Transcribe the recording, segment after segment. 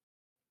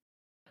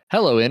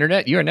Hello,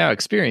 Internet. You are now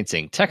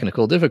experiencing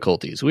technical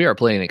difficulties. We are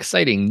playing an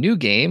exciting new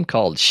game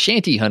called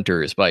Shanty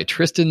Hunters by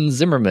Tristan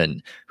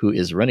Zimmerman, who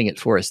is running it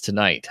for us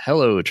tonight.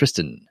 Hello,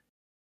 Tristan.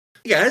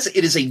 Hey guys,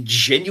 it is a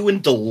genuine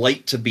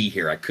delight to be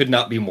here. I could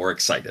not be more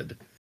excited.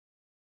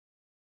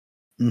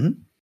 Mm-hmm.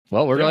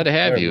 Well, we're glad to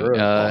have you.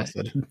 Really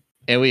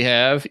and we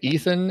have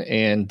Ethan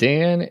and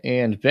Dan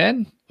and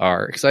Ben,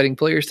 our exciting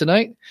players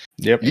tonight.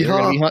 Yep. You're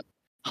going to be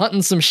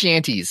hunting some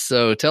shanties.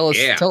 So tell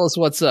us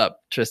what's up,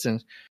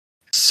 Tristan.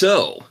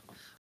 So,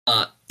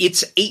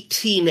 it's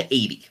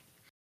 1880.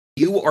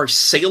 You are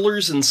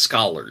sailors and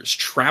scholars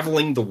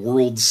traveling the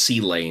world's sea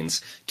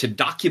lanes to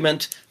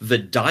document the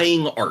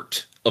dying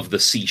art of the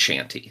sea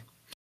shanty.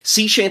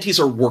 Sea shanties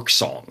are work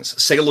songs.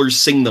 Sailors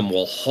sing them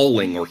while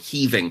hauling or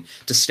heaving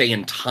to stay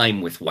in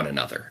time with one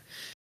another.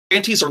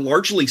 Shanties are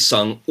largely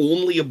sung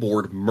only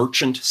aboard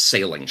merchant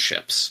sailing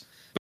ships.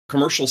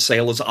 Commercial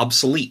sail is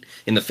obsolete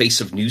in the face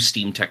of new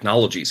steam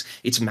technologies.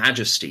 Its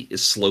majesty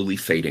is slowly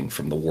fading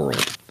from the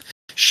world.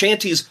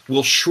 Shanties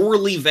will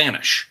surely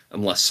vanish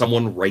unless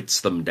someone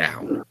writes them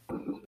down.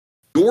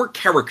 Your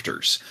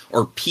characters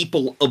are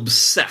people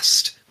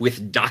obsessed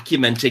with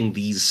documenting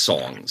these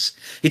songs.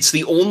 It's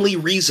the only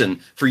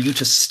reason for you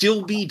to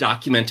still be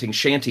documenting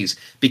shanties,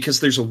 because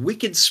there's a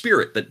wicked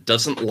spirit that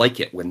doesn't like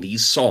it when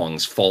these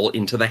songs fall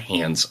into the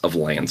hands of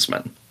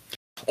landsmen.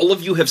 All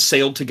of you have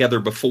sailed together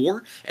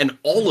before, and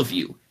all of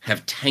you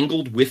have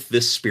tangled with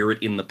this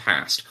spirit in the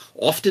past,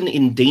 often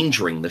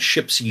endangering the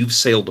ships you've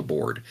sailed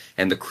aboard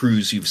and the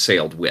crews you've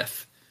sailed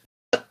with.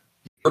 But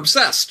you're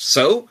obsessed,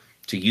 so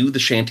to you the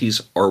shanties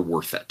are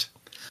worth it.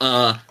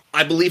 I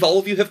believe all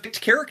of you have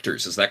picked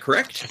characters, is that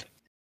correct?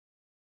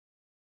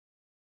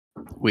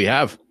 We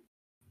have.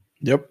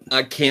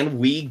 Yep. Can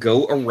we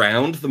go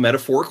around the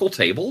metaphorical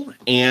table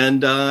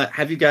and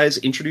have you guys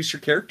introduce your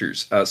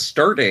characters,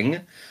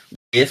 starting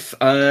with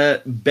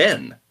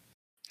Ben?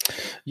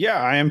 Yeah,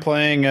 I am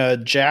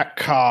playing Jack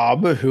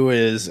Cobb, who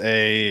is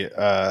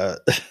a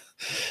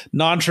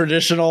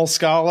non-traditional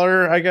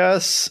scholar, I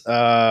guess.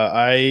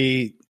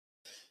 I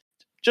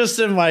just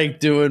am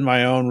doing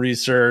my own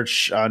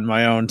research on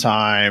my own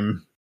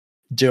time,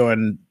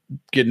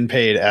 getting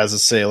paid as a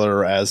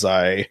sailor as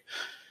I,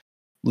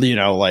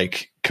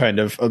 kind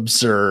of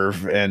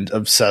observe and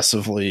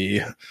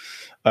obsessively,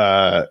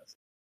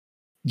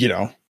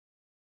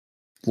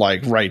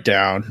 write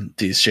down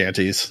these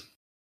shanties.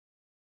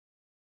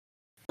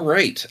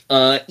 Right.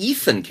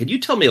 Ethan, can you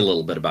tell me a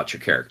little bit about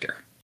your character?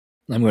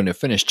 I'm going to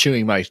finish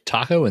chewing my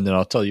taco, and then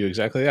I'll tell you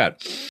exactly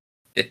that.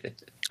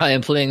 I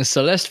am playing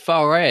Celeste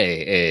Faure,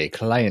 a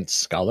client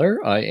scholar.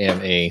 I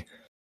am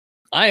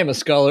a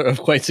scholar of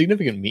quite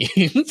significant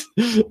means.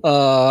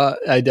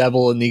 I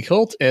dabble in the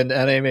occult, and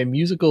I am a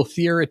musical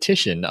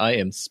theoretician. I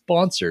am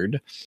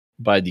sponsored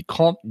by the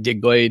Comte de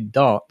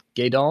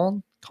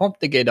Gaidon,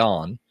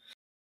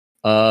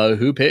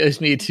 who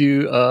pays me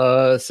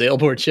to sail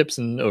aboard ships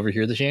and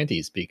overhear the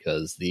shanties,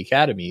 because the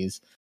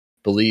Academies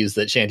believes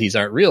that shanties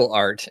aren't real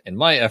art, and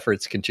my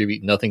efforts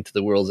contribute nothing to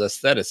the world's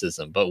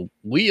aestheticism. But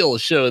we'll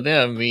show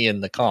them, me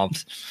and the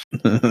Comte.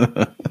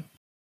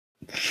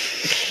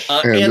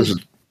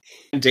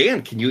 And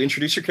Dan, can you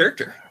introduce your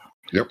character?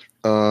 Yep.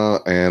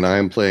 And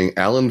I'm playing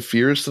Alan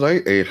Fears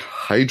tonight, a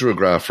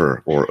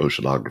hydrographer or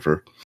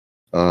oceanographer.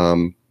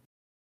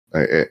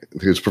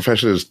 His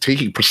profession is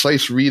taking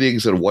precise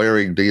readings and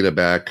wiring data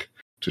back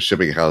to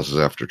shipping houses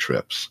after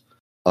trips.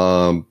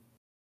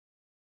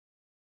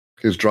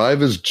 His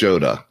drive is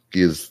Jonah.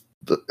 He is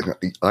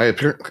I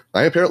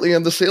apparently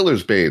am the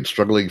sailor's babe,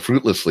 struggling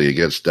fruitlessly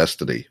against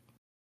destiny.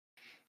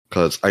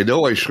 Because I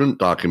know I shouldn't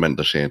document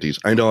the shanties.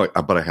 I know,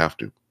 but I have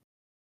to.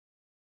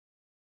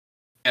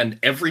 And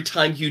every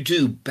time you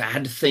do,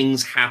 bad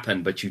things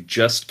happen, but you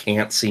just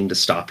can't seem to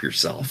stop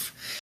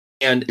yourself.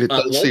 And it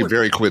does seem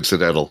very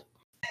coincidental.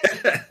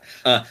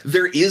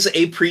 There is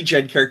a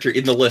pre-gen character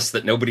in the list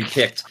that nobody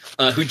picked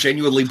who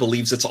genuinely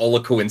believes it's all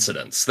a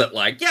coincidence. That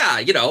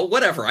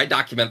whatever, I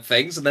document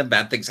things and then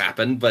bad things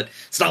happen, but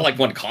it's not like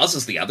one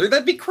causes the other.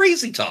 That'd be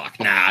crazy talk.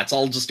 Nah, it's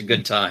all just a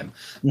good time.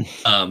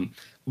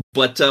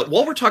 But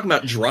while we're talking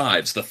about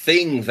drives, the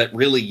thing that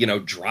really,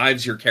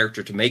 drives your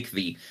character to make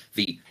the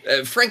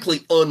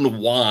frankly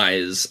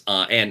unwise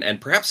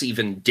and perhaps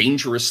even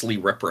dangerously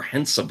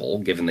reprehensible,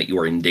 given that you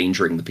are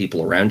endangering the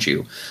people around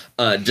you,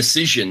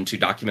 decision to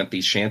document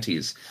these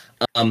shanties.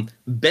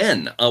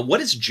 Ben,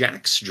 what is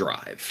Jack's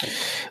drive?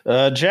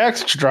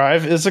 Jack's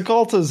drive is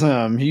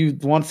occultism. He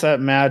wants that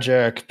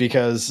magic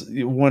because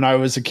when I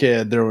was a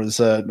kid, there was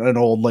an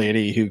old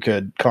lady who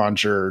could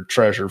conjure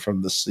treasure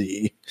from the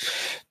sea.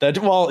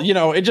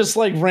 It just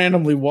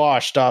randomly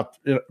washed up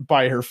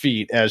by her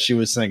feet as she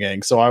was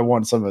singing. So I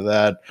want some of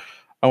that.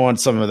 I want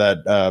some of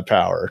that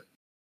power.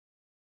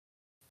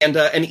 And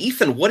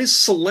Ethan, what is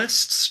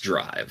Celeste's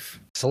drive?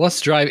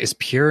 Celeste's drive is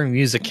pure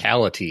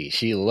musicality.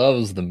 She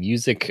loves the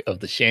music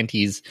of the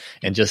shanties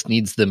and just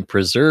needs them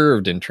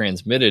preserved and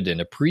transmitted and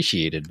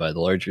appreciated by the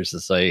larger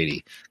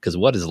society. Because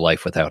what is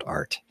life without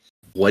art?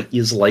 What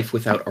is life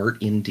without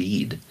art,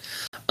 indeed?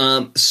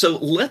 So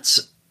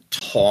let's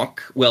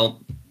talk.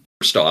 Well,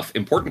 first off,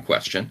 important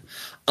question.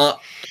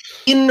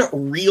 In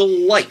real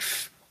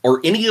life, are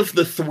any of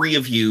the three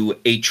of you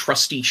a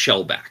trusty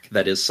shellback?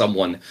 That is,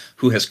 someone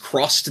who has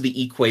crossed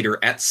the equator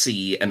at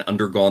sea and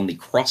undergone the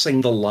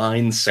crossing the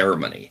line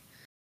ceremony?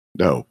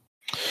 No.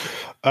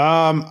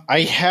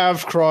 I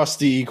have crossed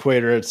the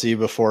equator at sea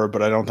before,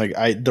 but I don't think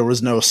there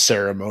was no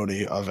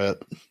ceremony of it.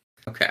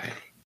 Okay.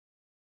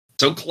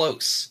 So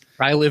close.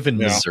 I live in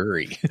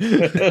Missouri.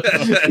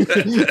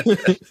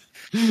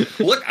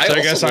 Look, I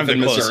also live in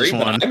Missouri,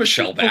 but I'm a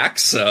shellback,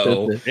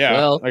 so yeah.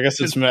 Well, I guess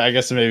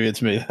maybe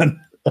it's me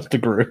then of the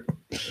group.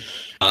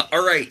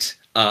 All right.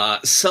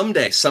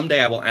 Someday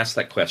I will ask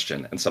that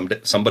question, and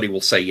somebody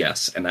will say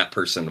yes, and that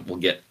person will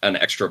get an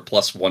extra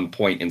 +1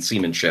 point in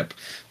seamanship.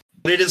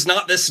 But it is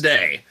not this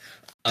day.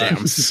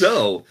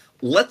 So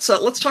let's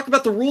talk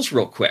about the rules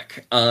real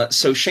quick.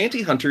 So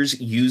Shanty Hunters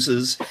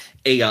uses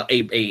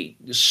a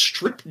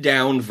stripped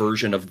down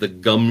version of the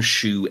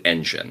Gumshoe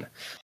engine.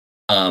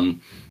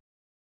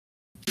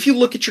 If you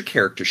look at your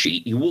character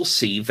sheet, you will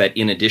see that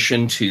in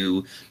addition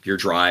to your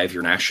drive,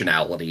 your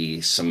nationality,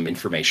 some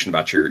information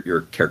about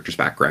your character's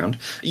background,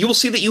 you will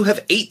see that you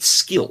have 8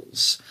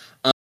 skills.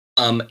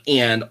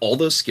 And all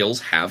those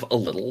skills have a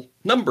little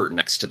number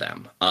next to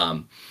them.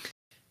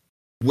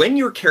 When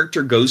your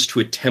character goes to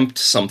attempt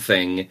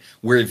something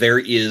where there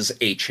is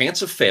a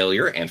chance of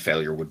failure, and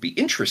failure would be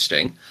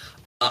interesting,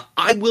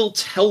 I will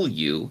tell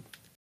you,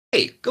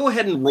 hey, go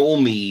ahead and roll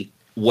me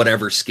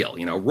whatever skill.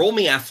 Roll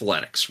me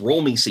athletics,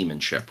 roll me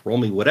seamanship, roll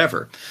me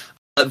whatever.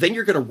 Then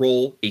you're going to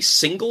roll a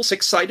single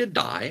 6-sided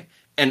die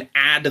and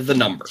add the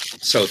number.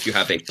 So if you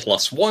have a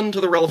 +1 to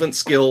the relevant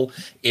skill,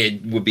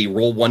 it would be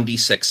roll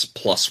 1d6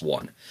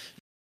 +1.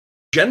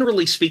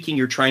 Generally speaking,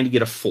 you're trying to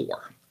get a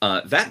 4.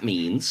 That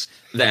means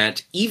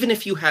that even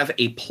if you have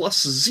a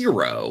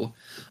 +0,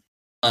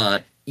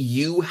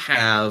 you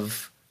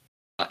have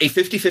a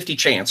 50-50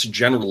 chance,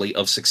 generally,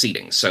 of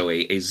succeeding. So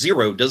a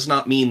 0 does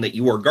not mean that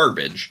you are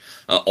garbage.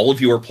 All of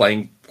you are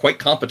playing quite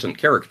competent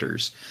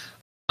characters.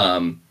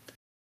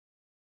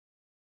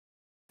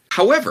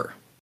 However,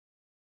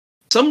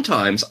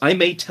 sometimes I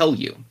may tell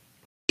you,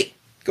 hey,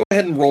 go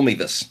ahead and roll me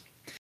this.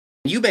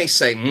 You may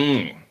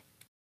say,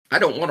 I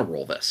don't want to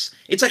roll this.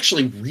 It's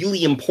actually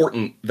really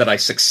important that I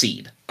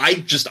succeed.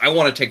 I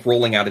want to take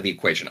rolling out of the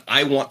equation.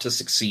 I want to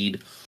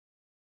succeed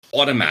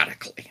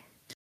automatically.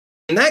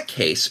 In that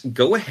case,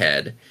 go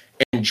ahead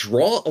and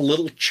draw a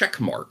little check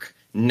mark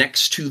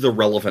next to the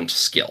relevant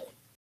skill.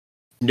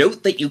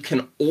 Note that you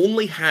can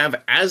only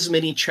have as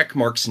many check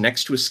marks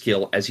next to a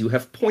skill as you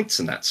have points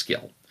in that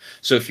skill.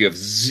 So if you have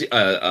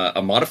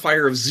a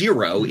modifier of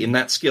 0 in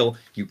that skill,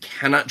 you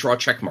cannot draw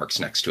check marks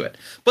next to it.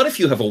 But if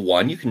you have a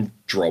 1, you can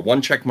draw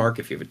 1 check mark.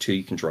 If you have a 2,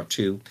 you can draw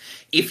 2.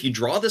 If you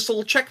draw this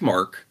little check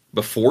mark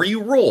before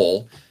you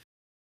roll,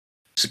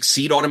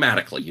 succeed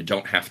automatically. You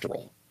don't have to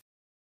roll.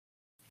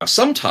 Now,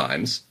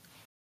 sometimes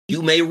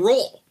you may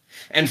roll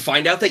and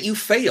find out that you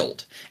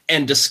failed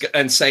and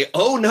say,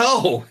 oh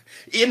no,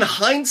 in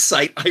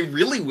hindsight, I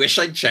really wish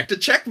I'd checked a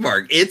check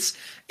mark. It's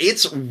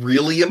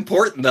really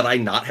important that I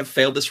not have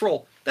failed this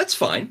roll. That's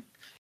fine.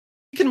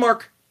 You can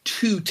mark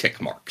 2 tick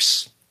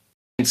marks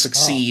and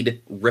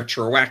succeed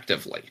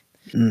retroactively.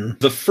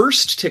 The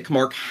first tick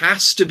mark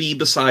has to be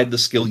beside the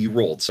skill you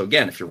rolled. So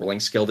again, if you're rolling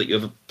a skill that you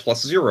have a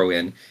 +0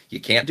 in, you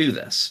can't do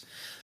this.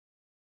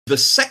 The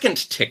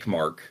second tick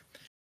mark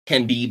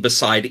can be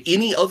beside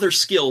any other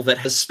skill that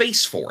has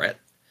space for it.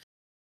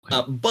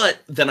 But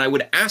then I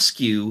would ask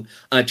you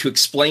to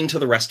explain to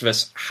the rest of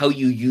us how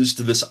you used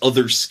this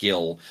other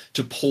skill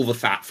to pull the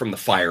fat from the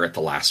fire at the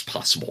last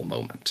possible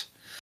moment.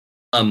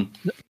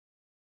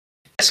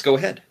 Yes, go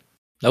ahead.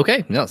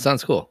 Okay, no,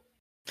 sounds cool.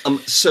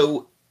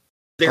 So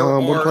there are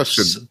one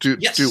question.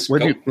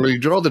 When you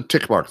draw the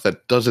tick mark,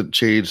 that doesn't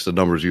change the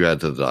numbers you add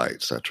to the die,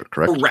 etc.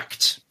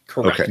 Correct?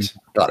 Correct. Okay,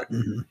 got it.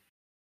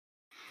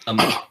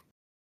 Mm-hmm.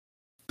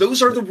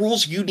 Those are the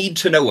rules you need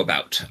to know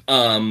about.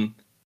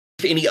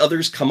 If any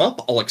others come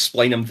up, I'll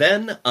explain them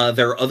then.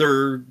 There are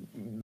other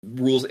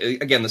rules.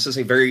 Again, this is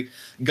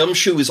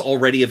Gumshoe is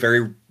already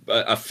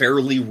a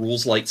fairly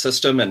rules-light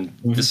system, and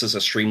this is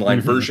a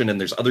streamlined version, and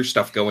there's other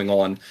stuff going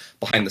on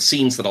behind the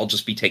scenes that I'll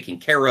just be taking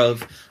care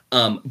of.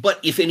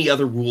 But if any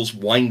other rules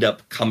wind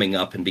up coming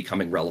up and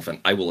becoming relevant,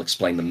 I will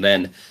explain them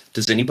then.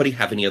 Does anybody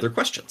have any other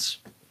questions?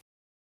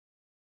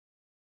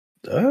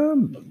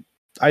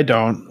 I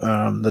don't.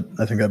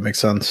 I think that makes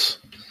sense.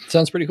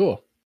 Sounds pretty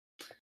cool.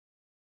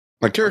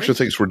 My character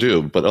thinks we're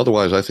doomed, but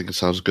otherwise I think it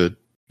sounds good.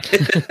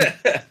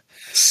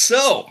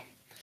 So,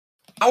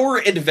 our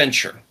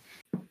adventure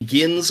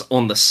begins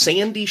on the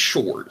sandy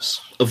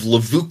shores of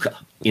Levuka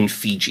in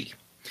Fiji.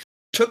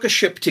 Took a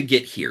ship to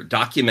get here,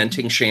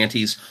 documenting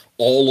shanties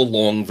all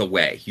along the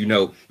way. You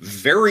know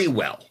very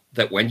well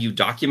that when you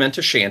document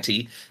a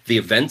shanty, the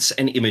events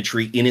and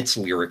imagery in its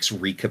lyrics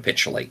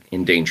recapitulate,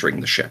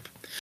 endangering the ship.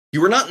 You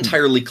were not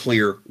entirely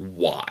clear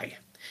why.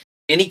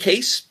 In any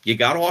case, you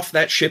got off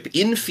that ship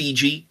in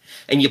Fiji,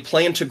 and you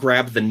plan to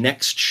grab the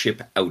next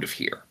ship out of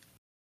here.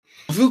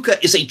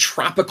 Levuka is a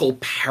tropical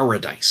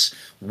paradise.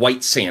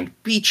 White sand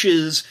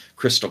beaches,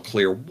 crystal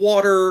clear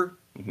water,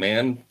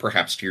 and,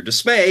 perhaps to your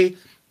dismay,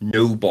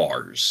 no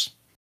bars.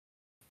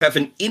 You have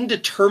an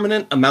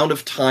indeterminate amount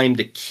of time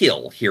to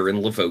kill here in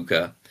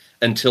Levuka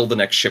until the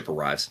next ship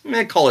arrives.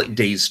 I call it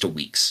days to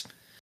weeks.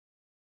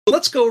 So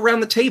let's go around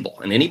the table,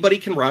 and anybody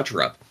can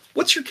Roger up.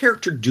 What's your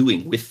character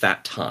doing with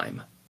that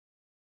time?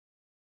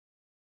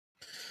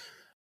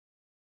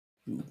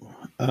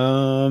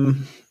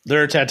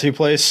 There a tattoo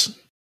place?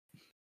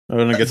 I'm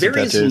gonna get some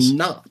There tattoos. is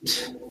not.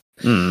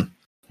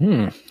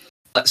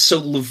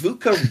 So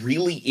Levuka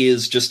really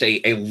is just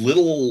a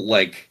little,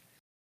 like,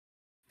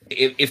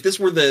 if this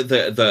were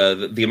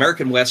the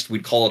American West,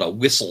 we'd call it a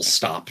whistle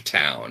stop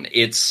town.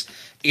 It's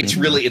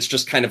really, it's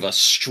just kind of a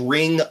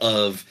string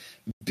of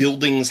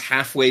buildings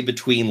halfway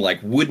between like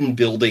wooden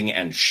building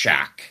and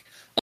shack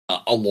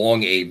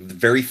along a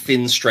very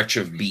thin stretch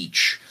of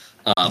beach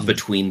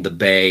between the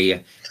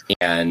bay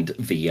and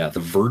the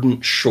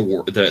verdant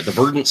shore, the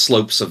verdant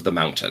slopes of the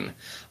mountain.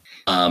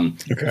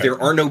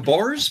 There are no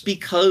bars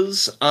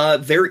because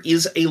there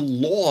is a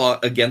law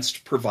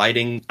against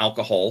providing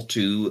alcohol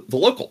to the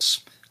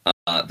locals,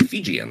 the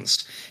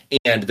Fijians,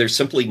 and there's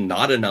simply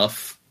not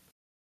enough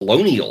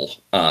colonial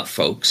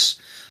folks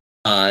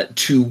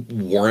to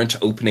warrant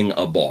opening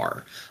a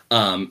bar.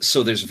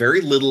 So there's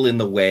very little in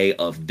the way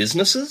of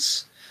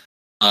businesses.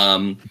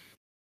 However,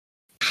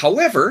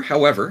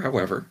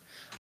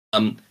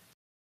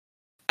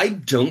 I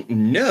don't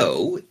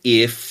know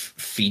if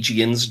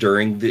Fijians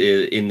in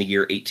the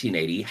year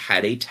 1880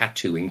 had a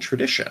tattooing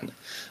tradition.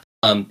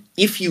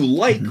 If you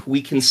like,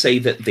 we can say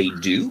that they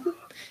do,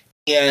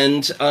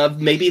 and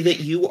maybe that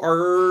you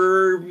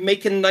are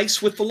making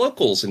nice with the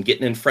locals and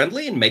getting in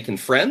friendly and making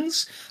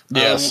friends.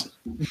 Yes,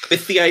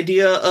 with the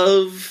idea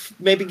of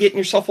maybe getting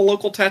yourself a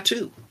local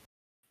tattoo.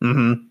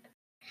 Mm-hmm.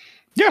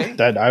 Yeah, Okay.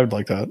 that I would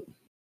like that.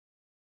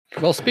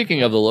 Well,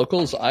 speaking of the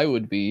locals, I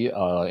would be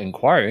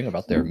inquiring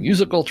about their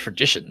musical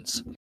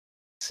traditions,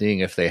 seeing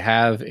if they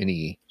have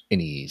any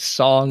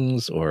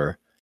songs or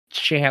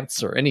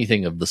chants or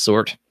anything of the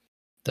sort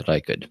that I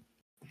could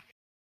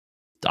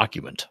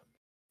document.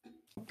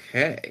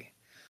 Okay.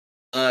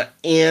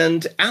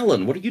 And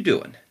Alan, what are you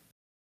doing?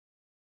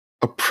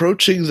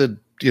 Approaching the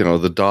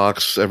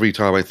docks every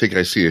time I think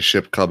I see a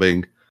ship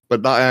coming,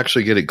 but not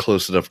actually getting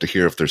close enough to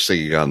hear if they're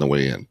singing on the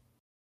way in.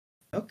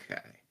 Okay.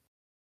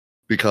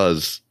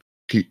 Because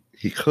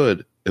he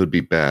could, it would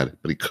be bad,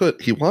 but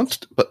he wants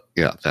to, but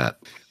yeah, that.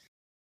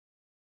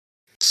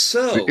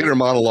 So The inner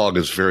monologue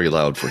is very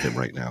loud for him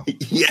right now.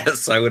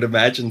 yes, I would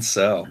imagine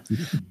so.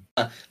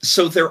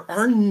 So there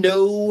are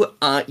no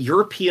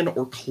European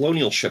or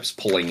colonial ships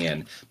pulling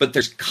in, but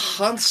there's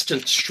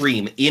constant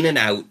stream in and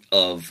out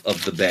of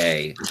the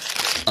bay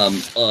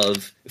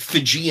of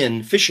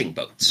Fijian fishing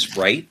boats,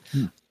 right?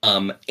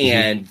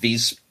 And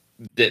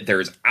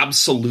there's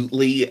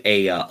absolutely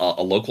a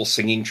local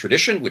singing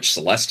tradition, which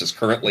Celeste is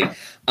currently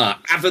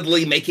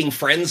avidly making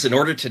friends in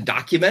order to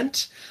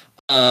document.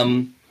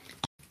 And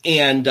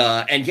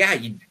yeah,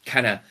 you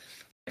kind of,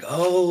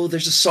 oh,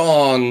 there's a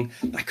song.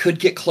 I could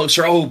get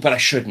closer. Oh, but I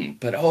shouldn't.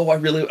 But no.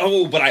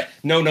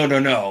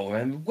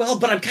 And, well,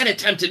 but I'm kind of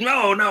tempted.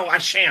 No, I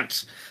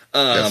shan't.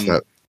 Yes,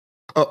 that.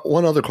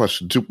 One other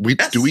question: Do we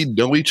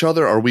know each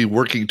other? Are we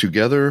working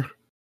together?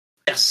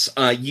 Yes,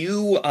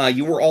 you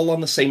were all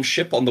on the same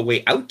ship on the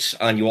way out,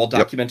 and you all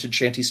documented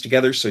shanties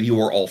together, so you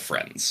were all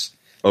friends.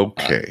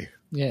 Okay.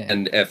 Yeah.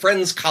 And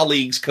friends,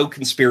 colleagues,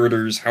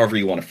 co-conspirators, however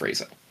you want to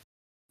phrase it.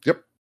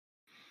 Yep.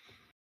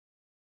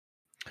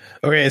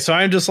 Okay, so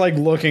I'm just like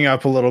looking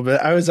up a little bit.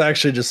 I was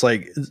actually just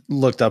like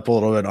looked up a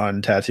little bit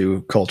on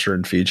tattoo culture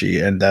in Fiji,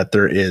 and that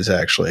there is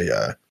actually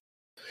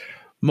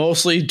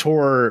mostly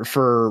tour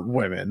for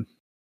women.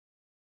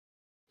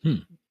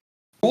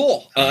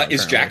 Cool.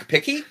 Is Jack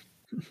picky?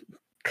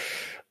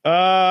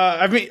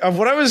 I mean,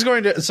 what I was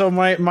going to, so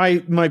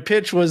my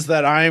pitch was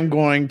that I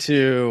wanted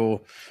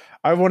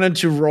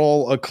to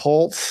roll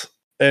occult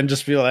and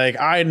just be like,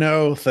 I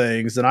know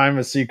things and I'm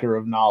a seeker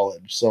of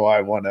knowledge. So I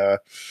want to,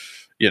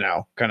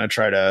 kind of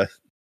try to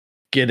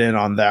get in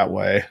on that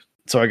way.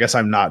 So I guess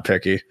I'm not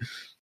picky,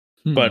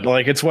 but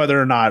like, it's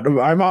whether or not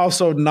I'm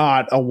also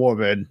not a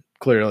woman,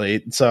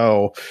 clearly.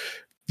 So,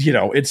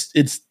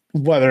 it's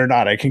whether or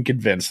not I can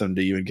convince them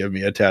to even give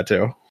me a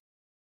tattoo.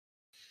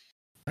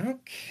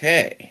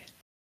 Okay.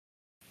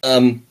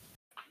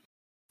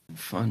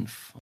 Fun.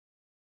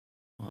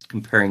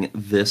 Comparing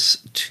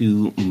this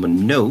to my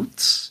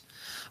notes.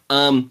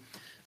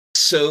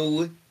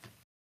 So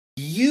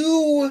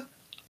you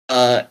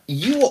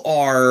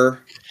are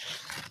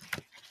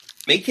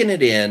making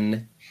it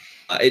in,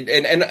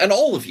 and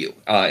all of you,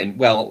 and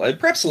well,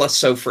 perhaps less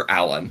so for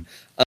Alan,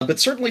 but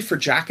certainly for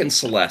Jack and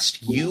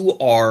Celeste, you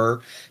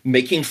are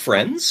making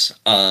friends.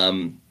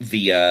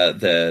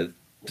 The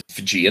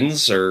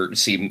Fijians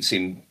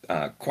seem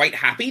quite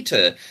happy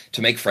to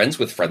make friends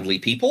with friendly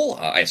people.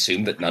 I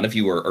assume that none of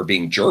you are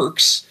being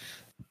jerks.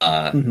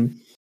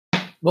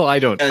 Well, I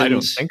don't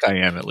And- think I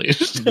am, at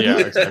least. Yeah,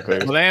 exactly.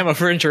 But I am a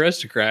French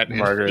aristocrat. in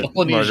Margaret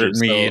Polynesia,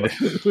 Mead.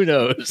 so who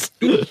knows?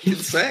 You can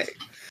say.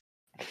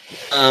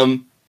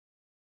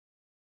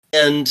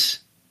 And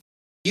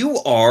you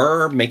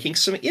are making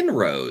some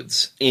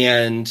inroads,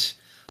 and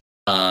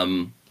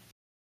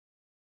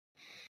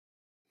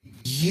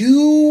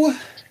you,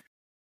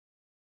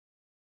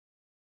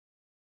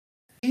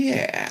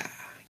 yeah,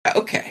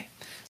 okay.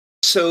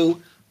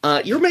 So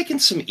you're making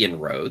some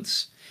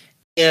inroads,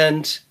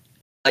 and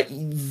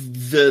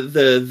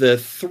the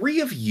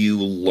three of you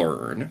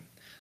learn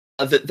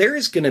that there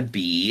is going to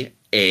be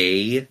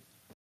a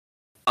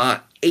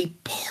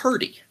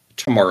party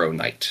tomorrow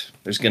night.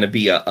 There's going to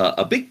be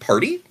a big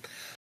party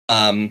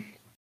in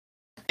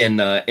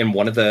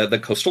one of the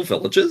coastal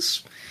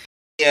villages,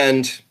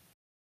 and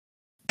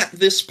at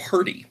this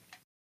party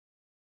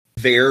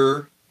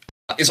there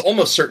is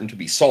almost certain to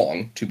be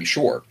song, to be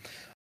sure,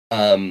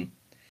 and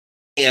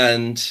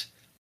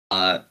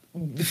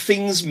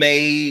things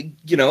may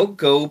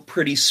go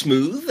pretty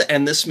smooth,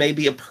 and this may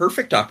be a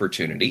perfect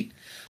opportunity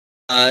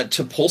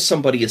to pull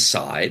somebody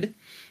aside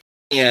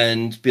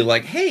and be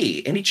like,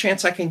 "Hey, any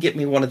chance I can get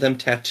me one of them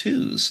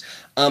tattoos?"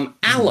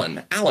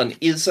 Alan,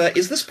 is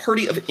this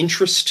party of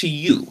interest to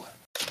you?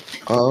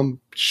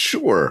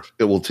 Sure.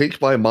 It will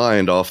take my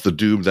mind off the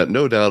doom that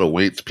no doubt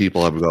awaits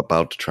people I'm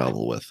about to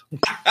travel with.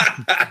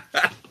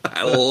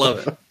 I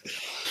love it.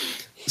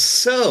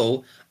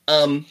 So,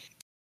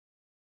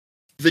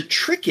 the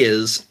trick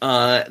is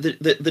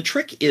the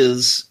trick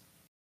is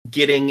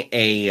getting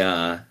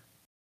an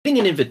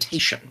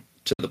invitation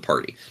to the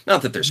party.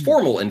 Not that there's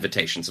formal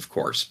invitations, of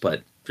course,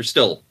 but there's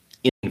still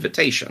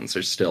invitations.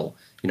 There's still,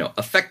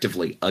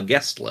 effectively a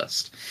guest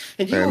list.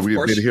 And we've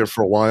been here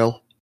for a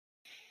while.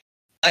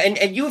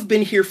 And you have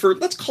been here for,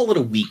 let's call it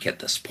a week at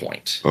this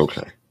point.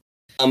 Okay.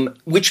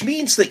 Which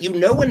means that you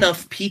know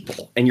enough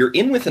people, and you're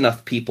in with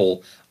enough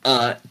people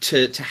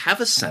to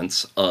have a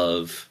sense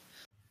of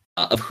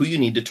who you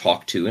need to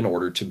talk to in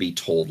order to be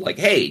told, like,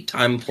 hey,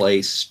 time,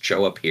 place,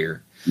 show up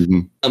here.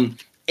 Mm-hmm.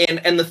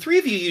 And the three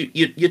of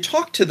you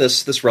talk to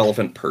this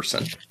relevant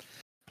person.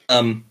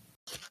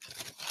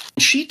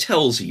 She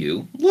tells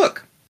you,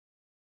 look,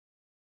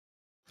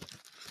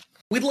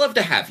 we'd love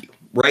to have you,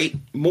 right?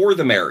 More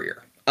the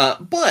merrier.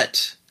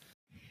 But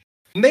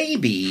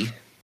maybe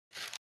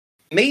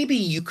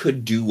you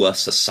could do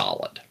us a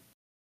solid.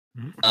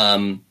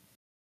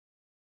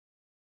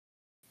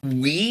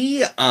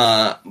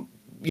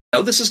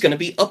 This is going to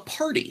be a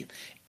party.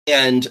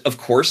 And of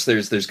course,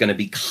 there's going to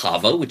be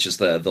kava, which is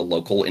the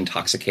local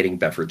intoxicating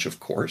beverage, of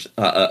course,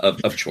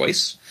 of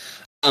choice.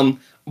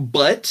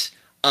 But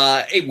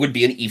it would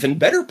be an even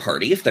better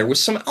party if there was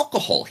some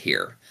alcohol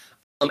here.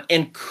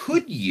 And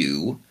could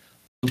you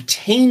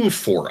obtain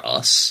for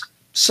us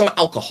some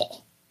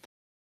alcohol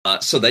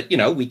so that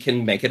we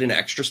can make it an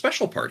extra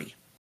special party?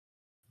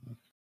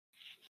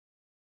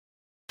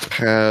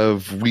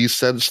 Have we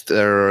sensed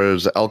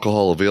there's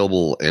alcohol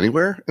available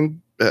anywhere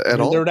at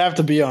all? There would have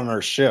to be on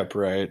our ship,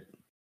 right?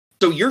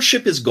 So your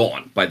ship is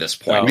gone by this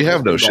point. We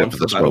have no It's been ship gone at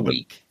for this about a moment.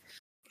 week.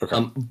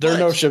 Okay. There are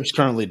no ships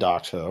currently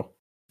docked, though.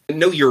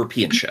 No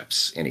European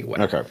ships, anyway.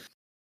 Okay.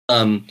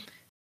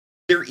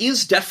 There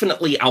is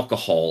definitely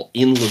alcohol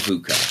in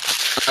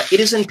Levuka. It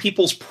is in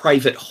people's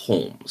private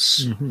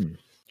homes.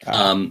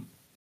 Mm-hmm.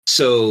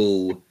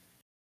 So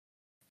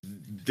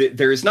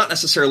there is not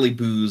necessarily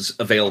booze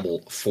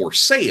available for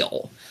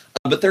sale,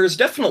 but there is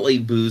definitely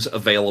booze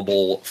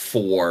available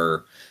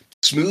for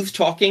smooth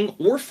talking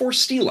or for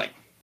stealing.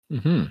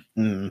 Mm-hmm.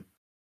 Mm.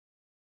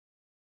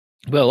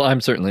 Well,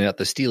 I'm certainly not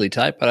the steely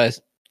type, but I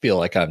feel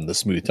like I'm the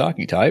smooth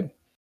talky type.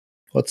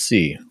 Let's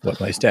see what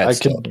my stats. I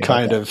tell me could about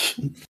kind that. of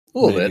a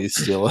little maybe bit.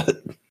 steal it.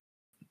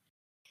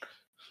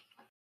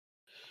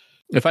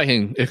 If I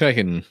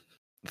can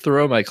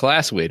throw my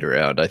class weight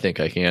around, I think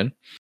I can.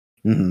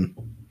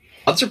 Mm-hmm.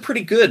 Odds are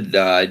pretty good.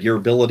 Your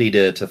ability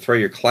to throw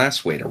your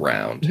class weight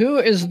around. So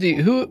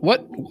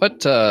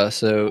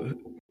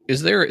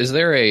is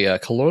there a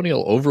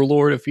colonial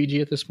overlord of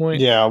Fiji at this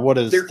point? Yeah, what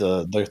is There-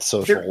 the There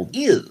social?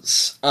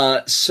 is.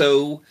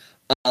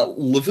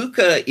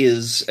 Levuka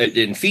is,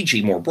 in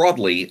Fiji more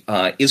broadly,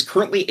 is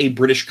currently a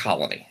British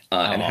colony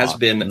and has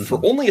been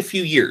for only a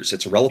few years.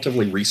 It's a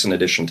relatively recent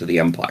addition to the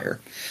empire.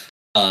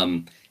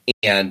 And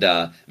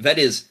that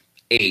is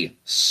a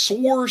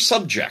sore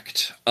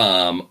subject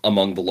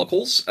among the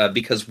locals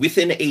because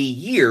within a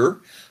year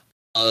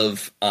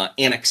of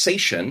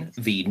annexation,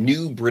 the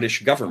new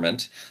British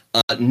government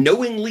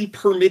knowingly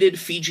permitted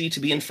Fiji to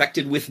be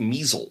infected with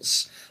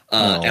measles.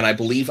 And I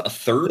believe a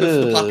third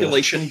of the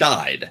population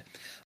died.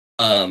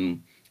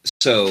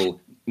 So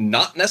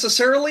not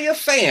necessarily a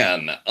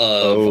fan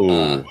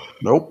of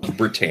Nope.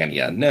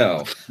 Britannia.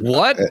 No.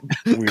 What?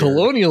 Weird.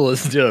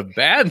 Colonialists did a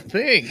bad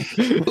thing.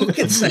 Who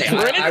can say?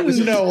 I was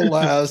no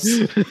less.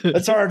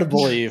 It's hard to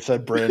believe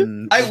that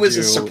Britain. I would was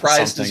do as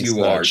surprised as something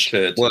you are.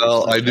 such.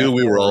 Well, I knew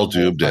we were all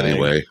doomed thing.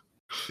 anyway.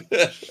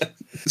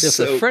 If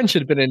So- the French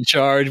had been in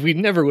charge, we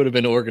never would have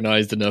been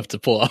organized enough to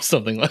pull off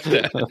something like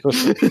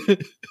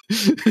that.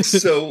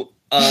 So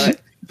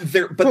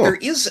There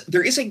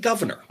is a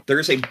governor. There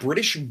is a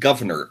British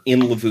governor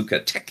in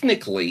Levuka.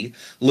 Technically,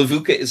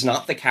 Levuka is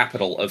not the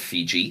capital of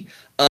Fiji,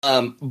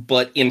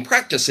 but in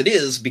practice it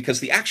is,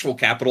 because the actual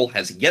capital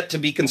has yet to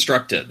be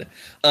constructed.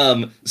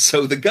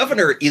 So the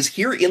governor is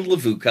here in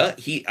Levuka.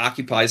 He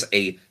occupies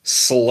a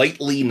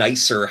slightly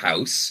nicer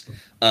house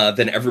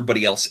than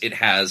everybody else. It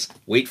has,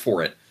 wait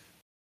for it,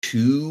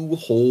 2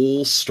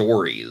 whole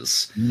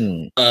stories.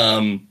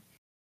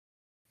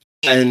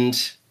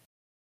 And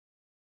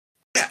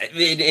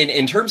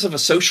in terms of a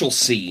social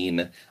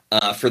scene,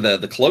 for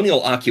the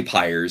colonial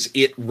occupiers,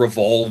 it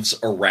revolves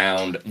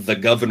around the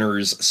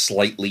governor's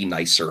slightly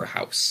nicer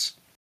house.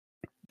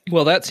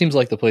 Well, that seems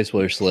like the place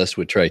where Celeste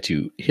would try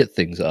to hit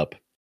things up.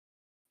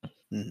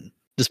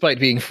 Despite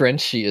being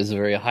French, she is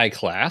very high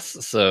class,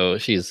 so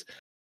she's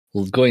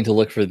going to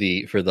look for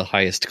the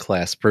highest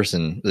class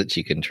person that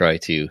she can try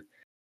to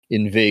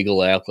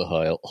inveigle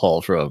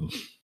alcohol from.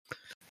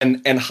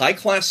 And high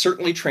class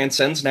certainly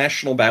transcends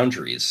national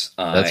boundaries.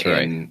 That's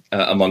right.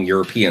 Among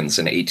Europeans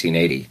in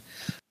 1880.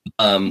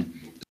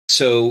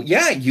 So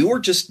yeah,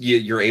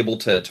 you're able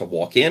to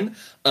walk in.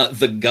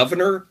 The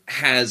governor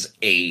has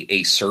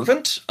a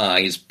servant.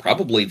 He's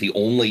probably the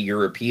only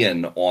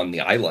European on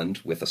the island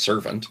with a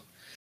servant.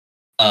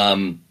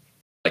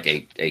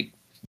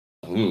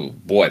 Ooh,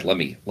 boy, let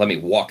me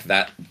walk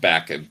that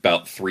back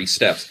about 3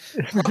 steps.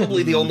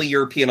 Probably the only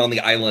European on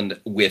the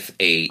island with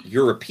a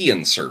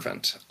European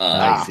servant.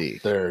 I see.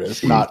 There it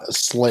is. Not a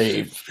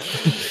slave.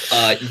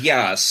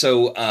 Yeah,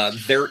 so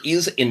there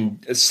is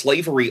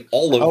slavery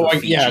all over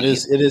Fiji. Yeah, it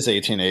is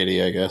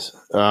 1880, I guess.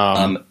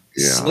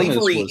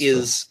 Slavery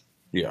is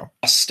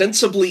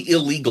ostensibly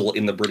illegal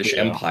in the British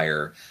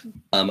Empire,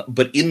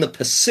 but in the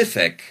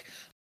Pacific,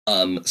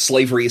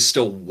 slavery is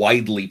still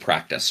widely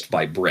practiced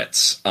by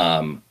Brits.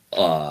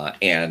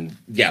 And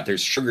yeah,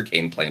 there's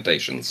sugarcane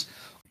plantations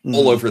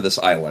all over this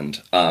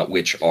island,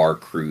 which are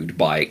crewed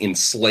by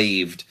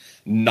enslaved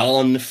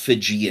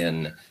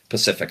non-Fijian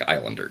Pacific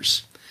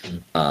Islanders.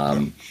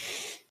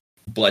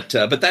 But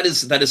that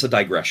is a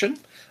digression.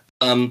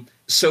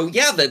 So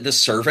yeah, the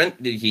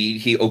servant,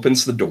 he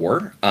opens the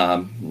door.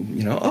 Come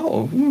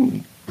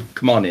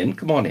on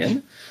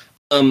in.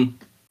 And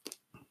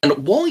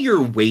while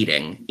you're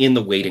waiting in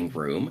the waiting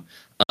room,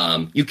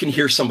 you can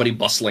hear somebody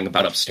bustling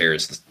about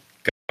upstairs. The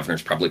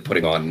governor's probably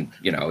putting on,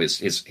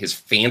 his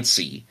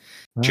fancy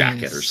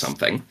jacket or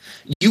something.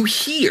 You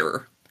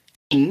hear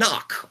a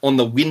knock on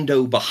the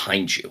window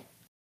behind you.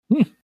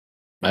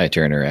 I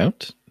turn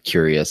around,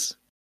 curious.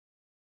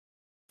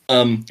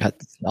 At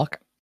this knock.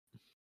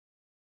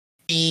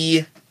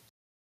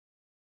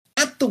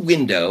 At the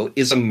window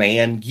is a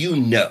man you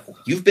know.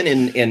 You've been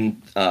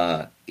in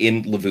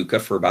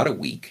Levuka for about a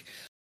week.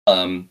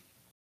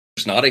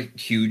 There's not a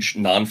huge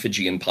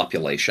non-Fijian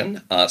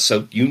population,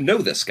 so you know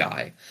this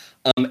guy.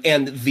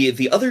 And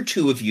the other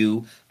 2 of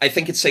you, I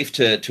think it's safe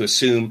to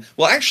assume...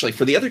 Well, actually,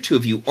 for the other 2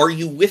 of you, are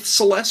you with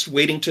Celeste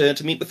waiting to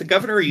meet with the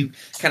governor, or are you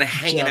kind of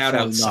hanging out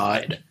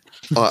outside?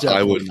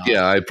 I would,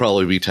 I'd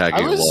probably be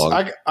tagging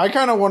along. I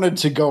kind of wanted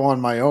to go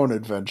on my own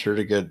adventure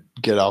to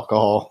get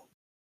alcohol.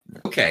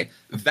 Okay,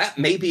 that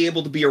may be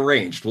able to be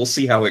arranged. We'll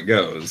see how it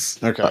goes.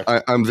 Okay.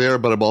 I'm there,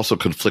 but I'm also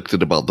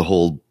conflicted about the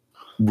whole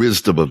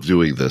wisdom of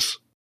doing this.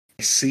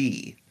 I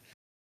see.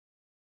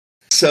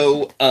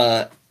 So,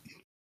 let's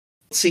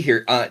see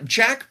here.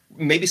 Jack,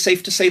 maybe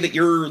safe to say that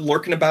you're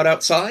lurking about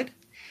outside?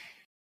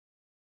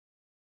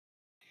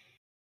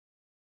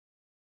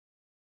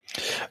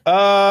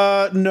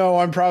 No,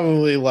 I'm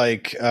probably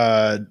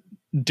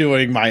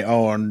doing my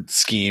own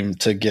scheme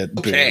to get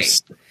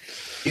boost.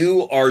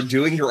 You are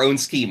doing your own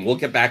scheme. We'll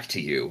get back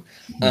to you.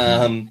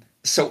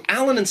 So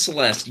Alan and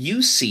Celeste,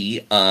 you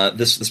see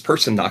this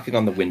person knocking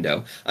on the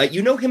window.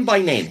 You know him by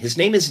name. His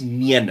name is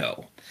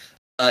Nieno.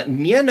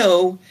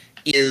 Nieno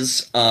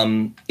is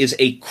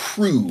a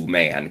crew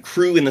man.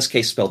 Crew in this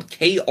case spelled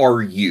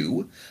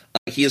K-R-U.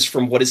 He is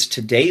from what is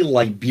today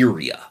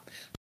Liberia.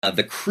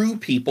 The crew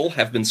people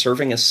have been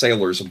serving as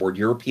sailors aboard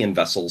European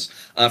vessels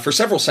for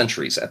several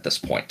centuries at this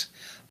point.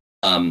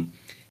 And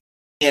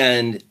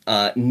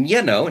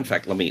Nieno, in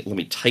fact, let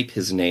me type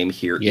his name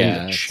here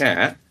in the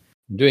chat.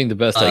 I'm doing the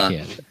best I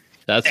can.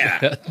 That's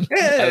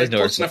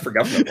close enough for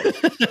government work.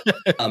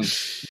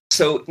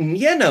 So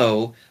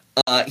Nieno,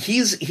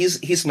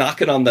 he's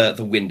knocking on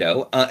the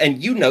window,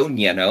 and you know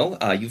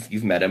Nieno.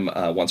 You've met him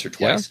once or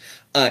twice.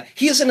 Yeah.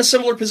 He is in a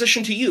similar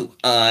position to you.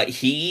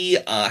 He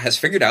has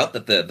figured out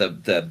that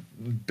the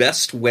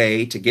best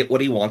way to get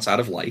what he wants out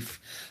of life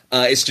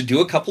is to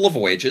do a couple of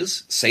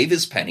voyages, save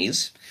his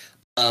pennies,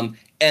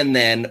 and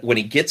then when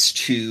he gets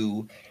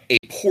to a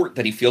port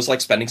that he feels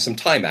like spending some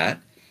time at,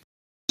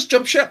 just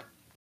jump ship.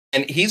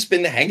 And he's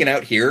been hanging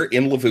out here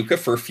in Levuka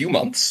for a few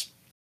months,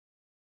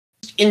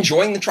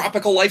 enjoying the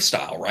tropical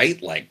lifestyle,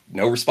 right? Like,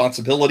 no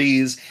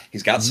responsibilities.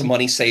 He's got some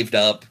money saved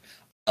up,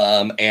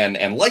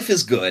 and life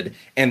is good.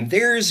 And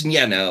there's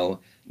Nieno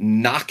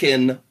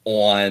knocking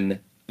on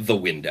the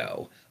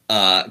window.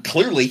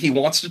 Clearly, he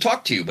wants to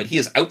talk to you, but he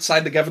is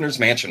outside the governor's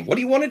mansion. What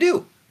do you want to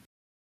do?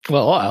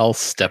 Well, I'll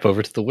step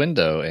over to the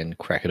window and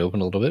crack it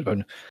open a little bit. But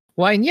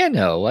why,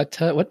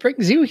 what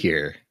brings you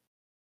here?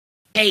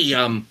 Hey,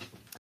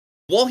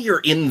 while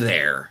you're in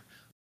there,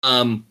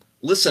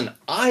 listen,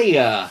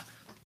 I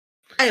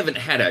haven't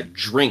had a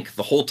drink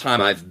the whole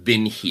time I've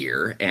been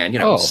here,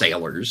 and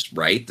sailors,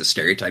 right? The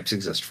stereotypes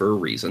exist for a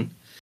reason.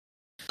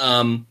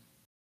 I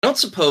don't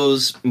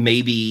suppose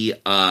maybe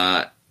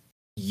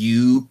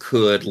you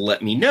could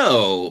let me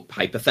know,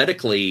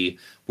 hypothetically,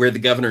 where the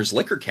governor's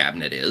liquor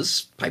cabinet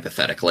is,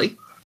 hypothetically.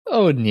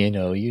 Oh,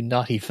 you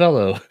naughty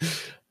fellow.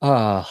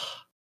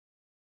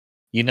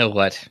 You know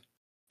what?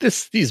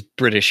 These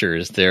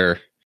Britishers, they're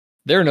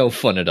no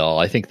fun at all.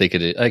 I think they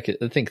could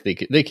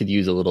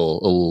use a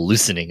little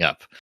loosening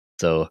up.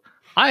 So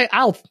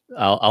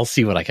I'll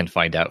see what I can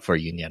find out for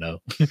you,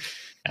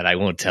 and I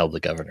won't tell the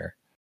governor.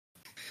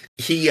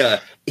 He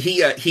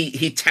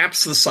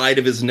taps the side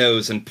of his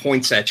nose and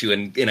points at you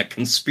in a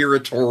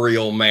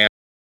conspiratorial manner.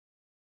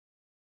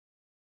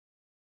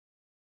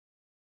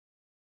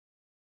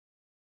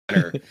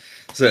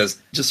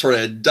 Says, just sort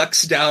of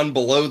ducks down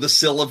below the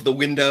sill of the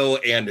window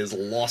and is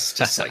lost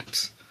to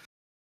sight.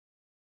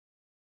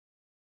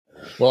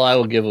 Well, I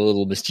will give a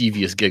little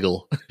mischievous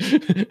giggle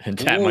and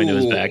tap my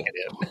nose back at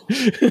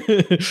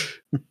him.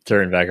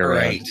 Turn back around.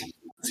 Right.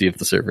 See if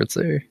the servant's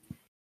there.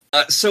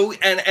 So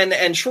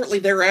shortly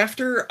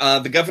thereafter,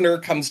 the governor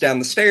comes down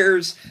the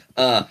stairs.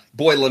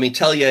 Boy, let me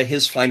tell you,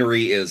 his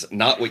finery is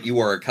not what you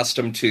are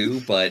accustomed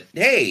to, but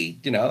hey,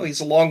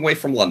 he's a long way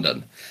from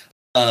London.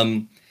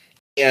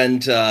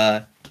 And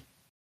I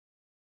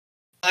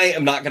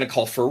am not going to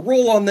call for a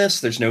roll on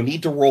this. There's no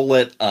need to roll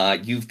it.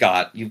 You've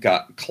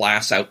got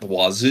class out the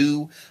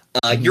wazoo.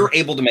 You're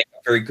able to make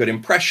a very good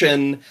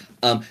impression.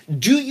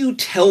 Do you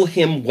tell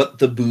him what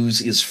the booze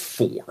is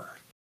for?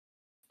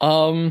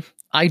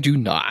 I do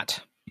not.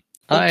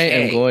 Okay. I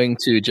am going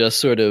to just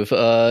sort of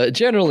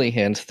generally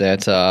hint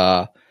that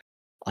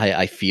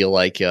I feel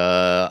like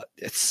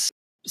it's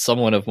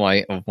someone of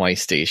my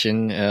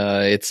station.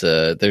 There's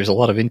a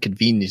lot of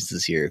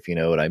inconveniences here, if you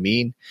know what I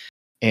mean.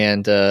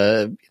 And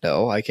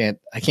I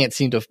can't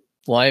seem to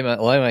lie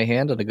my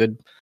hand on a good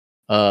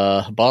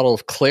bottle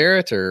of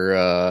claret or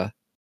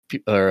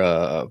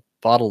a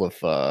bottle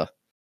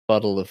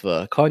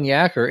of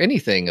cognac or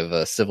anything of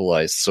a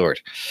civilized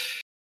sort.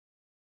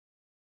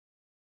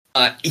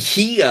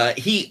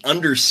 He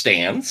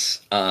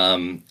understands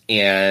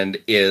and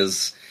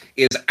is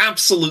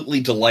absolutely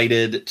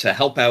delighted to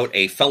help out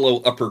a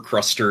fellow upper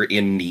cruster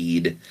in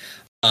need,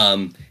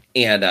 and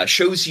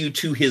shows you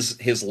to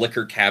his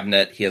liquor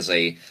cabinet. He has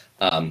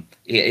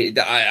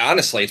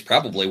honestly, it's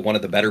probably one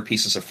of the better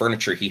pieces of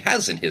furniture he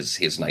has in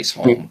his nice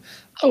home.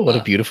 Oh, what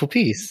a beautiful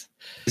piece!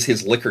 Is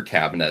his liquor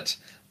cabinet.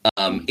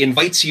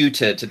 Invites you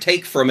to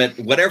take from it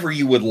whatever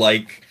you would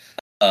like.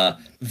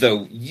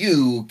 Though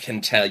you can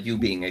tell, you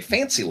being a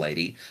fancy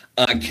lady,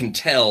 can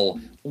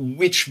tell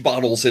which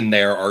bottles in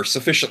there are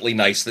sufficiently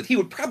nice that he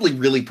would probably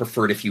really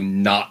prefer it if you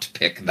not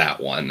pick that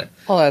one.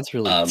 Oh, that's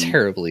really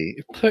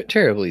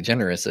terribly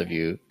generous of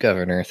you,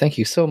 Governor. Thank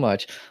you so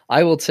much.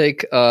 I will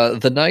take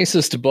the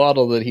nicest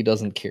bottle that he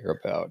doesn't care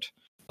about.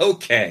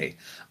 Okay.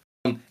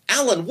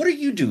 Alan, what are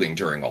you doing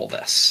during all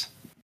this?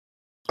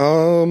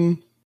 I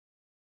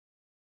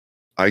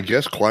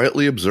guess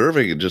quietly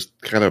observing and just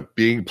kind of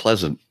being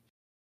pleasant.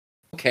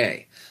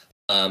 Okay.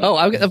 By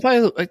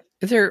the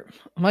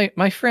way,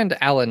 my friend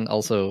Alan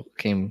also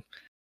came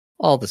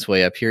all this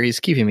way up here. He's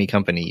keeping me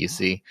company, you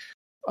see,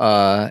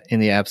 in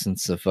the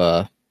absence of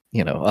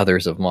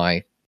others of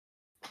my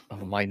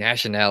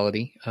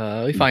nationality.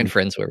 We find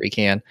friends where we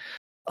can.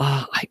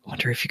 I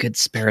wonder if you could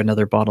spare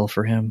another bottle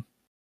for him.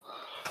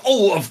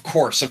 Oh, of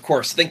course.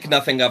 Think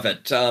nothing of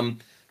it.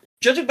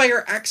 Judging by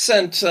your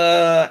accent,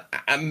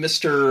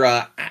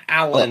 Mr.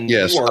 Allen.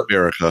 Yes,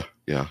 America.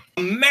 Yeah.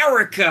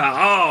 America!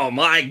 Oh,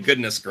 my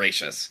goodness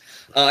gracious.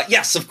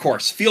 Yes, of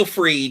course. Feel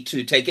free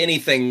to take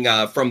anything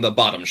from the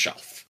bottom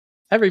shelf.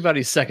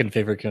 Everybody's second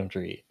favorite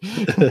country.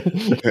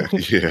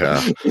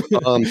 Yeah.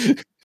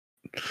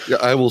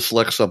 I will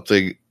select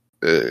something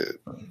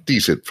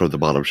decent from the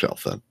bottom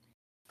shelf then.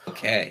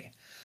 Okay.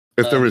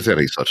 If there is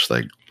any such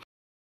thing.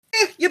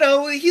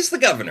 He's the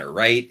governor,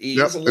 right?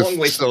 He's a long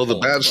way from so the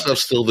bad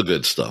stuff's still the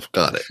good stuff.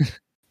 Got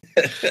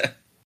it.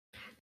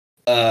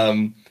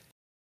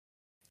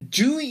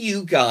 Do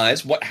you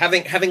guys,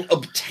 having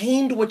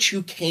obtained what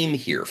you came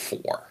here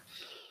for,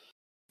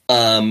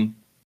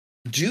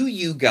 do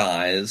you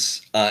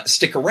guys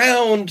stick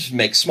around,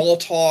 make small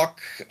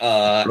talk?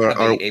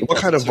 What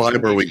kind of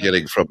vibe are we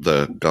getting from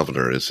the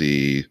governor? Is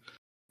he,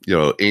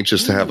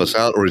 anxious to have us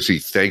out, or is he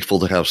thankful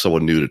to have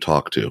someone new to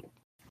talk to?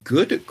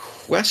 Good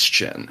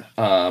question.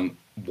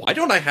 Why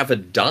don't I have a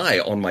die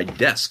on my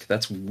desk?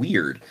 That's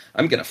weird.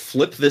 I'm going to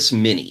flip this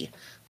mini.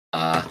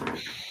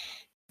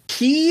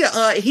 He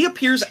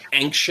appears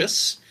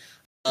anxious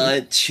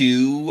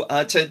to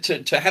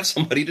have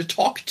somebody to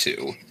talk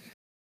to.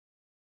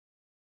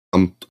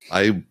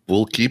 I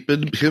will keep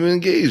him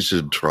engaged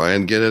and try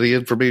and get any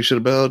information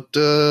about,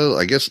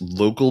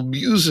 local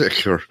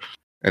music or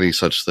any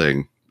such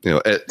thing.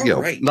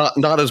 Right.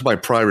 not as my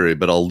primary,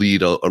 but I'll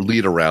lead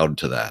around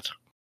to that.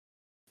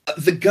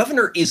 The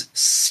governor is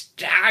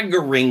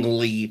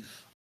staggeringly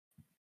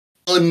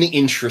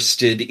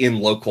uninterested in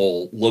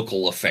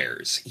local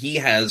affairs. He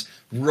has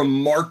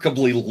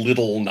remarkably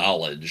little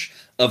knowledge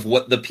of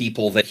what the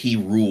people that he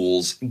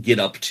rules get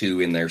up to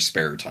in their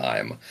spare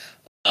time.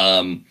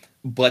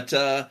 But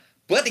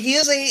he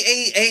is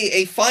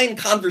a fine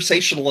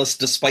conversationalist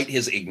despite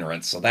his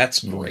ignorance, so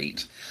that's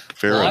great.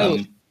 Fair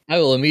enough. I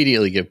will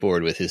immediately get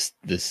bored with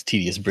this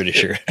tedious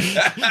Britisher.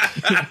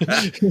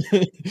 I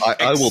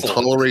will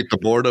tolerate the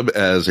boredom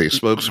as a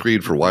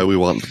smokescreen for why we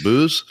want the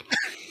booze.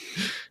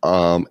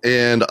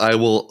 And I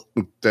will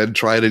then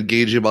try to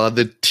engage him on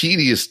the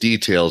tedious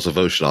details of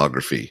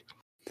oceanography.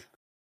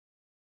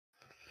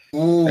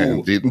 Ooh,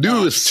 and the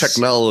newest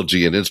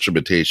technology and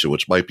instrumentation,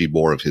 which might be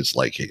more of his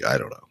liking. I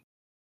don't know.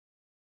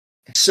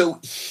 So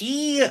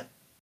he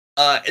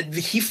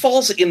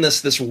falls in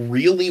this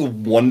really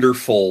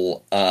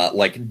wonderful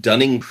like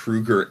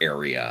Dunning-Kruger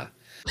area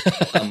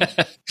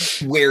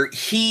where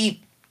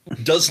he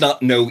does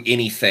not know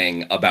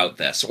anything about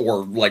this,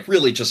 or like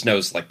really just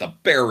knows like the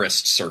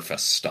barest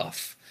surface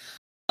stuff.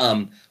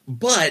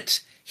 But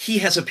he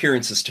has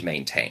appearances to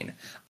maintain.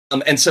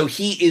 And so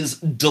he is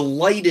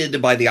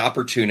delighted by the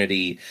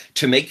opportunity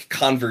to make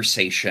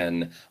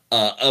conversation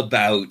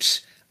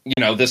about,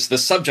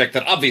 this subject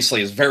that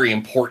obviously is very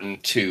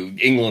important to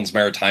England's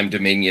maritime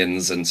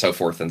dominions and so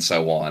forth and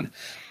so on.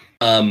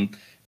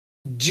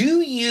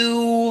 Do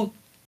you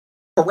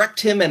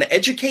correct him and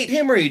educate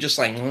him, or are you just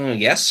like,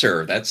 yes,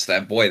 sir,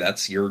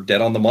 you're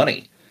dead on the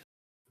money?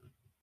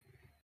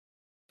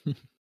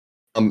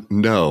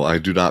 No, I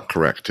do not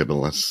correct him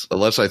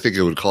unless I think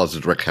it would cause a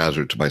direct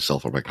hazard to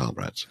myself or my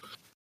comrades.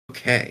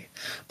 Okay.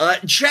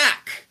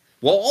 Jack,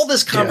 while all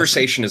this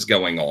conversation is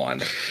going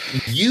on,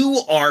 you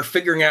are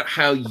figuring out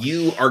how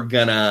you are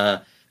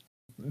gonna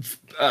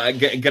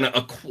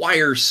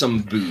acquire some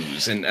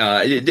booze. And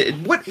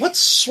what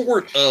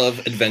sort of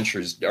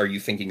adventures are you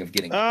thinking of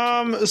getting?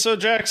 So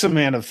Jack's a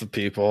man of the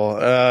people.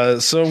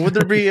 So would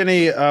there be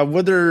any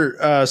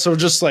so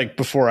just like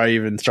before I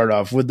even start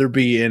off, would there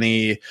be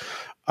any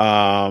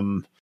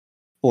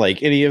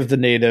like any of the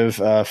native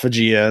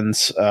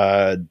Fijians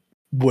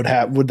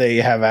would they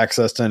have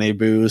access to any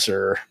booze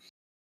or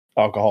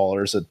alcohol,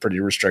 or is it pretty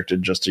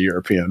restricted just to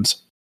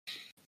Europeans?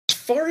 As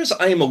far as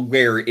I am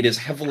aware, it is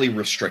heavily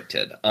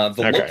restricted.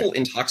 Local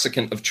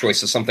intoxicant of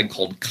choice is something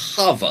called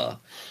kava,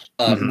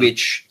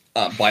 which,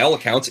 by all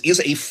accounts, is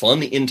a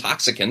fun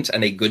intoxicant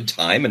and a good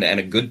time and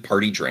a good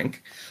party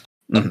drink.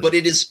 But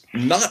it is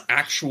not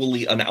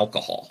actually an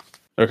alcohol.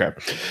 Okay.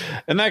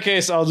 In that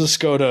case, I'll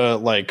just go to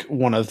like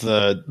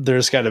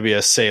there's got to be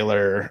a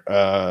sailor,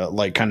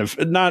 like kind of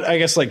not, I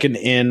guess, like an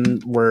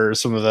inn where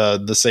some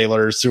of the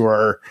sailors who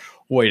are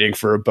waiting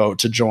for a boat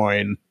to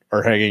join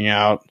are hanging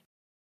out.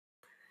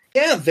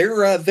 Yeah,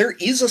 there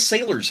is a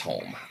sailor's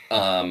home,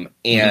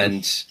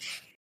 and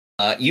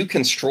you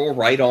can stroll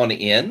right on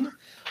in,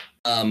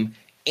 and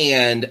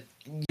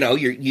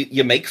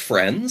you make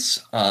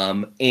friends,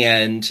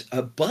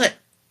 but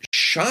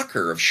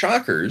shocker of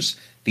shockers,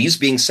 these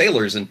being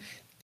sailors, and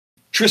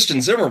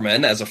Tristan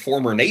Zimmerman, as a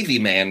former Navy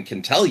man,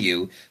 can tell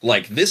you,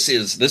 like, this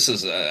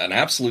is an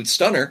absolute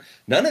stunner.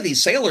 None of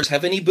these sailors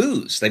have any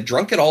booze. They've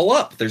drunk it all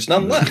up. There's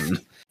none left.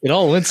 It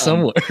all went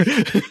somewhere.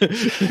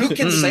 Who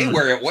can say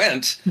where it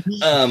went?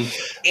 And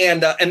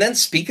then,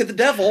 speak of the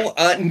devil,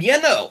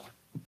 Nieno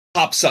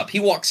pops up. He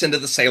walks into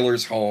the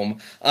sailor's home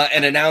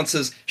and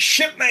announces,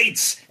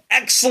 "Shipmates,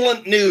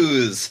 excellent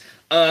news!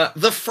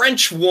 The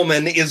French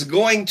woman is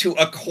going to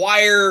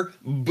acquire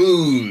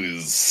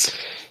booze."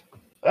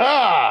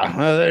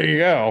 Well, there you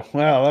go.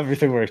 Well,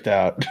 everything worked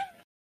out.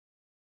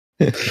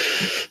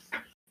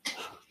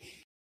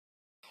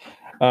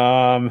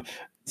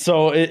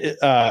 So,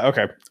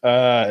 okay.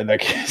 In that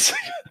case,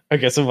 I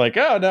guess I'm like,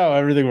 oh no,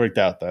 everything worked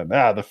out then.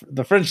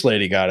 The French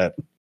lady got it.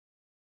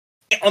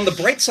 On the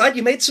bright side,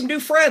 you made some new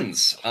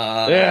friends.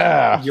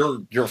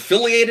 You're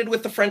affiliated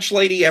with the French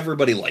lady.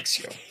 Everybody likes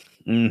you.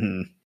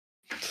 Mm-hmm.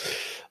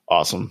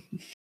 Awesome.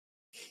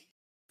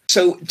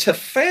 So to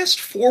fast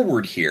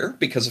forward here,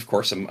 because of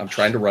course I'm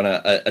trying to run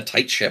a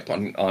tight ship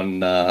I'm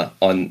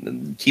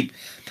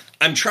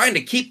trying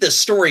to keep this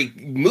story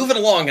moving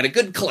along at a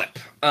good clip.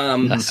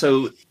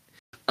 So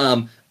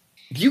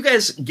you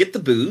guys get the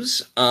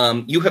booze.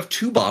 You have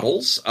 2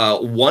 bottles.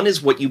 One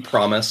is what you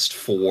promised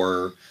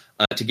for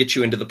to get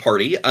you into the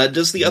party.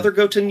 Does the other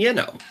go to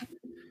Nieno?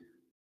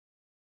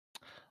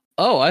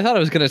 Oh, I thought I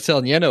was going to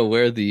tell Nieno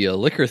where the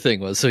liquor thing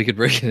was so he could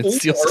break it and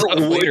steal stuff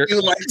later. Would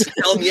you like to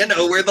tell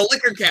Nieno where the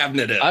liquor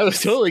cabinet is? I was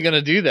totally going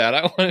to do that.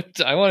 I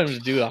wanted him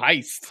to do a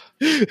heist.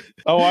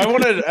 Oh, I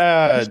wanted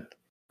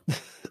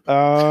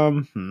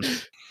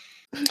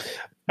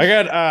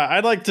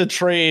I'd like to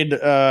trade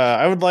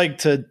I would like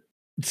to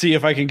see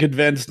if I can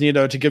convince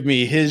Nieno to give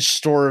me his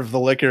store of the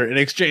liquor in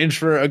exchange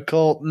for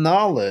occult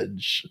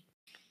knowledge.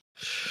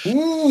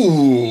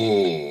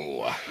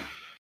 Ooh.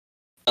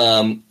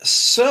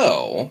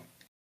 So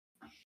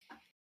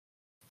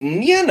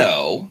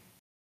Nieno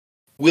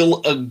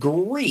will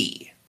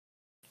agree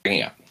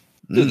bringing up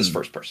to this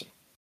first person.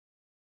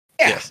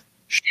 Yeah, Yes.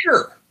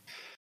 sure.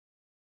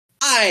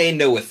 I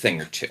know a thing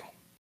or two.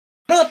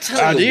 I'll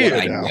tell you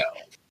what I know.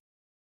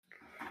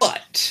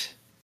 But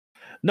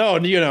No,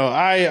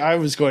 I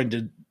was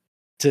going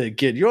to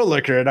get your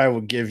liquor, and I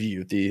will give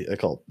you the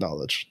occult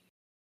knowledge.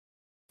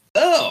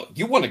 oh,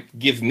 you want to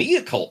give me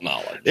occult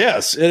knowledge?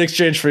 Yes, in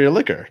exchange for your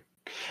liquor.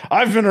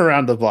 I've been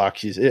around the block.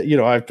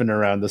 I've been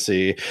around the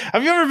sea.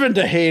 Have you ever been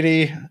to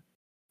Haiti,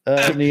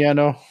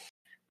 Niano?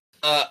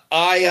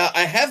 I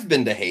have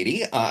been to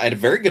Haiti. I had a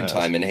very good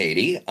time in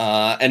Haiti,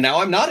 and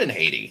now I'm not in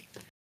Haiti.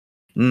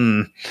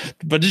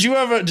 But did you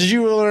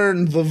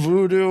learn the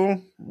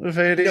voodoo of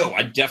Haiti? No,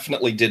 I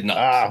definitely did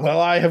not. Well,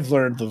 I have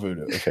learned the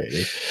voodoo of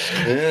Haiti.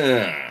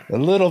 A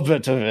little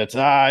bit of it.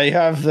 I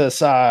have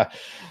this.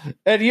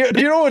 And you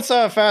know what's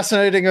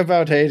fascinating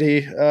about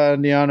Haiti,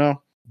 Niano?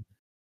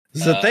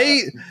 Is that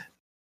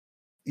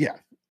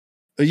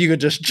you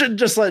could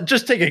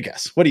just take a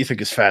guess. What do you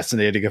think is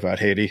fascinating about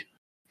Haiti?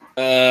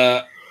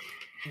 How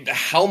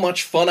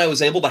much fun I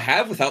was able to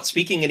have without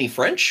speaking any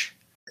French?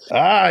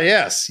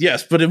 Yes,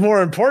 but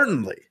more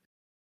importantly,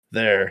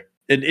 they're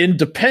an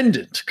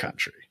independent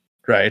country,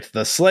 right?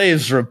 The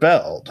slaves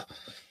rebelled,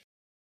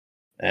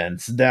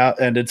 and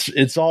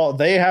it's all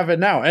they have it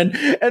now.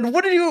 And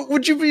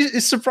would you be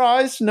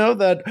surprised to know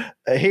that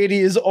Haiti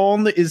is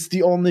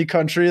the only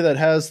country that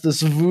has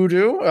this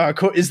voodoo?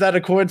 Is that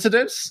a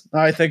coincidence?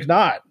 I think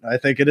not. I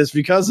think it is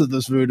because of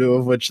this voodoo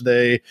of which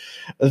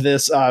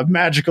this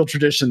magical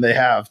tradition they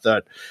have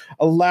that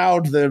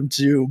allowed them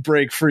to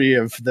break free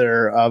of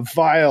their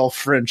vile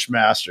French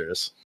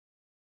masters.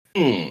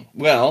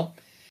 Well,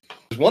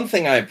 there's one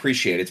thing I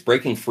appreciate. It's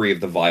breaking free of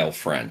the vile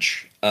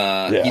French.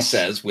 Yes. He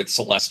says, with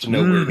Celeste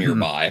nowhere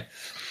nearby.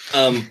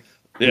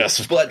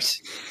 Yes, but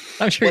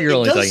I'm sure you're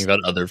only talking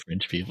about other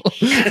French people.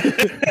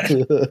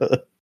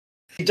 It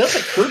does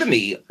occur to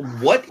me,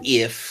 what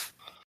if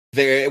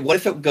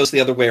it goes the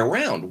other way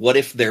around? What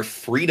if their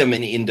freedom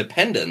and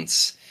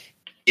independence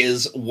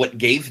is what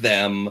gave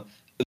them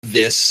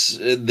this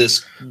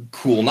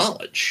cool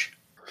knowledge?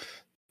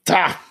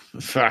 Well,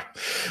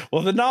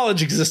 the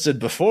knowledge existed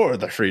before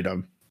the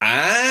freedom.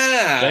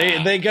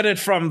 They get it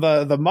from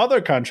the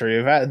mother country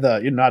of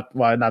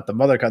the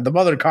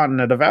mother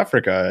continent of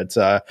Africa. It's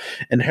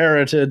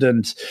inherited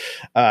and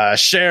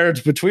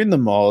shared between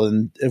them all,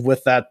 and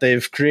with that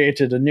they've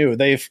created a new.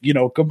 They've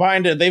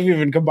combined it. They've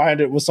even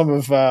combined it with some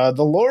of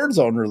the Lord's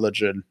own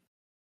religion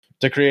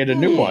to create a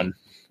new one,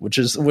 which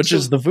is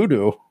the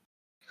voodoo.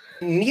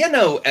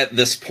 At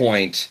this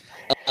point,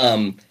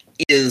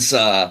 is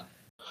tell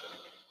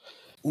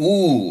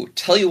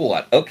you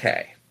what,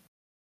 okay.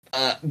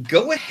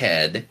 Go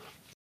ahead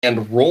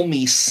and roll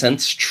me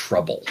sense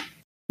trouble.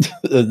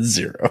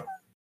 0.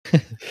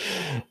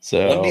 So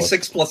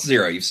 1d6 plus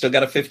 0. You've still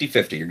got a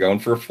 50-50. You're going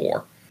for a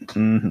 4.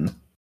 Mm-hmm.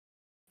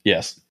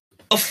 Yes.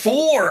 A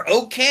 4.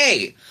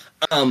 Okay.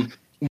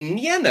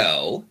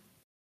 Nieno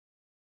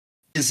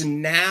is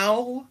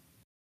now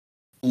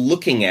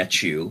looking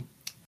at you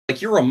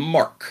like you're a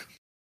mark.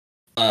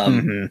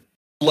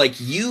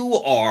 Like you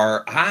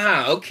are,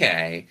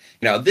 okay.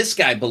 This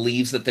guy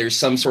believes that there's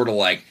some sort of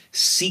like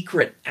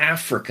secret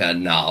Africa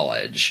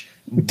knowledge.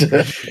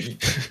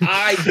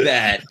 I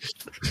bet.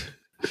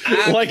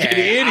 Okay, like an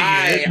idiot.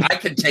 I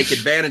can take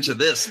advantage of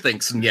this,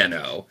 thinks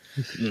Nieno.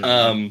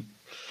 On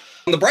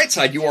the bright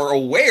side, you are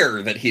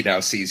aware that he now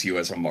sees you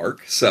as a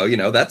mark. So,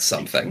 that's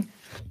something.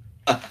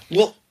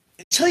 Well,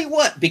 tell you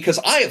what, because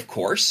I, of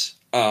course,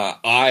 I'm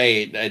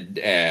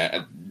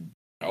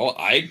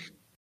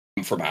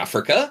from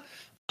Africa.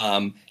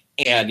 And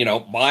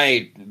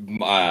my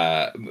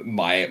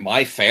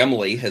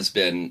family has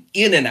been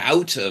in and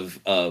out of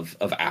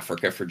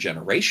Africa for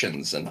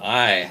generations, and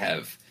I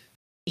have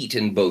feet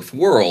in both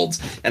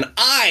worlds, and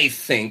I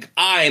think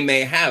I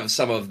may have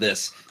some of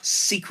this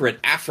secret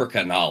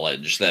Africa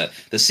knowledge, the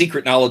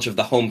secret knowledge of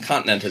the home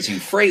continent, as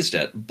you phrased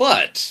it.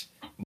 But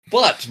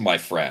my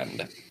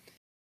friend,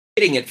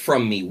 getting it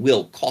from me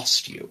will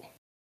cost you.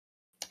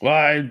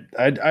 Well,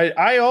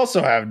 I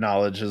also have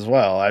knowledge as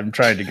well. I'm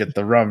trying to get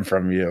the rum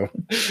from you.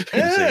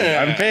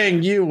 I'm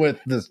paying you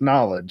with this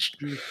knowledge.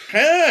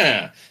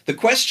 The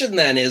question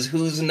then is,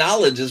 whose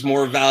knowledge is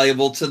more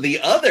valuable to the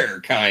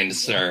other, kind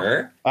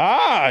sir?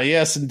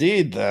 Yes,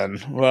 indeed.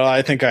 Then, well,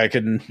 I think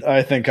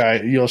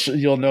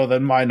you'll know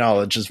that my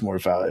knowledge is more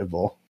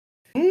valuable.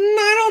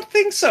 I don't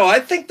think so. I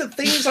think the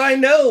things I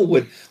know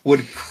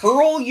would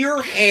curl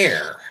your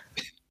hair.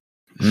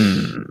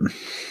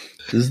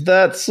 Is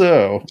that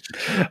so?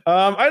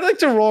 I'd like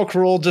to roll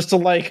cruel just to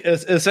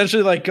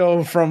essentially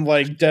go from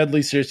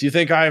deadly serious. Do you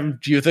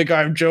think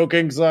I'm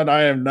joking, son?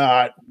 I am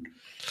not.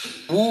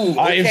 Ooh, okay.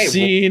 I have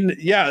seen,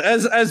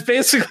 as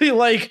basically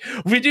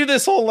we do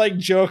this whole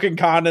joking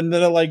con, and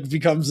then it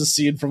becomes a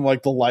scene from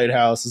the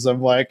lighthouse. As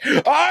I'm I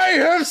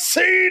have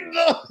seen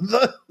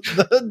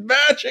the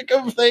magic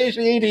of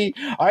Haiti.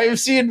 I have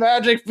seen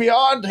magic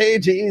beyond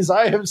Hades.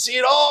 I have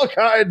seen all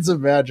kinds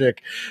of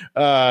magic.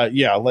 I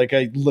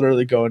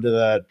literally go into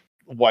that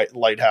white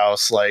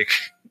lighthouse,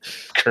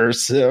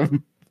 curse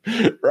him.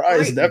 Rise,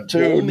 Right,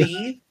 Neptune. roll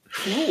me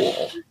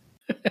cruel.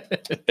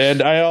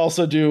 And I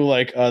also do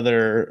like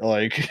other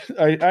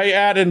I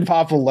add in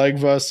Papa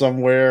Legba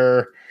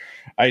somewhere.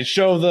 I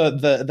show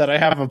the that I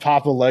have a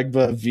Papa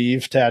Legba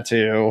Vive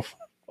tattoo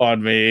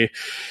on me.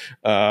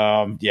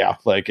 Yeah,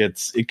 like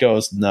it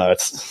goes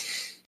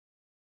nuts.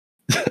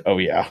 Oh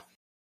yeah.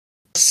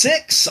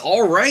 6.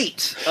 All right.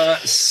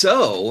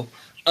 So,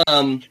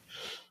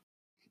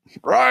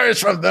 Rise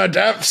from the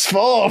depths,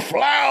 full of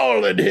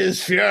Flowl in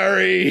his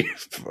fury.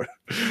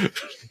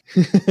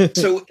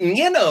 so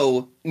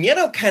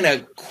Nieno kind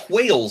of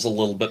quails a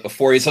little bit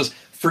before he says,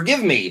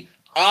 "Forgive me,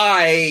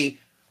 I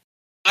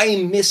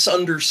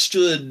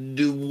misunderstood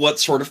what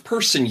sort of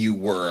person you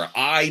were.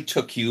 I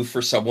took you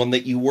for someone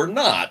that you were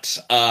not.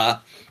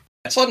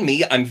 That's on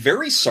me. I'm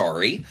very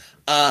sorry.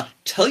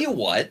 Tell you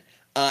what,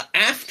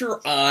 after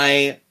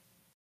I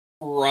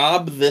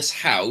rob this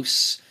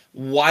house,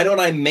 why don't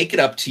I make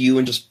it up to you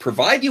and just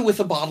provide you with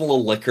a bottle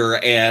of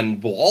liquor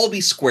and we'll all be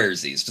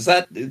squaresies? Does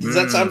that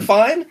sound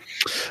fine?"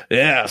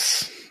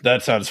 Yes,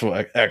 that sounds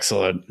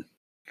excellent.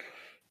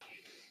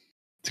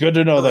 It's good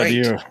to know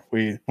that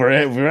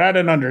we're at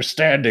an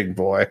understanding,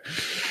 boy.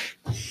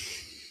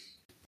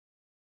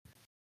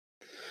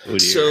 Oh, dear.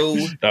 So,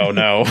 Oh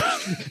no,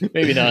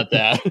 Maybe not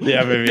that.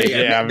 yeah, maybe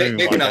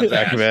maybe not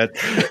that.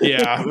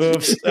 Yeah,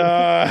 oops.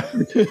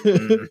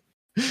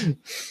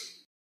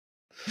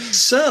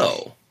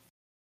 So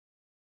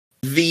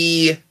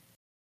the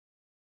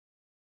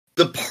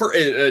part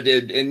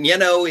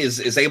Nieno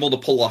is able to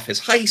pull off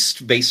his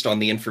heist based on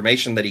the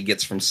information that he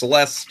gets from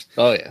Celeste.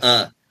 Oh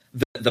yeah.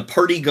 The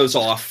party goes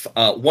off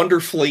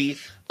wonderfully.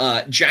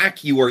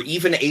 Jack, you are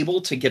even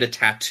able to get a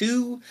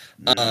tattoo.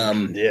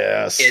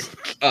 Yes.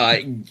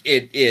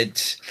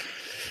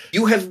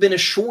 You have been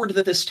assured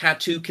that this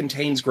tattoo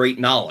contains great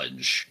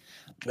knowledge.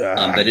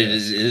 That it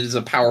is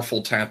a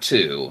powerful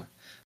tattoo.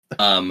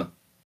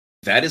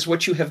 That is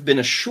what you have been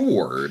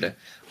assured.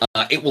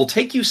 It will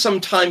take you some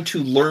time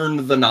to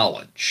learn the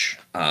knowledge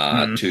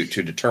to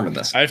determine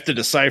this. I have to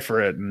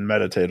decipher it and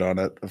meditate on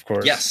it, of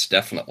course. Yes,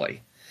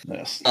 definitely.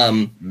 Yes.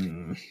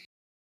 And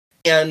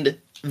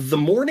the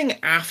morning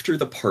after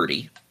the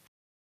party,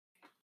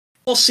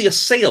 we'll see a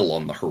sail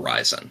on the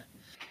horizon.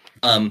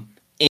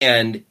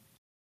 And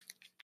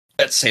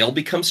that sail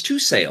becomes 2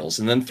 sails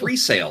and then 3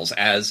 sails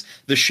as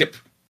the ship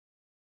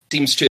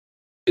seems to.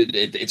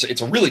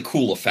 It's a really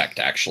cool effect,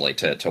 actually,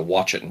 to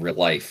watch it in real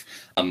life,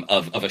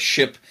 of a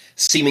ship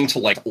seeming to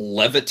like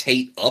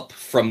levitate up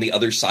from the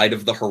other side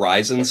of the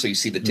horizon. So you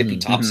see the tippy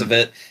tops of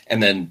it,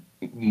 and then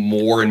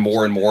more and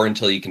more and more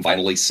until you can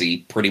finally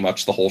see pretty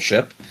much the whole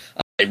ship.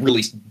 It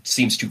really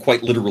seems to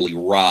quite literally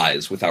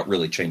rise without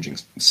really changing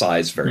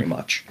size very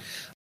much.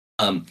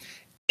 And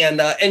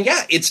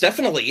yeah, it's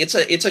definitely it's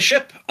a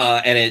ship,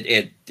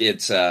 and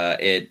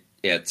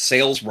it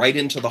sails right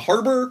into the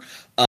harbor.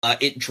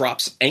 It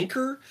drops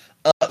anchor.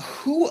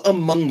 Who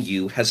among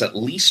you has at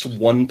least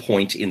 1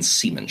 point in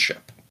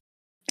seamanship?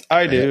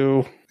 I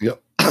do.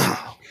 Yep.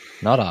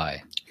 Not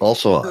I.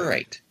 Also, All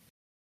right.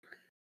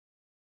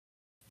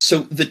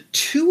 So the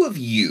 2 of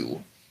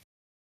you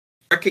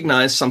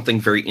recognize something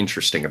very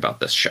interesting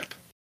about this ship.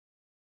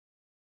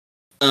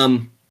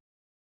 You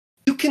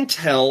can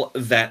tell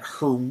that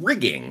her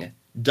rigging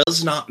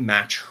does not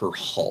match her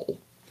hull.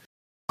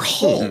 Her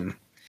hull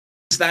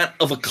is that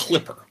of a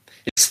clipper.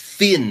 It's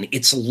thin,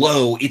 it's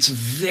low, it's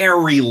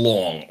very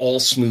long, all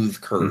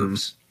smooth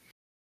curves.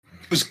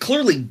 It was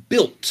clearly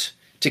built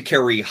to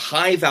carry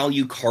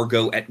high-value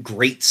cargo at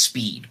great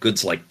speed,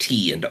 goods like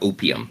tea and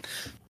opium.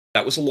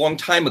 That was a long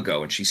time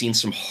ago, and she's seen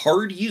some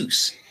hard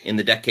use in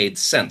the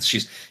decades since.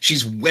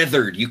 She's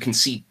weathered. You can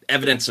see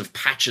evidence of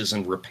patches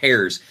and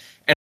repairs.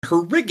 And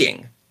her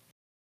rigging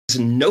is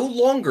no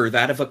longer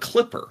that of a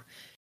clipper.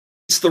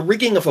 It's the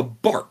rigging of a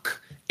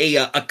bark,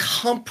 a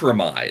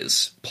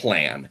compromise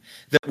plan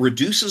that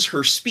reduces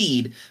her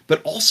speed,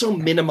 but also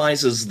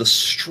minimizes the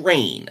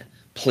strain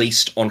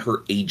placed on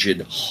her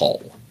aged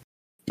hull.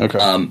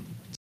 Okay.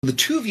 The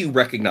 2 of you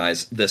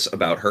recognize this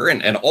about her,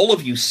 and all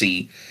of you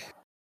see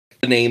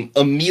the name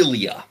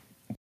Amelia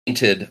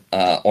painted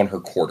on her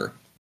quarter.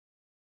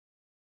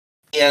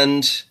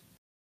 And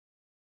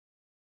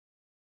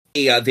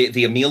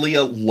the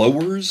Amelia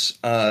lowers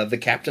the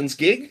captain's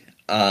gig,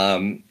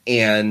 and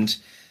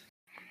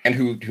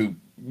who,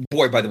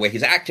 boy, by the way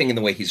he's acting and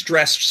the way he's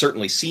dressed,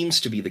 certainly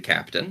seems to be the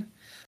captain,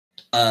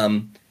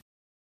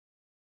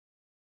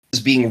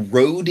 is being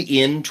rowed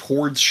in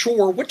towards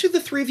shore. What do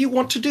the 3 of you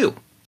want to do?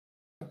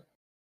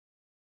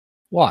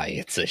 Why,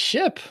 it's a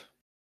ship.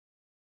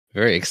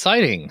 Very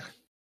exciting.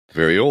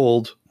 very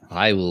old.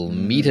 I will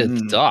meet at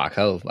the dock.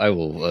 I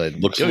will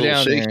Looks go a little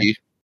down shaky.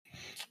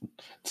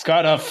 It's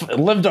got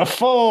lived a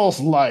full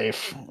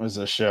life as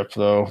a ship,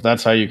 though.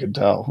 That's how you can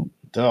tell.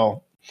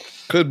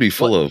 Could be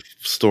full of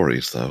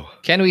stories, though. there.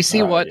 Can we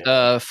see what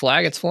yeah.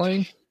 flag it's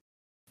flying?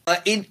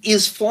 It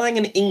is flying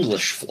an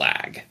English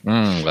flag.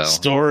 Well.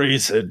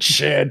 Stories and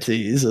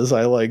shanties, as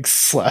I like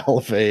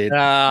salivate.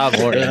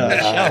 More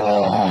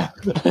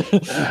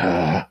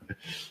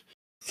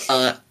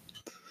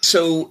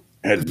So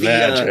And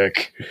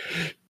magic.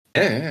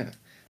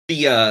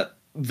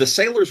 The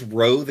sailors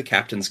row the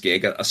captain's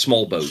gig, a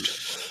small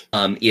boat,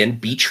 in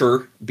beach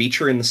her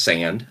in the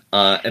sand,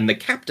 and the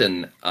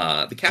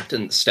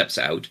captain steps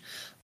out.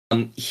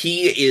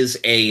 He is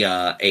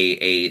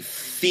a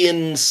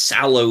thin,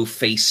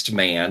 sallow-faced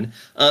man.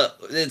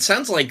 It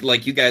sounds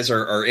like you guys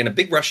are in a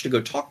big rush to go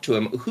talk to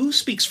him. Who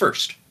speaks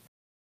first?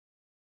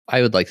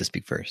 I would like to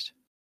speak first.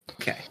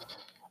 Okay.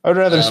 I'd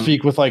rather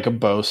speak with like a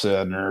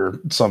bosun or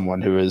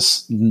someone who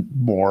is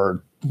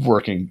more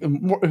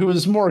who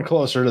is more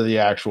closer to the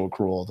actual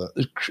crew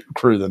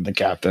than the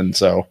captain.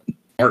 So,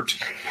 Art.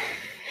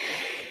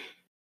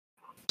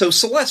 So,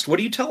 Celeste, what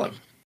do you tell him?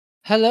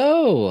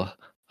 Hello,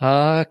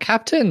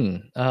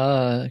 Captain.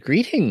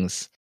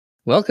 Greetings.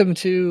 Welcome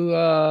to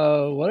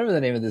whatever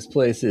the name of this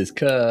place is.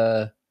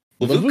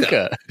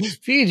 Lavuka,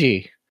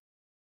 Fiji.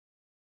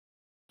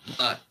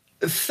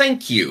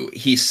 Thank you,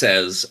 he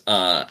says.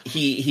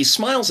 He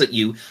smiles at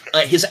you.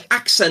 His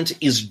accent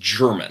is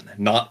German,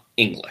 not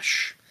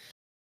English.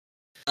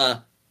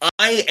 I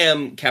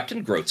am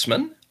Captain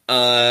Grotzman.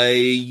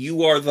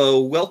 You are the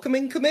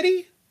welcoming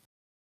committee?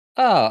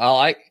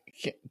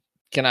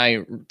 Can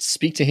I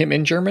speak to him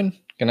in German?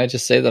 Can I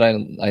just say that I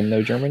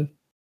know German?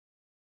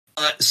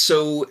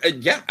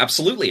 Yeah,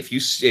 absolutely. If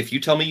you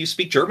tell me you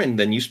speak German,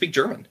 then you speak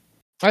German.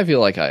 I feel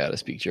like I ought to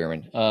speak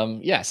German.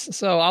 Yes,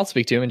 so I'll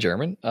speak to him in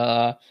German.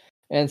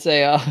 And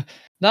say,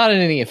 not in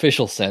any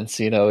official sense,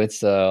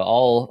 it's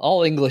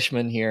all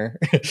Englishmen here.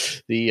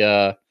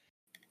 The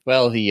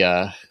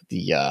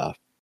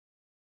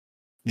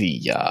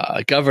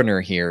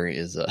governor here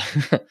is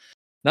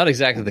not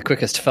exactly the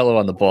quickest fellow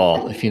on the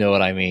ball, if you know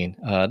what I mean.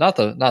 Not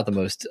the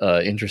most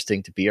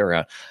interesting to be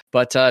around.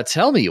 But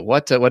tell me,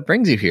 what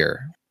brings you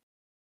here?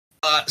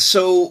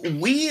 So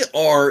we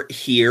are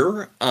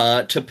here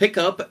to pick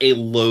up a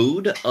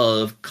load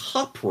of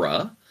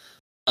copra.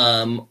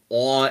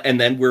 And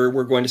then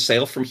we're going to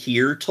sail from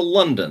here to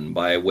London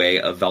by way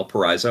of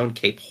Valparaiso and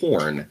Cape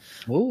Horn.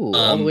 Ooh,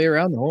 all the way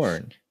around the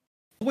Horn.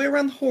 All the way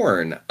around the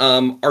Horn.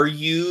 Are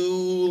you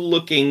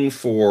looking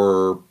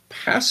for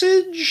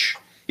passage?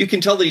 You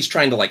can tell that he's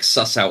trying to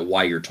suss out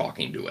why you're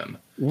talking to him.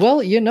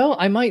 Well,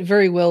 I might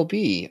very well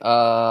be.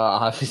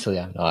 Obviously,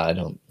 I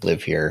don't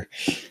live here.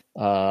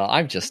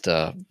 I've just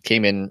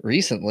came in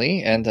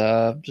recently and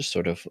just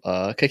sort of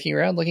kicking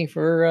around looking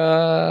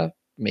for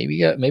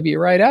maybe a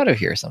ride out of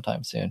here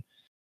sometime soon.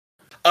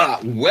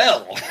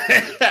 Well,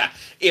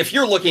 if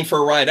you're looking for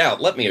a ride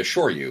out, let me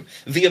assure you,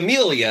 the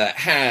Amelia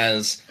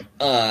has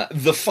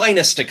the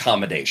finest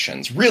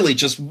accommodations. Really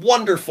just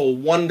wonderful,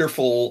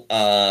 wonderful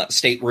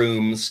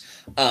staterooms,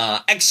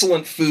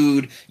 excellent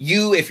food.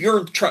 If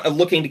you're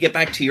looking to get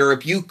back to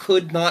Europe, you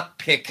could not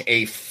pick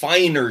a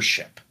finer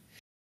ship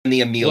than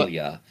the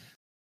Amelia.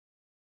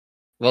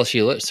 Well, she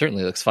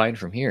certainly looks fine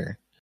from here.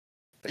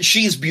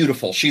 She's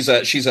beautiful. She's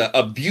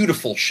a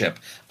beautiful ship.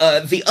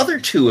 The other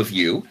two of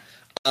you,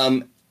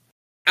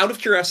 out of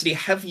curiosity,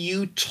 have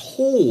you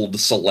told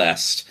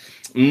Celeste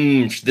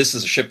this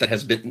is a ship that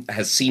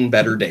has seen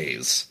better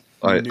days?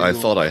 I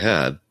thought I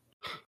had.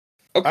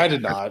 Okay. I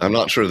did not. I'm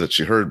not sure that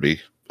she heard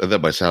me, and then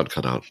my sound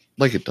cut out,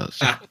 like it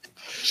does.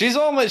 She's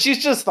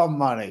just the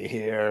money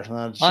here.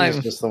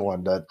 She's just the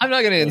one that. I'm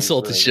not going to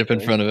insult the ship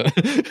in front of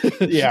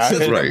him. Yeah,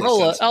 right.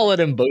 I'll let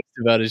him boast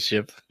about his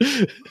ship.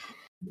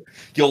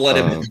 You'll let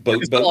him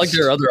boat. It's not like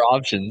there are other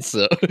options.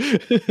 So,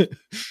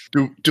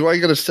 do I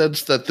get a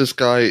sense that this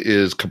guy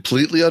is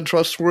completely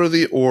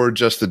untrustworthy, or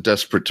just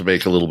desperate to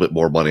make a little bit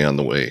more money on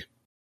the way?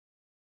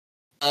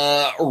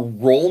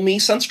 Roll me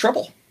sense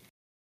trouble.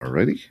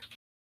 Alrighty.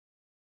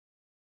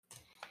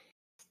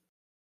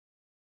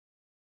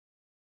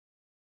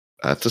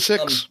 That's a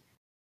 6.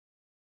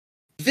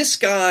 This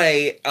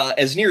guy,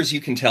 as near as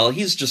you can tell,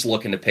 he's just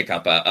looking to pick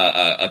up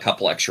a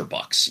couple extra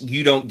bucks.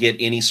 You don't get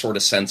any sort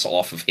of sense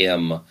off of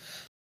him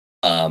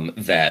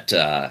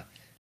that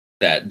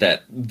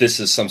this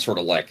is some sort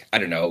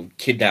of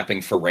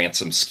kidnapping for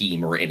ransom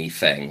scheme or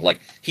anything.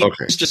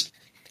 He's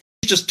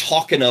just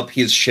talking up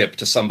his ship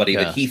to somebody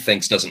that he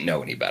thinks doesn't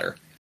know any better.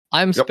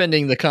 I'm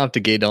spending the Comte de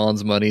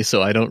Gaydon's money,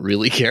 so I don't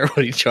really care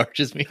what he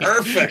charges me.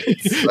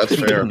 Perfect. That's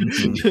fair.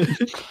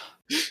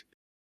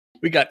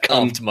 We got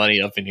Comte money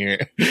up in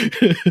here.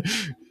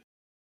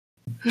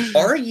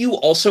 Are you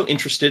also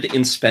interested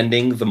in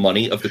spending the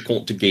money of the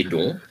Comte de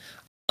Gaydon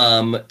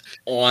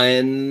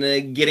on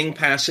getting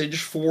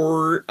passage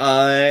for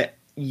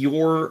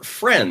your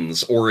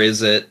friends, or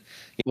is it?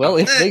 Well,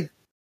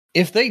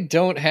 if they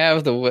don't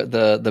have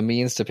the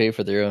means to pay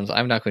for their own,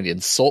 I'm not going to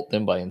insult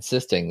them by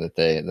insisting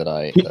that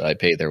I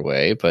pay their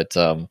way. But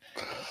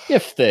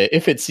if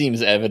it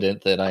seems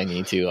evident that I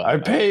need to, I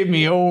pay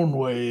me own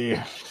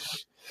way.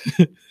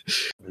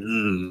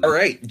 All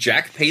right,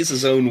 Jack pays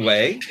his own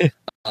way.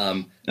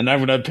 And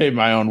I'm going to pay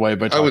my own way.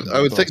 But I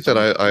would think that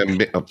I'm,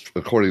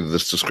 according to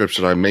this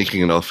description, I'm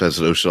making enough as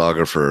an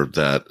oceanographer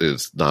that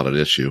is not an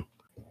issue.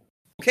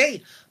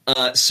 Okay,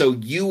 so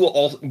you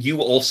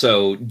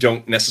also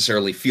don't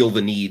necessarily feel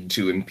the need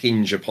to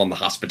impinge upon the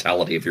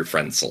hospitality of your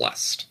friend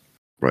Celeste.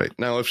 Right.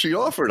 Now, if she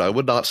offered, I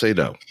would not say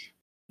no.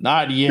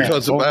 Not yet.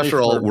 Because Only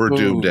after all, for we're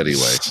doomed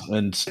booze anyway.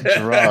 And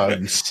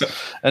drugs.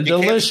 And You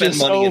can't spend delicious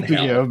money in hell.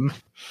 opium.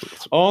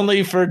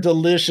 Only for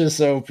delicious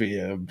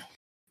opium.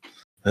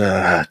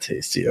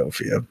 Tasty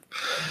opium.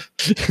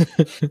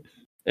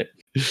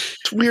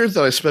 It's weird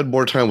that I spend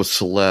more time with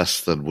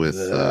Celeste than with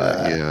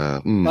I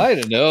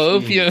don't know.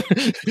 Opium.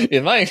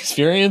 In my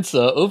experience,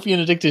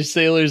 opium-addicted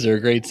sailors are a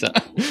great time.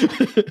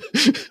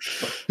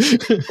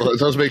 Well, it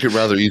does make it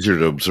rather easier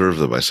to observe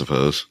them, I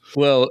suppose.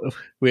 Well,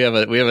 we have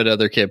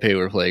another campaign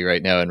we're playing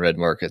right now in Red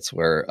Markets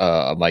where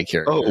my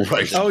character. Oh,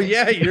 right. Oh,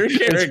 yeah, your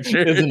character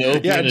is an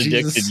opium-addicted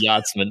Jesus.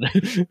 yachtsman.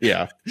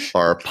 Yeah.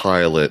 Our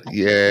pilot,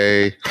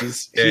 yay!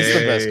 He's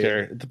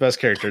the best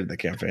character in the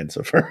campaign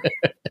so far.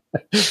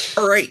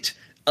 All right.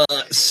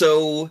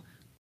 So,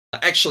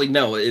 actually,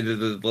 no.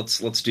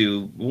 Let's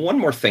do one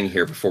more thing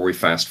here before we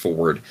fast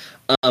forward.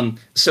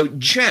 So,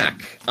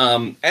 Jack,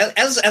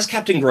 as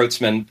Captain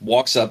Grotzman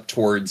walks up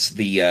towards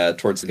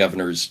the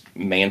governor's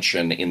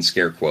mansion in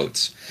scare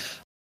quotes,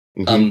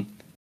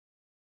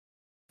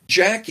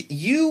 Jack,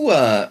 you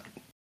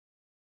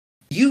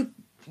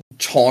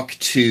talk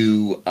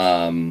to.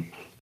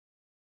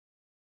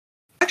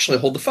 Actually,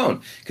 hold the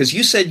phone because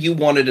you said you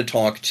wanted to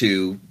talk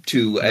to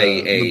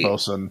the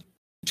bosun.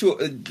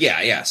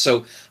 Yeah.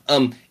 So,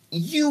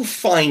 you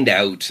find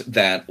out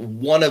that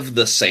one of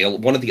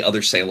the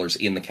other sailors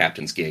in the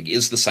captain's gig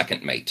is the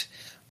second mate,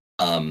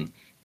 and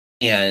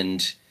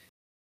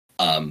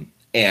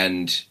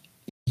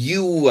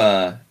you.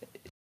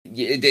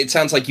 It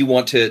sounds like you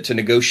want to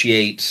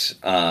negotiate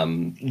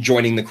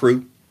joining the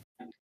crew.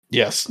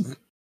 Yes,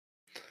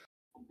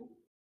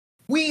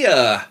 we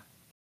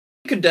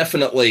could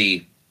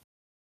definitely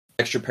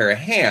extra pair of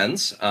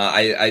hands.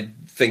 I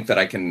think that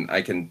I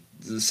can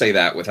say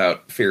that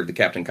without fear of the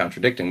captain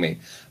contradicting me.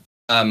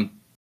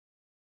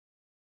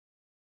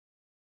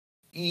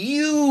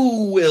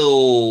 You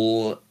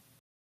will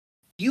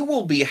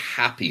be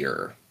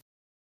happier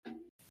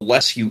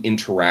unless you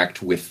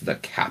interact with the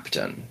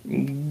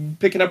captain.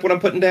 Picking up what I'm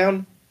putting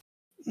down?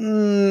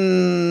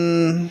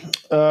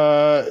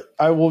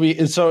 I will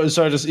be. So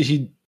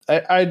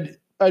I'd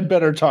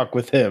better talk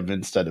with him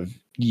instead of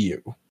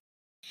you.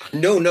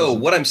 No.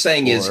 What I'm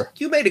saying is,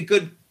 you made a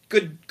good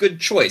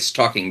choice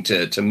talking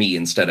to me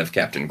instead of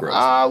Captain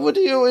Gross. What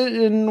do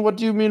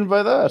you mean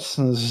by that?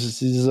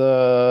 He's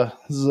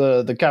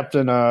the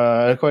captain,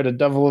 quite a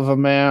devil of a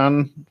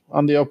man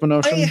on the open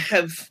ocean.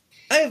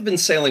 I have been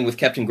sailing with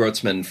Captain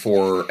Grotzman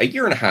for a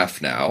year and a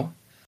half now.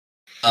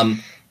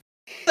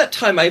 That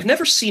time, I've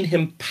never seen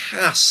him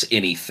pass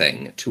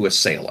anything to a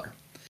sailor.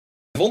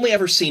 I've only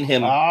ever seen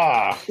him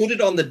put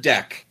it on the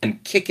deck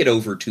and kick it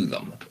over to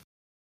them.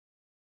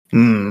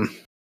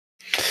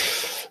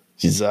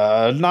 He's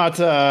not.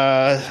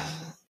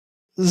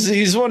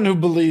 He's one who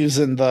believes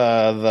in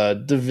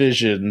the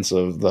divisions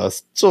of the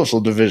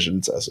social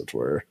divisions, as it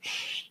were.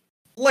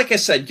 Like I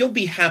said, you'll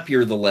be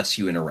happier the less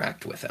you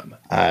interact with him.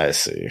 I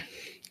see.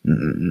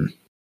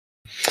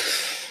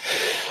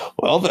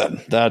 Well,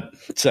 then, that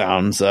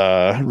sounds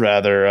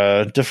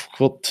rather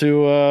difficult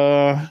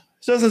to.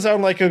 Doesn't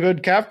sound like a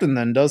good captain,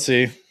 then, does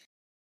he?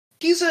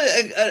 He's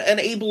an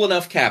able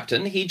enough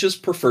captain. He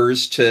just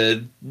prefers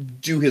to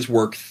do his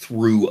work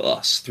through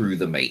us, through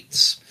the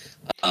mates,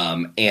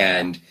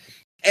 and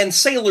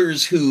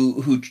sailors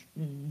who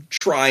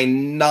try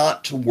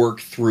not to work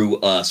through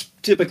us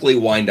typically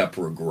wind up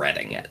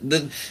regretting it.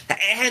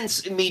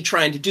 Hence, me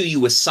trying to do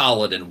you a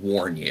solid and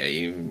warn you.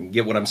 You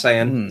get what I'm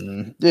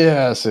saying?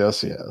 Yes.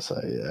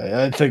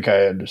 I think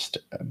I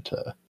understand.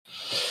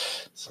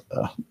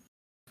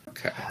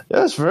 Okay.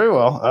 Yes, very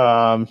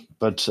well.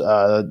 But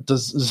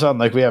does it sound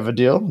like we have a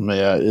deal?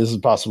 Is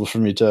it possible for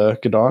me to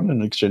get on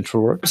in exchange for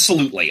work?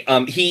 Absolutely.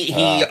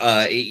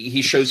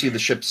 He shows you the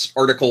ship's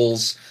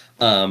articles.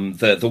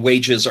 The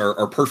wages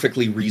are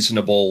perfectly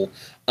reasonable.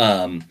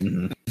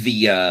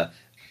 The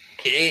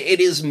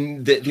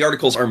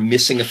articles are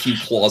missing a few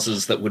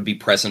clauses that would be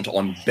present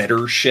on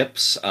better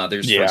ships. For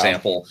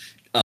example,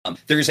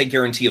 there's a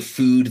guarantee of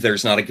food.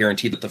 There's not a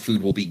guarantee that the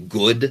food will be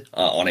good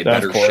on a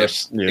better ship.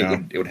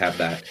 Yeah. It would have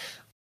that.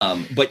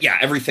 But yeah,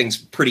 everything's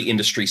pretty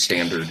industry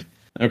standard.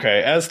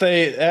 Okay, as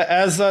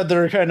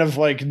they're kind of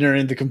like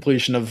nearing the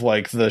completion of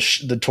like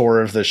the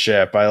tour of the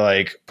ship, I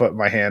like put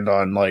my hand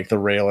on like the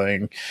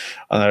railing,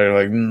 and they're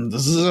like,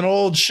 "This is an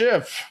old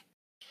ship.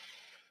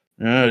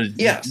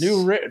 Yes,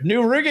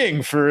 new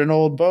rigging for an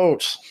old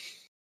boat."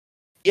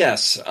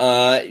 Yes,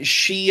 her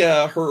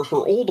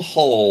old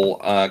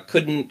hull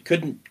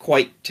couldn't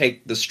quite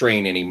take the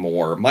strain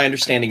anymore. My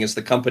understanding is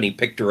the company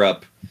picked her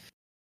up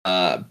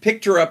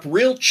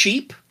real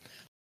cheap.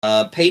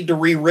 Paid to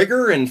re-rig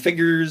her and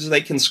figures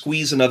they can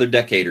squeeze another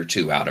decade or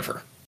two out of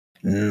her.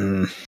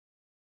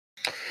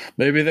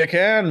 Maybe they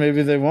can,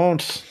 maybe they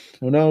won't.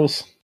 Who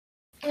knows?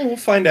 Well, we'll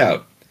find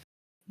out.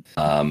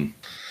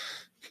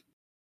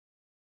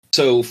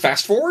 So,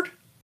 fast forward?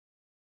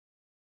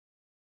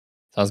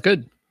 Sounds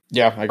good.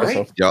 Yeah, I guess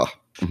so. Yeah.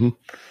 Mm-hmm.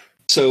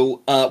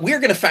 So, we are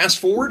going to fast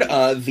forward.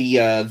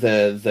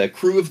 The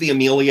crew of the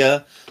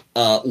Amelia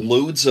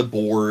loads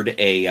aboard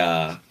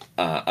a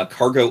a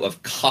cargo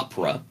of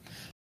copra.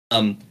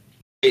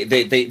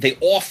 They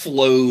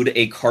offload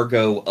a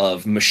cargo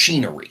of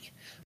machinery.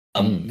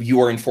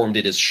 You are informed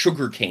it is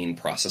sugarcane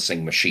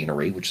processing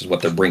machinery, which is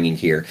what they're bringing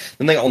here.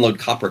 Then they unload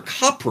copra.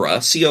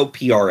 Copra,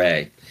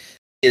 C-O-P-R-A,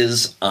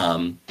 is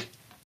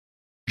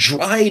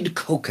dried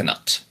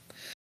coconut.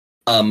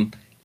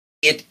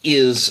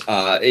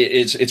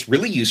 It's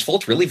really useful.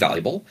 It's really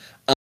valuable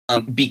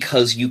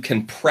because you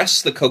can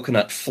press the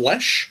coconut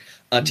flesh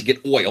to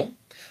get oil,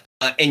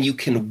 and you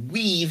can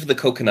weave the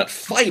coconut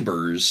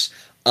fibers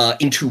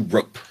into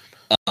rope.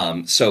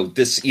 So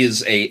this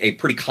is a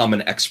pretty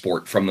common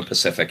export from the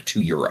Pacific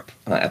to Europe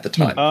at the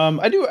time.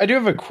 I do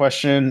have a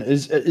question.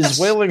 Is Yes.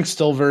 whaling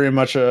still very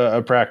much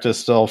a practice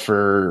still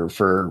for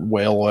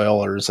whale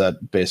oil, or is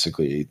that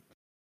basically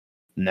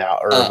now,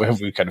 or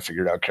have we kind of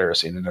figured out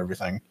kerosene and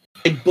everything?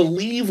 I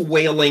believe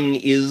whaling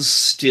is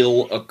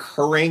still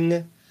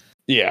occurring.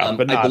 Yeah,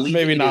 but I not believe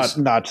maybe it not is-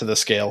 not to the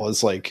scale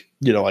as like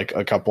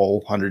a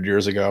couple hundred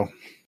years ago.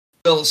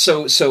 Well,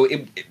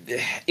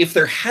 if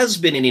there has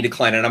been any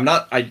decline, and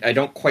I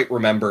don't quite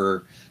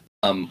remember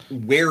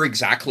where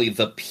exactly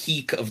the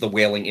peak of the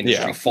whaling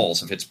industry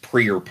falls, if it's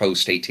pre or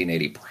post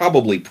 1880,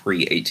 probably pre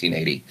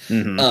 1880.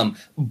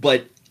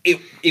 But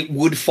it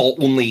would fall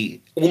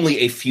only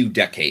a few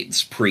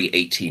decades pre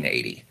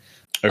 1880.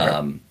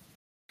 Okay.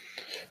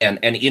 And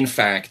in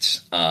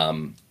fact,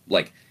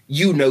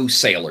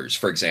 sailors,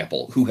 for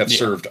example, who have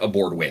served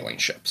aboard whaling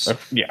ships.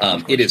 Of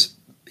course. It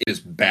is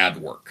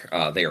bad work.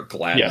 They are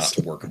glad not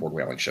to work aboard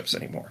whaling ships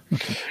anymore.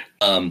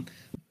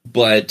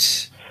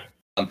 But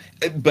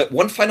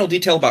one final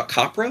detail about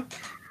copra: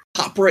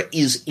 copra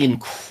is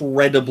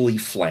incredibly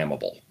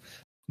flammable.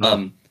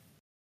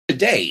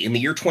 Today, in the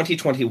year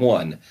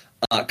 2021,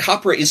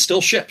 copra is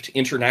still shipped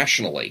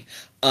internationally.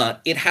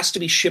 It has to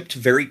be shipped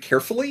very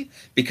carefully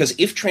because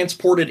if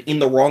transported in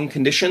the wrong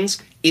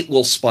conditions, it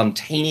will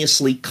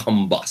spontaneously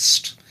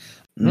combust.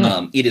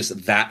 It is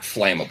that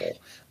flammable.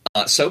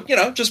 So,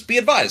 just be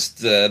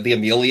advised, the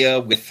Amelia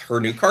with her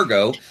new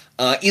cargo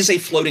is a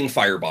floating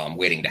firebomb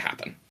waiting to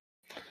happen.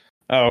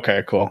 Oh,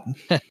 okay, cool.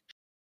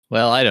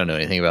 Well, I don't know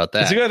anything about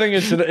that. It's a good thing.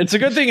 It's a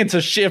good thing. It's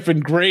a ship in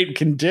great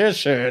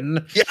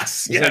condition.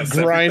 Yes, I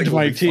grind everything will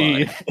my be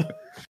fine. teeth.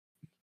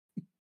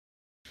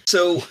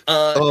 So,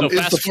 So is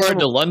fast the forward to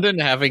final- London,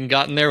 having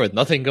gotten there with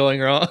nothing going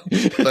wrong.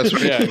 That's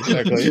right. Yeah,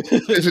 exactly.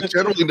 Is it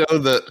generally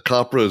known that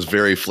copra is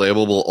very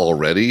flammable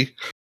already?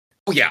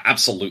 oh yeah,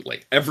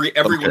 absolutely. Everyone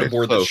Okay,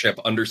 aboard so- the ship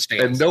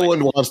understands. And no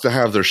one wants to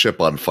have their ship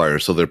on fire,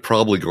 so they're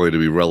probably going to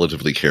be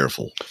relatively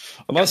careful.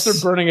 Unless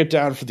Yes. they're burning it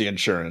down for the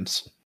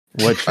insurance,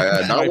 which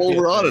Not might while be a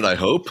we're on thing. it, I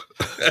hope.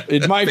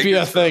 It might be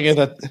a thing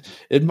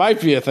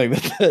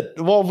that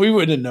well, we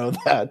wouldn't know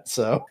that.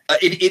 So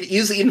It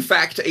is in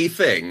fact a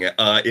thing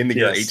in the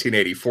year Yes.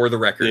 1880, for the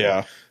record.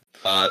 yeah,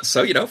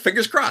 So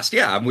fingers crossed.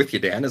 Yeah, I'm with you,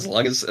 Dan. As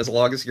long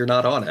as you're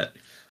not on it.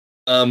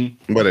 When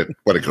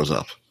it goes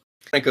up.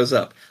 It goes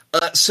up.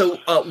 So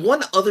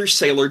one other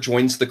sailor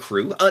joins the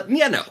crew.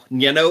 Nieno.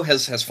 Nieno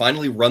has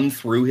finally run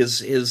through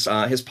his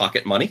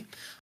pocket money,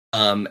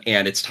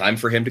 and it's time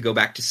for him to go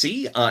back to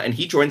sea. And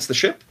he joins the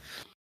ship,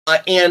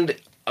 and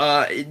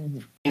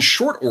in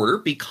short order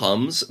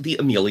becomes the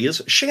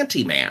Amelia's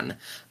shantyman.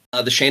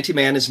 The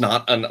shantyman is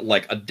not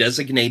a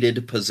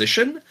designated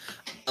position,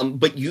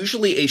 but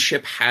usually a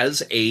ship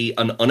has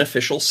an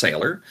unofficial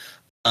sailor.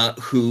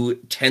 Who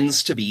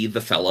tends to be the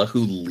fella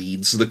who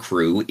leads the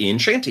crew in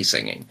shanty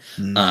singing.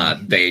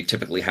 They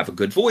typically have a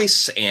good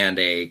voice and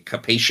a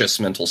capacious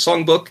mental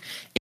songbook,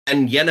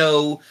 and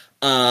Yeno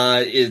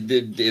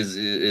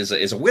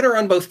is a winner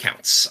on both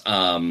counts.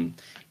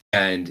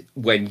 And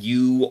when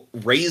you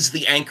raise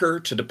the anchor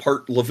to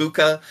depart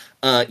Lavuka,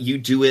 you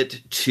do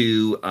it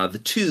to the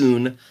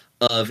tune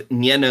of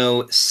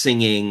Nieno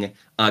singing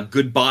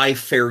Goodbye,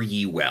 Fare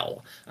Ye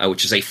Well,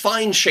 which is a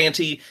fine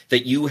shanty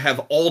that you have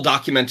all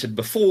documented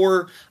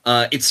before.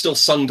 It's still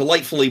sung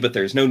delightfully, but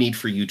there's no need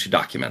for you to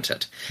document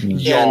it.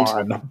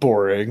 yawn,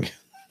 boring.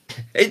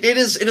 It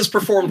is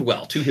performed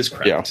well, to his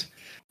credit.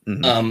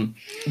 Yeah.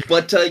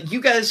 But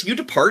you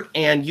depart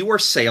and you are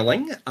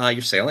sailing.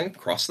 You're sailing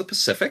across the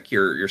Pacific.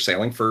 You're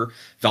sailing for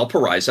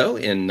Valparaiso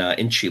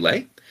in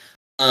Chile.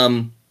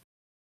 And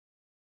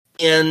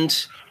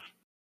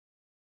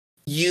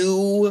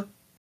you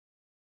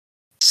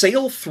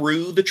sail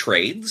through the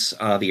trades,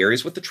 the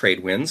areas with the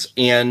trade winds,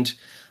 and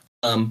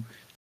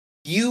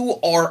you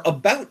are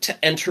about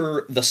to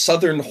enter the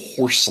southern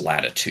horse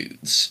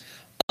latitudes.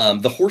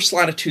 The horse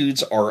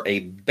latitudes are a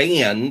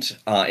band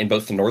in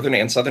both the northern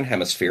and southern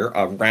hemisphere,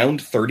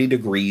 around 30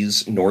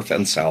 degrees north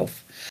and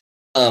south,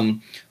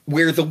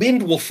 where the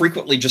wind will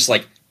frequently just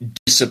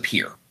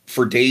disappear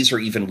for days or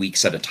even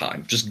weeks at a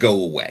time, just go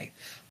away.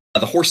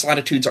 The horse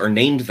latitudes are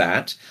named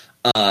that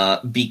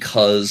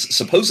because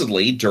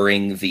supposedly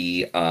during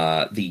the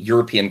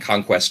European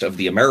conquest of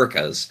the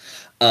Americas,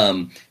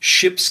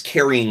 ships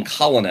carrying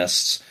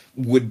colonists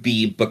would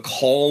be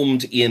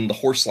becalmed in the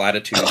horse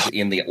latitudes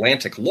in the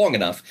Atlantic long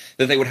enough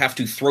that they would have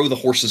to throw the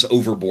horses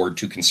overboard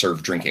to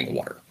conserve drinking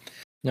water.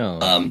 No.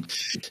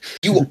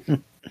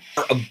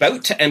 are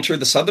about to enter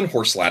the southern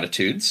horse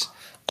latitudes,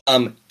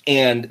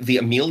 and the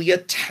Amelia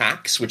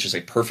tacks, which is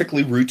a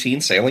perfectly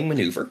routine sailing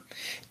maneuver,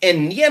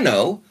 and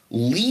Nieno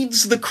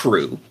leads the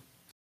crew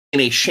in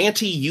a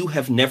shanty you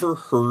have never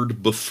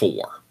heard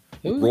before.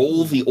 Ooh.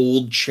 Roll the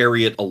Old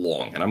Chariot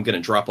Along, and I'm going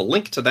to drop a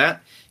link to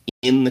that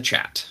in the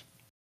chat.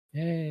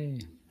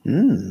 Yay.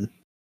 Mm.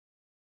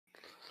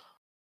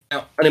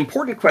 Now, an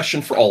important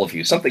question for all of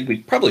you, something we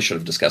probably should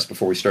have discussed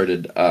before we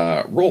started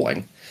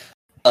rolling.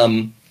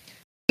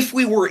 If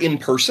we were in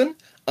person,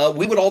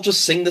 we would all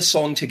just sing this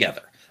song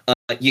together.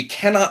 You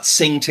cannot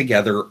sing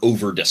together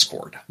over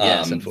Discord.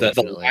 Yes, the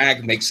unfortunately.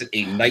 lag makes it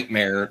a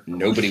nightmare.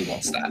 Nobody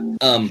wants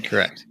that.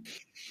 Correct.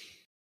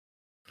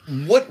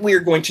 What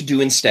we're going to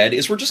do instead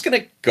is we're just going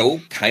to go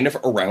kind of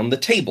around the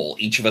table,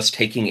 each of us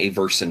taking a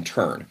verse in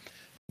turn.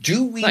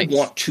 Do we Nice.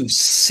 want to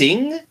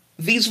sing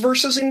these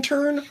verses in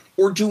turn,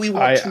 or do we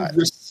want to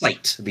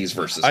recite these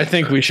verses I in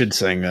think turn? we should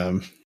sing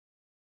them.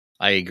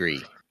 I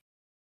agree.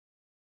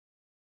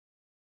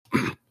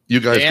 You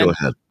guys Dan? go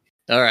ahead.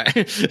 All right.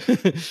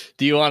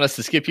 Do you want us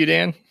to skip you,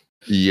 Dan?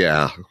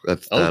 Yeah,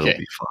 that'll Okay.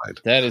 be fine.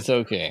 That is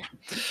okay.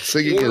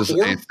 Singing is a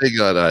thing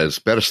that is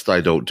best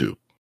I don't do.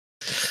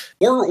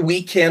 Or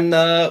we can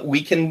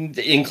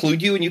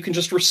include you, and you can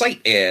just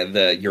recite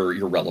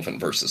your relevant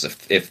verses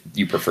if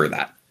you prefer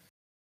that.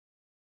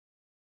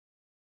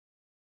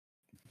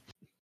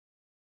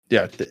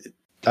 Yeah.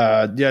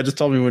 Just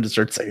tell me when to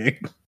start singing.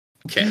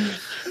 Okay.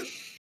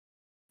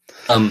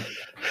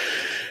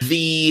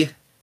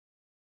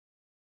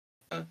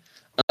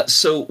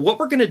 So what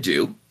we're going to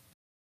do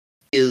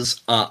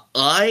is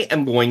I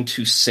am going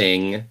to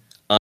sing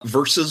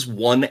verses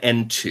 1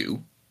 and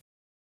 2.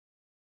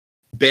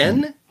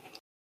 Ben,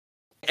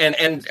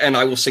 and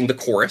I will sing the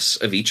chorus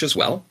of each as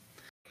well.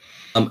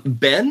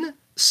 Ben,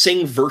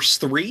 sing verse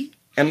 3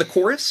 and the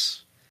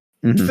chorus.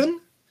 Mhm.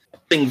 Ethan,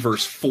 sing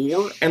verse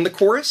 4 and the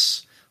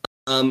chorus.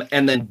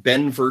 And then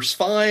Ben, verse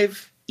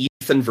 5.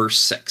 Ethan, verse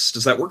 6.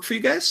 Does that work for you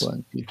guys?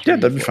 1, 2, 3, Yeah,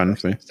 that'd be 4. fine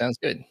with me. Sounds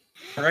good.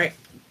 All right.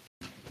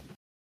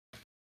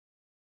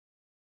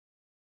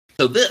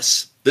 So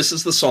this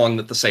is the song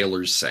that the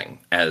sailors sing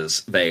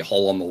as they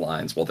haul on the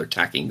lines while they're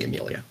tacking the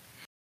Amelia.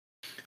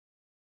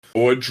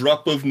 Oh, a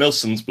drop of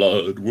Nelson's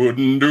blood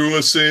wouldn't do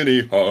us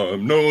any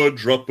harm. No, a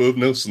drop of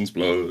Nelson's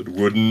blood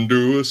wouldn't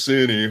do us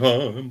any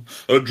harm.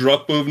 A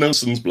drop of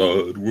Nelson's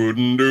blood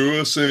wouldn't do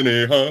us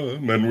any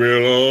harm. And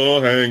we'll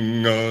all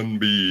hang on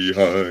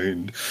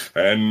behind.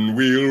 And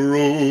we'll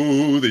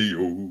row the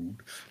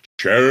old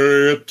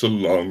chariot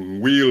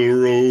along. We'll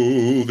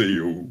row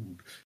the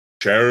old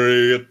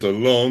chariot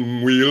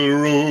along. We'll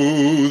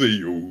row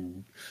the old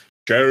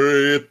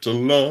chariot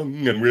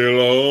along, and we'll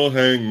all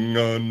hang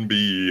on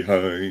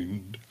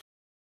behind.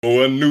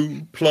 Oh, a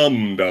new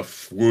plum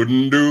duff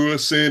wouldn't do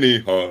us any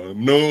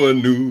harm. No, a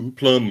new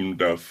plum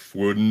duff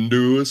wouldn't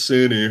do us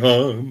any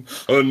harm.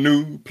 A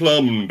new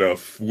plum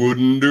duff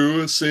wouldn't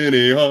do us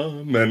any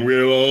harm, and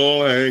we'll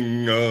all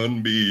hang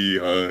on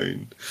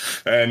behind.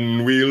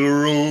 And we'll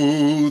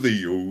row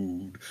the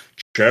old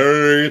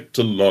chariot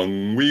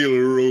along. We'll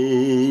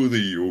row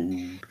the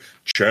old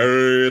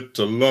chariot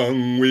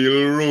along,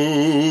 we'll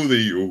row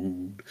the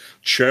old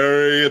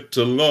chariot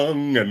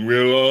along, and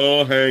we'll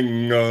all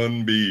hang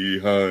on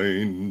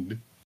behind.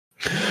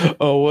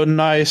 Oh, a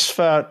nice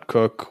fat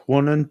cook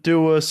wouldn't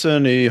do us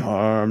any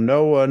harm.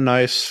 No, a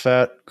nice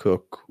fat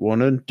cook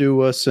wouldn't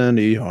do us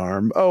any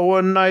harm. Oh,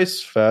 a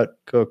nice fat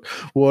cook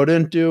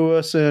wouldn't do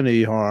us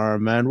any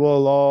harm. And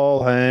we'll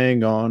all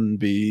hang on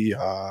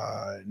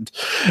behind.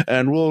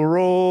 And we'll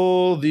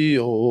roll the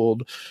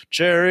old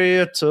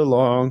chariot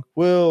along.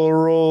 We'll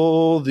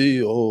roll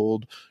the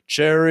old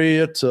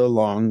chariot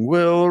along.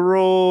 We'll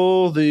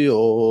roll the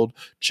old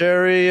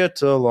chariot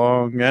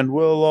along, and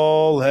we'll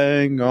all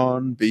hang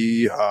on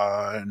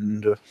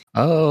behind.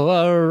 Oh,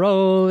 a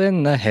roll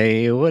in the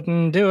hay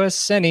wouldn't do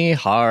us any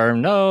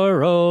harm. No, a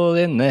roll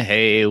in the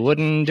hay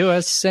wouldn't do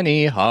us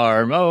any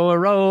harm. Oh, a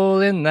roll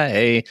in the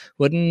hay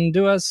wouldn't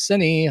do us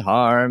any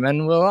harm.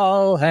 And we'll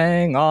all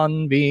hang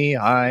on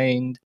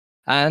behind.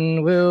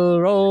 And we'll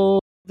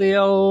roll the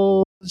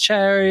old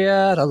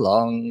chariot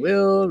along.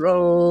 We'll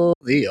roll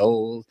the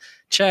old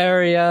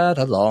chariot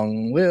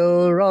along.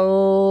 We'll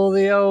roll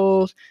the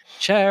old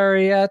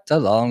chariot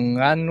along,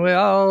 and we'll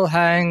all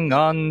hang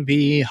on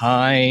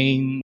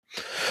behind.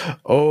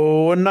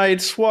 Oh, a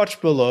night's watch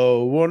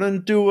below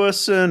wouldn't do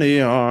us any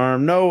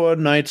harm. No, a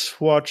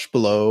night's watch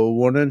below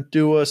wouldn't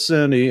do us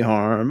any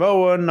harm.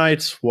 Oh, a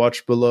night's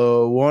watch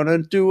below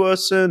wouldn't do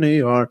us any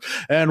harm.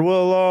 And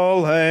we'll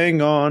all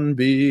hang on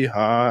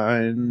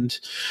behind.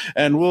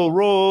 And we'll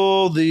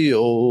roll the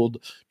old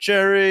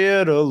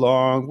chariot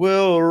along.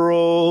 We'll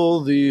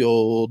roll the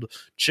old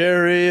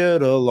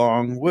chariot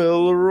along.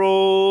 We'll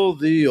roll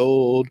the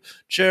old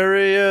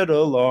chariot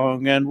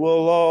along, and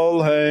we'll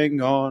all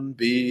hang on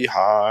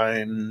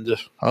behind.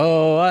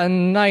 Oh, a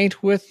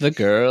night with the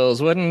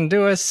girls wouldn't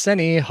do us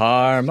any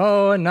harm.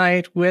 Oh, a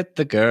night with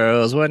the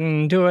girls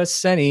wouldn't do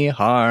us any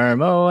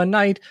harm. Oh, a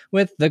night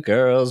with the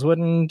girls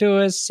wouldn't do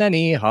us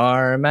any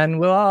harm. And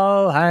we'll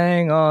all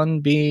hang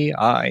on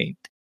behind.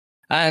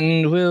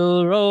 and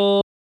we'll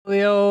roll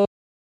the old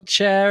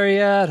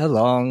chariot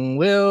along.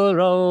 We'll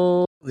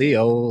roll the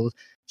old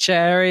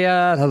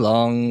chariot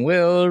along.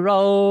 We'll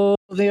roll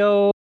the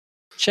old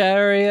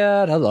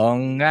chariot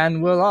along,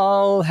 and we'll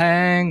all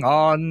hang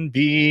on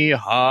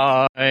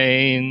behind.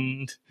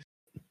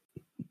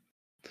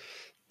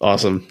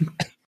 Awesome.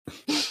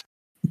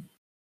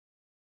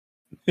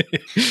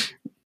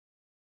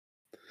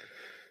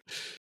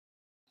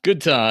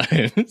 Good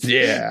times.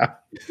 Yeah.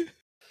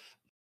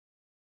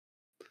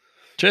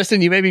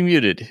 Tristan, you may be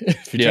muted.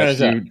 If you're trying Yes,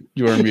 to talk.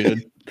 you are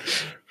muted.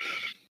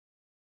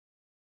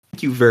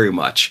 Thank you very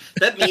much.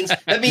 That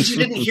means you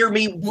didn't hear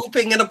me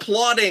whooping and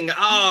applauding.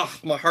 Ah,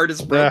 my heart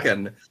is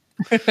broken.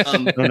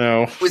 Oh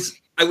no.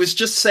 I was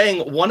just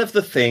saying one of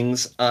the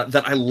things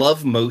that I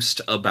love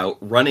most about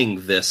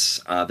running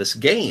this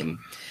game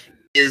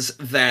is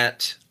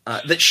that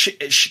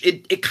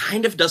it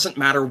kind of doesn't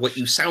matter what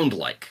you sound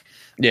like.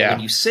 Yeah.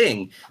 When you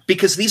sing,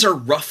 because these are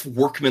rough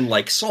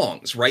workman-like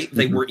songs, right?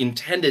 They were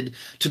intended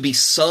to be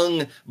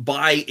sung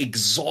by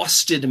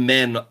exhausted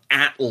men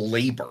at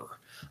labor.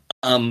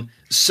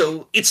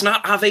 So it's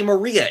not Ave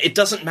Maria. It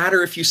doesn't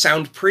matter if you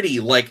sound pretty,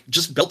 like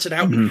just belt it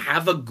out and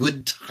have a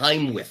good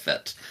time with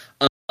it.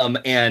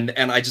 And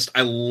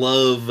I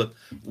love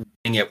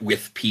running it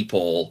with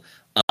people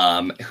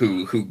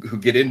who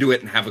get into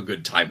it and have a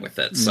good time with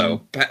it.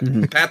 So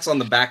pats on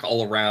the back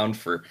all around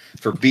for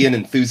being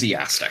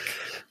enthusiastic.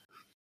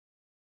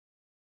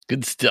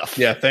 Good stuff.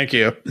 Yeah, thank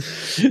you.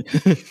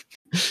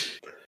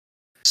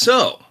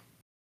 So,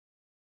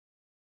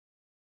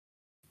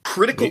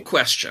 critical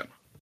question.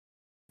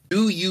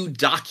 Do you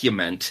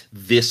document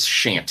this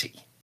shanty?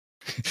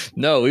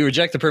 No, we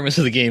reject the premise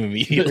of the game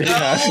immediately.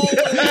 Oh,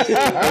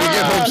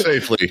 get home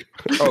safely.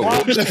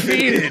 Oh,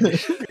 Defeated.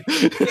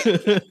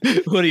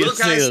 What do you Well,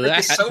 say guys, to thank you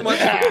that? so much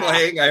for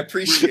playing. I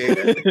appreciate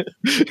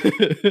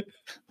it.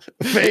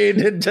 Fade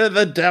into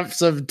the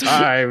depths of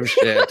time,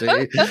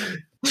 Shanty.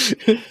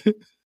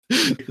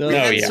 No, We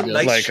had yeah, some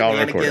nice like, I'll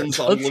record shenanigans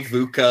on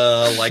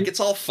Lavuka. Like, it's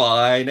all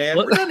fine, and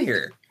we're done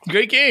here.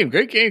 Great game,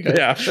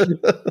 guys. Yeah.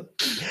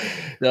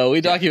 No,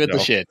 we document No.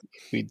 the shit.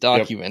 We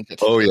document it.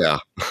 oh yeah.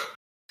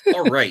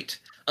 All right.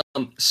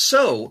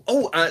 So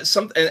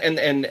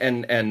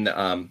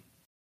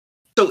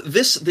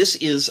this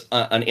is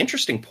an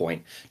interesting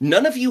point.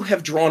 None of you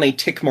have drawn a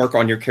tick mark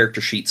on your character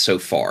sheet so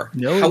far.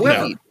 No,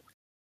 However, no.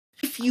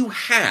 if you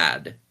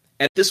had,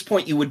 at this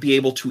point, you would be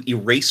able to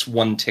erase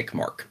one tick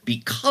mark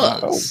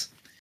because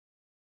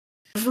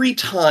every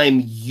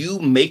time you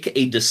make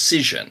a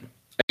decision,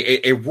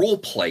 a role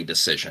play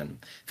decision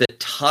that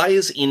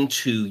ties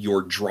into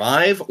your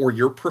drive or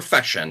your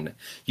profession,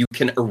 you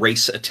can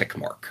erase a tick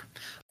mark.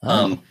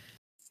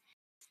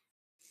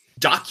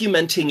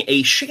 Documenting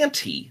a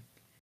shanty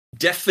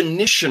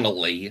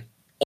definitionally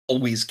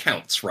always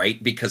counts,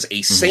 right? Because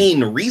a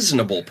sane,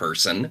 reasonable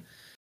person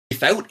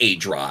without a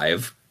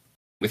drive,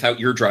 without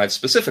your drive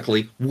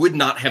specifically, would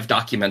not have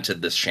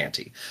documented this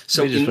shanty.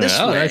 So in this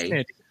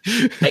way,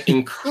 I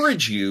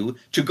encourage you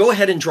to go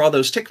ahead and draw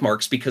those tick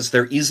marks because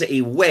there is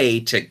a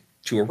way to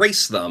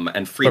erase them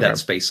and free that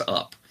space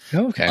up.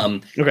 Okay.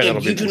 And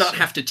you do not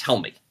have to tell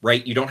me,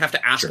 right? You don't have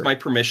to ask my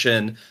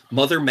permission.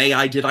 Mother, may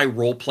I? Did I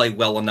role play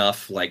well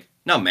enough? Like,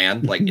 no,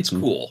 man. Like, it's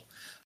cool.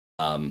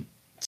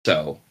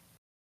 So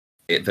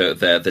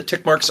the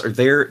tick marks are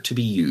there to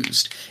be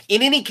used.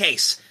 In any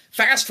case,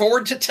 fast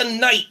forward to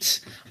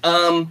tonight.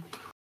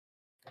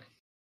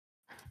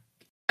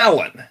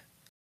 Alan.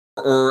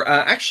 Or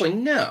actually,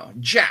 no,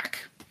 Jack.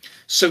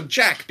 So,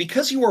 Jack,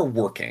 because you are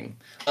working,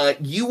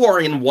 you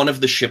are in one of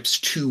the ship's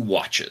 2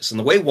 watches. And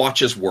the way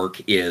watches work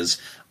is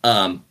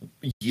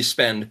you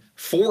spend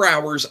 4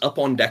 hours up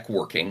on deck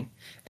working, and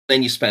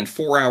then you spend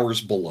 4 hours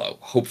below,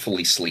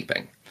 hopefully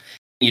sleeping.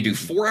 You do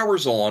 4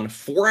 hours on,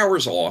 4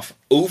 hours off,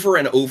 over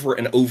and over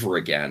and over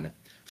again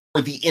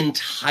for the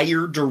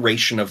entire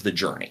duration of the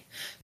journey.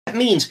 That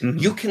means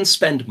you can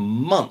spend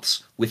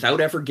months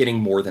without ever getting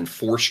more than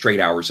 4 straight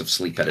hours of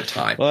sleep at a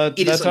time. Well,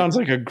 that sounds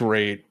like a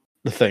great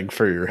thing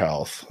for your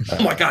health.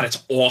 Oh my God,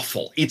 it's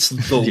awful. It's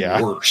the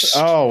worst.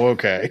 Oh,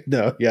 okay.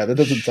 No, yeah, that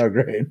doesn't sound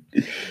great.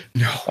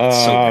 No, it's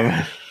so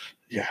bad.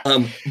 Yeah.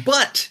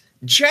 But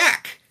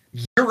Jack,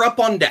 you're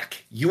up on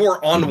deck. You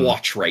are on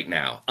watch right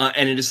now,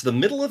 and it is the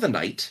middle of the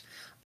night.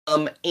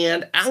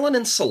 And Alan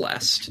and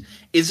Celeste,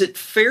 is it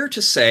fair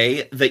to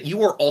say that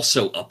you are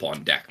also up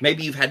on deck?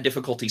 Maybe you've had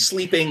difficulty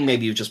sleeping.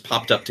 Maybe you just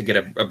popped up to get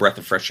a breath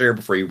of fresh air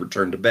before you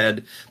return to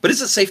bed. But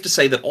is it safe to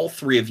say that all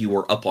 3 of you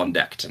are up on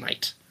deck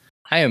tonight?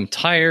 I am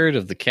tired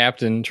of the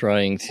captain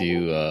trying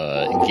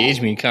to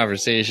engage me in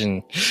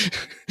conversation.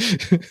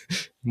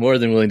 More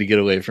than willing to get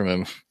away from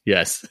him.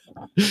 Yes.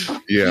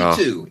 Yeah.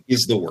 Me too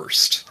is the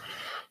worst.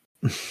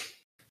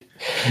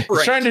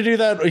 He's trying to do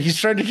that. He's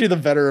trying to do the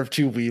better of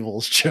 2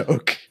 Weevils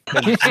joke.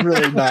 And it's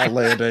really not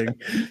landing.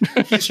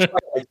 He's tried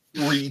like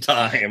 3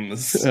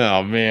 times.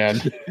 Oh man.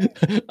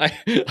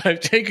 I've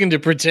taken to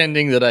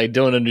pretending that I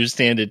don't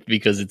understand it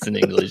because it's in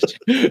English.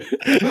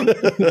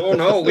 Oh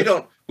no,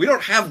 we We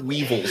don't have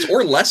weevils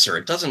or lesser.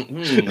 It doesn't.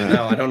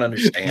 No, I don't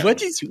understand.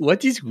 What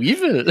is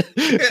weevil?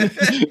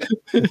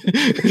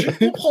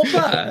 Hold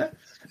on.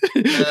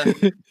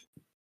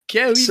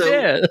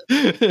 So,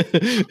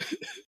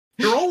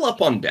 you're all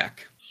up on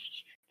deck,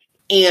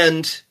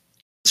 and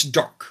it's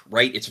dark,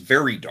 right? It's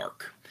very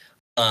dark.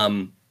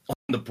 On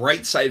the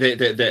bright side,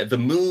 the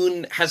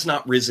moon has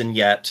not risen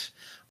yet.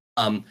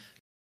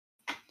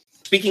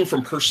 Speaking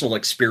from personal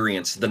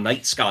experience, the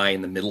night sky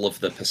in the middle of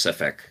the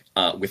Pacific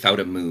without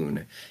a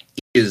moon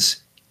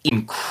is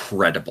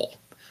incredible.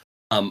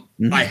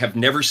 I have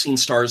never seen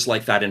stars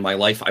like that in my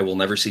life. I will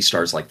never see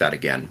stars like that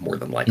again, more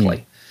than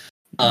likely.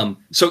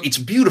 So it's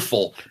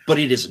beautiful, but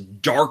it is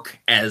dark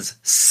as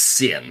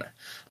sin.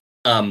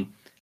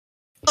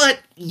 But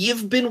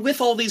you've been with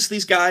all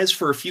these guys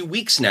for a few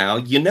weeks now.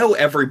 You know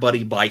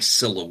everybody by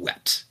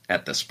silhouette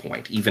at this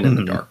point, even in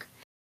the dark.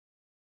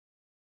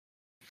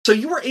 So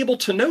you were able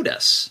to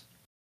notice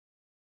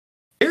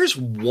there's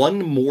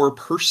one more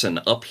person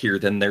up here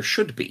than there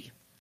should be.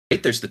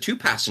 Right? There's the two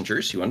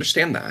passengers, you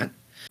understand that.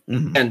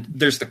 And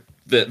there's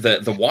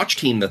the watch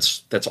team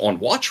that's on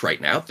watch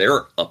right now.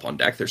 They're up on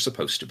deck. They're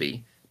supposed to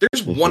be.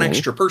 There's one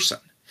extra person.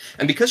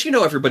 And because you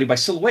know everybody by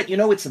silhouette, you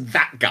know it's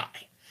that guy.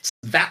 It's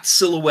that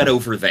silhouette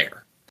over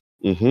there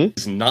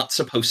is not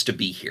supposed to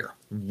be here.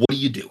 What do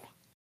you do?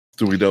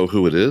 Do we know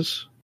who it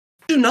is?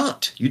 You do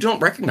not. You don't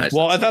recognize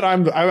Well, them. I thought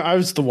I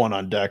was the one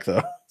on deck,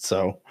 though.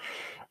 So...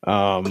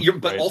 but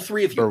right. all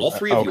three of you, all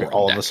okay, are on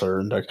all deck. of us are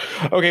on deck.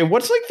 Okay,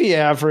 what's like the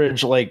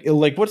average like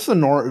what's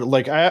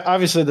the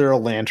obviously there are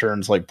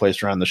lanterns like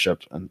placed around the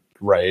ship, and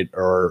right,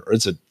 or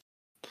is it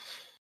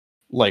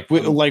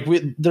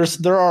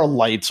there are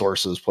light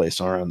sources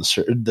placed around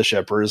the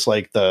ship, or is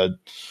like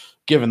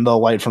given the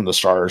light from the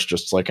stars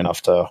just like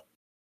enough to,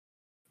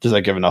 does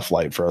that give enough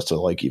light for us to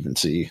like even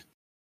see?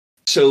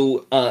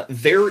 So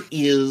there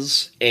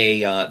is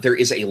a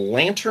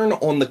lantern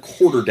on the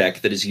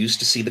quarterdeck that is used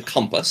to see the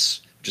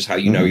compass, which is how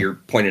you know you're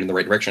pointed in the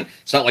right direction.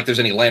 It's not like there's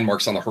any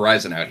landmarks on the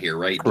horizon out here,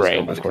 right? Right,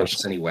 of of course.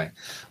 course. Anyway,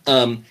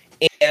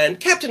 and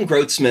Captain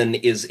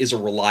Grotzman is a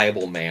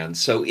reliable man,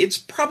 so it's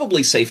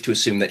probably safe to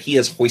assume that he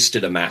has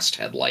hoisted a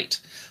masthead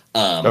light.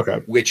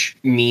 Which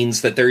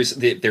means that there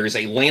is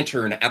a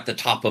lantern at the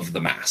top of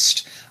the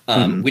mast,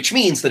 which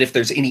means that if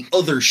there's any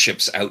other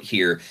ships out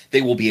here,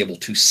 they will be able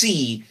to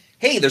see,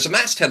 hey, there's a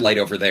masthead light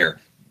over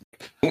there.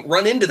 Don't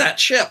run into that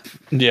ship.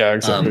 Yeah,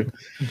 exactly.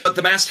 But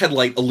the masthead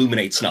light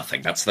illuminates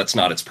nothing. That's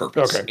not its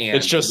purpose. Okay, And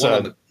it's just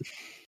so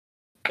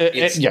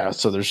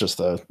there's just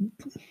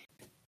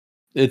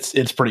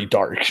it's pretty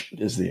dark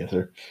is the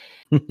answer.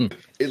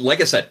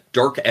 Like I said,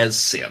 dark as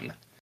sin.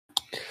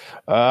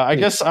 I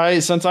guess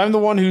since I'm the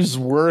one who's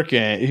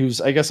working,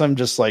 I guess I'm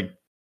just like,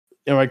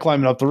 am I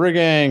climbing up the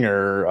rigging,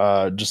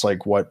 or just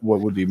like what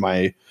would be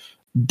my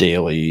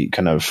daily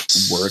kind of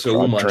work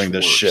during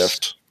this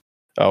shift?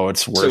 Oh,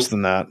 it's worse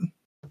than that.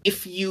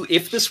 If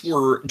this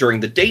were during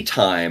the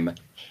daytime,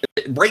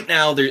 right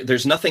now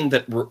there's nothing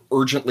that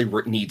urgently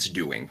needs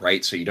doing,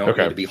 right? So you don't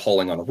need to be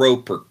hauling on a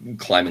rope or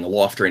climbing a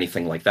loft or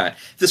anything like that.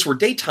 If this were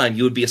daytime,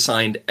 you would be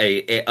assigned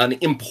an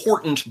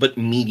important but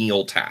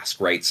menial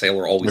task, right?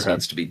 Sailor always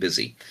needs to be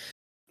busy.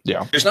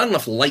 Yeah. There's not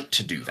enough light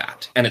to do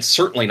that, and it's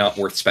certainly not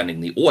worth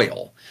spending the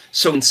oil.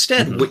 So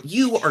instead, what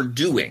you are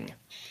doing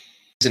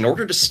is, in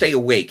order to stay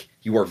awake,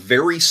 you are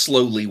very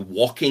slowly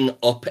walking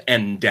up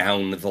and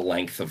down the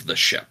length of the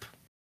ship.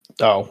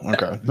 Oh,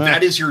 okay.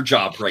 That is your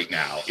job right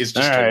now, is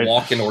just to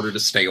walk in order to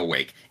stay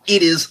awake.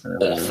 It is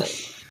awful.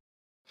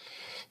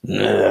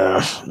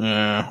 Yeah.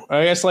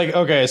 I guess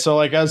so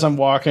as I'm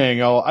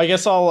walking,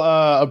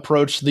 I'll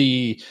approach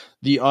the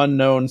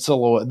unknown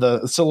silhouette,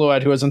 the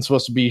silhouette who isn't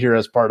supposed to be here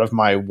as part of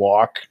my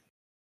walk.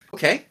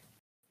 Okay.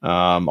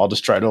 I'll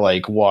just try to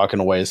like walk in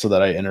a way so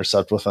that I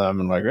intercept with them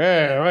and like,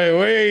 hey, wait,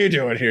 what are you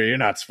doing here? You're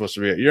not supposed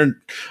to be.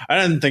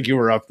 I didn't think you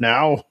were up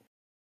now.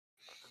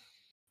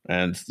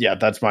 And yeah,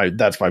 that's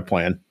my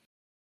plan.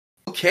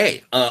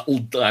 Okay.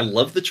 I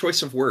love the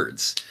choice of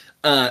words.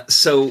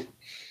 So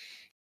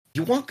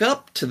you walk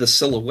up to the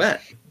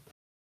silhouette,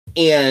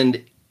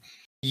 and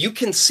you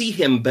can see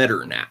him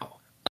better now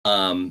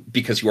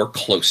because you are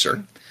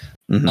closer.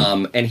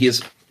 And he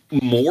is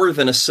more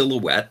than a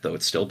silhouette, though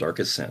it's still dark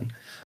as sin.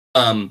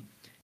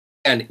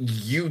 And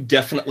you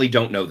definitely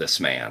don't know this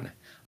man.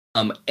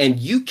 And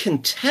you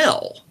can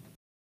tell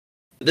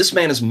this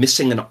man is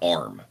missing an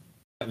arm.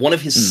 One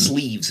of his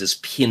sleeves is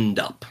pinned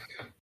up.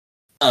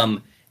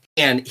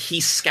 And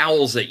he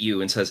scowls at you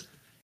and says,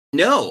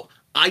 "No,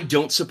 I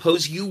don't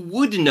suppose you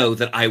would know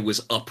that I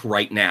was up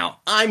right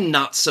now. I'm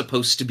not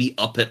supposed to be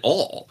up at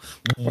all.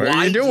 What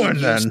are you doing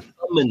then?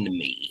 Summon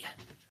me?"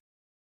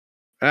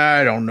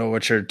 I don't know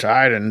what you're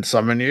tied and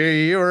summon you.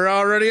 You were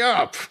already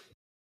up.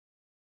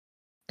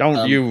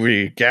 Don't you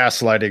be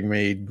gaslighting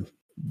me,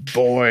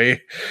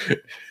 boy.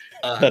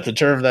 That's a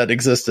term that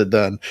existed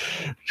then.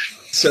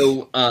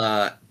 So,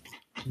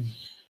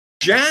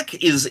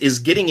 Jack is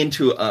getting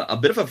into a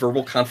bit of a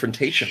verbal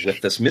confrontation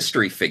with this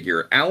mystery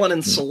figure. Alan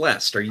and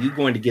Celeste, are you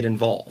going to get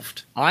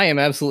involved? I am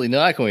absolutely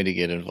not going to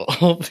get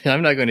involved.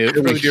 I'm not going to.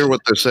 Can we hear what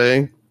they're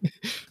saying?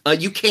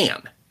 You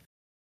can.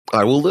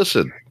 I will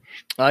listen.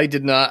 I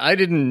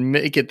didn't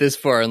make it this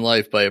far in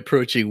life by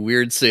approaching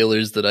weird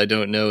sailors that I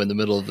don't know in the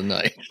middle of the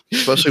night.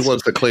 Especially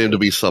ones that claim to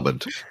be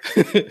summoned.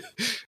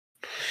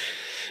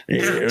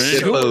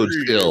 It bodes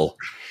ill.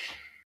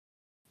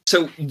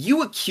 So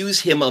you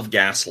accuse him of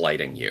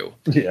gaslighting you.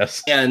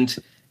 Yes. And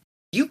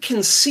you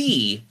can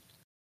see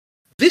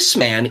this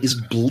man is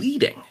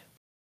bleeding.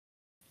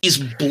 He's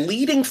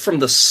bleeding from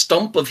the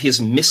stump of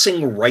his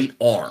missing right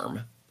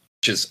arm,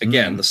 which is,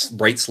 again, the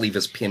right sleeve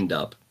is pinned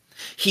up.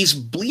 He's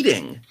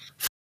bleeding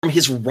from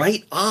his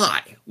right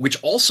eye,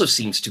 which also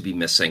seems to be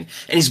missing,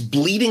 and he's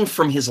bleeding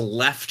from his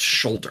left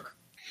shoulder.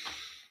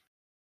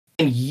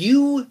 And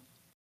you,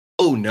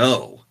 oh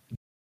no,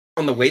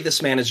 on the way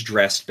this man is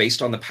dressed,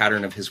 based on the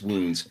pattern of his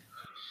wounds,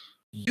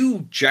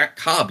 you, Jack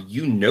Cobb,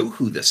 you know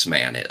who this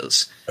man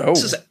is. Oh.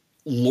 This is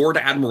Lord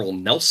Admiral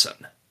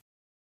Nelson.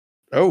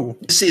 Oh.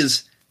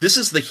 This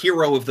is the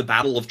hero of the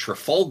Battle of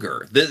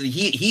Trafalgar.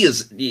 He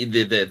is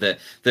the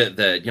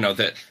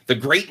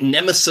great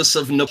nemesis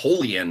of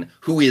Napoleon,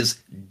 who is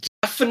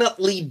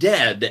definitely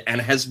dead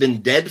and has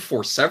been dead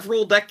for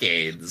several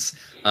decades,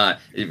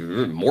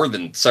 more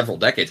than several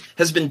decades,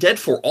 has been dead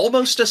for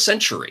almost a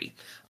century.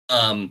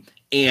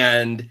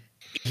 And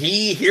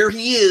he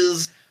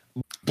is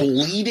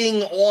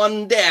bleeding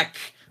on deck,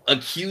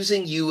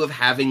 accusing you of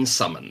having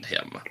summoned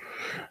him.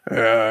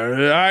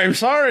 I'm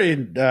sorry,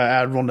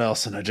 Admiral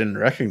Nelson. I didn't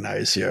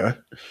recognize you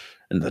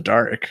in the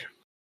dark.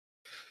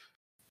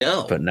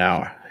 No. But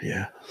now,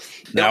 yeah.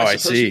 No, Now I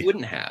suppose see. you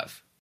wouldn't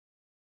have.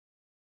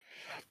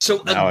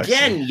 So Now I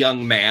again, see.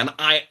 young man,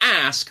 I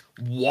ask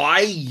why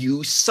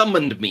you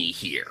summoned me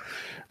here.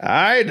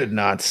 I did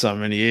not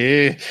summon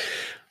you.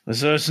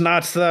 So it's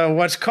not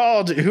what's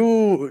called at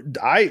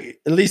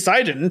least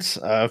I didn't.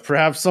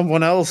 Perhaps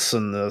someone else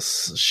in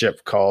this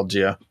ship called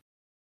you.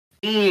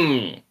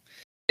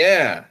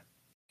 Yeah.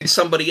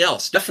 Somebody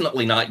else.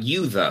 Definitely not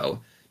you,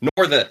 though.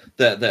 Nor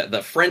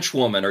the French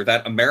woman or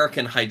that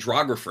American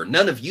hydrographer.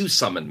 None of you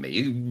summoned me.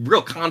 You're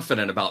real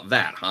confident about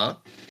that, huh?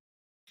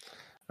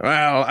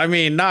 Well, I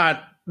mean,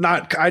 not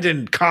I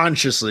didn't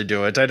consciously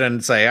do it. I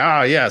didn't say,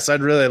 yes,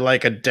 I'd really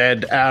like a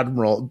dead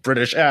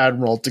British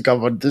admiral to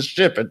come on this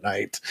ship at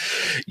night.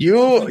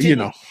 You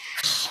know.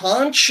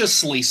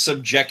 Consciously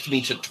subject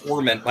me to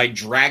torment by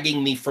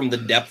dragging me from the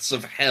depths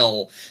of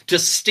hell to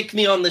stick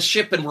me on the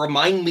ship and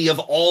remind me of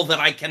all that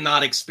I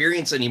cannot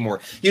experience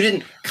anymore. You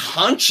didn't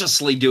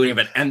consciously do any of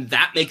it, and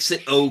that makes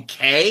it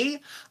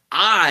okay?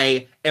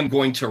 I am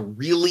going to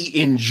really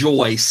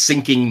enjoy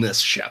sinking this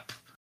ship.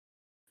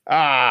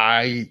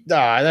 You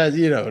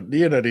don't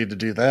need to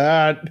do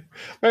that.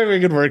 Maybe we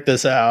can work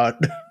this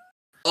out.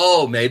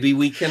 Oh, maybe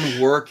we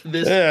can work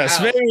this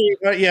out. Maybe,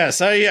 but yes,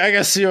 I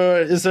guess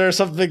is there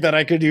something that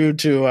I could do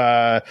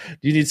to,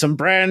 you need some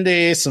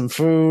brandy, some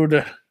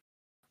food?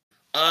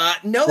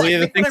 No, Any I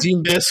of the think things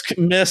you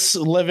miss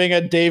living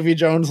at Davy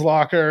Jones'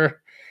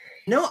 locker?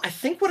 No, I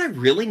think what I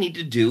really need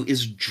to do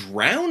is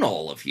drown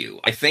all of you.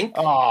 I think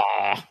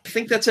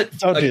that's it.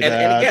 Don't do that.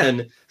 And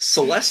again,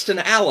 Celeste and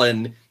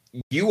Alan,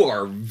 you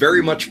are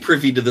very much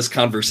privy to this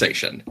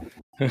conversation.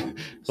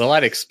 Well,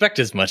 I'd expect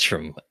as much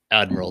from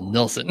Admiral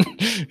Nelson.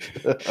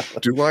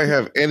 Do I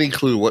have any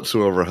clue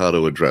whatsoever how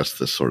to address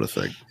this sort of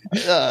thing?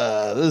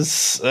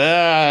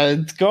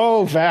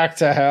 Go back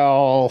to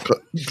hell.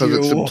 Because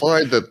it's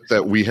implied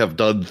that we have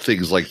done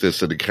things like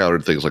this and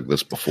encountered things like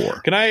this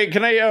before. Can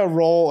I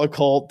roll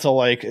occult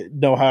to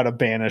know how to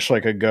banish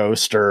a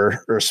ghost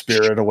or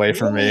spirit away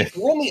from me?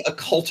 Roll me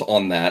occult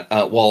on that.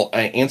 While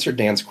I answer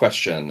Dan's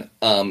question,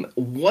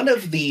 one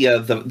of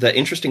the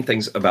interesting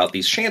things about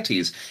these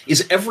shanties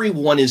is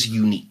everyone is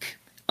unique.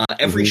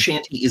 Every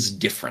shanty is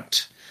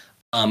different.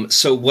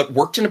 So what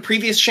worked in a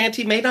previous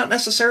shanty may not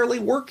necessarily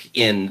work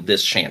in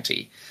this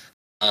shanty.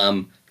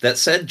 That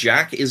said,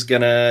 Jack is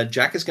gonna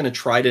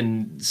try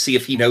to see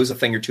if he knows a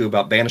thing or two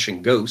about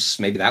banishing ghosts.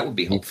 Maybe that would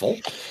be helpful.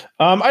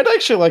 I'd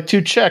actually like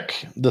to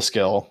check the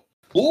skill.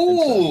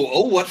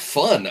 Oh, what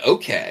fun!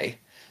 Okay.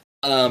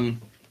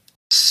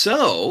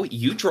 So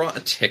you draw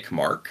a tick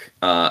mark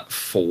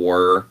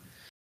for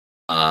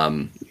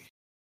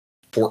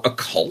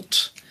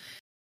occult,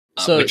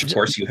 which of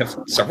course you have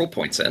several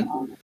points in.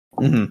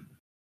 Mm-hmm.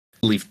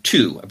 I believe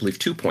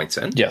 2 points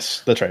in.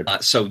 Yes, that's right.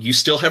 So you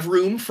still have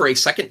room for a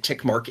second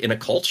tick mark in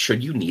occult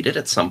should you need it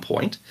at some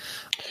point.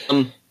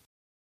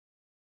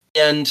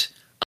 And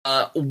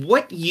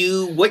what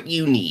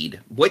you need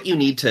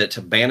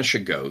to banish a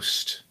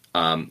ghost.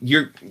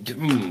 You're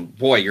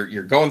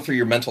going through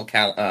your mental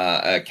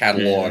catalog.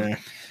 Yeah.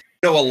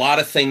 You know a lot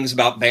of things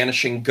about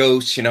banishing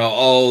ghosts.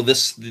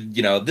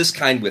 This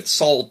kind with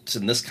salt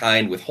and this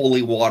kind with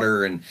holy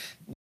water and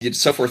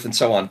so forth and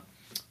so on.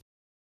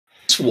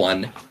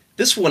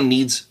 This one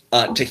needs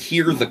to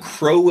hear the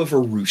crow of a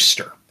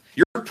rooster.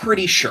 You're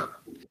pretty sure.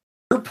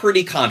 You're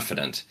pretty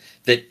confident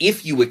that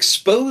if you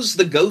expose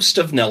the ghost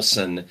of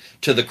Nelson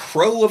to the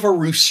crow of a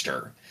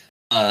rooster,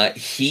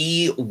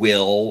 he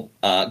will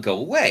go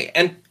away.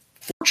 And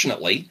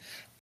fortunately,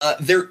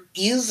 there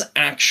is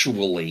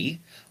actually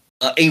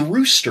a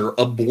rooster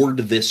aboard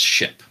this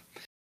ship.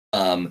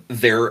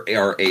 There's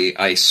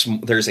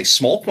a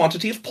small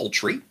quantity of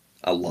poultry,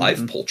 a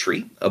live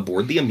poultry,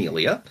 aboard the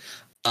Amelia.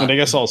 And I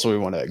guess also we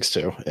want eggs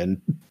too, and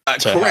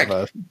to correct.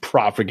 have a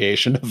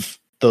propagation of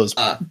those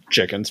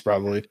chickens,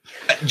 probably.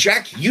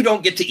 Jack, you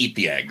don't get to eat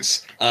the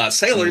eggs.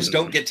 Sailors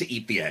don't get to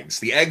eat the eggs.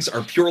 The eggs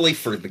are purely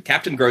for the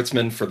Captain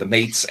Groatsman, for the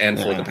mates, and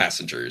for the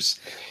passengers.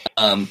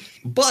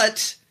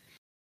 But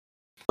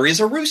there is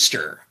a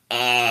rooster.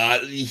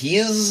 He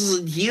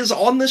is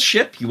on this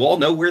ship. You all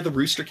know where the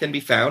rooster can be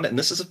found, and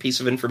this is a piece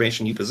of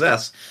information you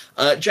possess.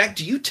 Jack,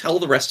 do you tell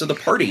the rest of the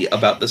party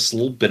about this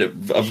little bit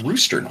of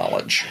rooster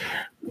knowledge?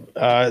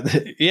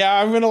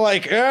 Yeah, I'm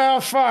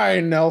gonna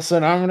fine,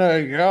 Nelson.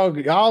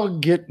 I'll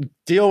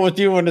deal with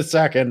you in a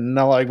second. And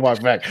I'll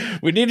walk back.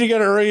 We need to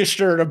get a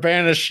rooster to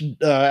banish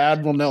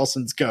Admiral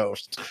Nelson's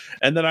ghost.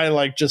 And then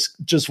I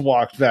just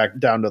walked back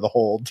down to the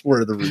hold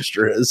where the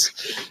rooster is.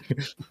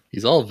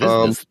 He's all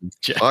business.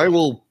 I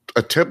will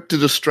attempt to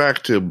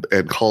distract him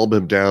and calm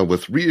him down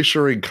with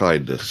reassuring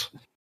kindness,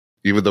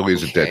 even though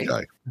he's a dead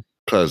guy.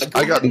 Because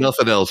I got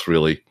nothing else,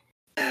 really.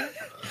 Go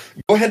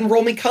ahead and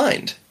roll me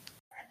kind.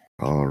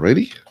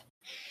 Alrighty.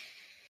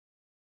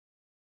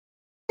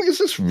 Is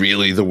this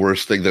really the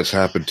worst thing that's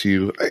happened to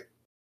you? I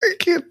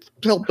can't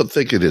help but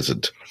think it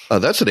isn't.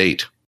 That's an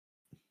 8.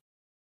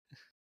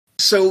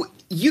 So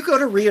you go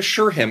to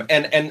reassure him,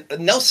 and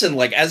Nelson,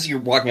 as you're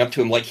walking up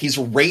to him, he's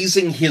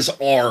raising his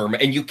arm,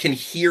 and you can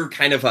hear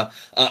kind of a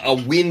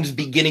wind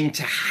beginning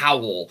to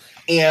howl,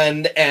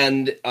 and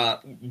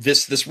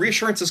this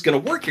reassurance is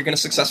going to work. You're going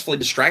to successfully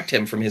distract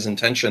him from his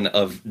intention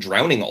of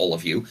drowning all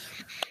of you.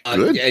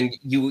 Good. And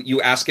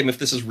you ask him if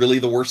this is really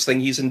the worst thing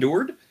he's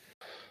endured?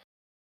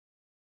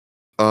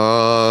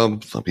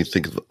 Let me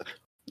think.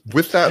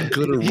 With that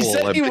good a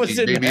roll, I'm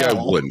thinking maybe I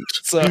wouldn't.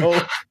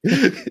 So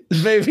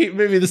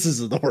maybe this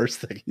isn't the worst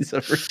thing he's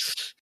ever.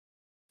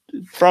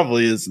 It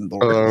probably isn't the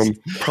worst.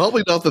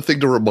 Probably not the thing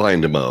to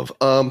remind him of.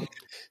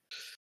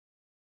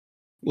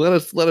 Let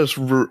us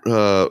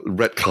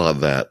retcon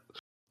that.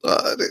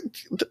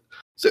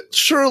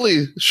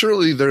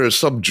 Surely there is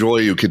some joy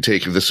you can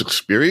take in this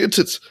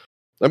experience.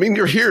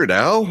 You're here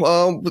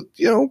now.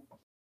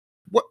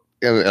 What?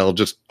 And I'll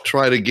just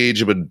try to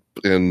engage him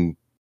in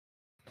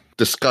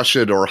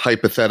discussion or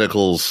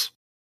hypotheticals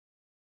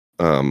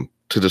to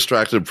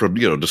distract him from,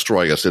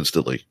 destroying us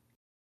instantly.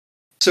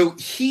 So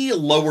he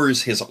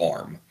lowers his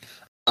arm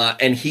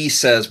and he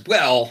says,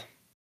 well,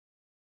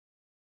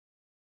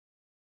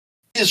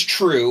 it is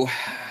true.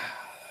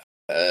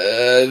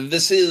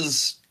 This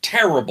is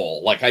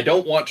terrible. I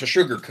don't want to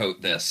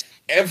sugarcoat this.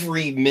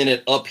 Every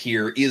minute up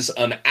here is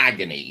an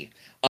agony.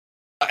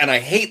 And I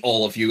hate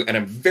all of you, and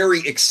I'm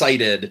very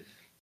excited.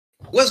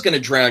 I was going to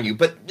drown you,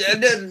 but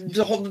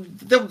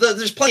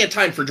there's plenty of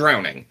time for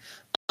drowning.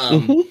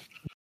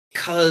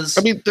 Because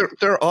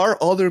there are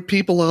other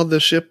people on the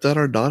ship that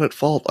are not at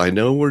fault. I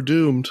know we're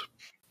doomed,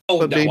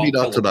 but maybe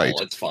not tonight.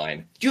 It's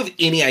fine. Do you have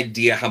any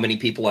idea how many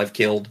people I've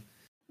killed?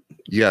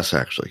 Yes,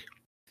 actually.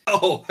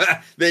 Oh,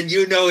 then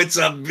you know it's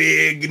a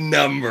big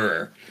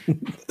number.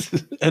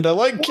 And I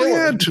like killing.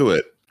 Add to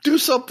it. Do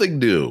something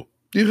new.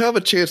 You have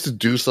a chance to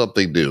do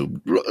something new.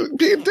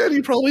 Being dead,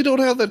 you probably don't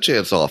have that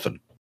chance often.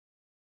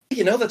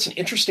 That's an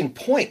interesting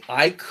point.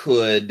 I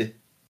could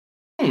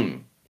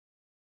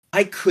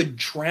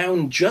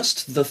drown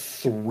just the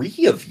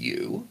 3 of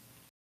you.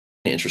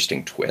 An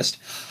interesting twist.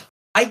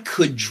 I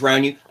could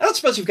drown you. I don't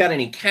suppose you've got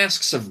any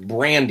casks of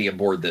brandy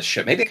aboard this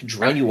ship. Maybe I could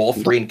drown you all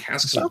 3 in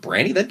casks of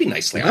brandy. That'd be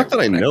nicely Not that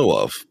I know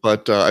of,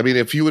 but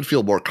if you would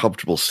feel more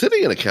comfortable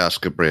sitting in a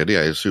cask of brandy,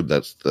 I assume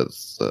that's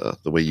the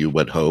way you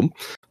went home.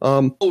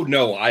 Oh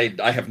no, I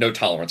have no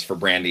tolerance for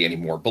brandy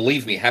anymore.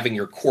 Believe me, having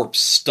your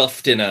corpse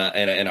stuffed in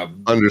a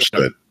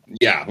understood.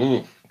 Yeah,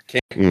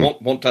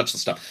 won't touch the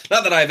stuff.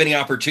 Not that I have any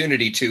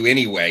opportunity to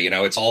anyway.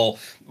 It's all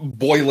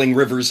boiling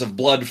rivers of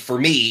blood for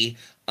me.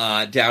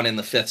 Down in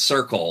the 5th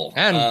circle.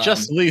 And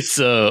justly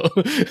so.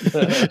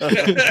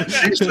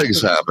 These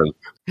things happen.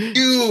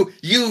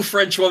 You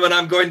French woman,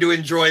 I'm going to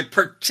enjoy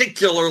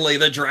particularly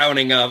the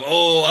drowning of.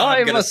 Oh,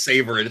 I'm going to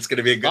savor it. It's going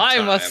to be a good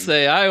time. I must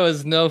say, I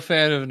was no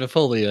fan of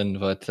Napoleon,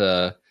 but,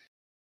 at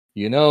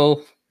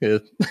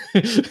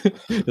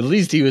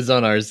least he was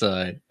on our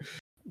side.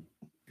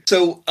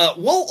 So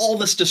while all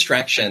this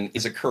distraction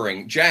is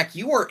occurring, Jack,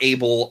 you are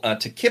able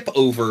to kip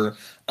over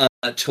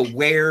to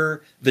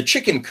where the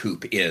chicken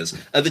coop is.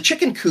 The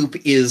chicken coop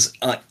is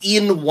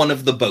in one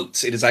of the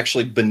boats. It is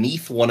actually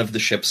beneath one of the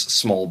ship's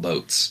small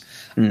boats,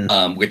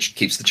 which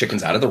keeps the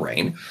chickens out of the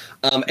rain.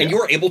 And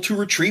you're able to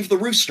retrieve the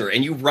rooster,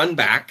 and you run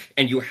back,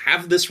 and you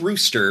have this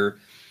rooster.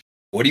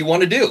 What do you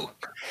want to do?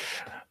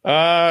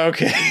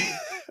 Okay.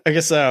 I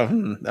guess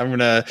I'm going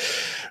to...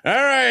 All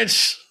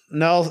right,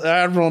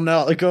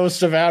 the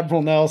ghost of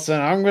Admiral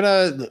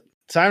Nelson.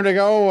 Time to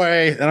go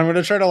away, and I'm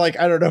gonna try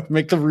to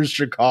make the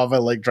rooster cough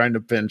by trying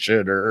to pinch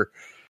it or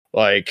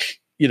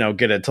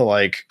get it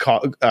to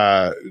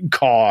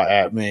caw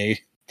at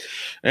me.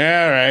 all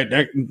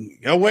right,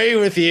 away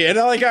with you. And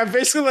I'm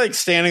basically like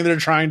standing there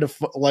trying to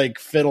like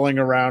fiddling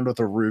around with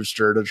a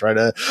rooster to try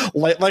to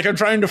like I'm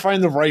trying to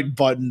find the right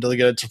button to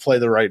get it to play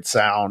the right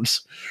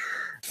sounds.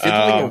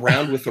 Fiddling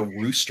around with a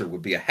rooster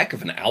would be a heck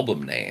of an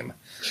album name.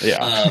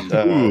 Yeah.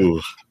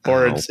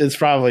 Or it's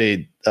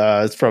probably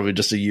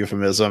just a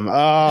euphemism.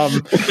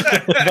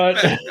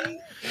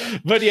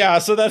 But yeah,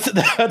 so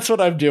that's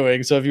what I'm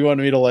doing. So if you want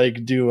me to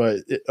like do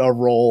a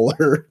roll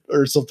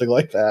or something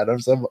like that,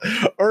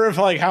 or if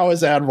like how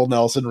is Admiral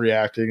Nelson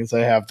reacting as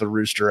I have the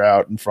rooster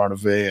out in front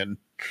of me and.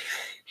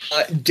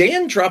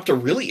 Dan dropped a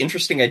really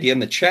interesting idea in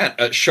the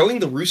chat, showing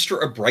the rooster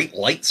a bright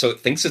light so it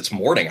thinks it's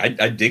morning.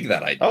 I dig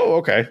that idea. Oh,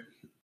 okay.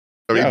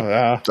 I mean,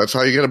 that's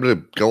how you get them to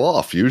go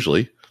off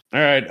usually. All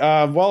right.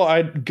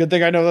 Well, good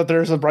thing I know that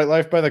there's a bright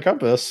light by the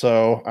compass,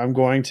 so I'm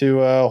going to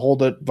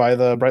hold it by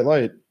the bright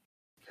light.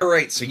 All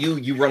right. So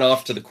you run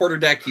off to the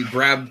quarterdeck, you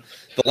grab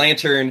the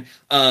lantern,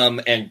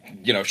 and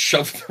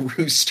shove the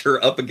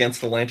rooster up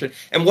against the lantern.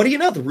 And what do you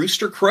know? The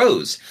rooster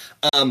crows.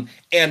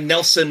 And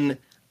Nelson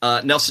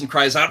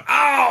cries out,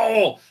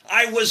 "Ow!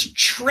 I was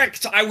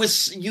tricked.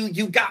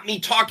 You got me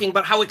talking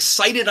about how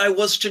excited I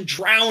was to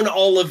drown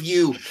all of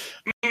you."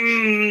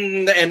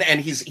 And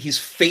he's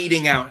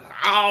fading out.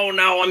 "Oh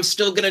no, I'm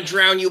still gonna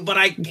drown you, but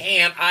I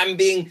can't. I'm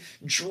being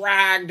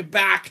dragged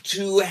back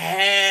to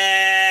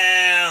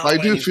hell." I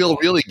do feel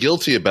really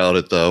guilty about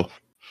it though.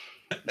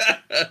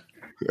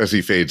 As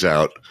he fades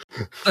out.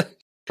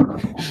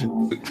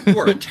 You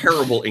are a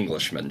terrible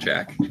Englishman,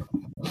 Jack.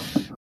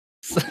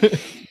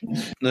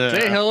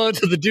 Say hello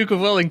to the Duke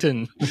of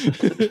Wellington.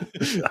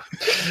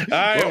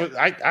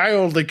 I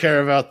only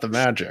care about the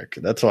magic.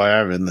 That's why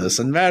I'm in this.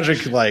 And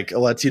magic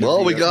lets you.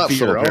 Well, we got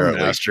some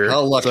apparently. Master,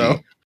 how lucky.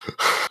 So.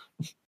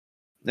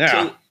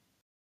 Yeah. So,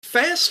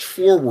 fast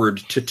forward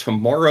to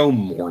tomorrow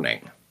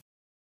morning.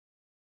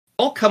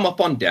 I'll come up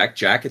on deck,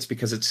 Jack. It's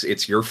because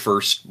it's your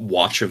first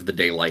watch of the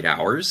daylight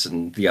hours,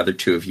 and the other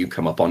two of you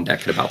come up on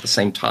deck at about the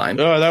same time.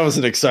 Oh, that was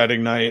an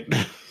exciting night.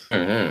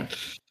 Mm-hmm.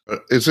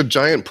 Is a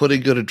giant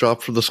pudding going to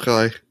drop from the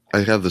sky?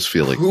 I have this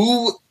feeling.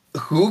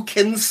 Who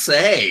can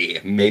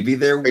say? Maybe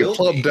there will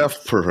Plum be.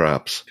 Deaf,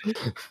 perhaps.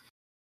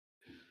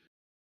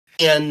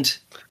 And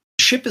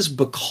the ship is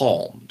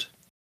becalmed.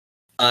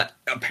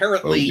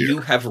 Apparently, you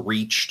have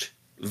reached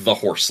the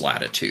horse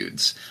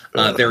latitudes.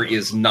 There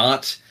is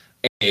not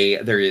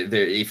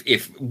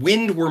if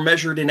wind were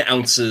measured in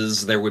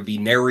ounces, there would be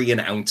nary an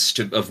ounce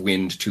of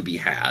wind to be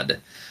had.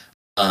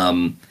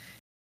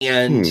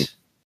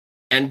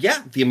 And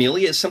yeah, the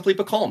Amelia is simply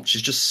becalmed.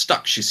 She's just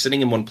stuck. She's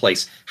sitting in one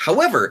place.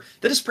 However,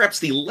 that is perhaps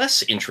the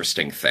less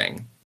interesting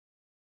thing.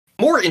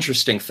 More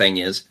interesting thing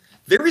is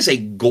there is a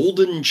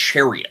golden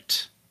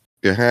chariot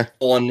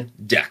on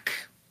deck,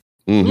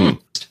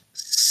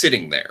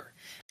 sitting there.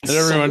 And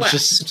everyone's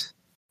just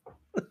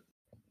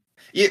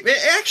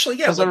actually,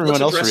 yeah. How's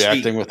everyone else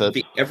reacting with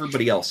it?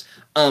 Everybody else.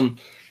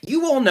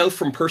 You all know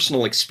from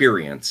personal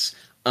experience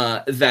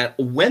that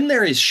when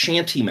there is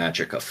shanty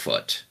magic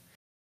afoot,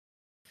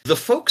 the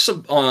folks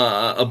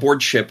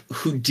aboard ship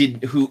who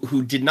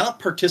did not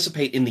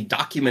participate in the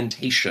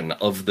documentation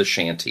of the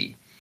shanty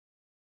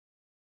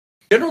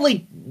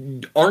generally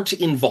aren't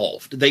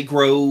involved. They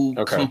grow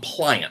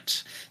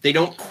compliant. They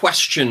don't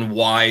question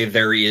why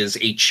there is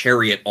a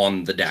chariot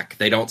on the deck.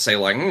 They don't say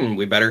like,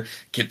 we better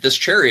get this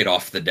chariot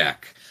off the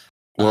deck.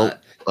 Well,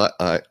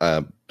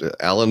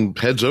 Alan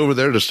heads over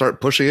there to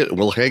start pushing it, and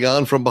we'll hang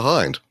on from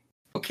behind.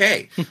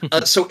 Okay,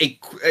 so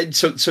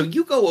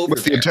you go over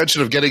with the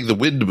intention of getting the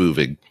wind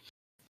moving.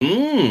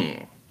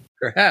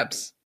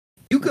 Perhaps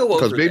you go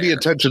over because maybe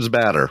intentions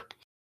matter.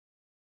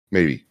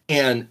 Maybe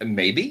and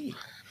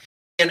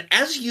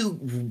as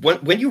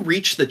when you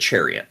reach the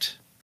chariot,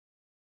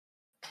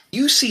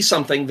 you see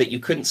something that you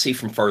couldn't see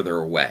from farther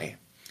away.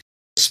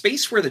 The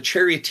space where the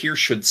charioteer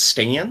should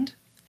stand,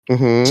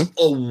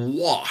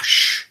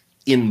 awash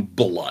in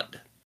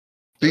blood.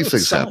 These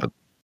things happen.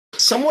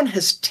 Someone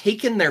has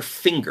taken their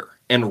finger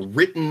and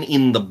written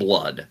in the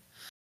blood,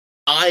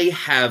 "I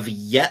have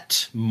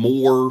yet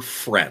more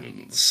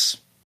friends."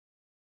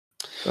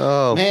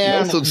 Oh,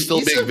 man, Nelson's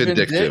still being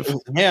vindictive.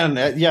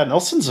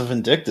 Nelson's a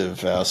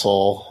vindictive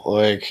asshole.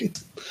 Like,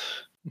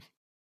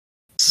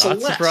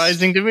 not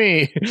surprising to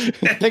me.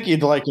 I think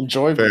he'd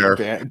enjoy being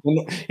banned.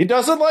 He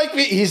doesn't like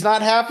me. He's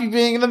not happy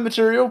being in the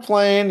material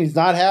plane. He's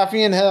not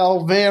happy in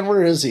hell. Man,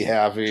 where is he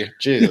happy?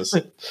 Jesus.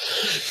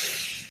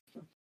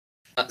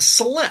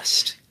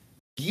 Celeste,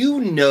 you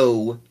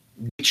know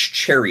which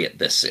chariot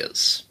this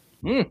is.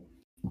 You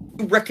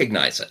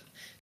recognize it.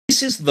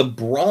 This is the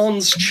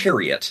bronze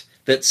chariot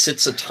that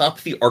sits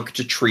atop the Arc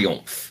de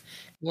Triomphe.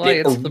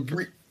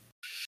 It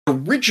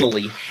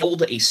originally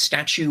held a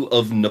statue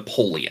of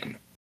Napoleon.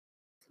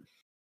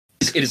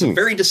 It is a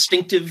very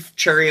distinctive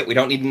chariot. We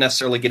don't need to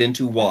necessarily get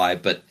into why,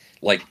 but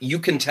you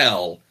can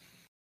tell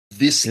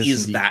this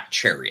is that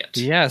chariot.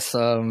 Yes,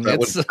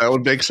 that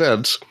would make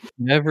sense.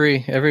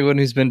 Everyone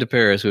who's been to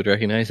Paris would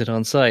recognize it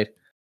on sight.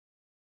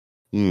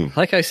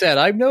 Like I said,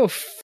 I'm no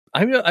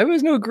I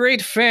was no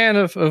great fan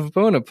of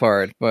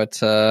Bonaparte,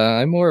 but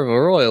I'm more of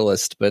a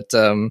royalist. But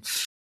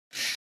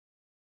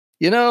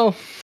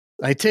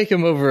I take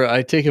him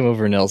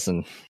over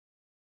Nelson.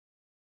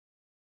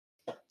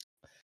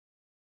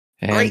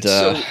 And All right,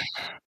 so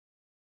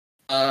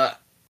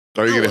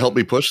Are you going to help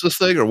me push this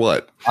thing or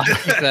what? I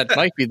think that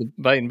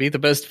might be the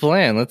best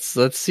plan. Let's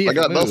see if I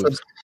got it moves. nothing.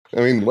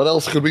 I mean, what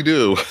else could we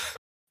do?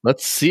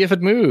 Let's see if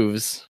it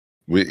moves.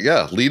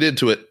 Lead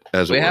into it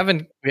as We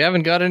haven't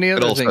got any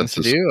other things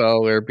to do.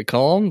 Oh, we're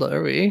becalmed,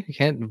 are we? You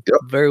can't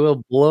very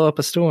well blow up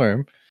a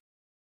storm.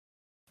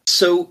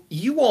 So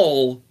you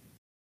all,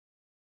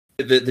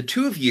 the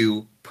two of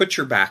you, put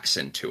your backs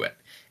into it.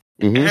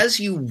 Mm-hmm. As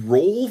you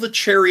roll the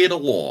chariot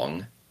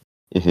along,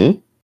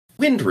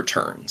 wind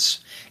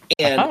returns,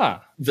 and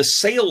the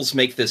sails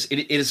make this.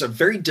 It is a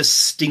very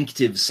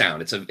distinctive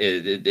sound.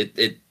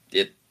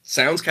 It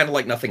sounds kind of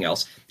like nothing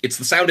else. It's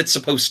the sound it's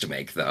supposed to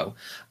make, though.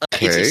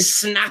 It's a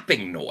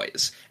snapping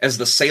noise as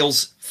the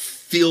sails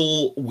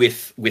fill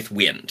with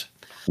wind.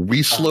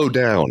 We slow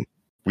down.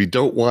 We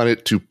don't want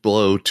it to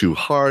blow too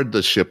hard.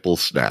 The ship will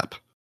snap.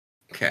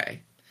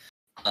 Okay.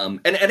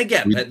 And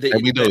again,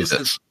 we know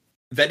this.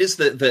 That is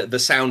the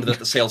sound that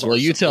the sails are. Well,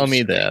 you tell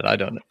me that. I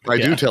don't know. I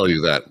do tell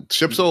you that.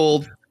 Ship's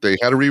old. They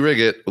had to re-rig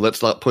it.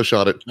 Let's not push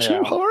on it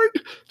too hard.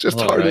 Just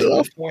hard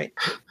enough.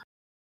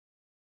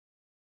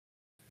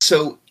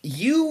 So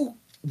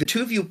the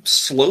two of you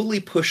slowly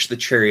push the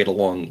chariot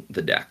along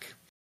the deck.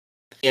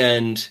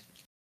 And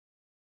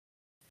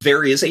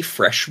there is a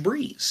fresh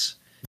breeze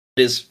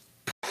that is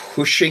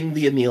pushing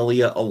the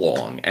Amelia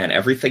along, and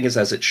everything is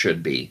as it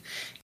should be.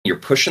 You're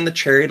pushing the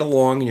chariot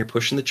along, and you're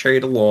pushing the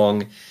chariot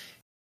along.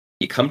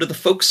 You come to the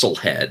forecastle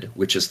head,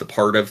 which is the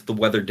part of the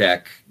weather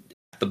deck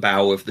at the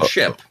bow of the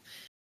ship.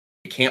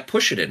 You can't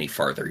push it any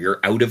farther.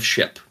 You're out of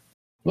ship.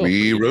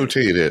 We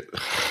rotate it.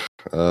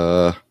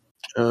 Isn't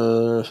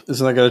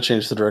that going to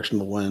change the direction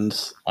of the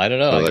winds? I don't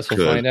know. I guess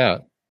we'll find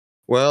out.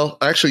 Well,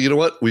 actually, you know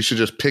what? We should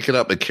just pick it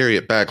up and carry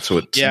it back so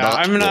it's not.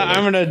 I'm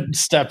gonna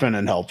step in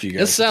and help you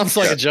guys. This sounds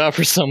like a job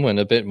for someone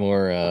a bit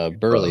more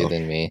burly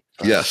than me.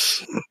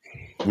 Yes.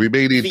 We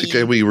may need to.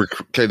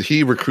 Can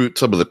he recruit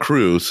some of the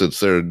crew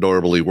since they're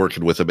normally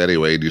working with him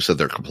anyway? And you said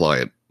they're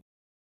compliant.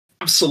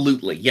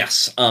 Absolutely,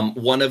 yes.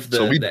 One of the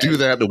so we do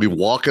that, and we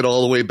walk it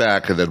all the way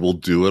back, and then we'll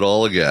do it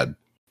all again.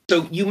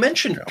 So you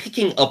mentioned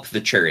picking up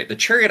the chariot. The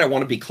chariot, I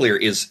want to be clear,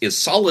 is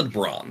solid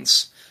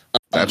bronze.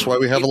 That's why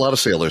we have a lot of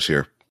sailors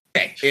here.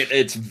 Okay,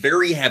 it's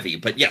very heavy,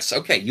 but yes,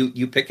 okay.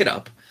 You pick it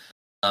up,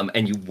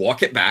 and you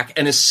walk it back,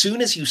 and as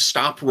soon as you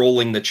stop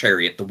rolling the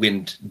chariot, the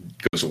wind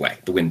goes away.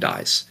 The wind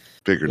dies.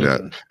 Figured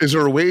that. Is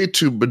there a way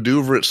to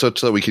maneuver it such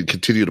that we can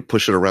continue to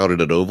push it around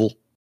in an oval?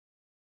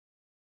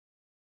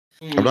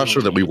 I'm not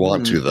sure that we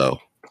want to, though.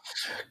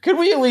 Could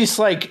we at least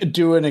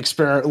do an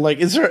experiment?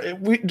 Is there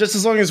just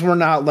as long as we're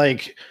not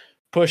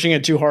pushing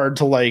it too hard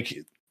to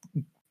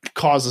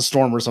cause a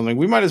storm or something?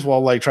 We might as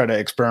well try to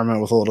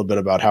experiment with a little bit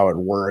about how it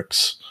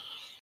works.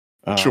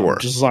 Sure.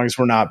 Just as long as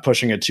we're not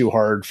pushing it too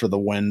hard for the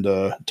wind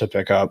to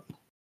pick up.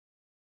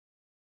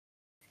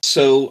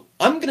 So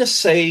I'm going to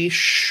say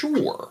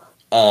sure.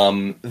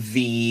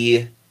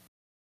 You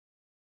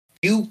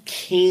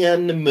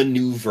can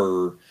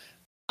maneuver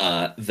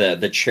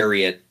the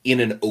chariot in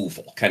an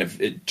oval, kind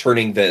of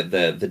turning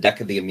the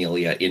deck of the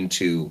Amelia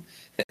into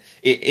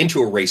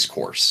a race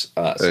course.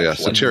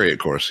 Yes, a chariot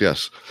course,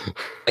 yes.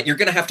 You're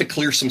going to have to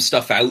clear some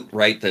stuff out,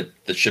 right?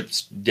 The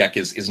ship's deck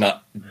is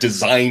not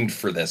designed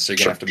for this, so you're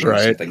going to have to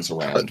move some things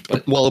around.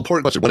 But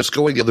important question, when it's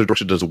going the other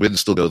direction, does the wind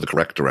still go the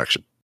correct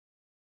direction?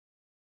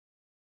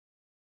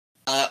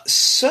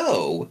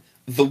 So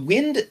the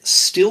wind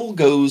still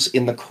goes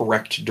in the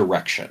correct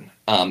direction.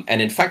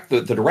 And in fact,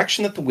 the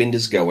direction that the wind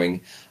is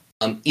going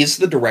is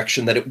the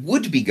direction that it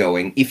would be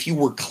going if you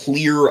were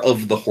clear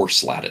of the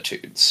horse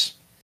latitudes.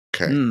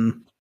 Okay.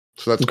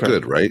 So that's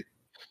good, right?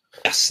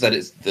 Yes, that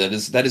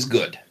is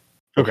good.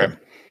 Okay.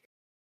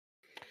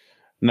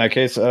 In that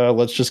case,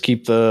 let's just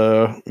keep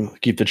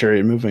the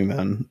chariot moving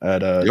then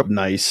at a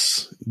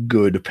nice,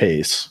 good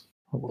pace.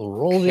 We'll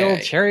roll the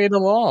old chariot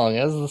along,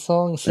 as the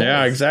song says.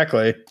 Yeah,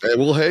 exactly. And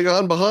we'll hang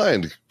on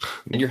behind.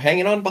 And you're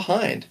hanging on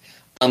behind.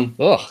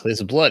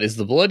 There's blood. Is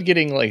the blood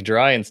getting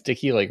dry and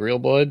sticky like real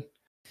blood?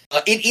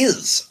 It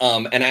is.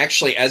 And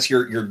actually, as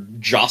you're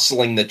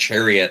jostling the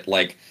chariot,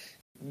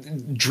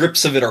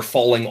 drips of it are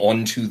falling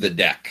onto the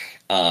deck.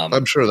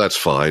 I'm sure that's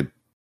fine.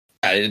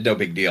 No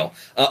big deal.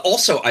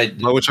 Also,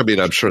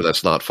 I'm sure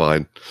that's not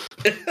fine.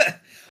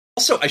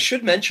 Also, I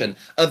should mention,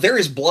 there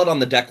is blood on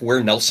the deck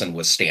where Nelson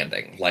was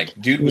standing.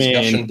 Dude was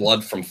gushing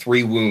blood from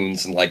 3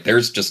 wounds, and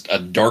there's just a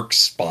dark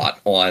spot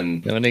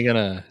on. When are they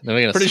gonna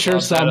pretty sure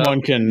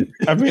someone can.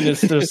 I mean,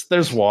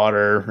 there's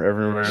water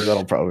everywhere.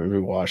 That'll probably be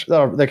washed.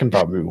 They can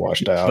probably be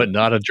washed out, but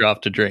not a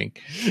drop to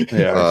drink.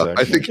 Yeah,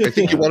 exactly. I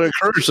think you want to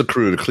encourage the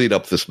crew to clean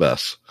up this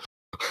mess.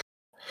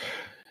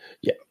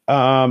 Yeah,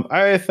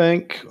 I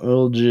think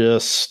we'll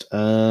just.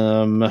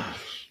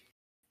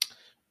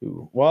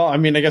 Well, I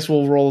mean, I guess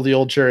we'll roll the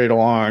old chariot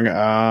along.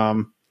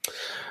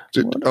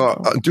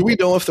 Do we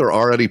know if there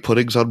are any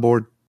puddings on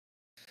board?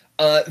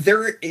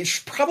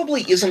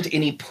 Probably isn't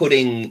any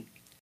pudding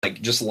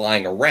like just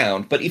lying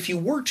around, but if you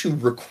were to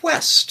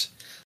request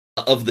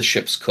of the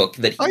ship's cook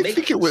that he I make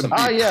think it would some-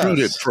 be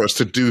prudent for us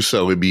to do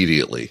so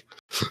immediately.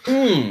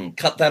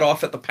 cut that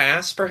off at the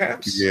pass,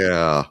 perhaps?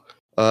 Yeah.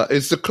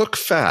 Is the cook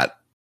fat?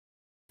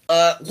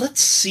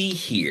 Let's see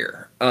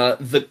here.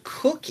 The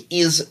cook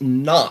is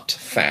not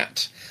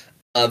fat.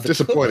 The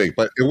Disappointing,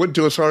 but it wouldn't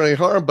do us any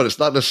harm, but it's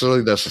not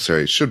necessarily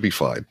necessary. It should be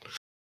fine.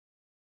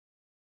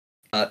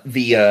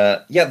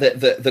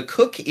 The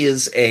cook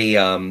is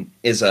a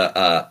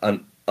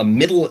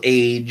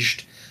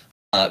middle-aged,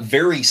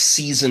 very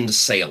seasoned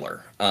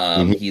sailor.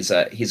 He's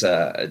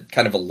a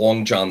kind of a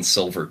Long John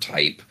Silver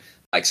type,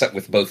 except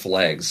with both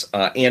legs,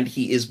 and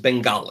he is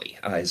Bengali.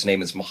 His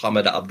name is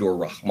Muhammad Abdur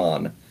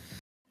Rahman.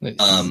 Nice.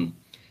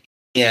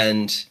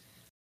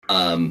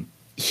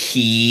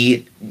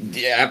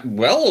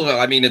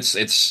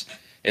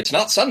 It's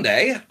not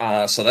Sunday,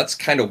 so that's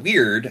kind of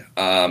weird.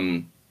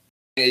 I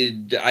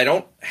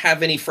don't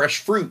have any fresh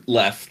fruit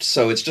left,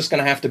 so it's just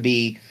going to have to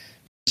be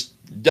just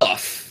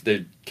duff.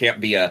 There can't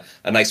be a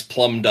nice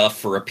plum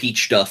duff or a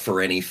peach duff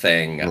or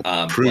anything.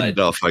 Prune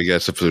duff, I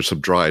guess, if there's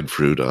some dried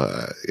fruit.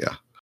 Yeah.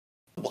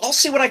 I'll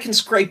see what I can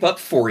scrape up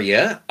for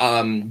you.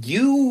 I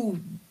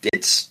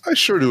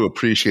sure do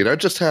appreciate it. I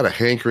just had a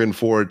hankering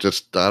for it,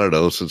 just, I don't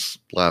know, since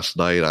last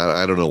night.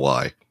 I don't know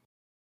why.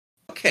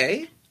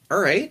 Okay. All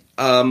right.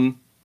 I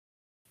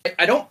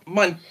don't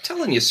mind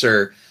telling you,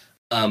 sir.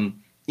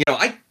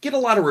 I get a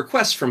lot of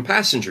requests from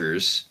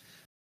passengers.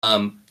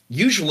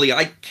 Usually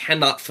I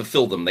cannot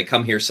fulfill them. They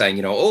come here saying,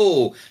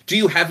 oh, do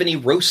you have any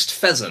roast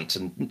pheasant?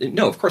 And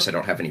no, of course I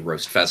don't have any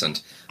roast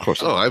pheasant. Of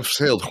course. I've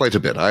sailed quite a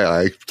bit.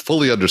 I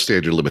fully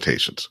understand your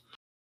limitations.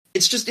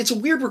 It's a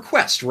weird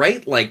request,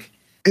 right? Like,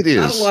 it is.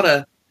 Not a lot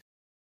of...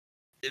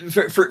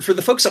 For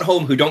the folks at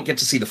home who don't get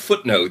to see the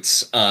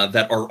footnotes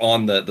that are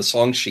on the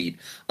song sheet,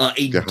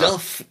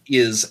 duff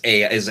is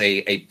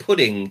a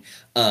pudding.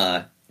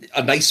 A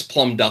nice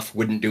plum duff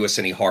wouldn't do us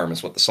any harm,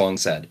 is what the song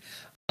said.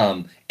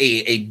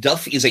 A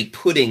duff is a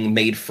pudding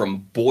made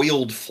from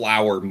boiled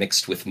flour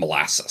mixed with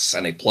molasses,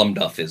 and a plum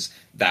duff is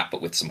that,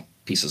 but with some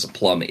pieces of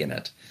plum in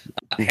it.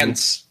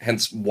 Hence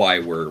why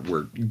we're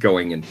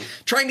going and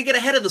trying to get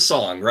ahead of the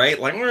song, right?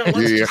 Like,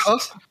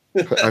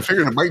 I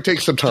figured it might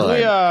take some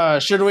time.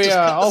 Should we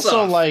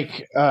also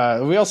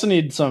we also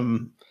need a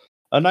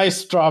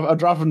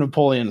drop of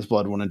Napoleon's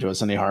blood wouldn't do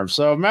us any harm.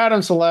 So,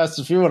 Madame Celeste,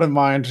 if you wouldn't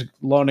mind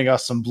loaning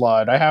us some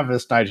blood, I have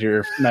this knife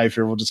here.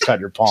 We'll just cut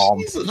your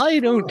palm. I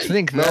don't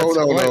think that's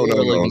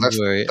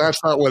no.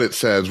 That's not what it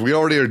says. We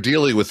already are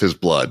dealing with his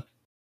blood.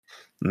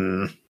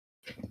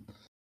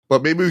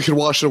 But maybe we can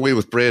wash it away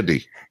with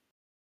brandy.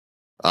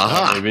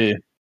 Aha! Maybe.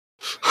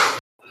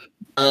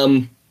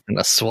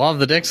 Swab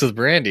the decks with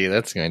brandy.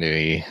 That's going to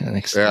be an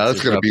expensive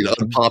that's going to be an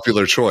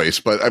unpopular choice.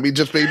 But I mean,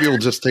 maybe we'll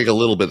just take a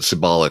little bit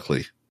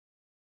symbolically.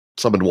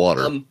 Summon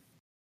water.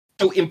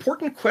 So,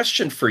 important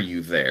question for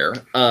you there.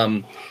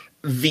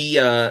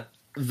 The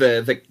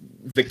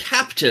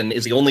captain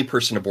is the only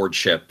person aboard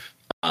ship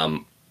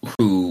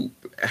who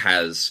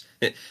has.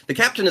 The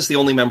captain is the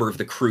only member of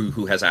the crew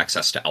who has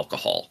access to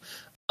alcohol.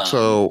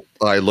 So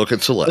I look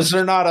at Celeste. Is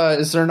there not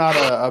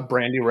a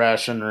brandy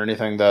ration or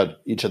anything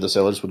that each of the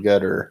sailors would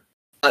get, or?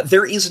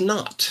 There is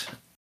not.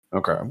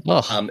 Okay.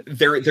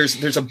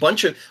 There's a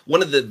bunch of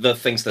one of the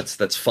things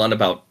that's fun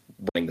about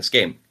running this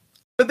game.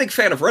 I'm a big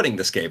fan of running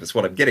this game. Is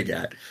what I'm getting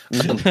at.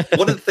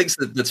 One of the things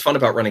that's fun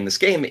about running this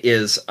game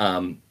is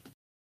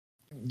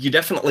you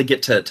definitely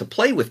get to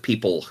play with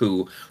people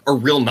who are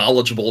real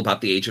knowledgeable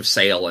about the age of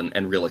sail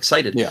and real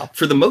excited. Yeah.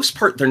 For the most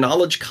part, their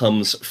knowledge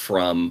comes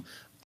from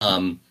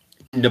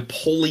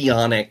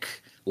Napoleonic,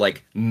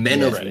 like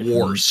men of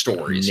war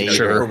stories,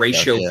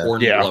 Horatio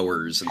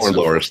Hornblowers, and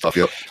Hornblower stuff.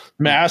 Yep.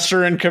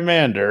 Master and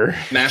Commander,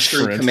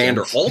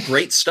 all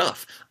great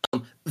stuff.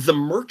 The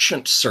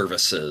merchant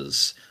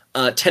services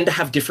tend to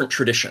have different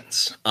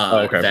traditions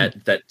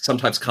that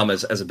sometimes come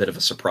as a bit of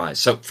a surprise.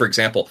 So, for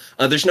example,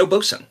 there's no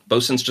bosun.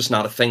 Bosun's just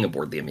not a thing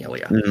aboard the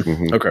Amelia.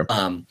 Mm-hmm. Okay.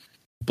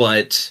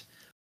 But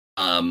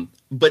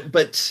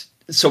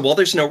so while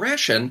there's no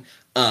ration,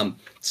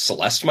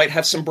 Celeste might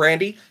have some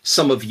brandy.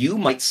 Some of you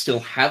might still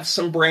have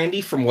some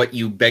brandy from what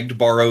you begged,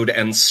 borrowed,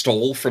 and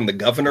stole from the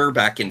governor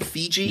back in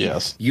Fiji.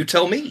 Yes. You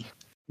tell me.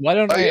 Why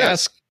don't I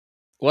ask,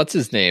 what's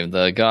his name?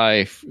 The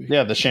guy...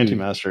 Yeah, the shanty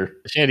master.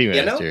 The shanty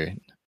master.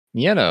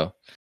 No.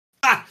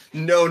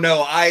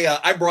 No.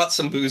 I brought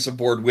some booze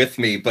aboard with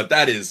me, but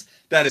that is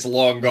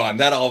long gone.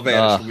 That all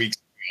vanished weeks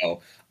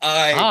ago.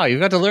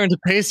 You've got to learn to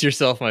pace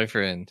yourself, my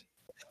friend.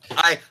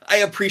 I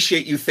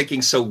appreciate you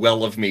thinking so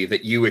well of me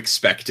that you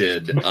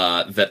expected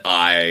that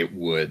I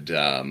would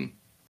that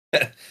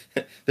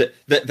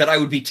I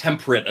would be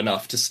temperate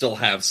enough to still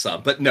have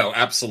some, but no,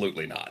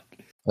 absolutely not.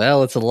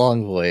 Well, it's a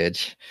long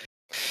voyage.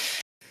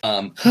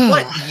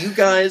 But you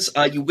guys,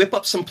 you whip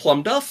up some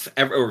plum duff,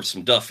 or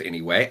some duff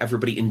anyway.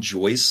 Everybody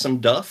enjoys some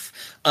duff.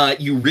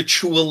 You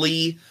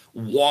ritually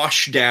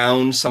wash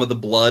down some of the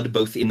blood,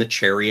 both in the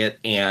chariot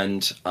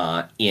and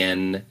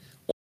in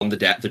on the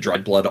deck, the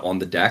dried blood on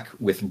the deck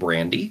with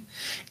brandy.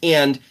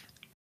 And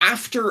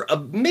after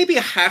maybe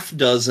a half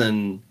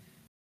dozen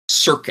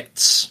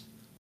circuits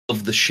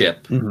of the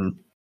ship,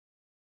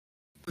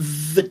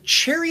 the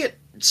chariot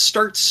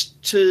starts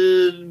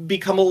to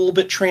become a little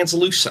bit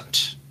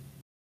translucent.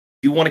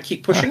 You want to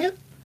keep pushing it?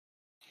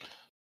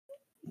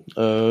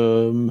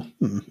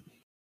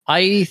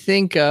 I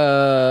think,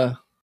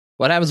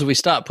 what happens if we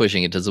stop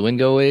pushing it? Does the wind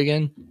go away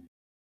again?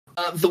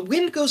 The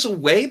wind goes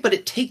away, but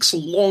it takes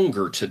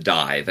longer to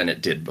die than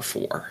it did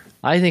before.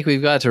 I think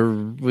we've got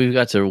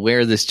to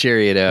wear this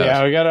chariot out.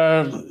 Yeah, we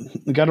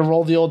gotta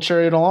roll the old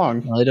chariot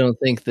along. I don't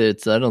think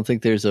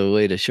there's a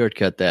way to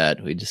shortcut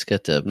that. We just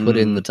got to put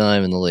in the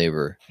time and the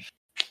labor.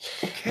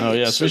 Okay, Oh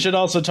yes, we should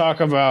also talk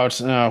about.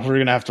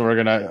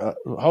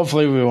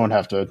 Hopefully, we won't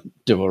have to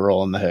do a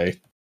roll in the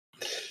hay.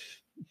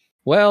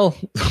 Well,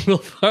 we'll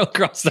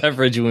cross that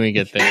bridge when we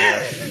get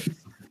there.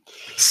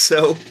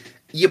 So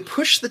you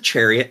push the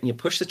chariot, and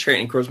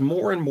it grows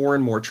more and more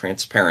and more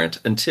transparent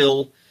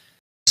until you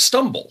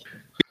stumble,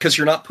 because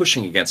you're not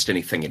pushing against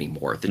anything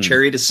anymore. The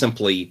chariot is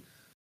simply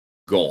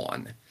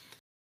gone.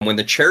 And when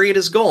the chariot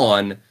is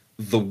gone,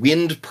 the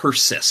wind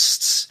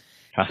persists.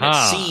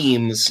 It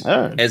seems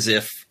as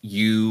if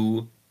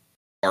you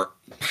are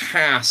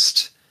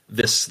past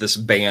this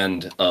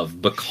band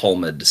of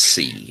becalmed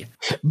sea.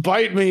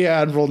 Bite me,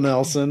 Admiral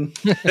Nelson.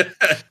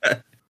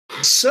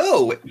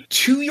 So,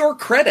 to your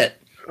credit,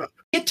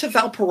 get to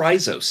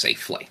Valparaiso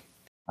safely.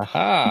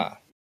 Aha.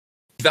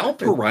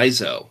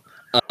 Valparaiso,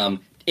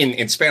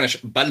 in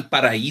Spanish,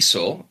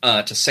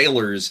 Valparaíso, to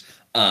sailors,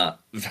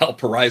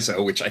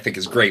 Valparaiso, which I think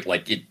is great.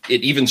 Like, it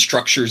even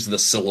structures the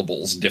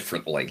syllables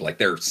differently. Like,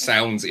 there are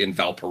sounds in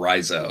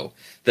Valparaiso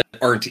that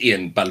aren't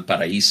in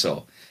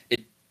Valparaíso.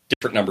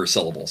 Different number of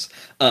syllables.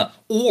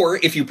 Or,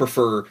 if you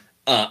prefer,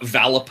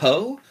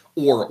 Vallepo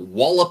or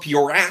Wallop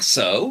Your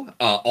Asso,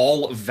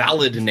 all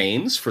valid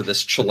names for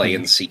this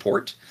Chilean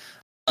seaport.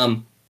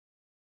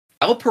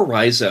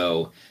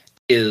 Valparaiso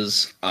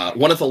is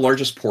one of the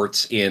largest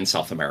ports in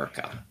South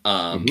America.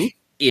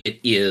 It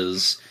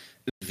is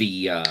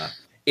the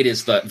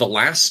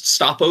last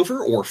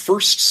stopover or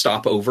first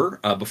stopover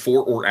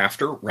before or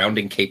after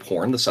rounding Cape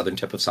Horn, the southern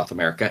tip of South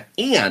America,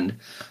 and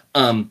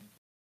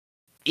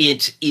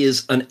it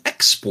is an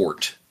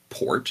export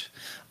port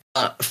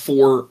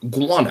for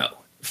guano,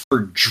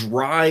 for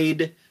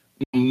dried,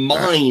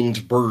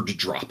 mined bird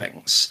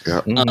droppings. Yeah.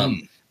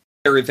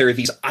 There are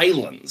these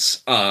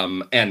islands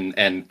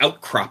and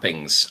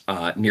outcroppings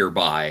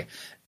nearby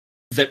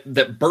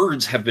that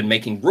birds have been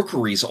making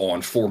rookeries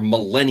on for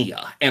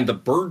millennia, and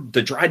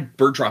the dried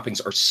bird droppings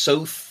are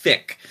so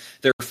thick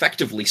they're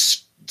effectively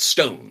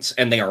stones,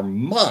 and they are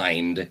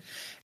mined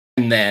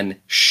and then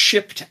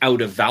shipped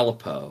out of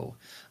Vallepo,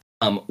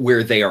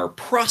 where they are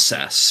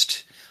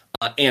processed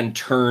and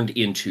turned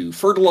into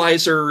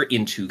fertilizer,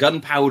 into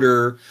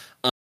gunpowder.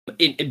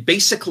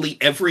 Basically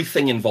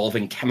everything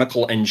involving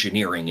chemical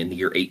engineering in the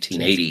year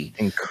 1880.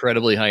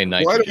 Incredibly high in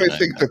nitrogen. Why do I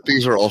think that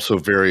these are also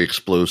very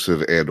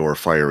explosive and or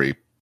fiery?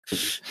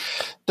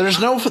 There's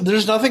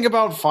nothing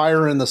about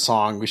fire in the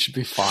song. We should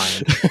be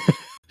fine.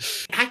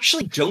 I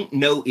actually don't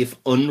know if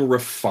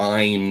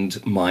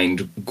unrefined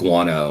mined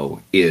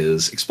guano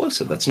is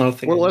explosive. That's not a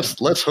thing. Well,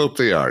 let's hope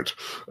they aren't.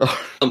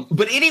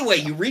 But anyway,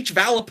 you reach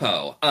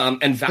Vallepo,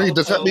 and Vallepo. Hey,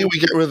 does that mean we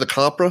get rid of the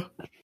copra?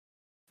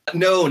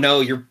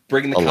 No, you're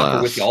bringing the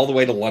copper with you all the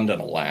way to London,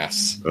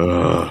 alas.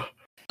 But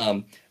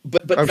I'm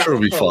sure it'll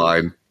be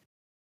fine.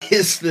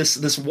 Is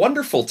this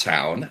wonderful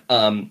town?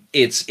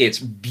 It's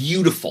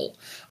beautiful.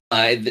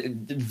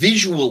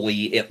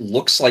 Visually, it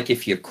looks like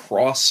if you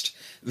crossed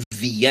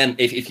Vienna,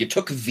 if you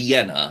took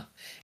Vienna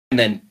and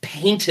then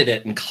painted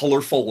it in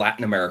colorful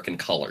Latin American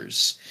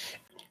colors,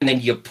 and then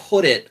you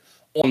put it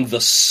on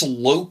the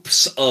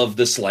slopes of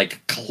this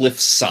like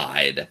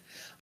cliffside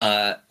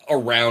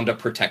around a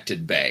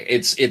protected bay.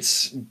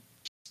 It's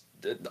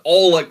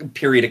all like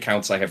period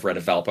accounts I have read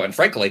of Vallepo, and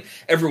frankly,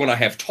 everyone I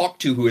have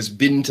talked to who has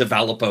been to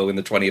Vallepo in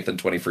the 20th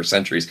and 21st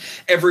centuries,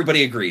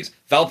 everybody agrees.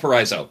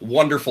 Valparaiso,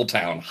 wonderful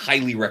town,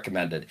 highly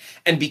recommended.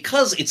 And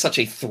because it's such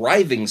a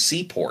thriving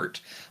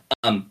seaport,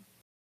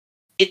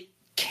 it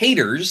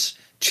caters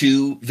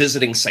to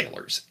visiting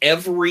sailors.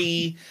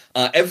 Every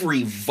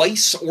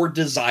vice or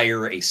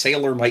desire a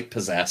sailor might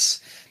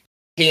possess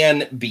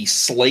can be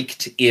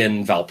slaked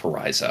in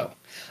Valparaiso.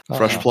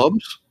 Fresh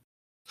plums?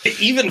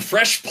 Even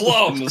fresh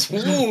plums.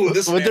 Ooh,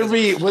 would there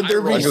be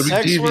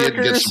sex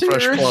workers some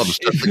fresh plums,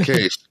 just in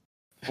case.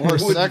 Or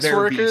sex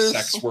workers?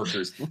 Sex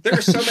workers. There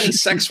are so many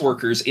sex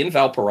workers in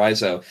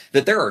Valparaiso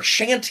that there are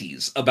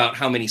shanties about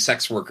how many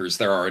sex workers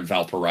there are in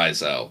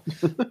Valparaiso,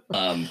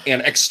 and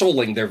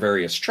extolling their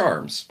various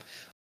charms.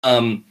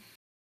 You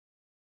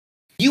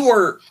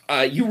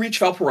reach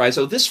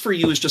Valparaiso. This for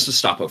you is just a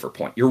stopover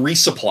point. You're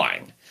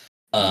resupplying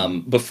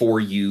before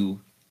you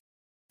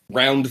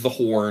round the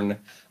Horn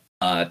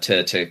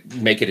to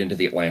make it into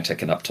the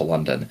Atlantic and up to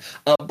London.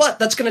 But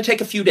that's going to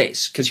take a few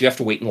days because you have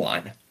to wait in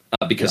line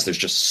because there's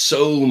just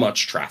so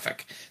much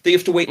traffic. They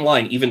have to wait in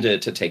line even to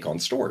take on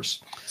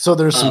stores. So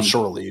there's some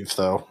shore leave,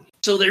 though.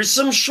 So there's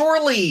some shore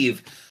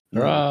leave.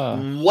 Hurrah.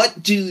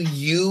 What do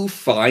you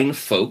fine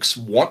folks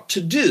want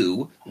to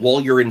do while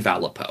you're in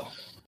Valpo?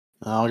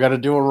 I got to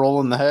do a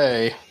roll in the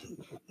hay.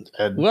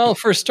 Well,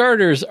 for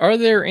starters, are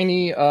there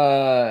any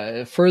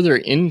further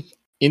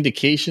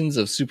indications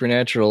of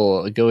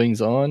supernatural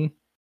goings on?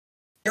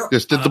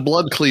 Just did the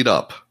blood clean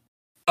up?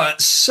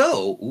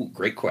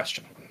 Great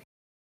question.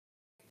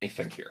 Let me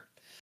think here.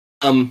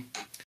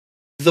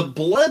 The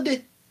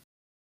blood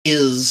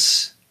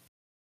is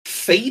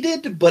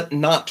faded but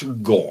not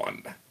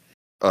gone.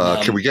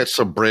 Can we get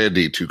some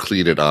brandy to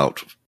clean it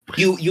out?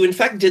 You in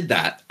fact did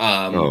that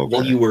Okay.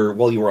 while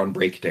you were on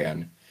break,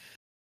 Dan.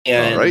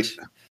 And All right.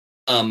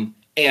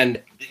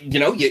 And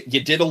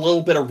you did a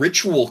little bit of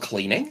ritual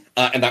cleaning,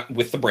 and that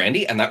with the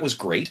brandy, and that was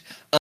great.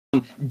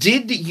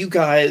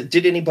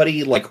 Did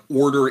anybody like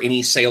order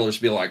any sailors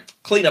to be like,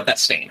 clean up that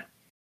stain?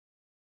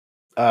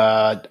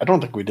 I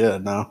don't think we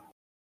did. No.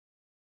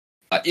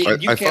 I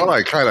thought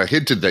I kind of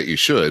hinted that you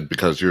should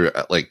because you're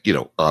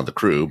on the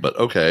crew, but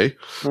okay.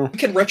 You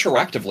can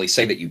retroactively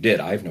say that you did.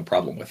 I have no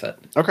problem with it.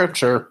 Okay,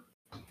 sure.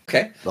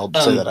 Okay. I'll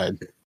say that I.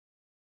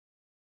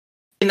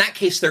 In that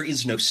case, there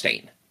is no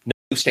stain.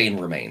 No stain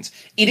remains.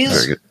 Very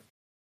good.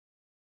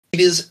 It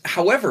is,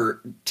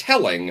 however,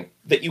 telling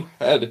that you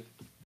had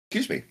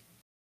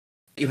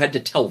to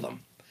tell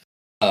them.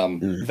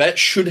 That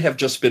should have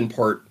just been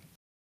part of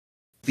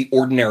the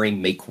ordinary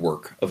make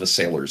work of a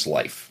sailor's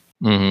life.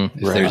 Mm-hmm.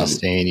 If Right. there's a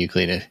stain, you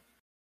clean it.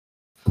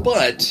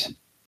 But,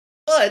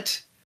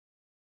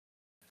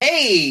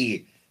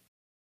 hey,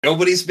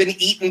 nobody's been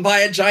eaten by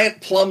a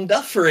giant plum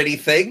duff or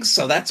anything,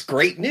 so that's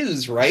great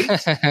news, right? I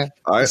think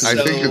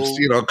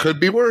it's could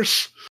be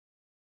worse.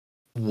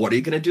 What are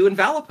you going to do in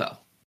Valpo?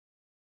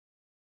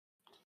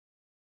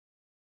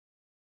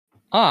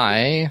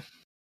 I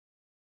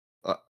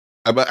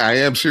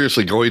am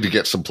seriously going to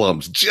get some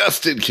plums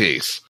just in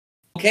case,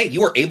 Okay,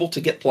 you are able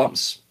to get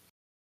plums.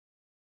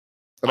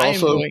 and I am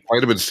also going-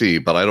 vitamin C.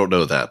 But I don't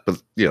know that.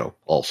 But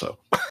also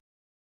I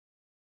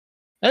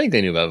think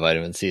they knew about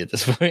vitamin C at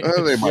this point.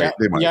 they might.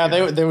 They might. Yeah,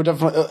 they would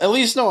definitely at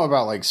least know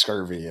about like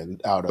scurvy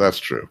and out of That's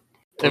true.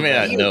 They may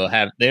not know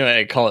they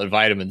might call it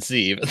vitamin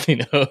C, but they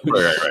know.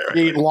 Right.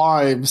 eat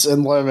limes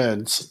and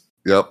lemons.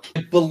 Yep.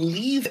 I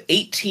believe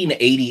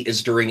 1880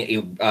 is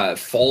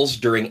falls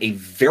during a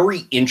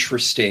very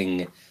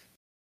interesting,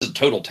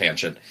 total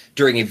tangent,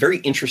 during a very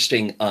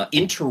interesting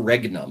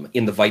interregnum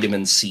in the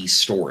vitamin C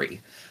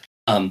story.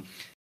 The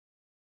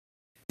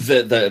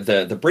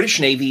British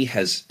Navy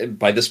has,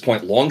 by this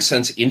point, long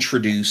since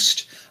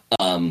introduced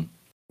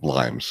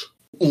Limes.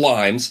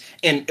 limes,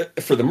 and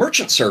for the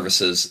merchant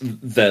services,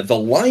 the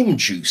Lime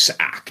Juice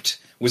Act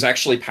was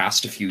actually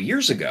passed a few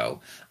years ago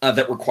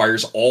that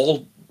requires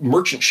all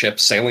merchant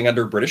ships sailing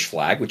under a British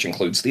flag, which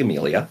includes the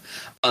Amelia,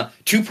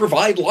 to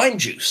provide lime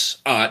juice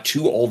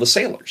to all the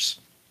sailors.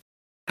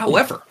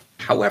 However,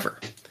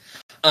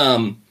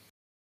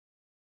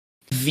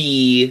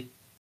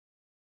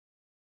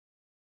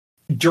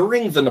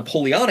 during the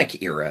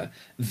Napoleonic era,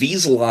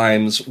 these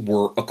limes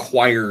were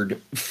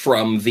acquired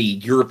from the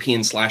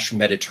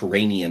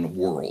European/Mediterranean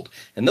world.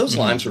 And those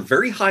limes were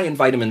very high in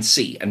vitamin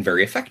C and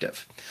very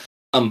effective.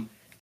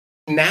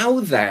 Now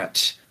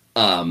that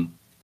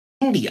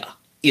India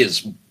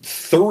is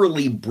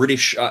thoroughly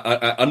British,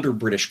 under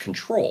British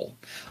control,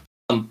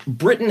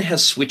 Britain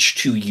has switched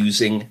to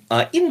using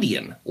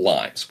Indian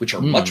limes, which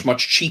are much,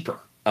 much cheaper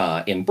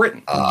in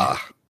Britain.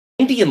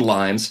 Indian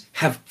limes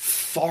have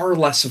far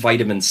less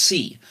vitamin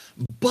C,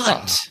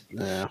 but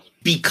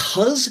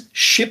because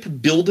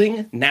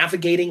shipbuilding,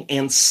 navigating,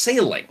 and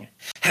sailing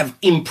have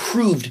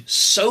improved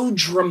so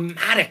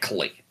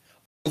dramatically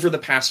over the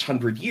past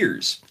 100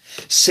 years,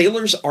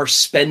 sailors are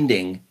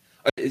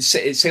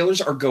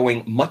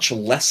going much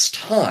less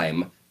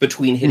time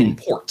between hitting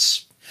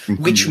ports,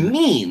 which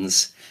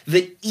means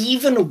that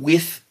even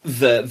with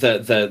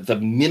the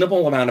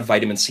minimal amount of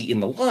vitamin C in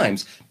the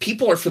limes,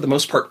 people are, for the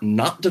most part,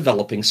 not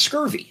developing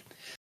scurvy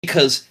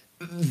because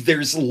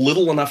there's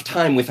little enough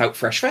time without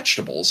fresh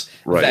vegetables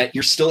that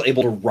you're still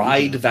able to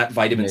ride that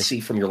vitamin C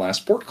from your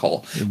last port call,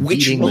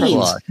 which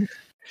means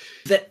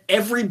that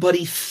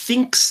everybody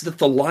thinks that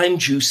the lime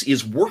juice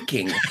is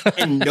working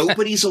and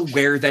nobody's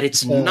aware that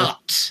it's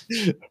not.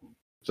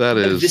 That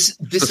is this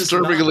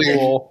disturbingly is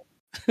not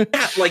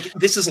yeah, like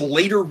this is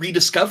later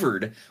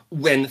rediscovered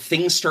when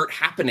things start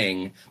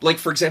happening. Like,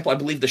 for example, I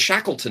believe the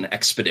Shackleton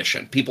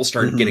expedition, people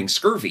started getting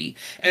scurvy,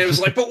 and it was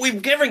like, but we're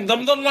giving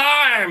them the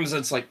limes.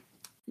 It's like,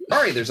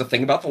 sorry, there's a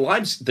thing about the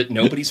limes that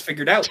nobody's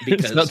figured out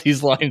because not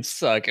these limes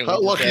suck.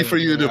 how lucky for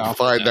you to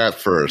find that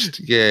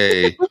first.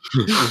 Yay.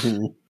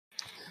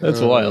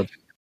 That's wild.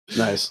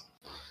 Nice.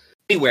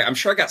 Anyway, I'm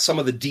sure I got some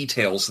of the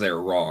details there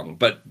wrong,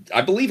 but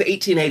I believe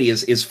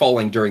 1880 is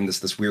falling during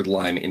this weird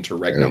lime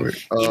interregnum. In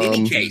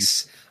any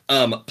case,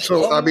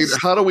 so I mean,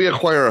 how do we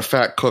acquire a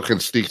fat cook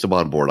and sneak them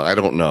on board? I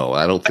don't know.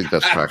 I don't think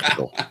that's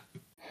practical.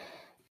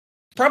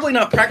 Probably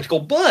not practical,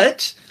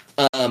 but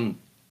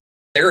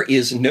there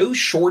is no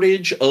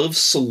shortage of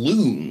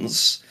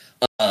saloons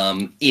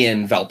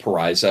in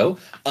Valparaiso.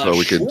 So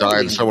we could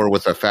dine somewhere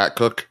with a fat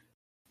cook?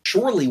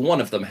 surely one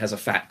of them has a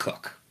fat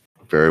cook.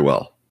 Very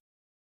well.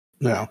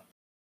 No.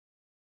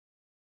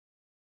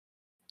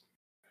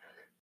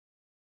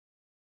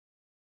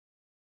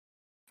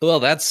 Well,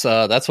 that's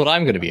what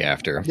I'm going to be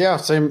after. Yeah,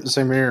 same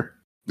here.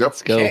 Yep.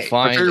 Let's go Okay. I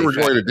find figured a we're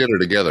fat- going to dinner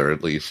together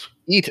at least.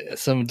 eat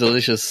some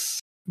delicious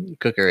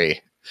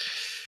cookery.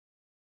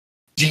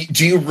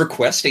 Do you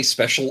request a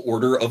special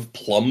order of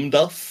plum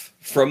duff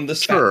from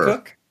this Sure. fat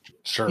cook?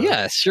 Sure.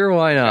 Yeah, sure,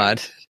 why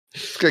not?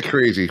 Let's get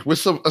crazy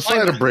with a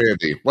side of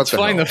brandy. What Let's the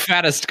find hell? the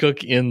fattest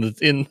cook in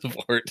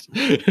the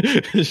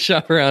fort.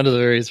 Shop around to the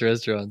various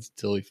restaurants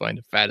until we find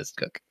the fattest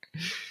cook.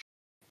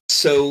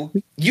 So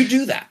you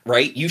do that,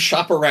 right? You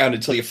shop around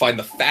until you find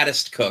the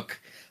fattest cook.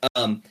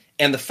 And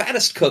the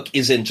fattest cook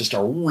is in just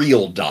a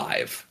real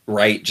dive,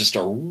 right? Just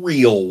a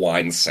real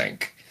wine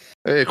sink.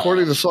 Hey,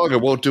 according to song,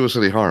 it won't do us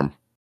any harm.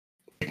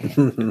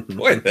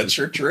 Boy, that's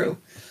sure true.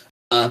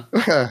 And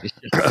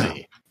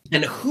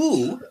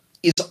who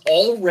is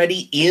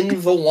already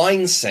in the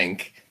wine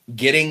sink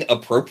getting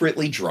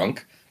appropriately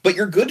drunk, but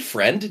your good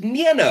friend,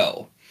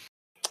 Nieno.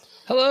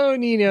 Hello,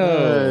 Nino.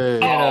 Hey.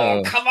 Oh,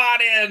 Nino. come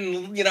on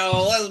in.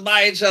 Let's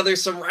buy each other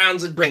some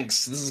rounds of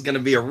drinks. This is going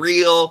to be a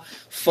real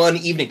fun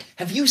evening.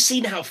 Have you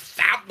seen how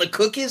fat the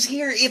cook is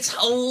here? It's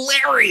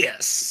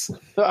hilarious.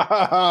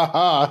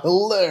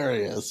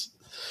 Hilarious.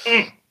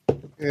 I've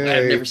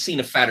never seen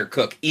a fatter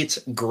cook. It's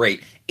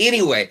great.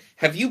 Anyway,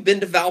 have you been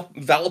to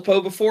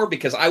Valpo before?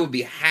 Because I would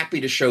be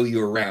happy to show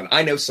you around.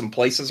 I know some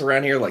places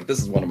around here. Like, this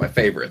is one of my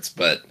favorites,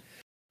 but...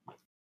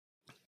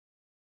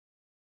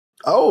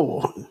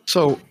 Oh.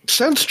 So,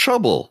 sense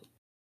trouble.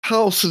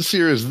 How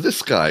sincere is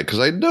this guy? Because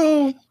I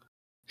know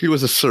he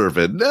was a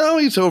servant. Now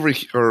he's over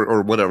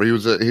or whatever. He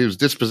was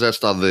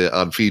dispossessed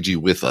on Fiji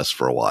with us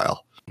for a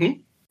while.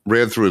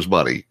 Ran through his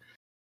money.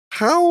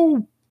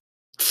 How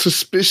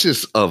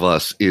suspicious of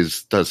us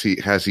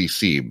has he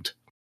seemed?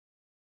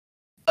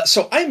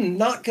 So I'm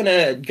not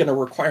gonna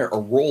require a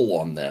roll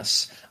on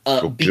this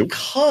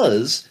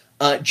because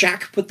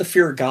Jack put the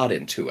fear of God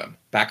into him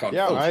back on.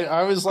 Yeah,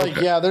 I was like,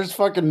 yeah, there's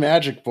fucking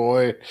Magic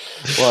Boy.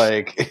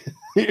 Like,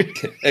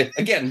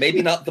 again,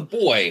 maybe not the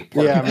boy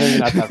part. yeah, maybe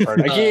not that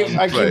part.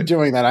 I keep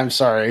doing that. I'm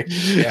sorry.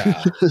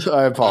 Yeah,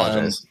 I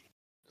apologize.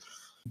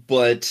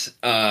 But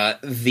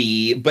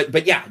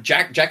yeah,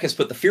 Jack has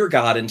put the fear of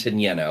God into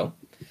Nieno.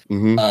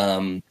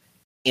 Mm-hmm.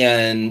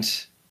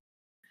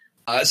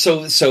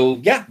 So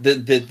yeah,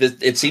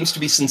 it seems to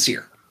be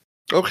sincere.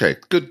 Okay,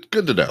 good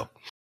to know.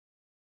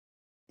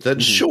 Then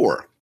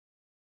sure.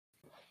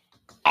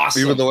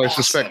 Awesome. Even though I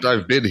suspect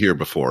I've been here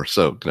before,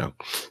 so no.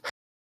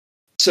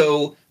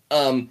 So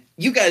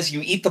you guys,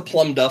 you eat the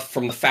plum duff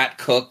from the fat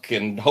cook,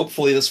 and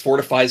hopefully this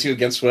fortifies you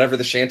against whatever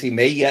the shanty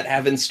may yet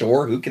have in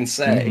store. Who can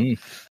say?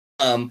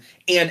 And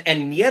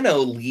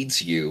Nieno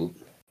leads you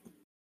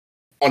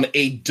on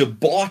a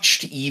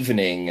debauched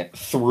evening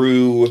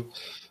through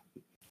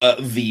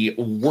the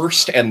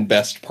worst and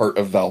best part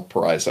of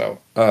Valparaiso.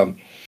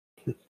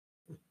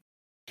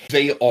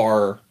 They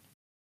are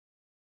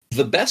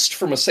the best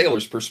from a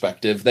sailor's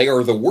perspective. They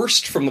are the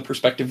worst from the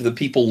perspective of the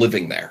people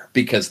living there,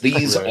 because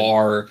these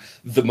are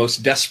the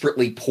most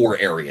desperately poor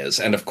areas.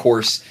 And of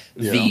course,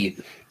 the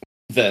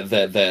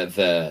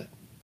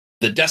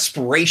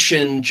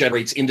desperation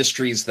generates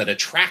industries that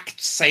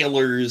attract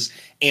sailors,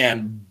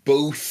 and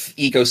both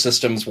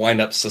ecosystems wind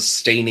up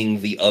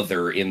sustaining the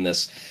other in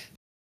this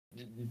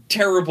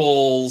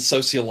terrible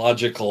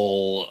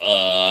sociological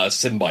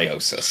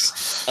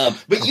symbiosis.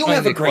 But you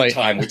have a great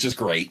time, which is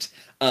great.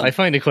 I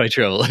find it quite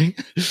troubling.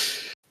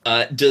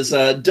 Does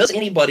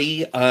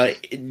anybody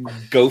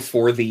go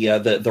for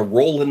the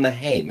roll in the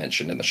hay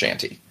mentioned in the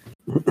shanty?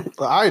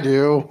 I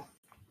do.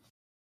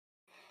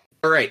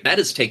 All right, that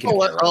is taken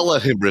care of. I'll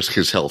let him risk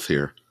his health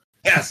here.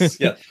 Yes,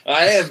 yeah.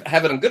 I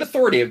have it on good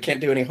authority. It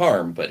can't do any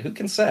harm, but who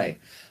can say?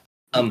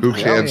 Who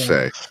can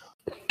say?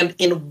 And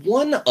in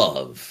one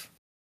of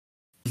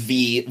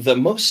the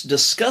most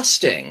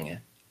disgusting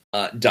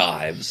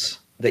dives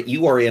that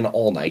you are in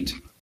all night,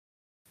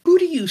 who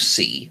do you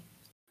see?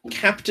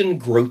 Captain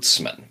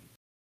Groatsman.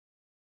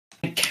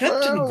 And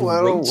Captain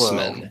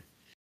Groatsman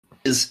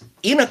is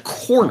in a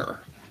corner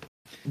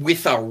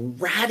with a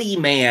ratty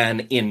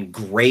man in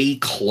gray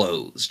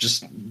clothes,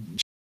 just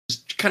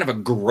kind of a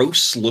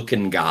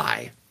gross-looking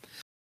guy.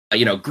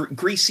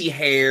 Greasy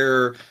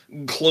hair,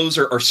 clothes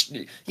are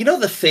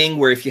the thing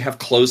where if you have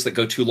clothes that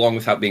go too long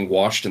without being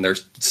washed and they're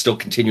still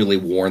continually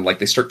worn, like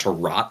they start to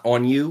rot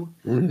on you.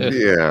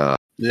 Yeah.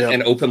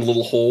 And open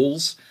little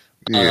holes.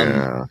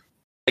 Yeah.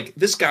 Like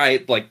this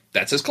guy, like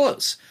that's his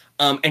clothes.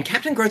 And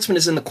Captain Groatsman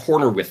is in the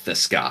corner with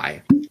this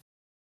guy.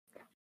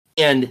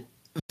 And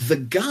the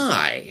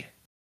guy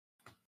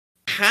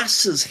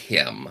passes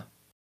him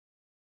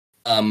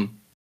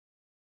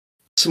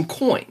some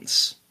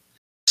coins.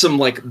 Some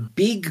like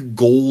big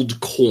gold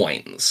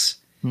coins.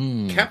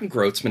 Captain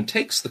Groatsman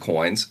takes the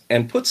coins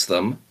and puts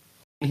them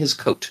in his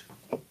coat.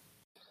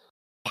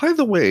 By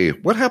the way,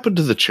 what happened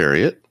to the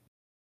chariot?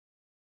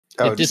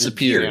 It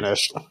disappeared.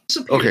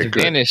 Okay, It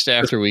good. vanished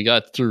after we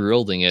got through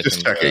rolling it,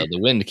 Just and checking. the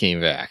wind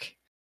came back.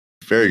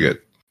 Very good.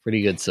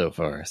 Pretty good so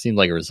far. Seemed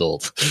like a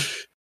result.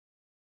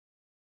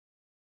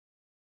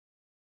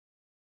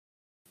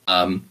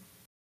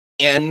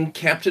 And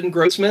Captain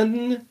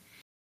Grossman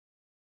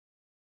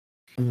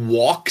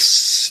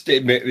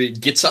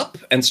gets up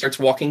and starts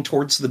walking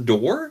towards the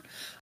door.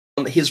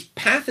 His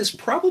path is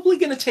probably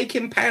going to take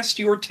him past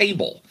your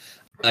table.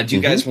 Do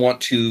you guys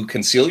want to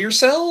conceal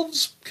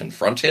yourselves,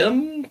 confront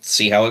him,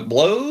 see how it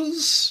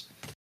blows?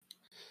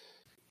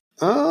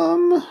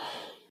 I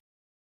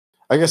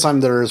guess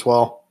I'm there as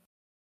well.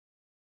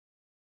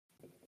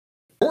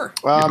 Sure.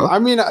 I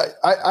mean,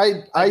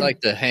 I'd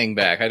like to hang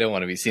back. I don't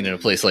want to be seen in a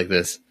place like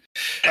this.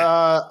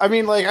 I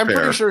mean, like, I'm Fair.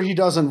 pretty sure he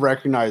doesn't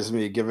recognize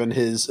me, given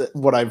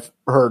what I've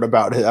heard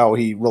about how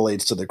he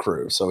relates to the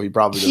crew. So he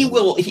probably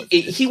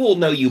he will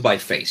know you by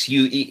face.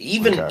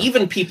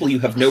 Even people you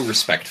have no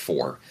respect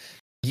for.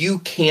 You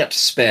can't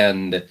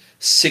spend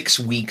 6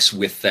 weeks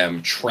with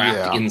them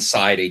trapped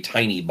inside a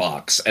tiny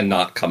box and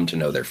not come to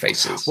know their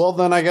faces. Well,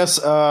 then I guess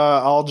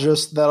I'll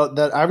just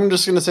that I'm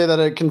just going to say that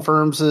it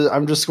confirms.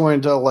 I'm just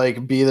going to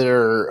like be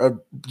there,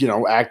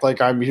 act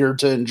like I'm here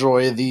to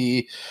enjoy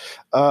the.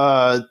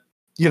 I'm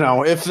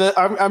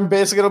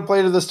basically going to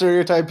play to the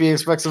stereotype he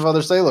expects of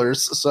other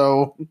sailors.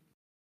 So,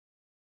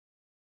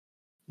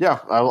 yeah,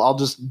 I'll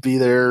just be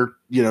there,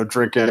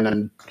 drinking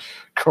and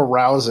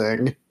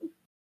carousing.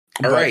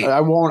 All right. I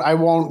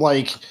won't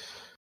like,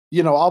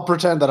 I'll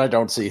pretend that I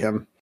don't see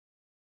him.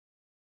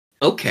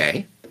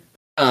 Okay.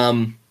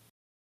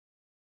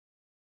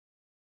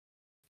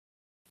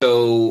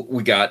 So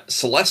we got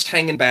Celeste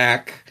hanging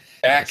back.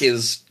 Jack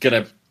is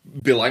going to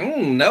be like,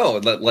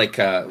 no, like,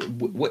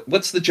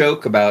 what's the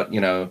joke about,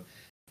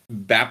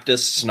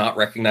 Baptists not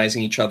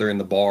recognizing each other in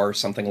the bar,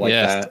 something like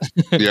that?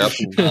 Yep.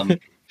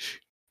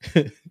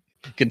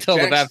 You can tell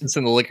the Baptists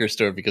in the liquor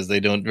store because they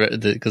don't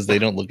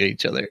look at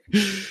each other.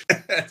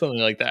 Something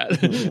like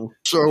that.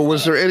 So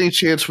was there any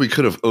chance we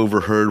could have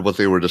overheard what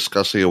they were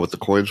discussing and what the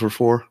coins were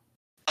for?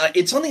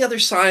 It's on the other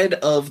side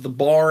of the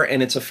bar,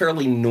 and it's a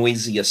fairly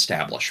noisy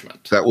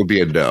establishment. That would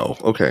be a no.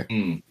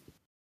 Okay.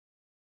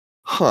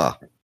 Huh.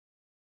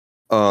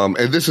 And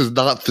this is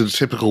not the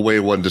typical way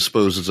one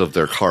disposes of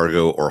their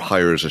cargo or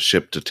hires a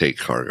ship to take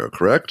cargo,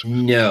 correct?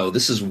 No,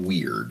 this is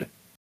weird.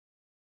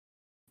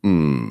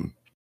 Well,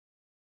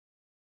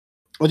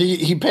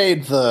 he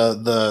paid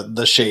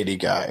the shady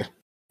guy.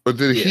 But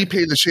did he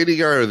pay the shady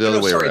guy or the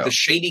other way around? The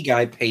shady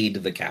guy paid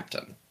the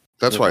captain.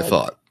 That's what I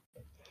thought.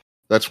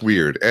 That's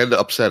weird and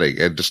upsetting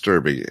and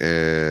disturbing.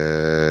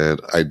 And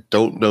I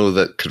don't know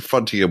that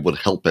confronting him would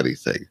help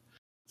anything.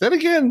 Then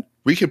again,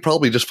 we could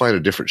probably just find a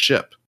different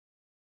ship.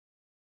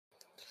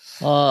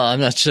 I'm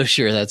not so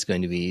sure that's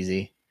going to be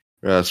easy.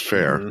 That's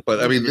fair.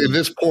 But I mean, in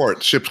this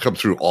port, ships come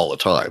through all the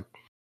time.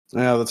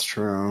 Yeah, that's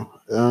true.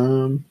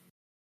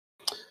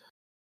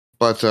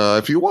 But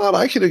if you want,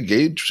 I can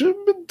engage him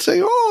and say,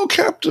 "Oh,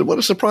 Captain, what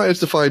a surprise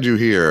to find you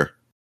here."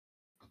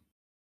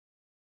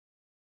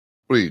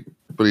 What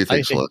do you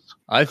think, Celeste?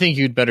 I think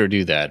you'd better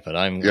do that, but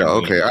I'm... Yeah,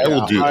 okay, I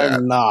will do that.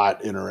 I'm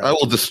not interested. I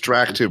will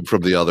distract him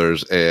from the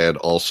others and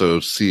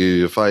also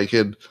see if I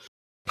can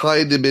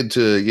hide him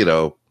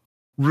into,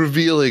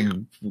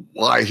 revealing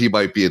why he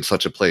might be in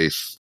such a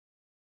place.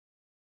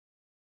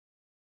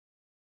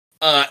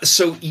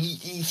 So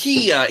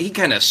he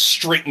kind of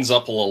straightens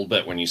up a little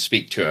bit when you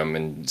speak to him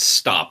and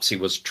stops. He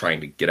was trying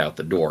to get out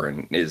the door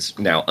and is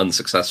now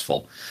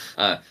unsuccessful.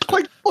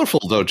 Quite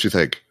colorful, don't you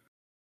think?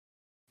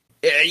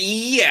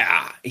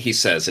 Yeah, he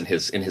says in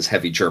his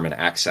heavy German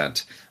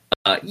accent.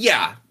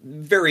 Yeah,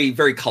 very,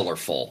 very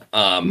colorful.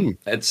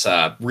 It's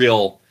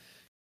real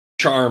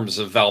charms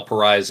of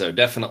Valparaiso.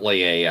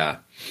 Definitely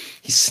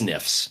he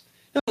sniffs.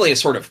 Definitely a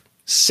sort of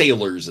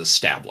sailor's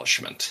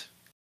establishment.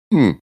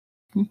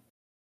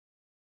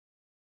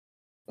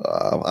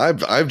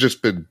 I've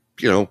just been,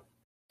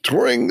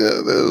 touring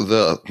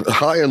the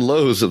high and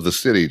lows of the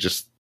city,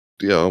 just,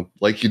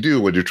 like you do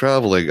when you're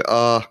traveling.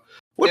 What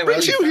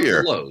brings you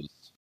here? Lows.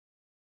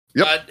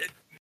 Yep.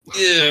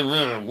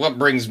 What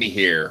brings me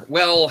here?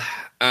 Well,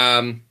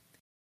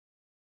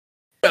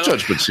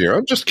 judgment's here.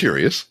 I'm just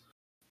curious.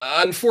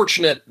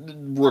 Unfortunate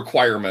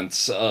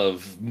requirements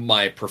of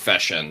my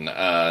profession.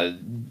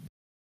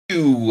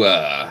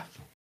 You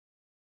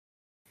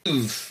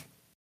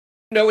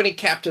know any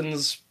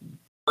captains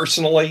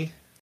personally?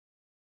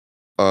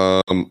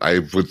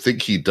 I would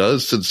think he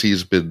does, since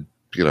he's been,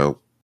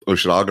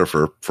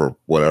 oceanographer for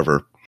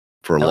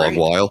a long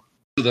while.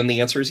 Then the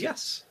answer is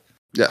yes.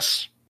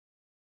 Yes.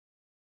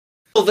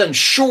 Well, then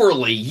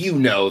surely you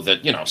know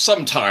that,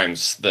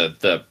 sometimes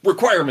the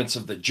requirements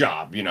of the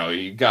job,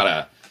 you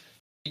gotta,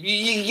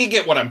 you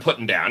get what I'm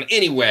putting down.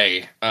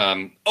 Anyway,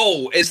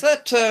 is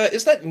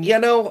that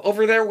Nieno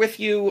over there with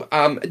you?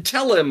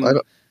 Tell him,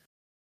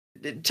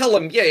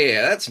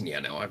 yeah, that's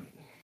Nieno.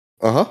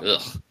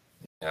 Ugh.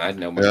 I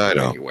know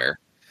everywhere.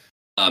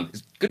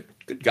 Good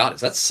God,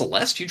 is that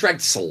Celeste? You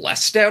dragged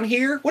Celeste down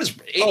here? What is?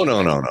 Oh,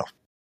 no.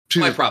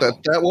 My problem.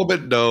 That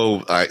woman,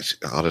 no.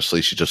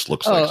 Honestly, she just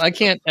looks like... I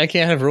can't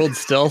have rolled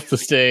stealth to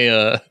stay...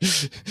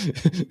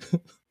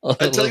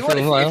 I tell you what,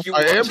 if you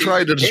I am want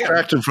trying to you can.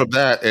 distract him from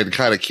that and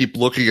kind of keep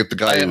looking at the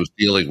guy he was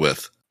dealing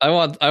with. I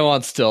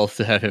want stealth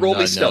to have him Roll not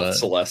me know stealth, it.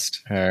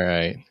 Celeste. All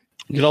right.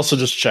 You could also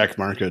just check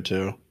mark it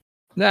too.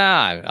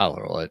 Nah, I'll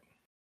roll it.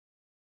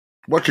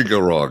 What could go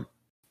wrong?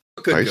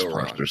 What could Ice go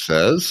wrong? Monster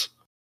says.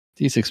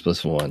 D6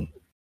 plus 1.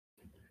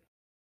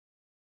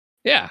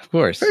 Yeah, of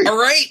course. Hey. All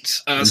right.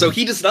 So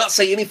he does not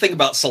say anything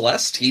about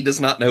Celeste. He does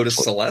not notice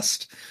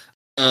Celeste.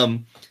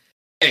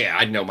 Yeah,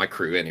 I know my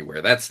crew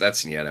anywhere. That's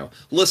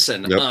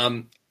Listen,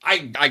 Yep.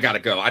 I gotta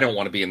go. I don't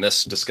want to be in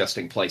this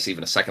disgusting place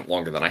even a second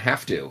longer than I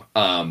have to.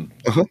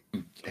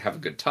 Have a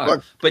good time.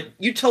 Look. But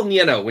you tell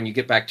Nieno when you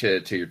get back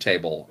to your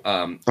table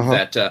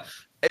that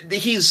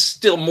he's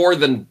still more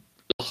than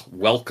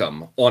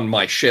welcome on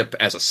my ship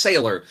as a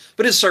sailor,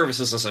 but his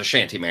services as a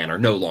shantyman are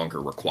no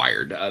longer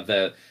required.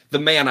 The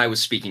man I was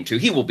speaking to,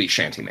 he will be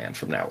shantyman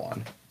from now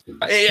on.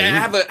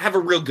 Have a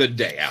real good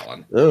day,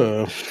 Alan.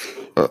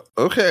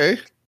 Okay.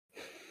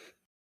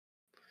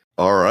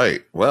 All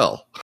right.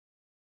 Well,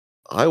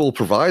 I will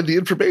provide the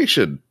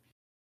information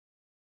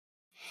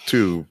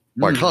to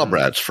my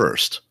comrades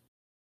first.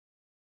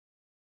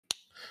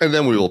 And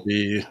then we will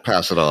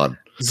pass it on.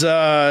 Is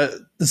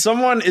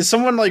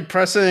someone like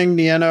pressing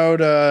Nieno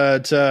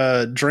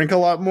to drink a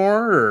lot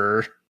more,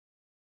 or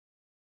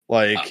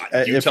like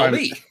you tell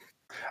me.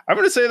 I'm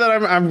going to say that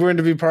I'm going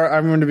to be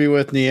I'm going to be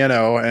with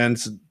Nieno, and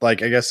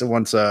like I guess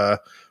once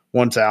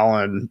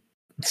Alan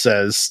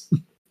says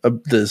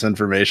this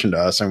information to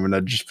us, I'm going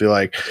to just be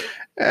like,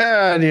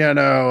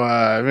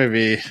 Nieno,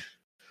 maybe.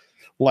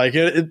 Like,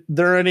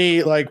 there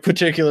any like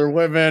particular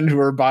women who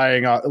are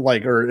buying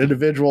or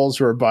individuals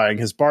who are buying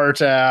his bar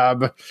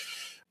tab?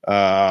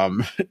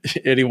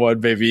 Anyone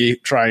maybe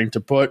trying to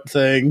put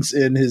things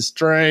in his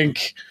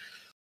drink?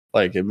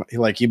 Like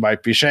he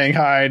might be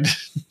shanghaied.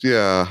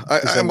 Yeah,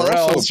 I'm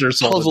also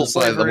puzzled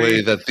by the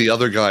way that the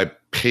other guy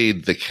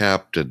paid the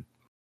captain.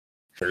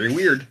 Very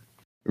weird.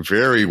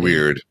 Very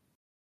weird.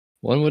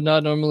 One would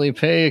not normally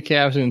pay a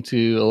captain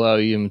to allow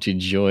him to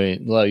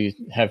join.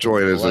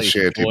 Join as a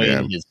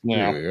shantyman.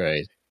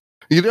 Right.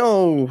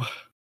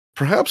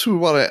 Perhaps we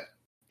want to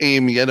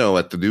aim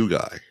at the new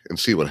guy and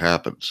see what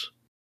happens.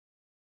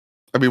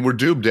 I mean, we're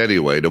doomed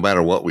anyway, no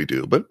matter what we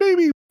do. But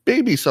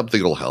maybe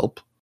something will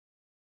help.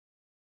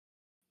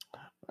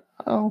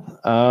 Oh,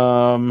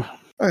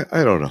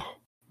 I don't know.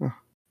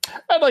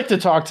 I'd like to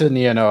talk to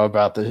Nieno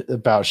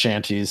about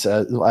shanties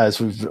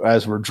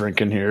as we're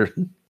drinking here.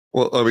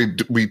 Well, I mean,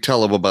 we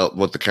tell him about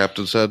what the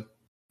captain said.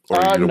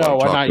 No,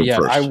 not yet.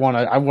 First? I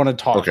want to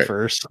talk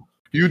first.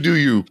 You do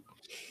you.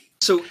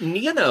 So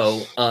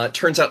Nieno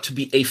turns out to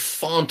be a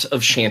font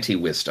of shanty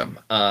wisdom.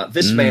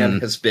 This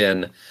man has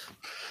been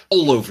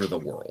all over the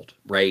world,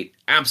 right?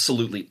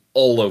 Absolutely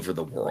all over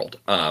the world.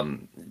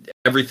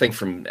 Everything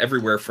from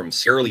everywhere from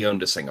Sierra Leone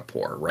to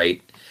Singapore,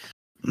 right?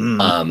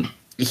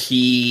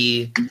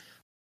 He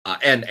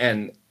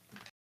and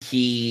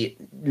he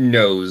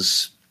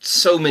knows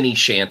so many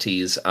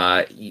shanties.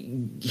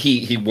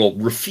 He will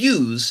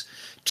refuse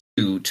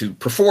to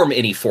perform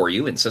any for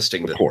you,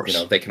 insisting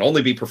that they can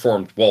only be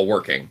performed while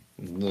working.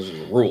 Those are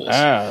the rules.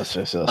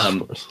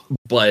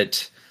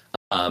 But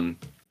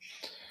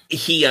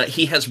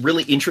he has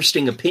really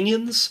interesting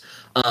opinions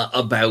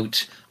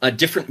about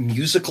different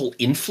musical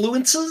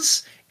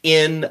influences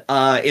in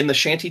the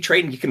shanty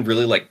trade, and you can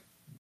really like.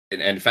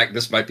 And in fact,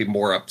 this might be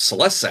more up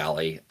Celeste's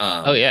alley.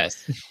 Oh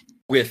yes,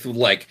 with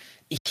like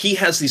he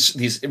has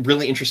these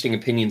really interesting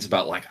opinions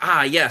about like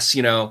yes,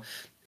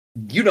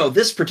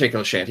 this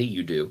particular shanty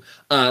you do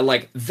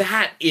like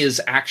that is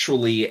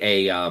actually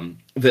a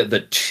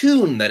the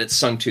tune that it's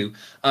sung to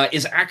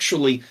is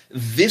actually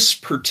this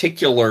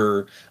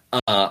particular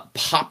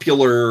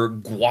popular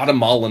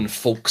Guatemalan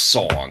folk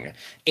song,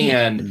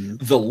 and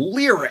the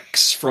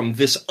lyrics from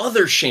this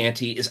other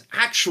shanty is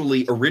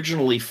actually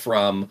originally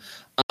from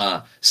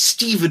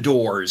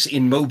stevedores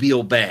in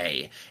Mobile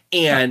Bay.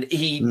 And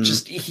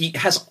he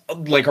has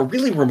like a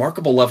really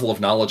remarkable level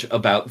of knowledge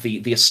about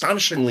the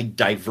astonishingly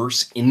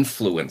diverse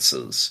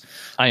influences.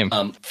 I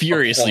am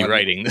furiously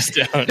writing this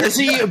down. Does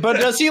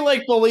he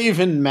like believe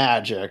in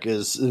magic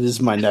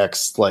is my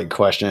next like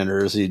question,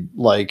 or is he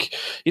like,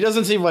 he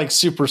doesn't seem like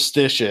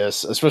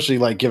superstitious, especially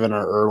like given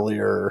our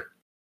earlier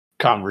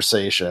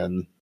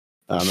conversation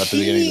at the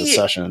beginning of the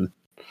session.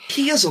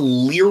 He is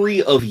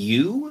leery of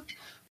you.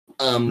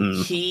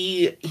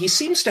 He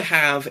seems to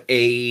have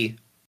a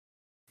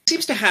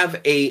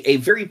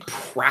very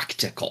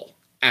practical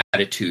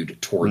attitude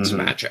towards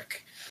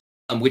magic,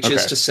 which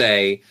is to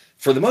say,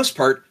 for the most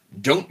part,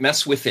 don't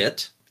mess with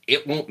it.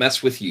 It won't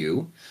mess with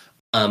you.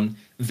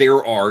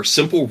 There are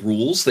simple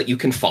rules that you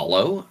can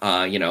follow.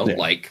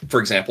 Like, for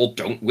example,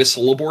 don't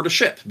whistle aboard a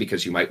ship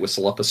because you might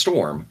whistle up a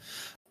storm.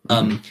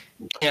 Don't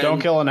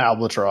kill an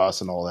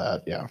albatross and all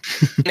that. Yeah.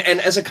 And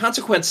as a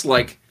consequence,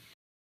 like,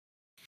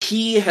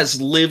 he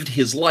has lived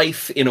his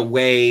life in a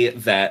way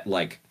that,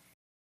 like,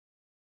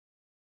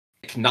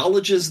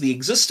 acknowledges the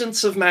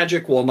existence of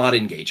magic while not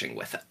engaging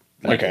with it.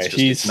 Like,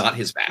 it's not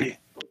his bag.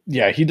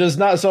 Yeah, he does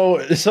not. So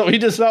he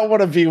does not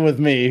want to be with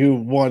me, who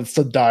wants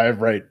to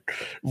dive right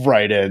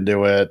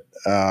into it.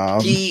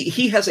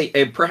 He has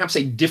a perhaps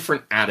a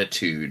different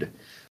attitude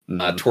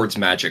towards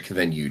magic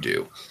than you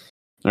do.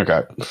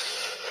 Okay.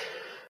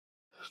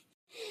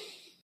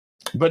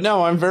 But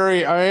no, I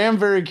am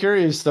very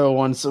curious though.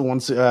 Once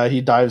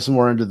he dives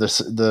more into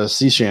the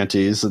sea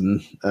shanties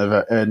and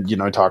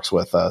talks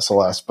with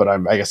Celeste. But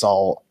I guess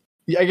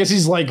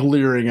he's like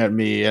leering at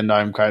me, and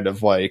I'm kind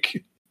of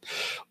like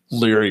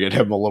leering at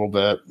him a little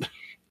bit.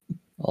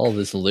 All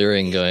this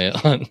leering going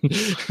on.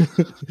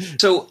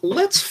 So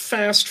let's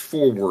fast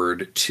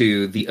forward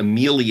to the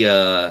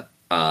Amelia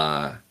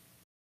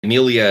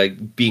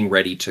being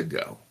ready to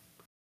go.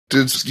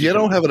 Does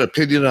Yeno have an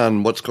opinion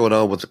on what's going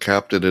on with the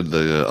captain and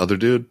the other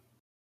dude?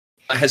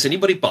 Has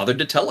anybody bothered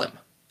to tell him?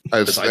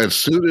 As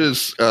soon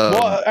as...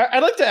 well,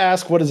 I'd like to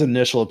ask what his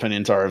initial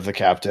opinions are of the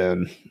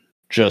captain,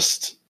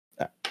 just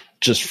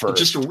first.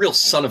 Just a real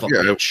son of a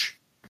bitch.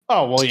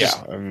 Oh, well,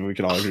 yeah. I mean, we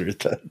can all agree with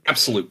that.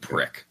 Absolute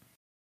prick.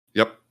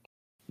 Yep.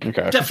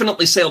 Okay.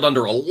 Definitely sailed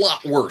under a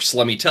lot worse,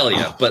 let me tell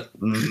you. But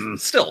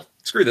still,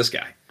 screw this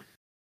guy.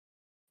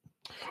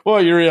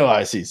 Well, you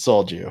realize he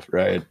sold you,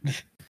 right?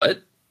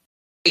 What?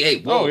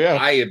 Hey, whoa, yeah.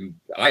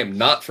 I am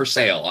not for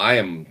sale. I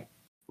am...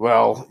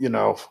 Well,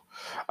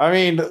 I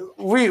mean,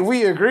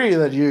 we agree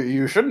that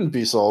you shouldn't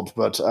be sold,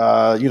 but,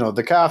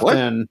 the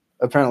captain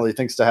apparently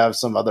thinks to have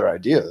some other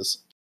ideas.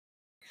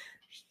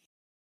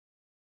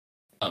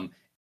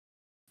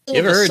 All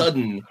of a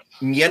sudden,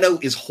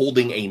 Yeno is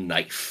holding a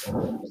knife.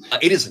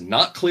 It is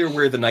not clear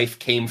where the knife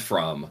came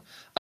from,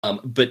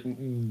 but,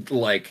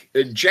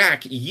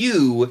 Jack,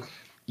 you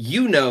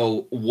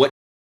know what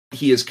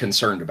he is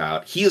concerned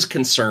about. He is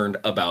concerned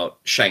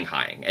about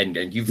Shanghaiing,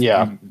 and you've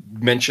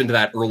mentioned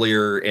that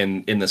earlier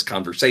in this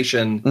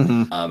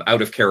conversation,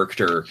 out of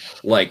character.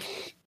 Like,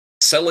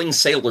 selling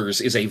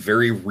sailors is a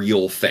very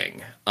real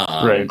thing.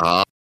 Right.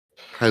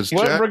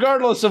 Jack,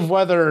 regardless of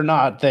whether or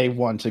not they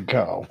want to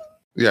go.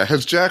 Yeah,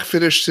 has Jack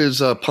finished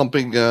his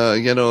pumping,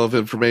 of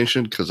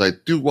information? Because I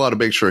do want to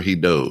make sure he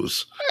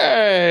knows.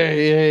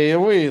 Hey,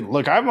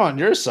 look, I'm on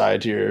your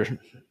side here.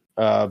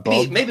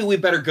 Maybe we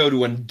better go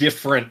to a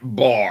different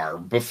bar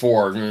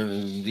before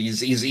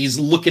he's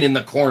looking in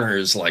the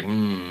corners like.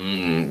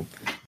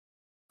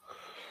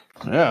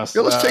 Yes.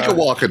 Yeah, let's take a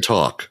walk and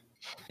talk.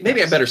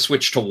 Maybe I better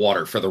switch to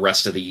water for the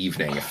rest of the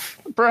evening.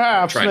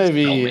 Perhaps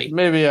maybe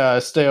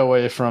stay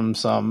away from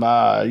some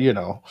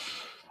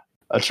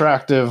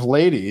attractive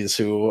ladies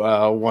who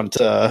want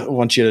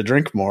you to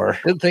drink more.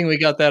 Good thing we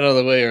got that out of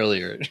the way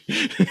earlier.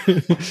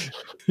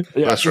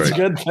 Yeah, that's right. It's a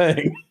good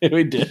thing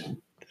we did.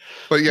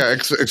 But yeah,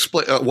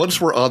 explain. Once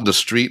we're on the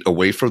street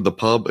away from the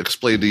pub,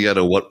 explain to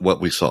Yeno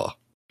what we saw.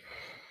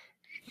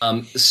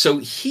 So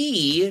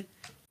he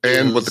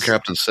and what the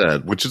captain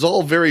said, which is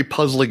all very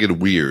puzzling and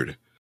weird.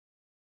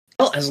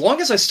 Well, as long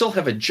as I still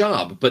have a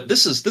job, but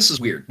this is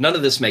weird. None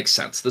of this makes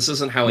sense. This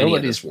isn't how any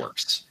of this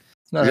works.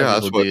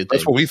 That's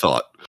what we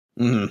thought.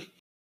 Mm-hmm.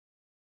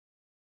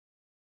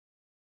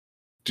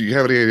 Do you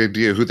have any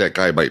idea who that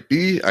guy might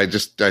be? I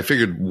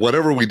figured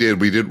whatever we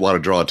didn't want to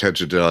draw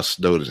attention to us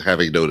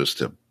having noticed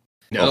him.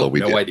 No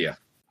idea.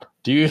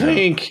 Do you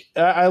think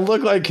I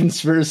look like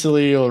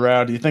conspiracy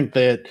around? Do you think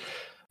that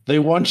they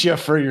want you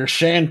for your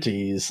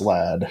shanties,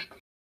 lad?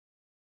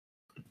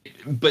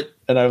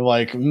 And I'm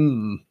like,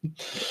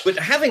 But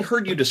having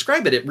heard you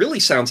describe it, it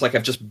really sounds like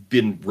I've just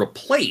been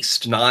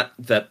replaced, not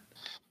that.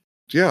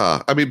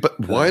 Yeah, I mean, but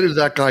why did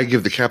that guy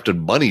give the captain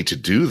money to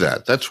do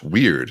that? That's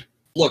weird.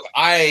 Look,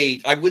 I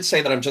would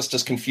say that I'm just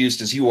as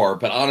confused as you are,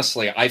 but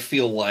honestly, I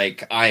feel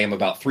like I am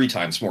about 3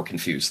 times more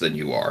confused than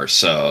you are,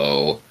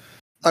 so...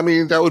 I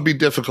mean, that would be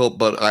difficult,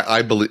 but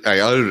I believe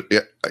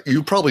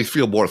you probably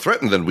feel more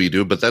threatened than we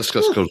do, but that's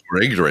just because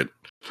we're ignorant.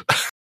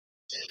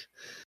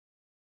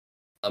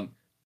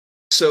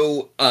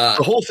 So the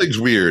whole thing's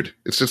weird.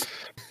 It's just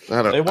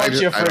I don't. They want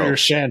you for your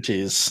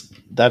shanties.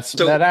 That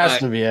has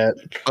to be it.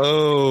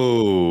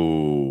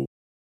 Oh,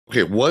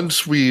 okay.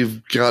 Once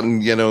we've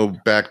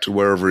gotten back to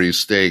wherever he's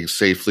staying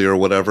safely or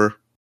whatever,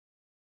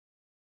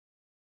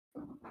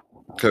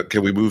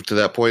 can we move to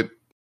that point?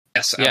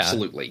 Yes,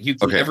 absolutely.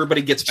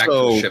 Everybody gets back to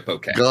the ship.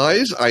 Okay,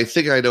 guys, I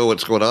think I know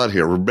what's going on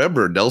here.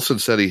 Remember, Nelson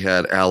said he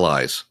had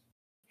allies.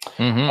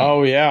 Mm-hmm.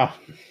 Oh yeah.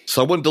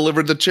 Someone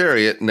delivered the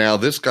chariot. Now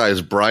this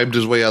guy's bribed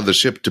his way on the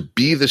ship to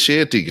be the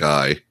shanty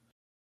guy.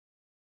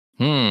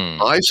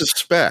 I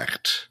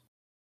suspect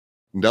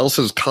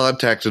Nelson's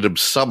contacted him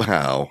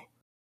somehow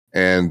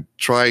and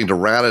trying to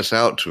rat us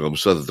out to him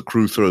so that the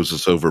crew throws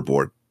us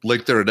overboard,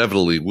 like they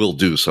inevitably will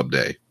do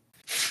someday.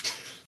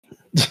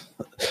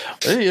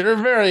 You're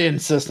very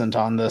insistent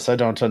on this. I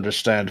don't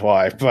understand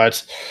why,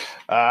 but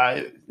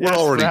we're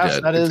already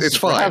dead. It's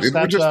fine.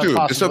 We're just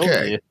doomed. It's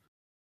okay.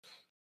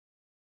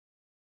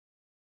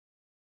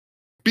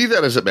 Be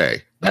that as it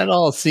may. That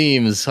all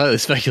seems highly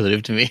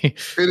speculative to me.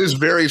 It is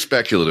very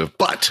speculative,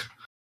 but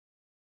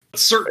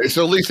it's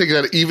the only thing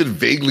that even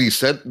vaguely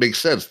makes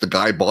sense. The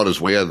guy bought his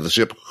way out of the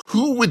ship.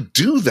 Who would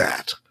do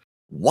that?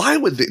 Why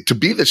would they? To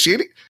be the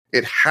shanty?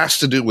 It has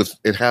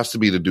to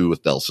be to do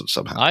with Nelson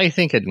somehow. I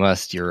think it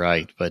must. You're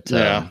right, but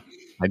I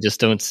just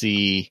don't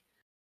see.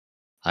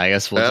 I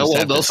guess we'll just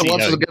have Nelson to see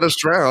wants to get us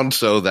drowned,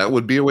 so that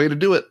would be a way to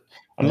do it.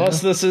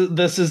 Unless this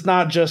is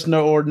not just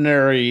no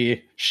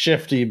ordinary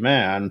shifty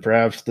man.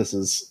 Perhaps this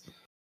is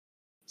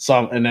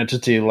an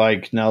entity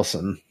like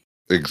Nelson.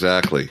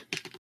 Exactly.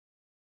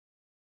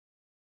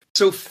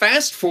 So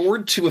fast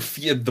forward to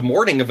the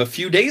morning of a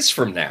few days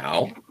from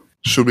now.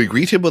 Should we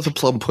greet him with a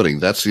plum pudding?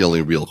 That's the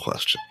only real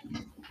question.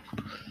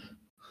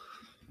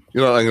 I'm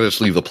going to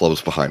just leave the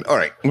plums behind. All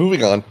right,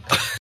 moving on.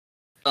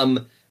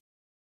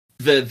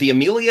 The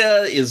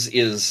Amelia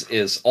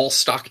is all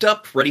stocked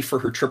up, ready for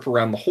her trip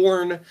around the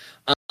Horn.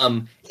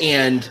 And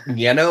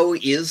Nieno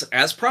is,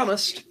 as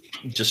promised,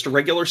 just a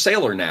regular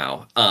sailor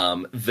now.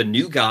 The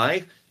new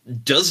guy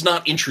does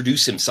not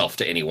introduce himself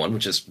to anyone,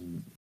 which is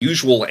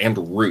usual and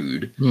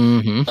rude.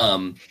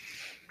 Mm-hmm.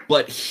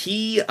 But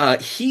he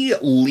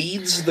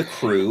leads the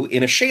crew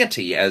in a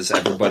shanty as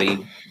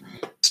everybody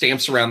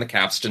stamps around the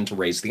capstan to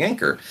raise the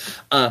anchor.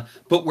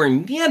 But where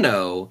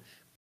Nieno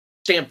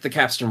stamped the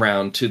capstan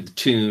round to the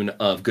tune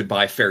of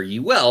Goodbye Fare Ye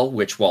Well,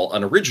 which, while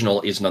unoriginal,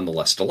 is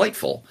nonetheless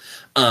delightful.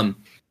 The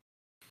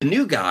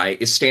new guy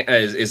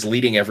is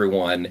leading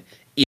everyone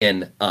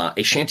in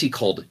a shanty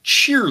called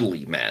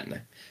Cheerly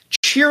Men.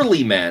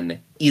 Cheerly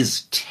Men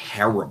is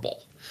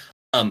terrible.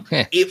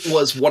 It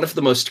was one of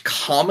the most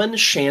common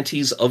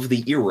shanties of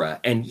the era,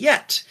 and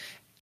yet,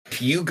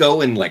 if you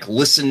go and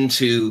listen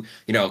to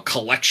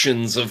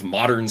collections of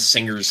modern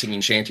singers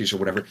singing shanties or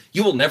whatever,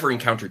 you will never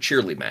encounter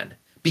Cheerly Men.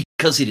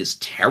 Because it is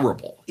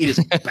terrible. It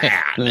is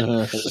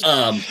bad.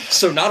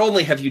 So not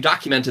only have you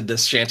documented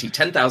this shanty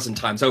 10,000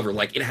 times over,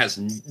 it has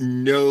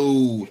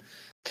no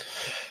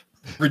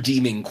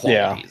redeeming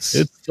qualities.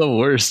 Yeah, it's the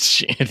worst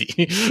shanty.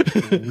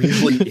 It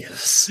really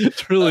is.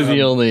 It's really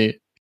the only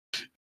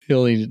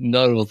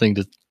notable thing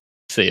to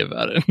say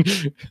about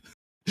it.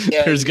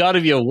 There's got to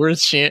be a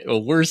worse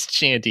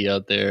shanty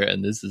out there,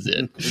 and this is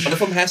it. One of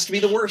them has to be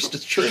the worst.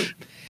 It's true.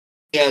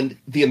 And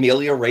the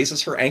Amelia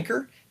raises her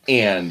anchor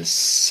and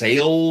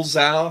sails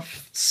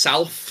off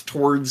south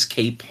towards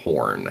Cape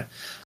Horn.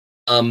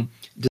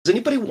 Does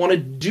anybody want to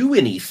do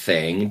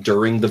anything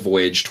during the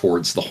voyage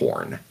towards the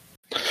Horn?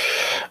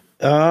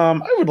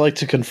 I would like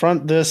to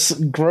confront this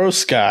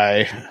gross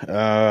guy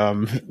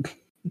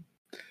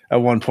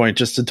at one point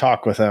just to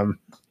talk with him.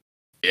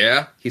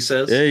 Yeah, he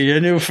says. Hey, your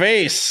new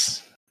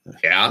face.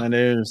 Yeah. My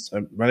name's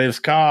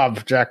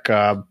Cobb, Jack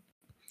Cobb.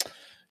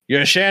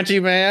 You're a shanty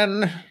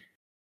man?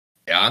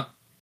 Yeah.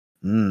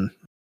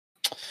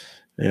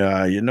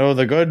 Yeah,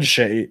 the good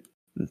shanty.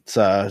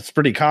 It's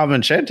pretty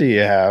common shanty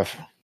you have.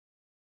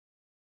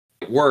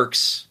 It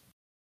works.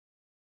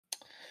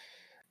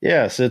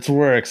 Yes, it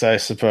works, I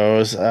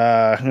suppose.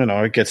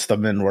 It gets the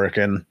men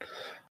working.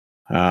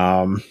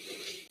 And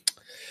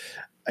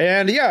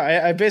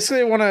yeah, I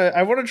basically want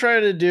to try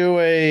to do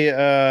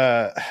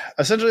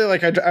essentially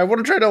I want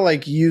to try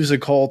to use a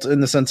cult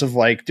in the sense of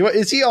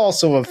is he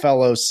also a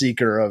fellow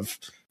seeker of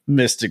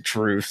mystic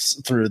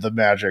truths through the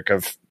magic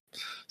of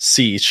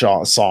sea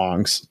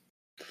songs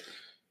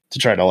to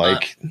try to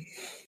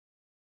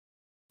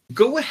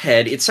go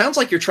ahead. It sounds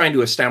like you're trying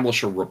to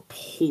establish a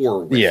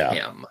rapport with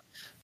him.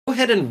 Go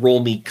ahead and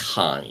roll me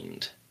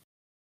kind.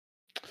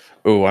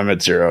 Oh, I'm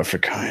at 0 for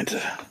kind.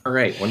 All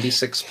right,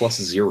 1d6 plus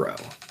 0.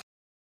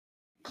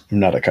 I'm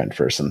not a kind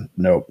person.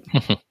 Nope.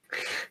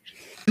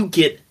 You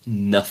get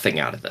nothing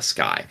out of this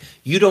guy.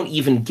 You don't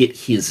even get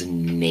his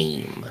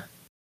name.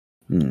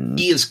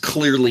 He is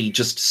clearly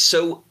just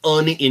so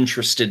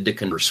uninterested to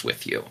converse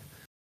with you.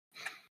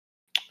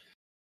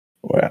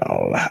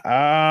 Well,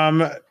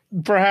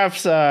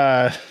 perhaps,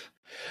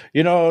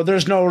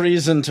 there's no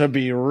reason to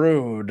be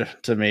rude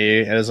to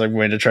me as I'm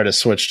going to try to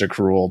switch to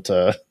cruel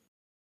to...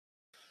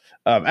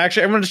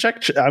 actually, I'm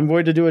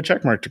going to do a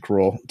check mark to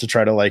cruel to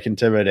try to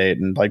intimidate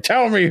and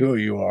tell me who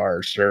you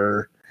are,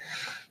 sir.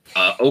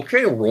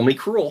 Okay, roll me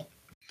cruel.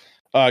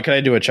 Can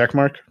I do a check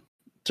mark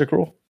to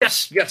cruel?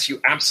 Yes,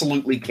 you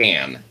absolutely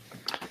can.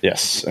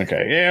 Yes.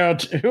 Okay. Yeah.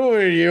 Who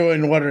are you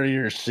and what are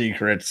your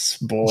secrets,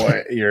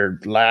 boy? Your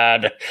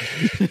lad.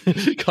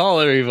 Call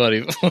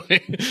everybody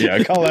boy.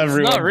 Yeah, call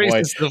everyone. It's not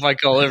racist boy. If I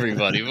call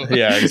everybody boy.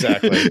 Yeah,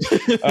 exactly.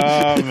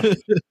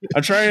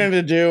 I'm trying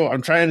to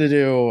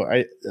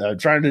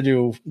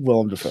do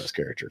Willem Dafoe's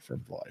character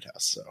from The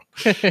Lighthouse. So,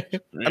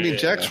 I mean,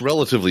 Jack's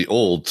relatively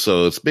old,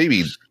 so it's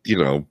maybe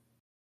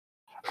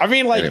I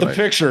mean, the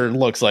picture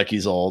looks like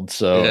he's old,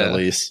 so at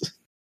least.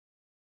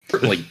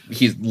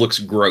 He looks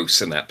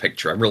gross in that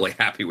picture. I'm really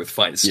happy with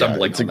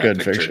stumbling it's on a that good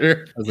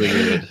picture.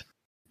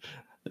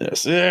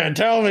 Yes.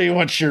 Tell me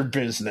what's your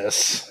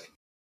business.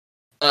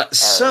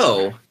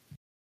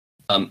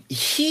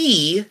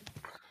 He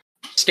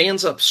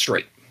stands up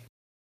straight.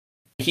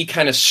 He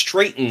kind of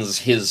straightens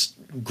his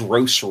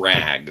gross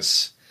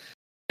rags,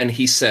 and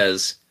he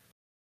says,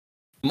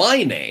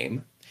 "My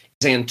name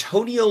is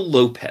Antonio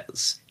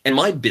Lopez, and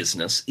my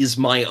business is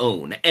my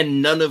own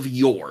and none of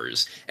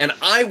yours, and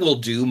I will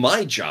do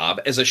my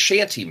job as a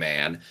shanty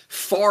man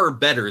far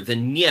better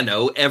than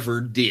Nieno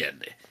ever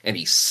did. and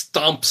he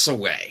stomps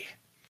away.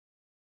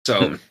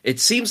 So it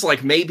seems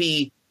like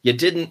maybe you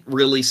didn't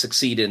really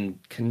succeed in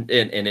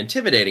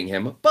intimidating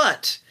him,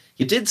 but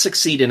you did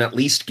succeed in at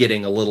least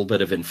getting a little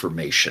bit of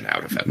information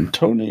out of him.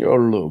 Antonio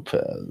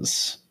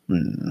Lopez.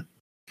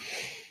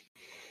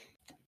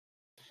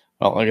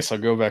 Well, I guess I'll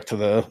go back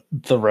to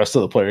the rest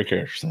of the player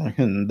characters.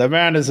 The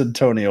man is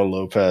Antonio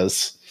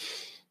Lopez.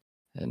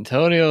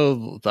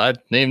 Antonio,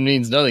 that name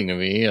means nothing to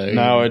me.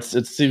 No, it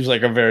seems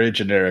like a very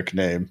generic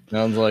name.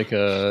 Sounds like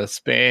a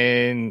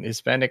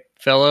Hispanic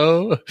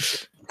fellow.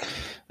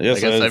 Yes,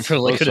 I guess I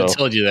probably could have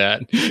told you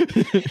that.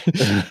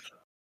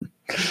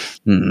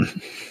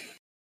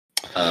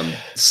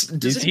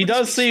 He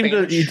does seem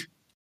Spanish?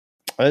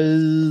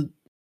 I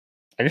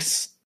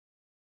guess.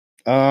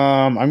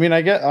 I mean,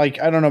 I get I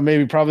don't know,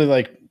 maybe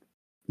probably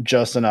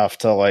just enough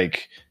to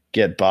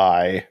get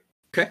by.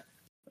 Okay.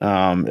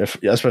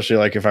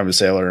 Especially if I'm a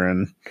sailor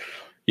and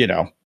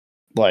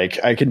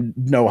I can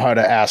know how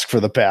to ask for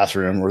the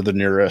bathroom or the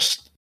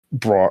nearest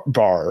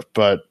bar,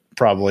 but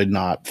probably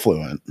not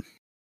fluent.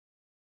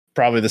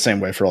 Probably the same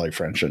way for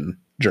French and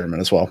German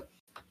as well.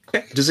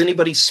 Okay. Does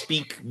anybody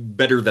speak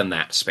better than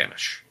that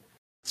Spanish?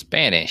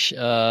 Spanish.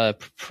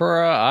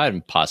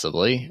 I'm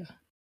possibly. You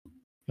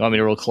want me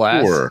to roll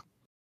class? Sure.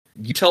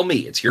 You tell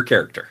me. It's your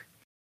character.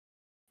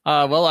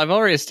 Well, I've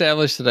already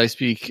established that I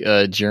speak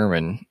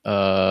German.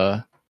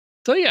 So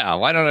yeah,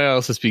 why don't I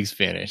also speak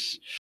Spanish?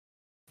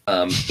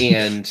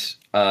 And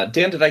Dan,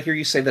 did I hear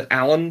you say that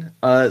Alan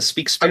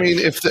speaks Spanish?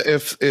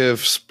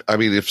 I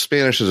mean, if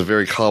Spanish is a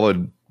very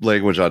common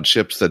language on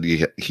ships, then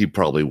he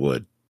probably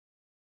would.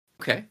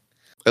 Okay.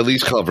 At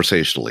least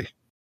conversationally.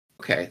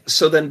 Okay.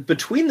 So then,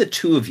 between the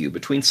two of you,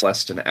 between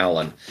Celeste and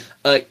Alan,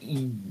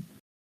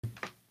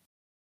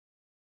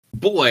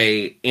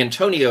 boy,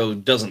 Antonio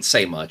doesn't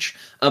say much,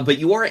 but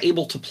you are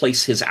able to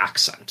place his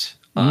accent.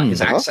 His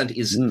accent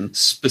is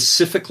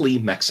specifically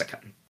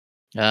Mexican.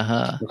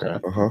 Okay.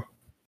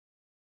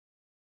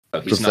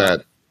 So he's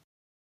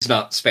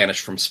not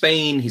Spanish from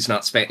Spain. He's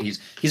not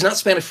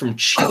Spanish from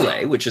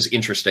Chile, which is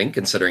interesting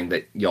considering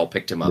that y'all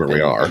picked him up in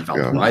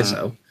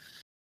Valparaiso.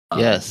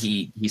 Yes,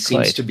 he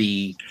seems to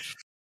be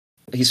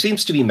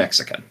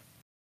Mexican.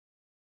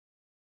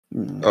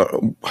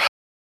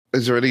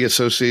 Is there any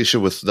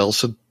association with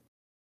Nelson?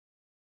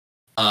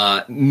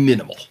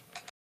 Minimal.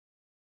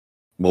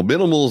 Well,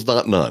 minimal is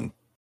not none.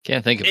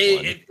 Can't think of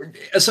one.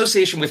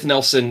 Association with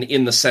Nelson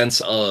in the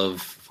sense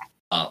of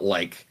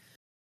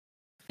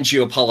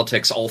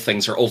geopolitics, all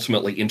things are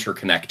ultimately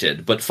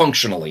interconnected, but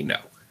functionally, no.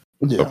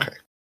 Yeah. Okay.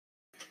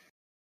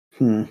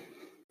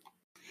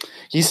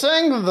 He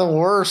sang the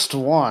worst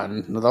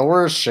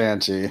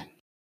shanty.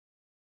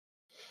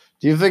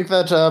 Do you think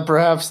that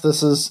perhaps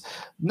this is...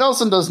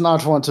 Nelson does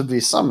not want to be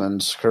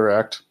summoned,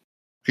 correct?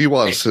 He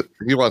wants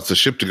the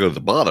ship to go to the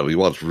bottom. He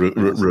wants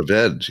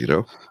revenge,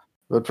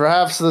 But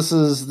perhaps this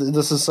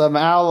is some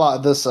ally.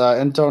 This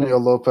Antonio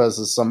Lopez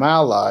is some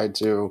ally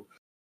to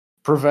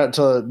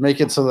make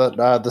it so that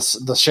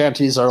the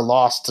shanties are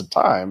lost to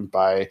time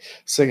by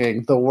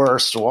singing the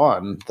worst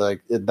one.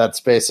 That's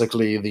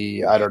basically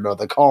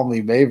the Call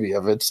Me Maybe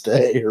of its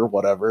day or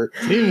whatever.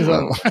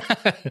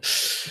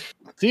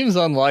 Seems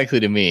unlikely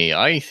to me.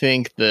 I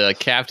think the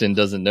captain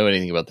doesn't know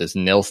anything about this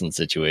Nelson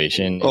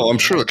situation. Oh, I'm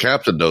sure the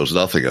captain knows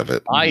nothing of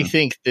it. I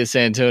think this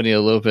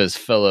Antonio Lopez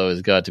fellow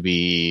has got to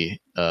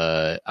be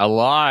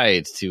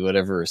allied to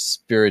whatever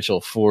spiritual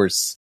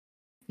force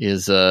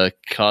is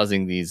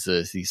causing these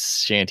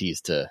shanties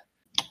to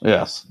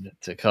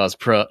cause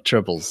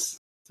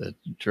troubles, to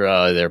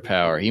draw their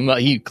power.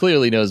 He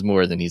clearly knows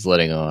more than he's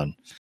letting on.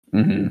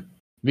 Mm-hmm.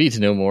 Me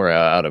to know more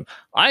out of him.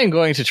 I am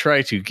going to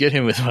try to get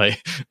him with my...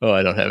 Oh,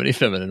 I don't have any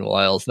feminine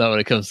wiles. Not when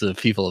it comes to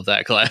people of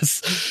that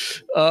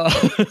class.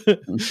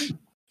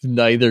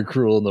 Neither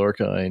cruel nor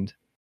kind.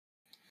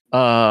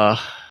 But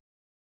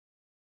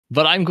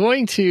I'm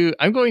going to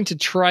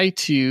try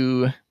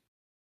to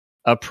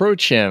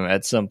approach him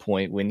at some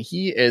point when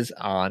he is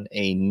on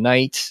a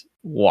night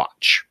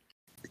watch.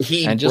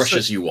 He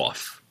brushes you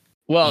off.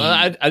 Well,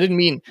 I didn't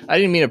mean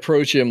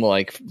approach him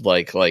like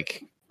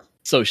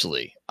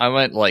socially. I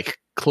meant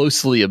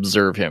closely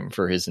observe him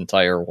for his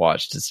entire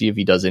watch to see if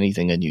he does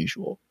anything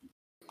unusual.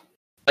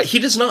 He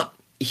does not.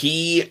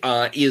 He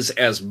is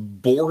as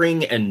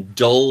boring and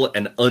dull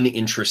and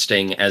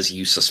uninteresting as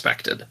you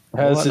suspected.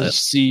 As his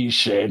sea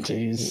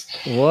shanties.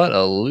 What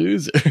a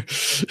loser.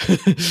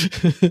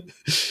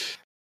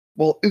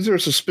 Well, is there a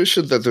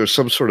suspicion that there's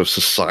some sort of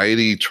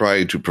society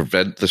trying to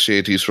prevent the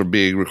shanties from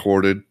being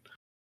recorded?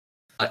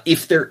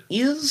 If there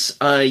is,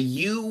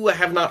 you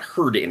have not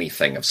heard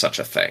anything of such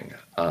a thing.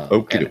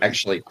 Okay. And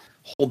actually,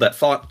 hold that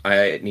thought.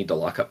 I need to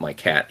lock up my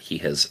cat. He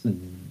has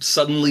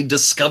suddenly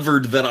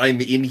discovered that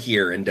I'm in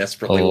here and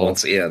desperately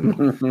wants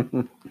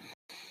in.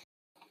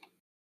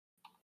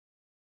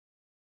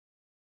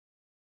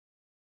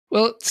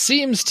 Well, it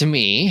seems to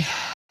me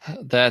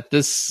that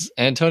this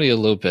Antonio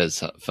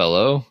Lopez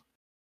fellow,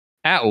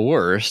 at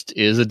worst,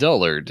 is a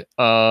dullard.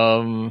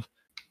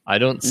 I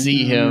don't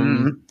see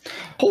him.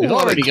 Whole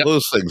lot of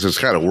close things is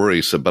kind of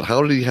worrisome, but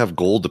how did he have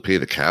gold to pay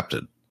the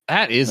captain?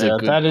 That is a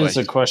good that question. is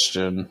a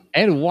question.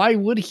 And why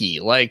would he?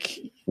 Like,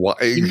 Why,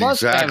 he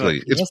must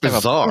exactly. It's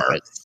bizarre.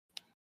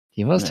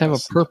 He must have a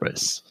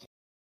purpose.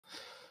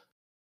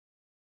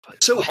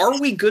 So are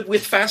we good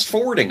with fast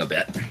forwarding a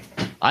bit?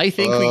 I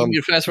think we can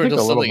do fast forward I think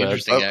to a little something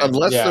bit. interesting.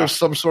 Unless there's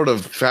some sort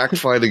of fact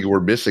finding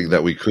we're missing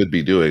that we could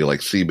be doing,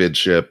 like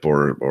seamanship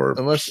or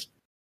Unless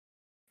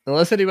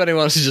anybody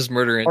wants to just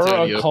murder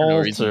Antonio for no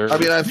reason. I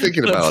mean, I'm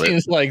thinking about That it.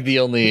 seems like the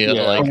only.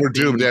 Like, We're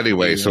doomed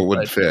anyway, so it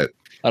wouldn't fit.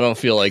 I don't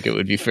feel like it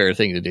would be a fair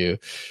thing to do.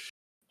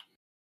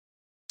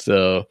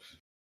 So,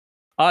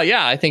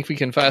 yeah, I think we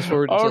can fast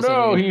forward. Oh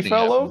no, he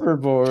fell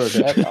overboard.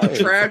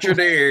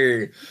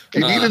 Tragedy. He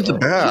needed the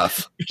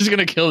bath. We're just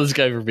gonna kill this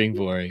guy for being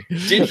boring.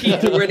 Did he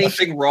do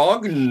anything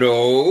wrong?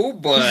 No,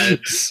 but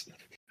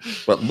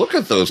look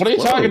at those. What are you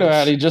clothes. talking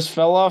about? He just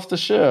fell off the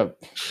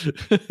ship.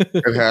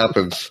 It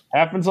happens.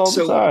 Happens all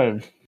the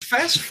time.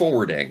 Fast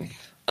forwarding,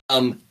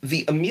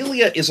 the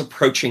Amelia is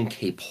approaching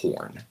Cape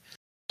Horn.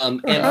 And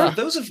for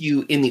those of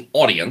you in the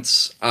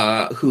audience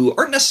who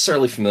aren't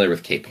necessarily familiar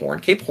with Cape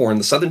Horn,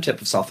 the southern tip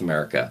of South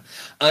America,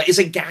 is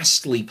a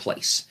ghastly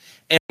place.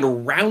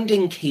 And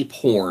rounding Cape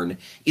Horn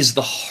is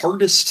the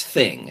hardest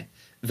thing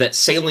that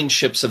sailing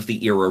ships of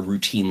the era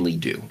routinely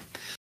do.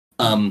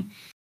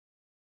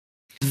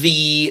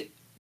 The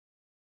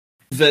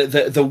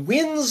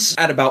winds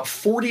at about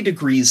 40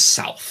 degrees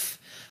south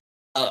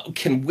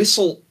can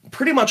whistle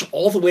pretty much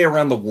all the way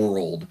around the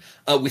world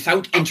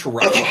without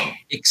interruption,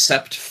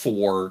 except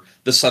for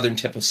the southern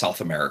tip of South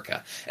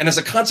America. And as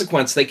a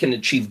consequence, they can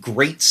achieve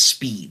great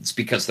speeds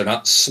because they're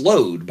not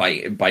slowed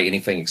by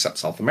anything except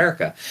South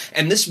America.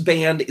 And this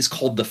band is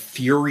called the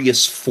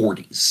Furious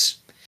 40s.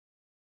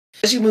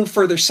 As you move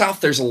further south,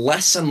 there's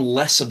less and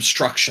less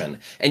obstruction,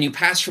 and you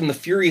pass from the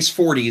Furious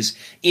 40s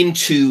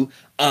into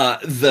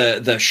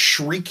the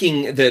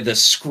shrieking, the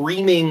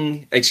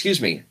screaming,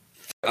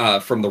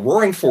 from the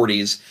Roaring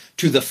 40s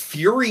to the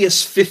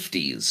Furious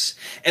 50s,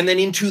 and then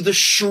into the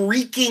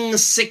Shrieking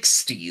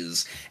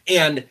 60s.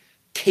 And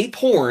Cape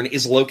Horn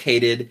is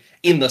located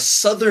in the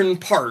southern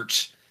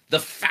part, the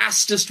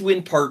fastest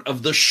wind part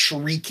of the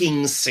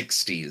Shrieking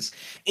 60s.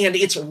 And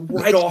it's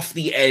right off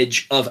the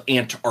edge of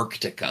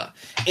Antarctica.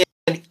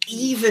 And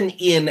even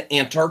in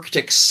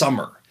Antarctic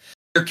summer,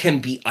 there can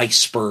be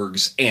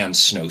icebergs and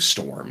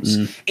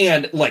snowstorms.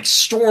 And like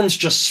storms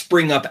just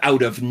spring up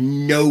out of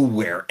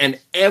nowhere and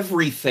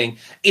everything.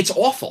 It's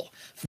awful.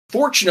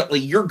 Fortunately,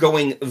 you're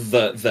going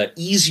the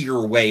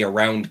easier way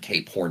around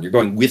Cape Horn. You're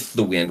going with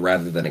the wind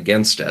rather than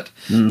against it.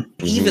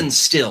 Even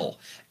still,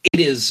 it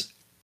is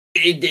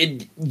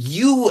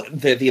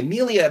the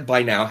Amelia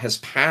by now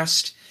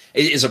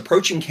is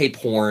approaching Cape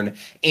Horn,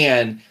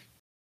 and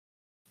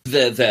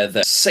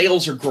the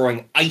sails are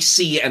growing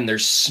icy and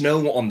there's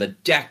snow on the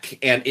deck,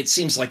 and it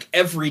seems like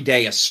every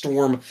day a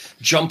storm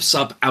jumps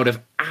up out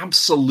of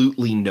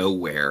absolutely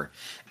nowhere.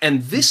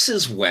 And this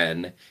is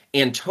when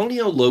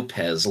Antonio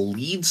Lopez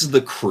leads the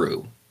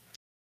crew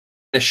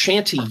in a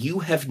shanty you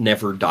have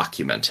never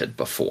documented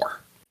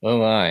before. Oh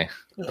my.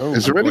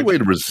 Is there any way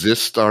to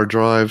resist our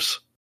drives?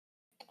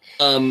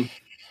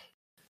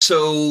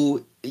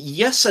 So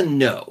yes and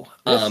no.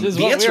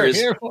 The answer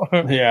is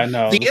yeah,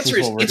 no. The answer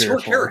is it's your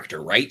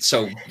character, right?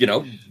 So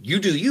you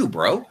do you,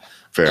 bro.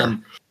 Fair.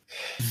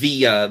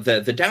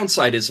 The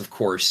downside is, of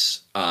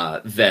course,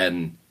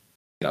 then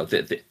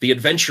the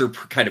adventure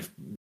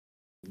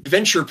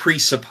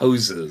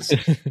presupposes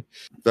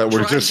that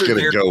we're just going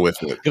to go with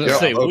it.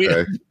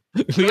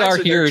 We are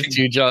here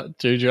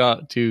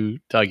to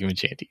document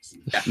shanties.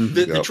 Yeah,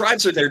 the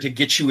tribes are there to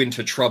get you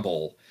into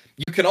trouble.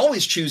 You can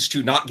always choose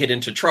to not get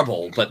into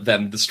trouble, but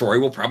then the story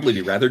will probably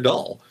be rather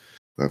dull.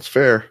 That's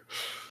fair.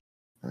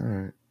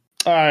 All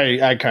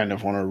right. I kind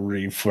of want to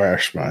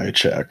refresh my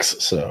checks,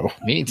 so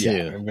me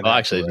too. Well,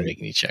 actually, I didn't make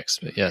any checks,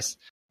 but yes.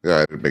 Yeah,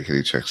 I didn't make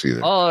any checks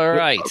either. All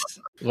right.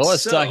 Well,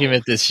 let's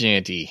document this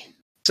shanty.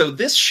 So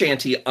this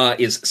shanty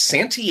is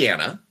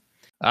Santiana.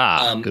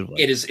 Good one.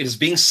 It is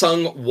being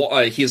sung.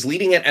 He is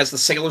leading it as the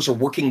sailors are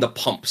working the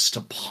pumps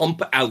to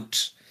pump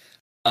out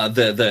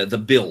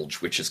the bilge,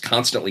 which is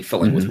constantly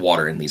filling with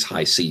water in these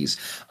high seas.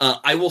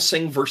 I will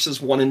sing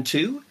verses 1 and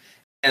 2,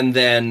 and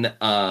then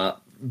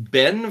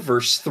Ben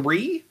verse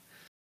 3,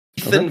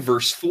 Ethan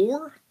verse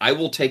 4. I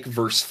will take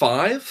verse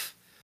 5,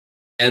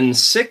 and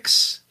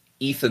 6,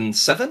 Ethan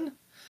 7.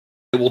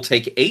 I will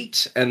take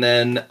 8, and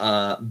then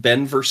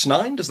Ben verse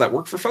 9. Does that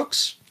work for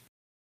folks?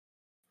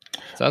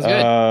 Sounds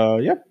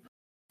good. Yep.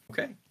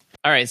 Okay.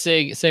 All right.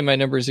 Say my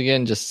numbers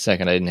again. Just a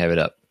second. I didn't have it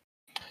up.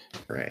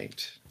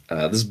 Right.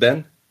 This is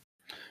Ben.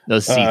 No,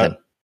 this is Ethan.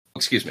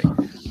 Excuse me.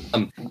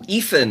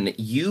 Ethan,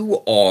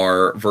 you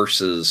are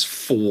verses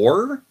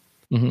 4,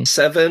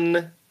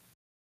 7,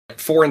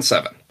 4 and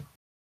 7.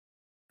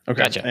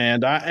 Okay. Gotcha.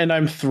 And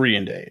I'm 3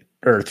 and 8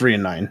 or 3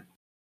 and 9.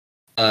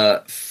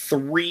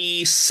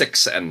 3,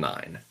 6, and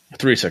 9.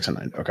 3, 6, and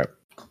 9. Okay.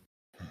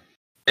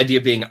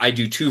 Idea being, I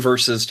do 2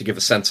 verses to give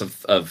a sense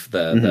of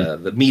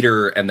the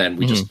meter, and then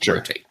we just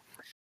rotate.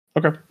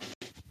 Okay.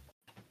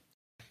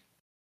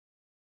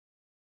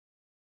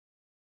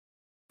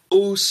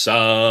 Oh,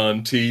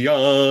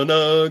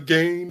 Santiana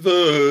gained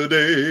the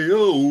day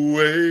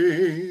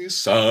away,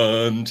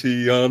 Santiana.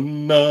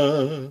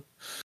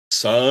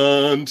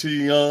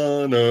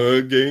 Santiana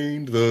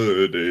gained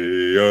the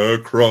day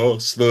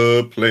across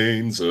the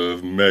plains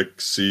of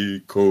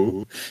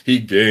Mexico. He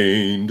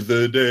gained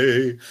the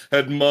day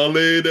at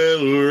Mole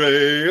del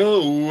Rey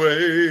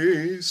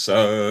away,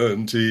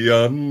 Santiana.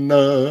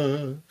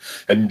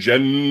 And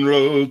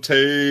General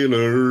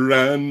Taylor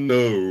ran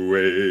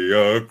away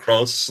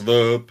across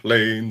the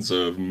plains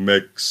of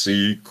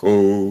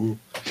Mexico.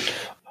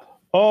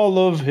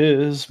 All of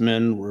his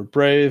men were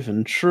brave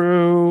and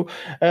true,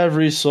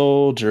 every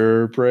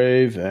soldier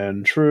brave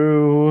and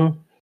true.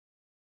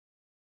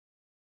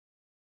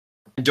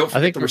 And don't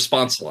forget think the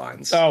response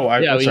lines. Oh,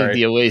 we need sorry.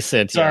 the away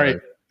Santiana. Sorry.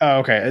 Oh,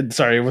 okay.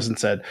 Sorry, it wasn't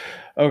said.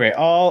 Okay,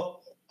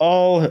 all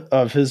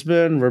of his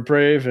men were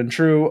brave and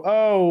true.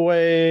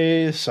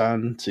 Away,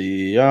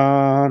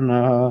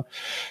 Santiana.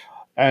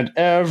 And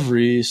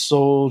every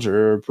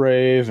soldier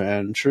brave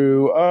and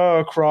true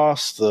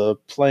across the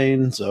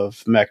plains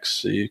of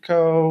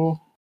Mexico.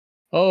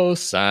 Oh,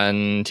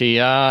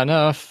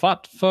 Santiana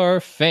fought for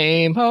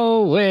fame,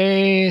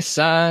 away,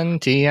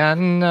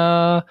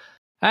 Santiana.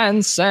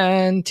 And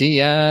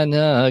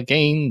Santiana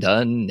gained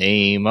a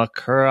name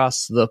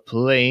across the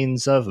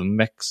plains of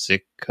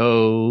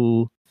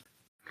Mexico.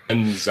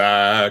 And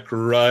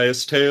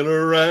Zacharias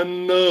Taylor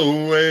ran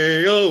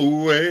away,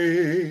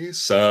 away,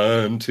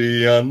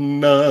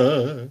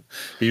 Santiana.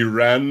 He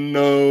ran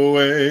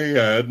away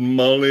at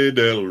Mole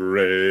del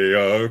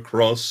Rey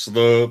across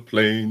the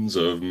plains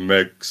of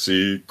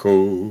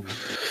Mexico.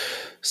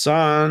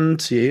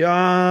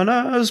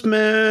 Santiana's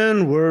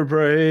men were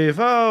brave,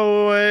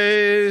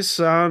 away,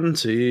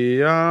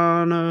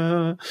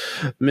 Santiana.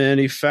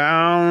 Many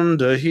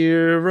found a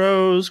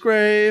hero's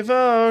grave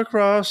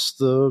across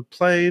the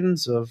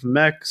plains of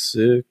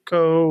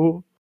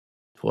Mexico.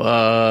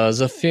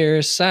 'Twas a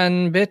fierce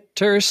and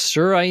bitter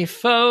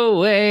strife,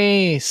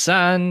 away,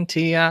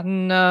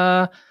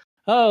 Santiana.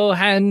 Oh,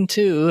 hand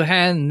to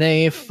hand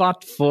they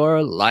fought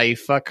for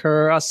life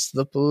across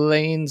the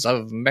plains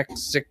of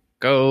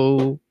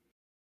Mexico.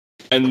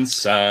 And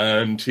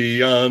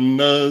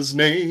Santiana's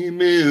name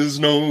is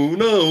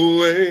known,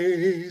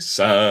 away,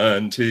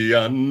 Santiana.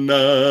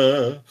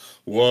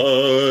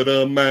 What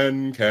a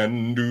man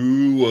can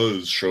do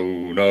was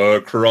shown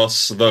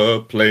across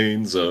the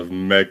plains of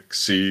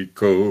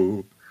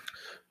Mexico.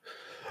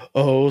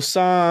 Oh,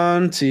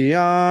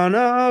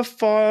 Santiana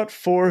fought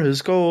for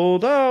his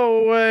gold,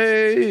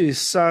 away,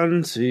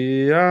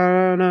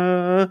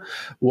 Santiana.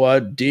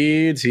 What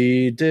deeds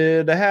he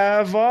did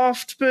have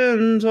oft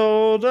been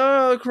told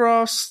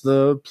across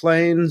the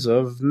plains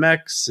of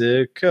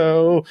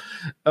Mexico.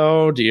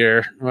 Oh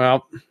dear.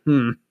 Well,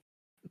 Do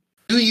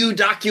you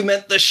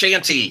document the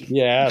shanty?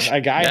 yeah, I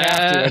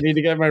have to. I need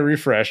to get my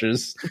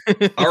refreshes.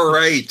 All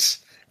right.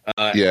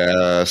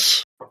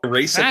 Yes.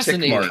 Erase a tick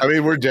Fascinating. mark. I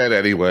mean, we're dead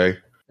anyway.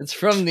 It's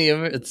from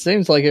it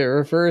seems like it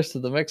refers to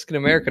the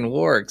Mexican-American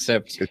War,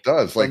 except It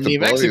does. Like from the the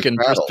Mexican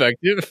battle.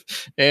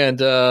 perspective, and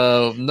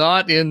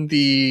not in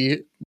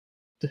the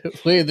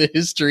way the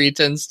history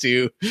tends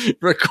to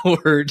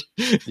record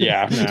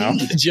Yeah, no.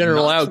 the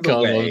general Not the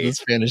outcome of way. the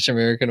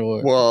Spanish-American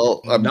War.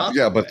 Well, Not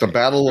yeah, but the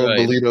Battle of Right.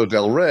 Molino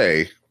del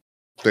Rey,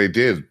 they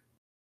did.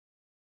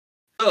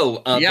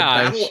 So,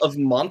 Yeah, the Battle of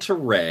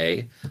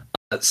Monterrey,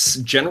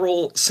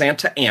 General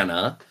Santa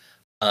Anna,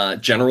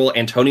 General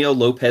Antonio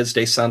Lopez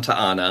de Santa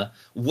Anna,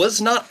 was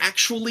not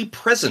actually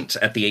present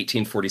at the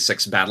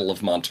 1846 Battle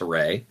of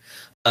Monterrey,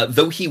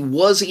 though he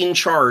was in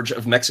charge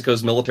of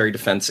Mexico's military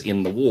defense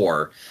in the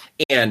war.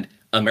 And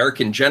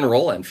American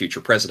general and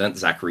future president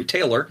Zachary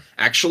Taylor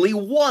actually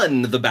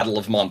won the Battle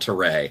of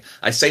Monterrey.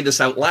 I say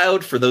this out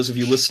loud for those of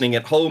you listening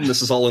at home.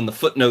 This is all in the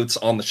footnotes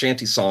on the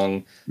shanty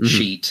song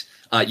sheet.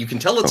 You can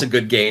tell it's a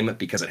good game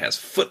because it has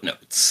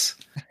footnotes.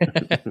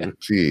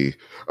 Gee.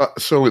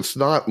 So it's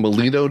not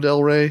Molino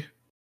del Rey?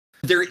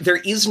 There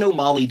is no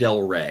Molly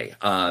del Rey.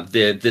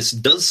 This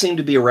does seem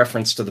to be a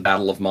reference to the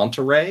Battle of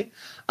Monterrey,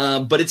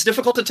 but it's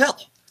difficult to tell.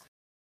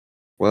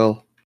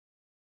 Well,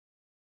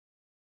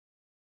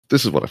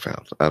 this is what I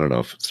found. I don't know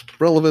if it's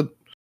relevant.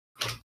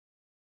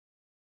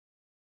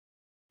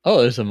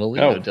 Oh, there's a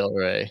Molino Oh. del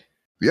Rey.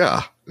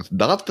 Yeah, it's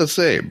not the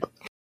same.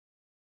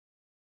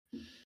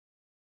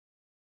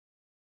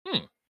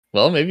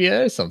 Well, maybe it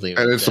is something. And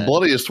about it's the that.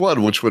 bloodiest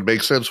one, which would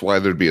make sense why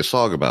there'd be a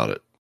song about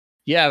it.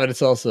 Yeah, but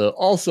it's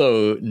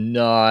also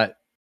not.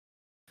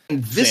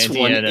 This Santiano.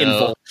 one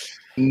involves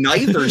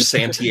neither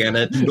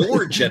Santiana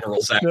nor General No,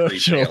 Zachary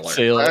General Taylor.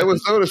 Taylor. I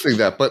was noticing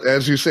that, but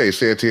as you say,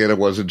 Santana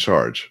was in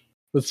charge.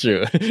 That's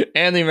true,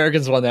 and the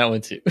Americans won that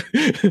one too.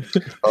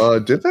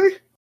 Did they?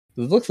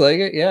 It looks like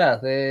it, yeah.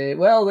 They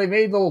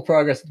made little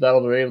progress in the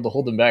battle. They were able to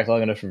hold them back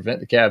long enough to prevent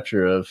the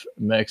capture of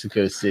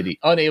Mexico City.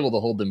 Unable to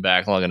hold them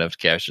back long enough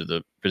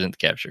to prevent the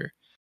capture.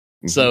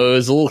 So it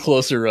was a little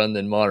closer run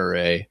than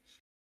Monterrey.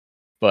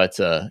 But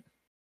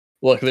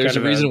look, there's Kind a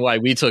of reason why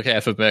we took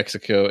half of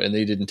Mexico and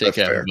they didn't take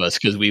That's half of us,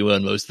 because we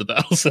won most of the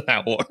battles in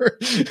that war.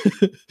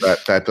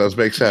 That does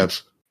make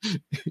sense.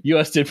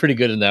 U.S. did pretty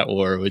good in that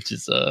war, which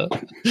is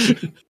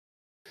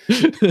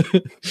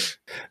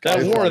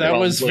that war that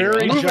was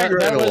very Moving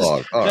right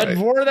along. All that right.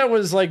 war that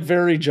was like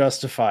very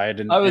justified.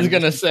 And I was and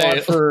gonna fought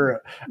say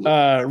for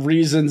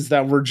reasons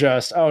that were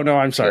just. Oh no,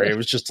 I'm sorry. It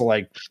was just to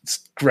like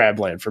grab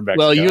land from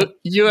Mexico. well,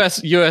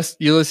 U.S.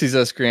 Ulysses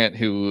S. Grant,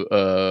 who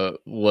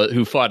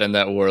fought in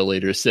that war,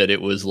 later said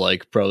it was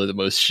like probably the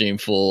most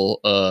shameful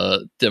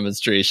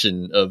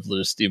demonstration of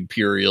just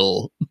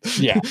imperial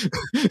yeah,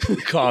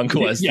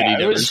 conquest. yeah.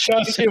 that It was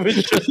just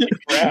to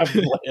grab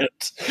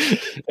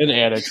land and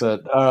annex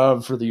it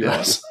for the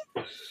U.S.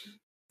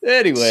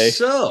 Anyway,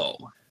 So,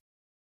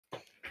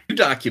 you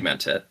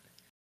document it.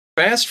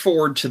 Fast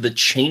forward to the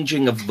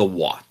changing of the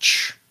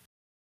watch.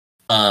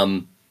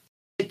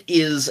 It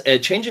is a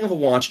changing of a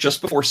watch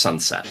just before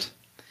sunset.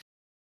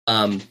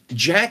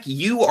 Jack,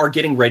 you are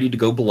getting ready to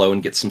go below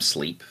and get some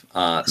sleep.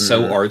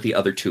 So are the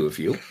other two of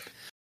you.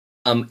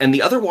 And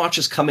the other watch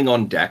is coming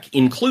on deck,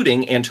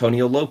 including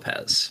Antonio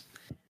Lopez.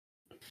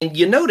 And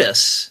you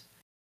notice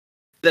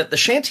that the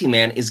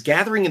shantyman is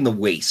gathering in the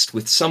waist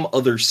with some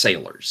other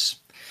sailors.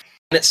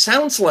 And it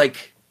sounds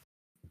like,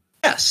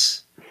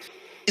 yes,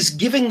 is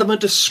giving them a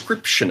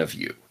description of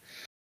you.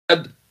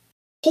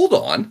 Hold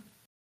on.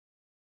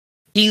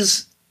 The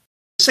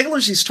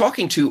sailors he's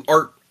talking to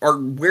are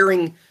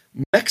wearing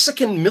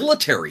Mexican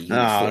military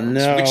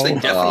uniforms, which they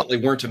definitely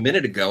weren't a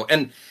minute ago.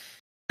 And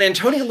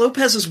Antonio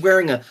Lopez is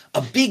wearing a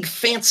big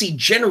fancy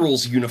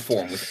general's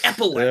uniform with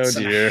epaulets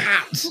and a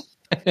hat.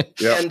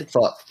 Yeah, And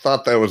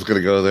thought that was going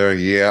to go there.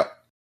 Yeah,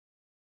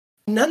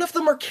 none of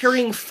them are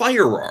carrying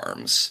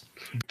firearms.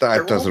 that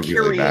They're doesn't all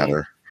really carrying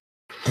matter.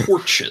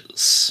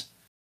 Torches.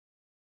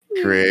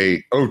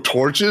 Great. Oh,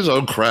 torches?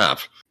 Oh, crap.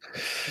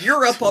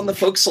 You're up on the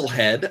forecastle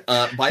head.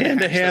 By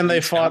Hand to the hand, they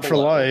hatch fought down for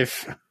below.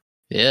 life.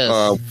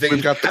 yes.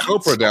 We've got the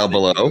haven't Cobra down spotted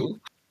below.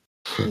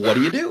 you. What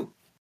do you do?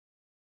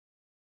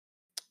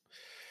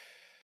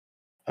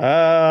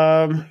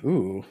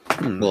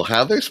 Well,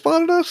 have they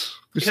spotted us?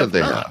 You They said have they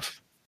not.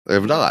 have. They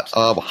have not.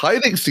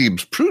 Hiding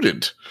seems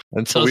prudent.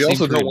 And But we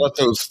also don't want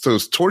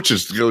those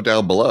torches to go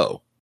down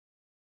below.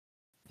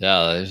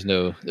 Yeah, there's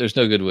no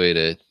good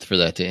way for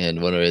that to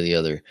end one way or the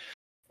other.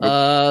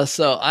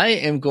 So I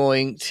am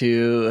going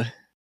to.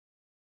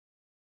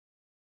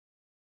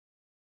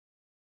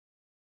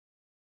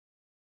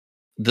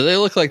 Do they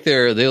look like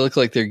they're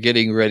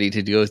getting ready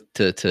to go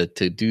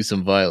to do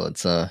some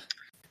violence?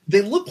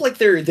 They look like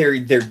they're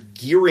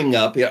gearing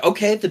up. Yeah,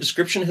 okay, the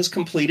description has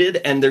completed,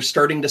 and they're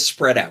starting to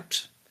spread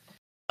out.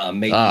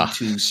 Maybe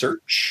to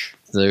search.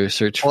 They're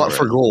searching Plot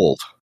for gold.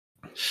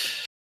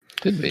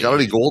 Could be. Got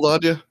any gold on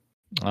you?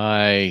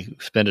 I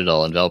spent it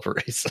all on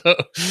Valkyrie, so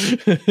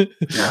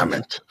Damn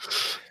it.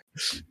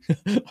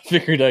 I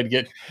figured I'd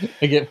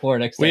get more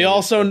next time. We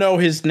also know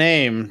his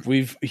name.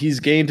 We've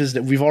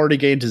already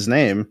gained his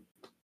name.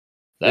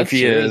 That's if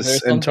he true. is There's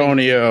something-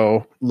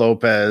 Antonio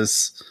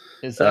Lopez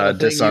Is that a de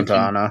thing you can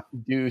Santana.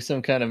 do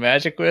some kind of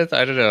magic with?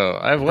 I don't know.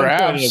 I have one point in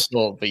Perhaps.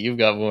 occult, but you've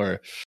got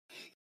more.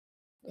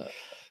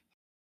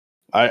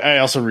 I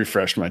also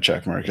refreshed my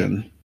check mark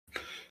in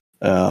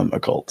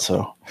occult.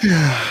 So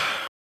yeah,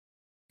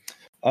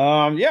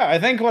 I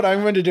think what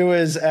I'm going to do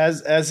is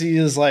as he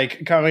is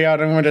like coming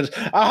out, I'm going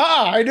to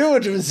I knew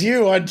it was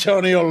you,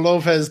 Antonio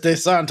Lopez de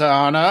Santa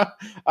Ana.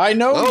 I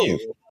know Oh.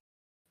 you.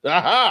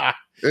 Aha!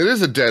 It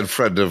is a dead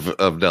friend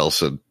of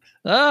Nelson.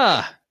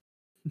 Ah.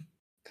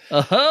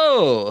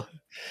 Oh.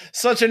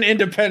 Such an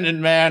independent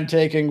man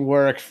taking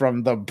work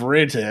from the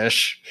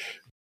British.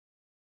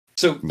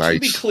 So to be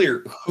Nice.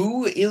 clear,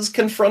 who is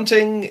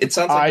confronting? It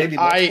sounds like maybe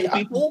multiple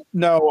people.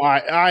 No,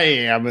 I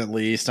am at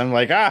least. I'm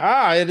like,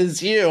 aha, it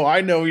is you.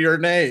 I know your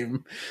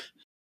name.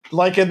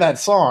 Like in that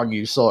song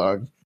you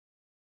sung.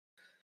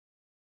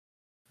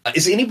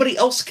 Is anybody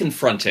else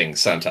confronting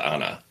Santa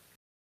Ana?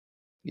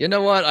 You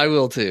know what? I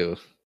will too.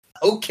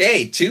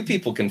 Okay, two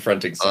people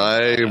confronting Santa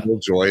I Ana. will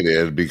join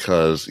in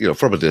because,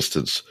 from a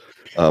distance.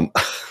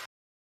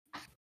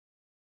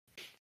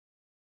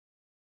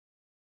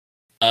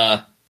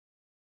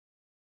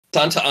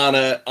 Santa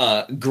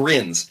Ana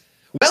grins.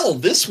 Well,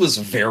 this was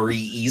very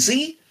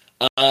easy.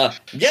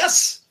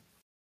 Yes,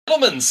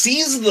 gentlemen,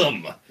 seize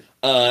them.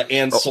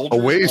 And soldiers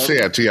Away, are-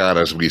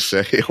 Santiana, as we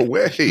say.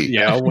 Away.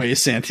 Yeah, away,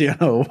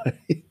 Santiano.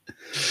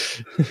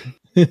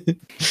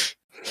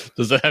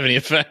 Does that have any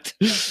effect?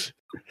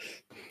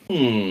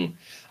 The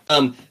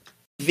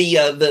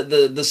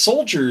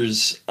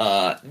soldiers.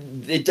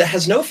 It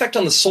has no effect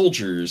on the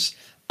soldiers.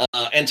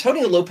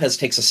 Antonio Lopez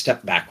takes a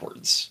step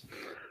backwards.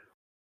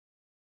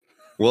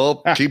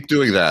 Well, keep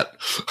doing that.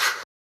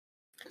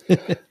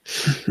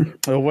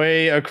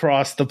 Away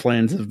across the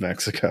plains of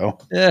Mexico.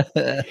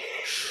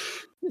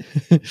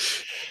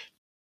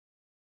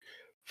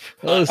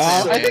 Oh, I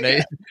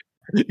Sam,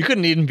 you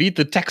couldn't even beat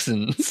the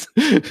Texans.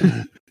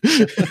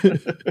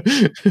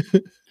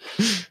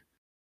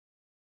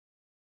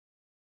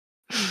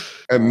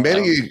 And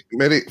many,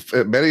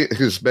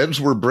 his men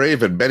were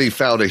brave, and many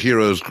found a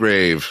hero's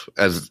grave.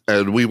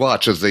 And we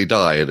watch as they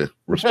die in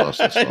response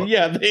to the song.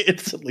 Yeah, they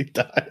instantly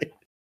die.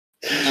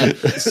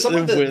 Some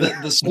of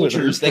the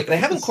soldiers, they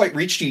haven't quite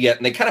reached you yet,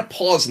 and they kind of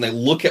pause and they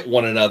look at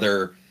one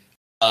another,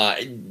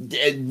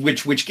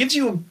 which gives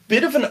you a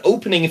bit of an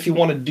opening if you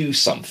want to do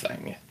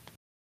something.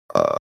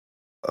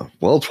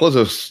 Well, 'twas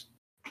a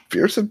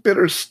fierce and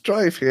bitter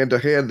strife, hand to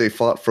hand they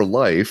fought for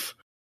life.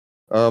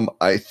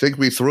 I think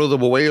we throw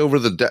them away over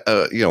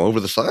the over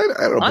the side.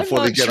 I don't know, I'm before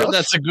not they get sure us.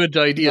 that's a good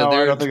idea. No,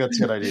 I don't think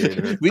that's a good idea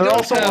either. We They're don't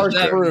also have our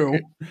that crew.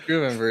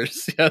 crew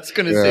members. Yeah, I was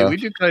going to Yeah. say, we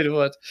do kind of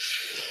what?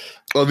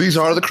 Oh, these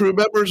are the crew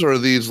members, or are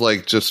these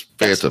like just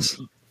phantoms?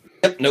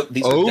 Yep, no,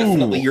 these are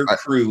definitely your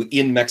crew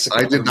in Mexico.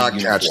 I did not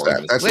catch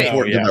that. That's Wait,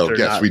 important to know. they're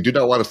Yes, not. we do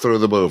not want to throw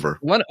them over.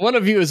 One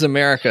of you is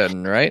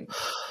American, right?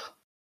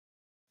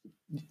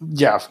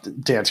 Yeah,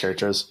 dance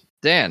characters.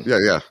 Dan.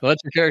 Yeah.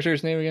 What's your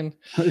character's name again?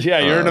 Yeah,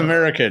 you're an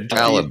American.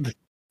 Alan.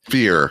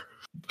 Fear.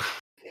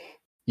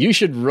 You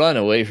should run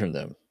away from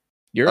them.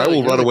 I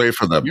will run away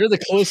from them. You're the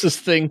closest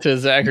thing to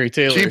Zachary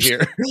Taylor Keep-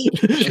 here.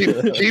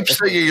 Keep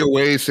singing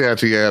away,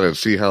 Santiana, and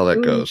see how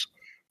that goes.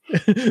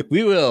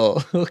 We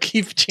will. We'll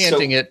keep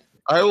chanting it.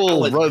 I will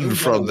Alan, run you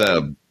from run away.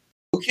 them.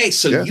 Okay,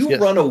 so Yes. you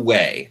run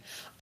away.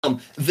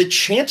 The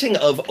chanting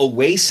of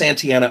away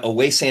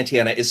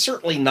Santiana is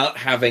certainly not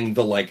having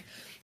the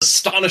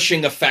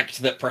astonishing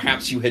effect that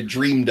perhaps you had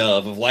dreamed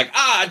of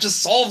it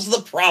just solves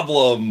the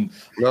problem.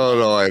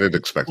 No, I didn't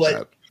expect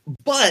that.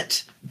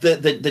 But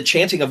the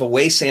chanting of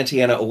away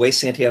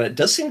Santiana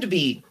does seem to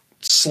be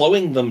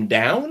slowing them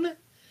down,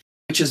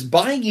 which is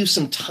buying you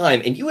some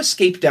time, and you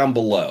escape down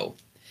below.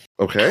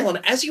 Okay. Alan,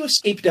 as you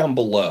escape down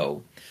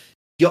below,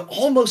 you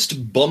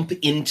almost bump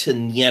into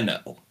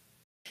Nieno.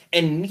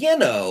 And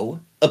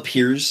Nieno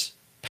appears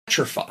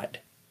petrified.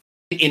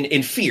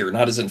 In fear,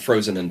 not as in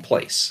frozen in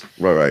place.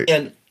 Right.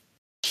 And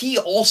he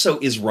also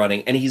is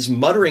running, and he's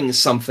muttering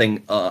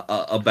something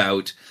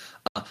about,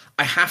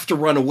 I have to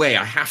run away,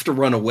 I have to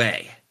run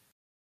away.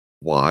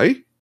 Why?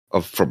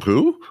 From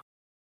who?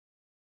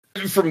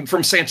 From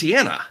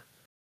Santiana.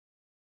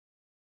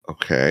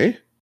 Okay.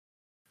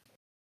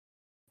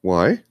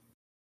 Why?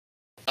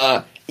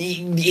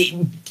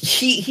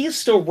 He is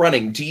still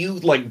running. Do you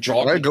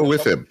jog? I go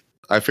with him.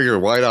 I figure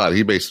why not?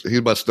 He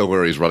must know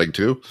where he's running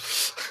to.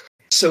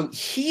 So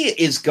he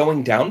is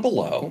going down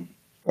below,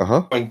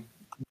 Uh-huh.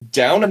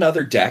 down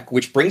another deck,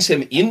 which brings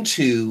him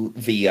into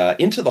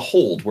the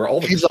hold where all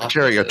the He's not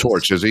carrying a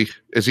torch, is he?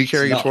 Is he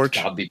carrying a torch?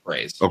 God be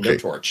praised. Okay. No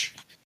torch.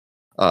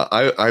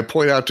 I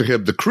point out to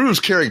him the crew's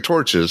carrying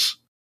torches.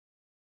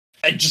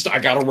 I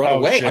gotta run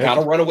away. shit. I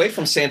gotta run away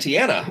from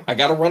Santiana. I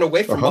gotta run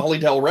away from Molly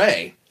Del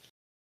Rey.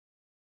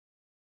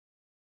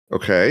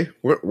 Okay.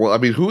 Well, I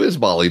mean, who is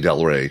Molly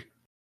Del Rey?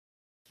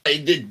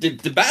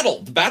 The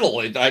battle.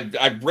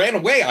 I ran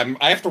away.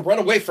 I have to run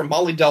away from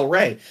Molly Del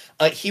Rey.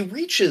 He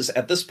reaches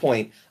at this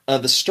point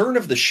the stern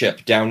of the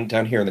ship down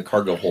here in the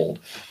cargo hold.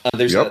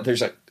 There's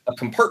a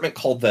compartment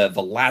called the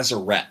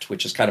lazarette,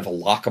 which is kind of a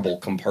lockable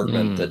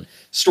compartment that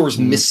stores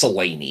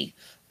miscellany,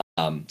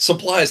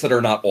 supplies that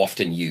are not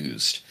often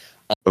used.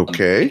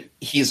 Okay.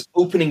 He's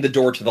opening the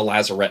door to the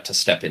lazarette to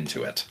step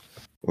into it.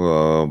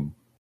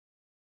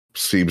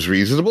 Seems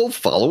reasonable.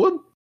 Follow him.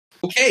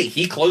 Okay,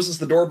 he closes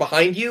the door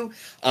behind you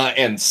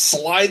and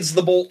slides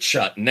the bolt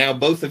shut. Now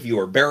both of you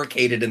are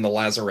barricaded in the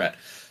lazarette.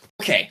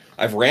 Okay,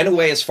 I've ran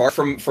away as far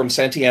from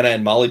Santiana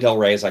and Molly Del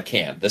Rey as I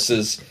can. This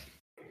is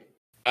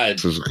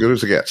It's as good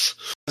as it gets.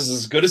 This is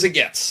as good as it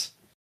gets.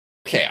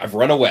 Okay, I've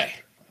run away.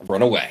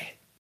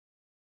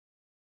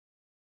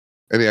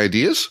 Any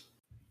ideas?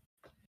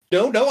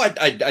 No,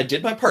 I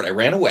did my part. I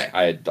ran away.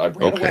 I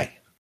ran away.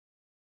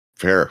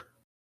 Fair.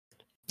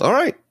 All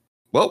right.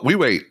 Well, we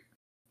wait,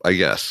 I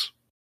guess.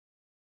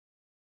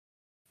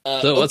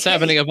 So what's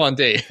happening up on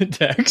deck?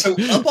 So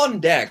up on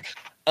deck,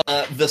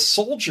 the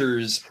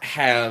soldiers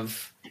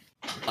have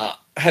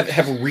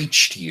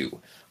reached you,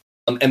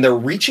 and they're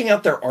reaching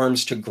out their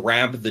arms to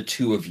grab the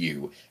two of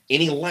you.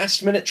 Any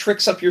last minute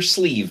tricks up your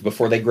sleeve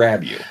before they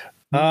grab you?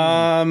 Could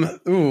I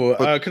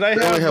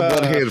They only have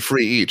one hand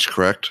free each,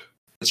 correct?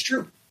 That's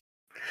true.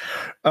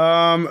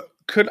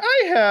 Could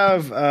I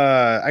have?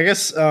 I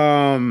guess.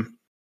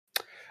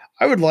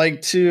 I would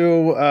like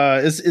to.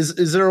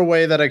 Is there a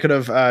way that I could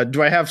have?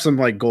 Do I have some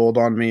gold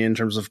on me in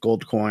terms of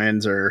gold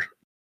coins or?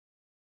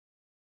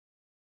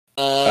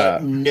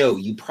 No,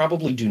 you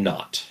probably do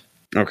not.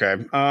 Okay.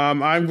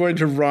 I'm going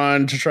to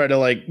run to try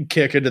to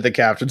kick into the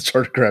captain,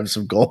 start to grab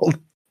some gold.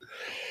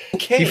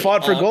 Okay, He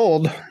fought for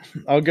gold.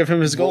 I'll give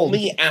him his roll gold.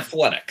 me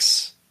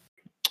athletics.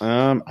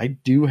 I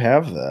do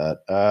have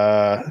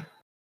that.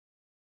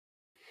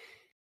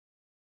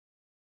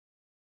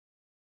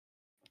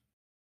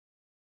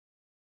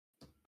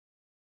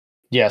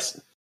 Yes.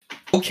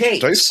 Okay,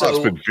 Dicebot's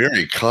so been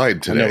very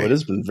kind I know today. it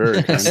has been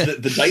very kind.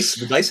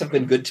 the dice have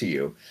been good to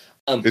you.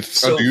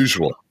 It's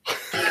unusual.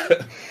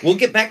 We'll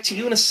get back to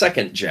you in a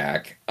second,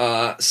 Jack.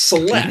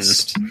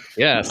 Celeste,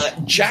 Yes.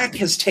 Jack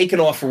has taken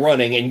off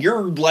running, and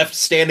you're left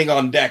standing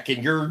on deck,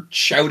 and you're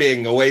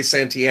shouting away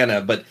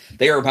Santiana, but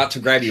they are about to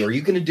grab you. Are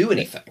you going to do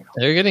anything?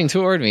 They're getting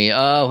toward me.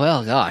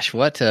 Well, gosh,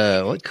 what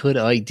could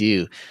I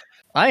do?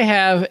 I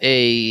have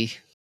a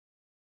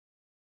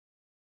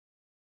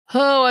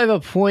Oh, I have a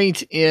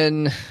point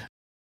in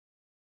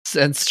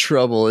sense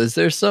trouble. Is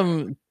there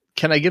some...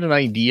 Can I get an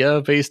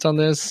idea based on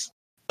this?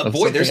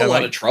 Boy, there's a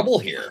lot of trouble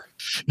here.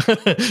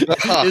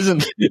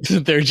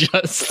 Isn't there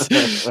just...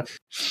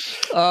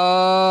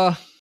 so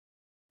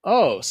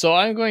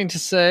I'm going to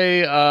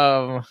say,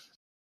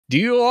 do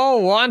you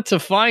all want to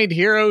find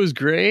heroes'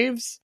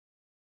 graves?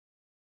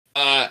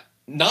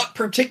 Not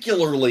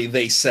particularly,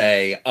 they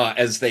say,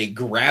 as they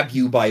grab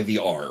you by the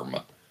arm.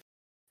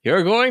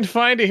 You're going to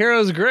find a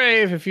hero's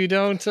grave if you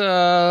don't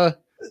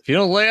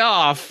lay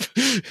off.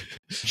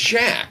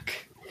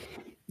 Jack,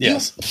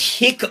 Yes. you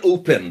kick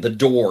open the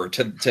door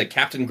to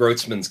Captain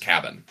Grotzman's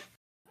cabin.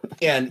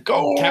 And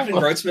Captain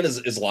Grotzman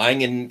is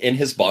lying in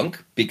his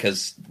bunk,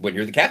 because when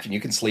you're the captain, you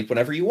can sleep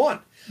whenever you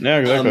want. Yeah,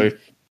 exactly.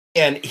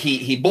 And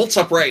he bolts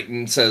upright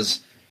and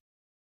says,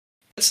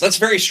 That's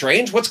very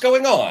strange. What's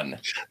going on?"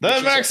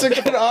 The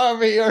Mexican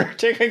army are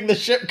taking the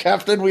ship,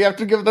 Captain. We have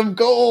to give them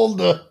gold.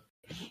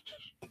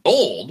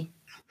 Gold?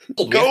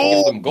 We have to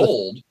give them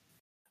gold?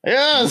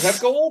 Yes. You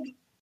have gold?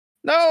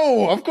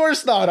 No, of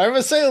course not. I'm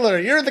a sailor.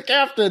 You're the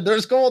captain.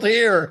 There's gold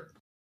here.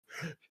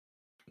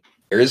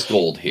 There is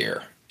gold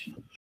here.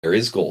 There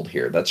is gold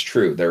here. That's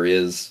true. There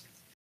is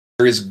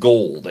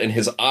gold, and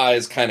his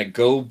eyes kind of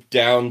go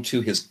down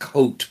to his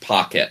coat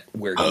pocket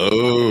where he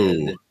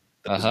hid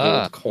those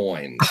gold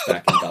coins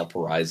back in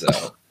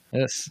Valparaiso.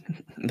 Yes,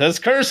 that's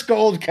cursed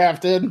gold,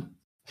 Captain.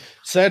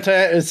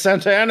 Santa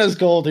Ana's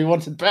gold. He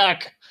wants it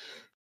back.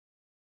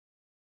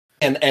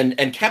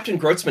 And Captain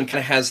Grotzman kind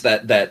of has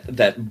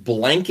that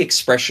blank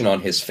expression on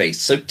his face,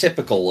 so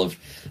typical of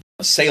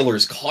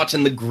sailors caught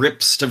in the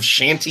grips of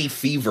shanty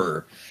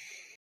fever.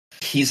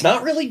 He's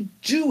not really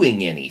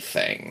doing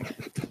anything.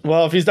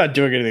 Well, if he's not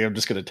doing anything, I'm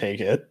just going to take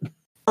it.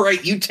 All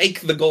right, you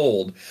take the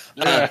gold.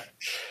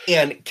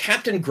 And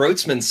Captain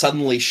Grotzman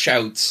suddenly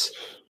shouts,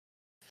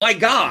 "My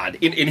God,"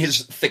 in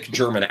his thick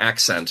German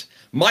accent.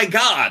 "My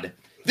God,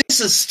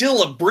 this is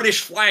still a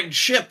British-flagged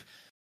ship.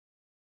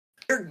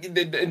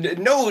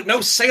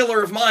 No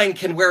sailor of mine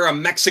can wear a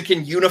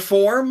Mexican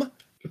uniform."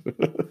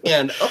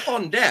 And up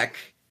on deck,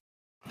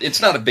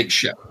 it's not a big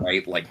ship,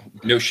 right? Like,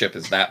 no ship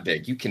is that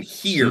big. You can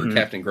hear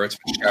Captain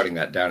Grotzman shouting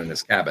that down in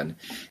his cabin.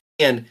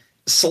 And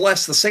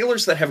Celeste, the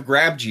sailors that have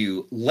grabbed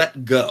you,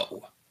 let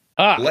go.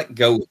 Let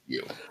go of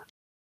you.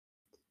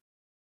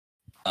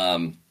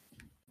 Down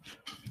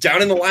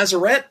in the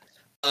lazarette,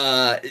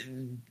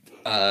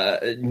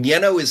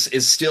 Nieno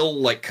is still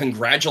like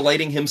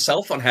congratulating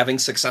himself on having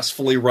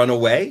successfully run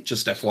away,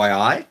 just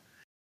FYI.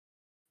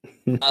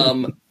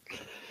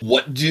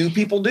 What do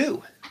people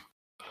do?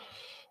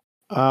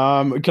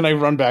 Can I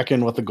run back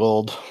in with the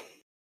gold?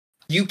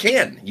 You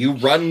can. You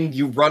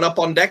run up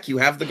on deck, you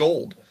have the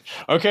gold.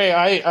 Okay,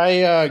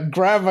 I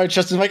grab my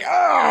chest and I'm like,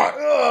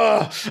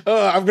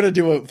 I'm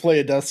gonna play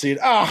a death scene.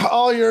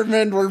 All your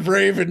men were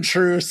brave and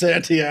true,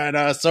 Santa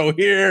Ana. So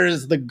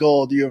here's the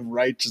gold you have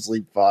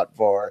righteously fought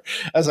for.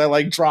 As I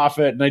like drop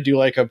it and I do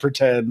like a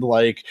pretend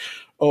like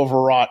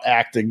overwrought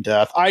acting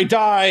death. I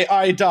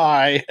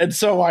die, and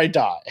so I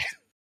die.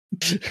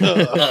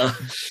 The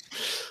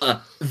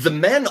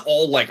men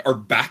all like are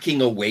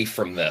backing away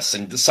from this,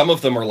 and some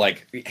of them are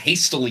like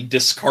hastily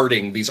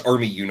discarding these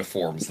army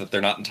uniforms that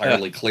they're not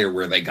entirely clear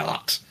where they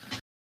got.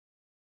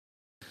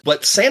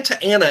 But Santa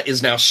Ana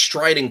is now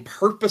striding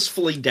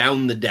purposefully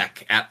down the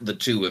deck at the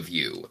two of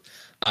you,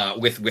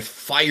 with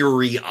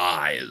fiery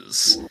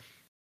eyes. What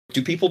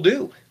do people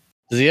do?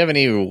 Does he have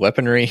any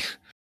weaponry?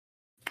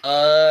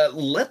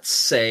 Let's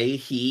say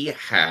he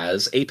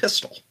has a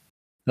pistol.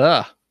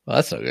 Well,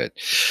 that's no good.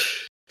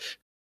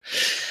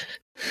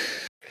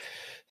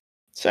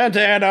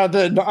 Santa Ana,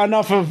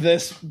 enough of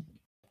this.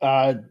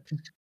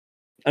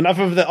 Enough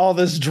of all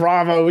this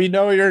drama. We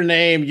know your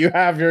name. You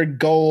have your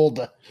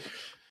gold.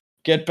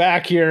 Get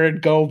back here and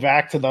go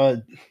back to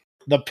the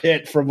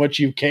pit from which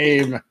you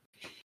came.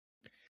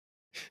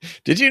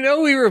 Did you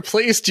know we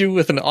replaced you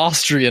with an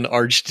Austrian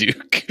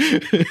Archduke?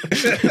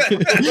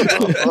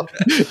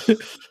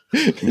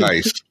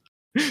 Nice.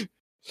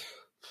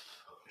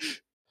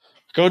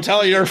 Go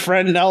tell your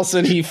friend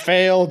Nelson he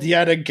failed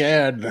yet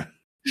again.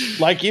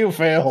 Like you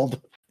failed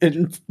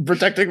in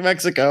protecting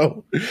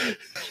Mexico.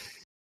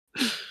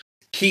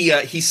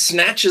 He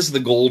snatches the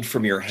gold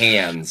from your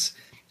hands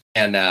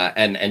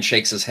and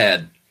shakes his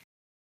head.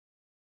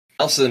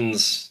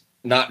 Nelson's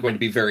not going to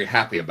be very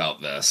happy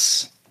about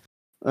this.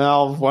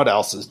 Well, what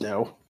else is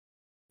new?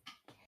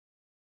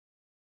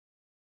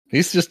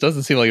 He just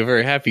doesn't seem like a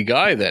very happy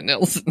guy, that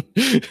Nelson.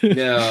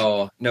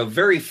 No,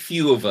 very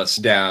few of us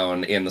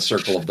down in the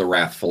Circle of the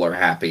Wrathful are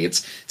happy.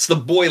 It's the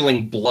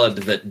boiling blood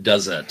that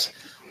does it.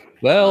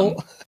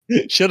 Well,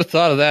 should have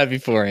thought of that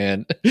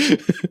beforehand.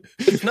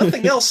 If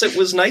nothing else, it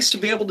was nice to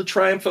be able to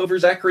triumph over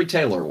Zachary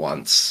Taylor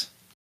once.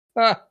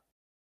 Well,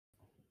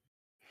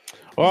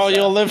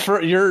 you'll live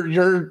for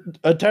your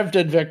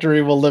attempted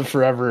victory will live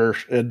forever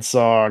in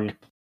song.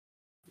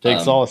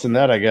 Take solace in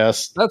that, I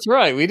guess. That's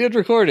right. We did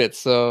record it,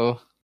 so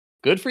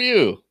good for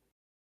you.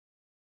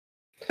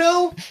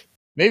 No,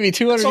 Maybe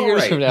 200 That's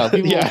years all from right. now,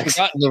 people Yeah. have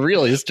forgotten the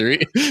real history.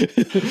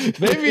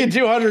 Maybe in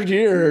 200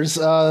 years,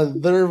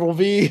 there will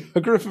be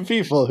a group of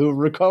people who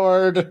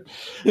record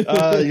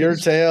your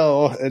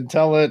tale and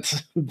tell it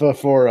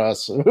before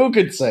us. Who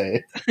could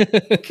say?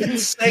 Can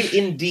say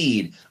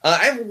indeed.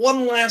 I have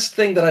one last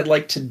thing that I'd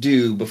like to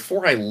do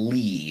before I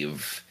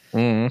leave.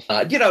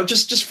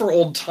 Just for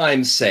old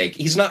time's sake.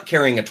 He's not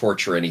carrying a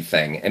torch or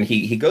anything, and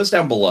he goes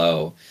down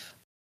below,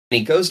 and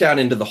he goes down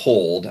into the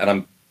hold, and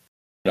I'm,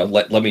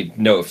 let me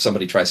know if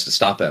somebody tries to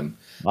stop him.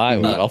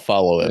 I'll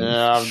follow him.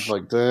 Yeah, I'm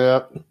like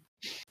that.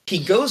 He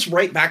goes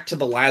right back to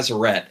the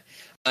lazarette,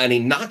 and he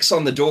knocks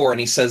on the door, and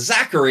he says,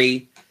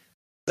 Zachary,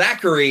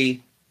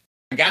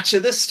 I got you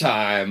this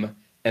time.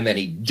 And then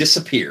he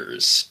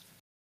disappears.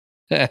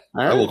 I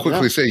will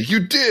quickly say, you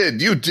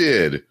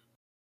did.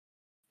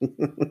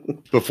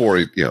 before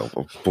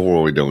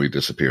we know he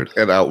disappeared,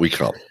 and out we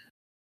come.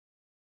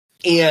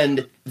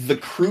 And the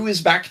crew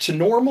is back to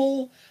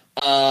normal.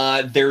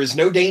 There is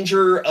no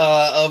danger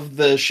of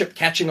the ship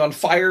catching on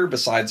fire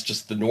besides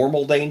just the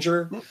normal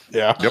danger.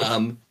 Yeah.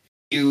 Yep.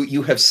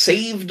 You have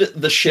saved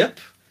the ship.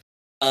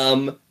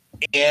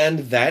 And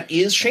that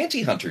is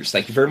Shanty Hunters.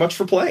 Thank you very much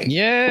for playing.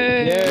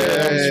 Yay!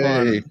 That was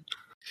fun.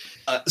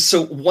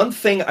 So one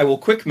thing I will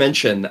quick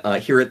mention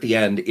here at the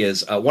end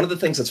is one of the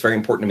things that's very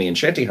important to me in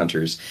Shanty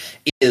Hunters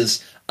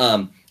is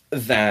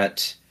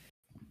that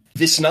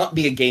this not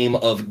be a game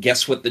of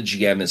guess what the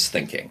GM is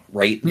thinking,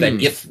 right?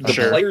 That if the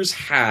players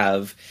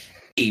have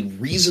a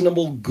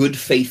reasonable good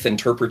faith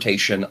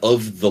interpretation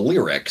of the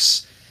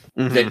lyrics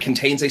that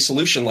contains a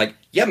solution like,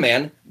 yeah,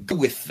 man, go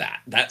with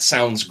that. That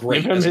sounds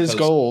great. Give him his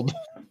gold.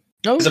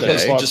 As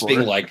opposed to just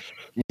being like,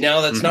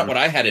 no, that's not what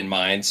I had in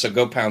mind, so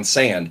go pound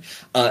sand.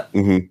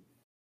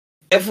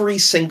 Every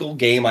single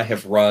game I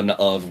have run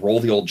of Roll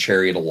the Old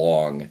Chariot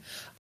Along,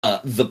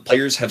 the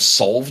players have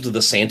solved the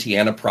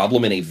Santiana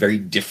problem in a very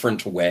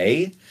different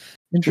way.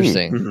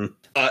 Interesting.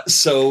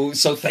 So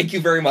thank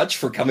you very much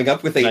for coming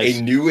up with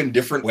a new and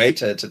different way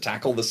to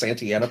tackle the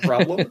Santiana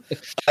problem.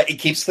 It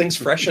keeps things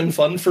fresh and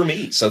fun for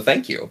me, so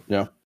thank you.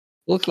 Yeah.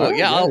 Look,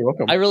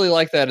 I really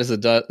like that as a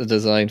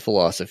design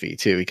philosophy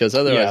too, because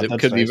otherwise it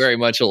could be very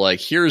much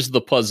here's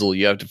the puzzle,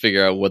 you have to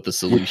figure out what the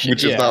solution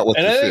which is not what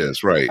this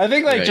is, right? I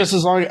think just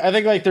as long, I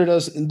think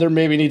there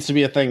maybe needs to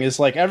be a thing is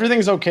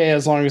everything's okay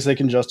as long as they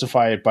can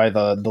justify it by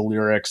the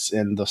lyrics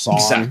in the song,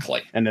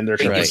 exactly, and then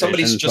there's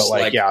somebody's just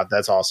yeah,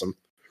 that's awesome.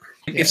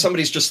 If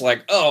somebody's just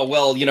like, oh,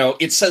 well,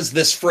 it says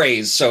this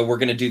phrase, so we're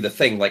going to do the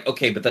thing,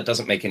 okay, but that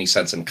doesn't make any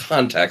sense in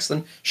context,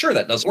 then sure,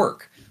 that does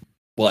work.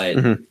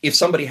 But if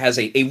somebody has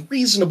a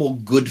reasonable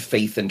good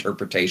faith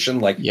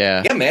interpretation,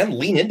 yeah, man,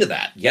 lean into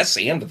that. Yes,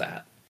 and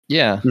that.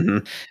 Yeah.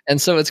 And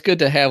so it's good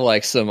to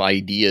have some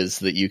ideas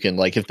that you can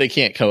if they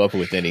can't come up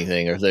with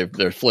anything or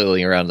they're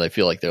flailing around and they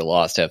feel like they're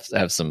lost,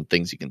 have some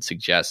things you can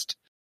suggest.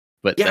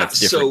 But that's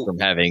different from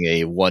having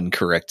a one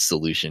correct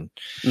solution.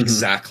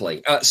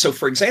 Exactly. So,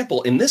 for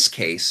example, in this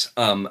case,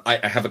 I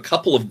have a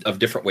couple of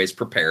different ways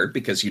prepared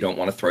because you don't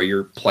want to throw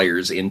your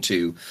players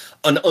into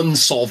an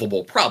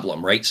unsolvable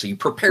problem, right? So you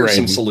prepare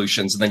some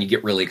solutions and then you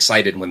get really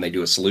excited when they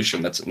do a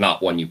solution that's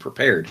not one you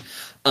prepared.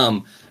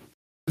 One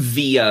of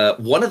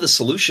the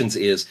solutions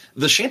is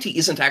the shanty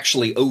isn't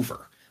actually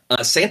over.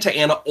 Santa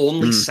Anna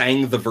only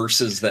sang the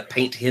verses that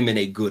paint him in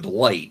a good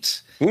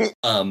light.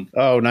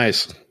 Oh,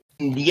 nice.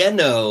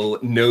 Nieno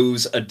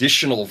knows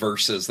additional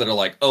verses that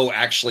are oh,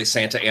 actually,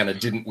 Santa Anna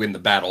didn't win the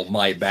battle.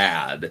 My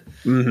bad.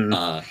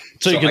 So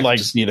you can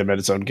need him at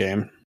its own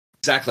game.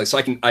 Exactly.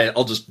 So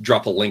I'll just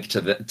drop a link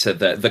to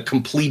the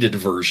completed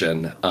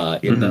version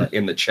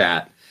in the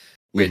chat,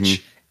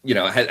 which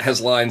has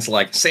lines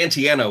like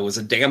Santana was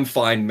a damn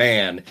fine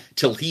man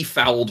till he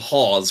fouled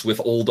Hawes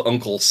with old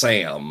Uncle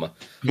Sam,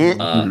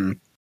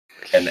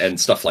 and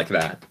stuff like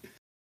that.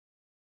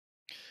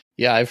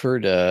 Yeah, I've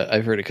heard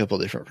a couple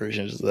of different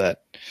versions of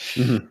that.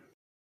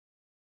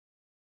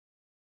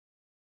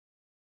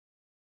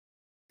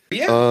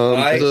 Yeah,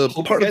 the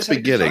part at the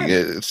beginning,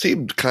 it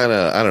seemed kind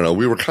of, I don't know,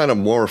 we were kind of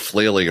more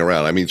flailing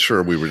around. I mean,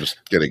 sure, we were just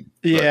getting...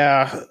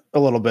 a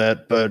little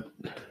bit, but...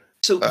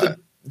 So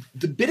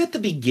the bit at the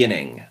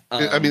beginning...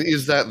 I mean,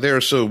 is that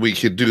there so we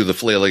could do the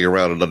flailing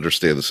around and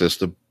understand the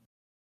system?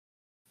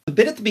 The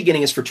bit at the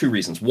beginning is for two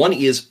reasons. One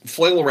is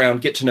flail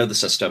around, get to know the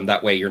system.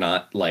 That way you're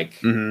not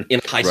in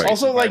a high stakes.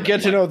 Also,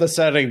 get to know the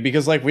setting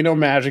because we know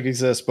magic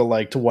exists,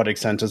 but to what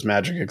extent does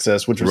magic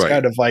exist? Which was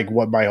kind of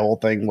what my whole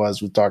thing was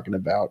talking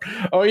about.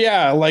 Oh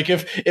yeah,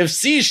 if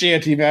sea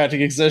shanty magic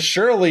exists,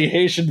 surely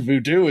Haitian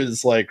voodoo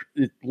is like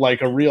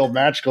a real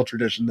magical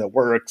tradition that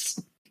works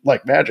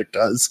like magic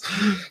does.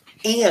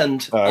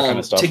 And kind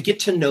of to get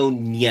to know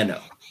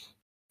Nieno.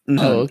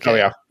 Oh, okay. Oh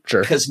yeah,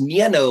 sure. Because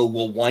Nieno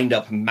will wind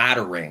up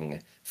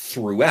mattering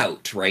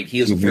throughout, right? He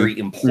is a very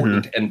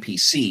important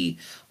NPC.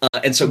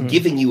 And so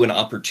giving you an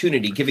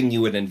opportunity, giving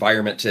you an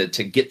environment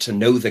to get to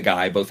know the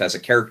guy, both as a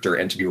character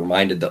and to be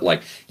reminded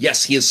that,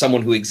 yes, he is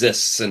someone who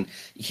exists and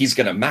he's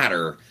going to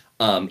matter,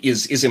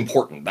 is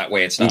important. That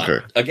way it's not,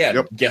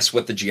 guess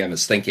what the GM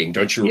is thinking.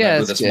 Don't you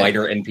remember this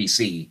minor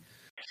NPC?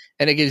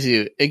 And it gives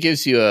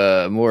you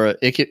a more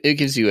it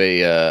gives you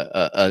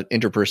a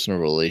interpersonal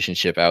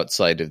relationship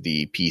outside of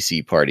the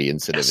PC party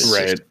instead of it's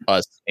just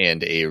us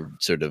and a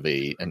sort of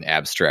an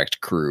abstract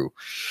crew.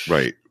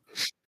 Right.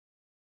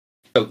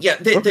 So yeah,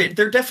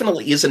 there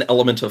definitely is an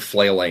element of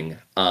flailing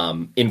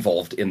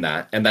involved in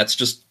that, and that's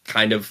just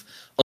kind of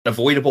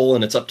unavoidable.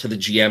 And it's up to the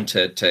GM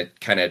to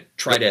kind of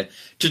try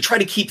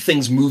to keep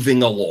things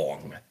moving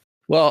along.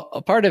 Well,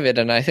 a part of it,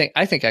 and I think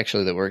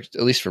actually that worked,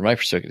 at least from my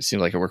perspective, it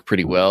seemed like it worked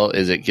pretty well.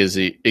 Is it gives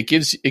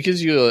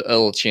you a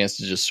little chance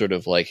to just sort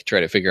of like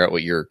try to figure out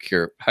what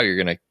how you're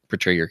going to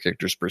portray your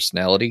character's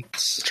personality.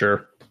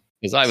 Sure.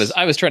 Because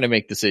I was trying to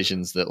make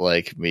decisions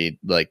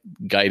that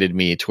guided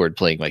me toward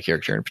playing my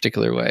character in a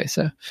particular way.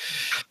 So,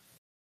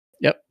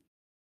 yep.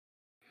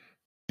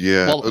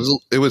 Yeah,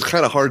 Well, it was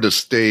kind of hard to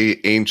stay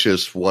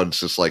anxious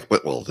once it's like,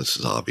 well, this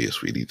is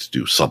obvious. We need to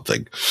do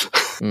something.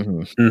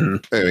 Mm-hmm.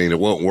 Mm-hmm. I mean, it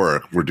won't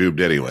work. We're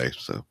doomed anyway.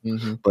 So,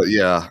 but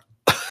yeah,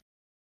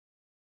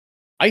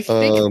 I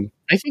think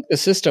the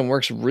system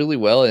works really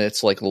well in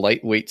its like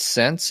lightweight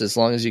sense, as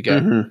long as you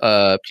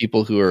got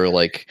people who are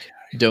like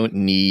don't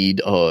need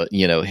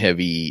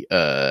heavy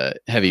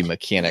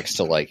mechanics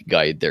to like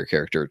guide their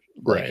character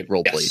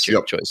role play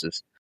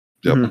choices.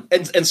 Yep.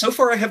 And so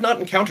far I have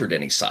not encountered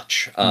any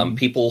such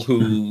people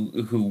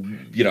who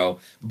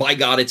by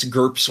God it's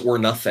GURPS or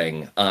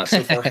nothing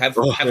so far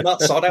have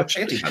not sought out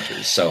Shanty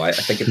Hunters. So I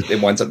think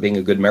it winds up being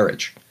a good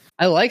marriage.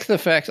 I like the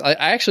fact I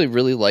actually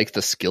really like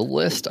the skill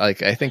list. I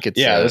think it's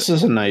this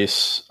is a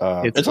nice.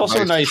 It's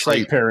also a nice trait.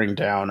 like paring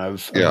down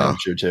of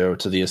Gumshoe too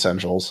to the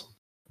essentials.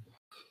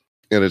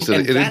 And it's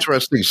an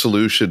interesting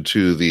solution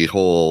to the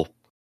whole.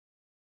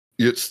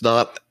 It's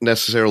not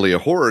necessarily a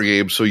horror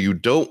game, so you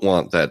don't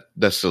want that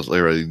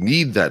necessarily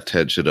need that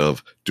tension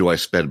of, do I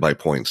spend my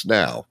points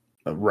now?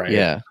 Right.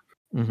 Yeah.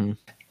 Mm-hmm.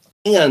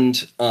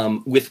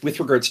 And with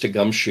regards to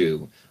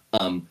Gumshoe,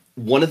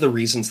 one of the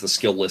reasons the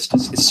skill list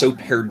is so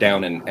pared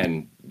down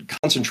and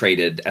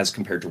concentrated as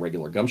compared to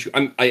regular Gumshoe.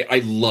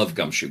 I love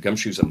Gumshoe.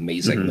 Gumshoe's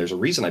amazing. Mm-hmm. There's a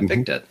reason I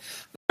picked it.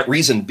 That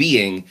reason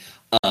being,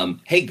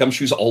 hey,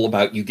 Gumshoe's all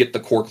about you get the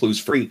core clues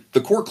free.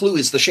 The core clue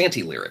is the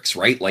Shanty lyrics,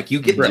 right? Like you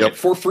get them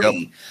for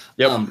free.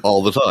 Yep.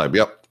 All the time.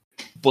 Yep.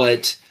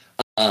 But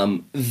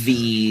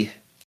the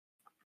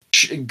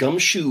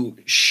Gumshoe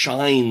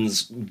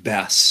shines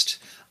best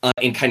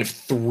in kind of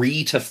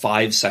 3 to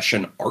 5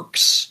 session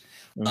arcs.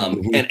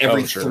 And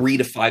every 3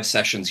 to 5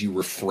 sessions, you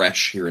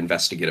refresh your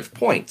investigative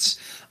points.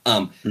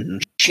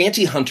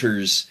 Shanty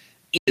Hunters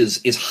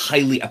is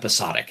highly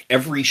episodic.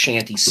 Every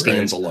shanty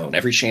stands alone.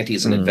 Every shanty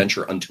is an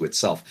adventure unto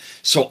itself.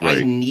 So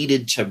I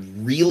needed to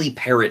really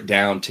pare it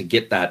down to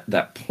get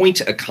that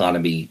point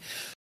economy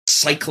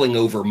cycling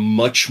over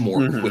much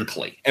more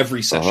quickly.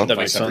 Every session,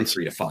 every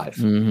 3 to 5.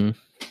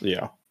 Mm-hmm.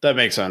 Yeah, that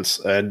makes sense.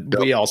 And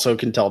we also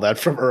can tell that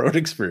from our own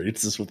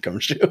experiences with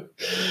Gumshoe.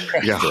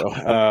 Yeah.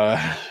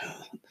 So,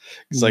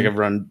 it's like I've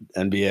run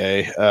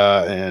NBA,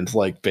 and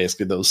like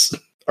basically those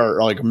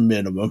are like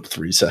minimum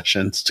 3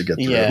 sessions to get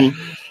through. Yeah.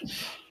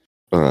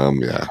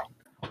 Yeah.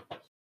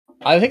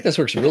 I think this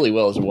works really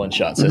well as a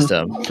one-shot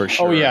system for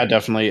sure. Oh yeah,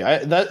 definitely.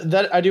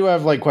 I do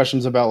have like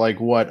questions about like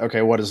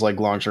what is like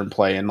long-term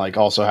play, and like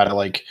also how to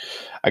like,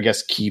 I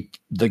guess, keep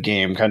the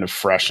game kind of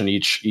fresh in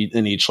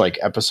each like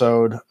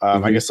episode.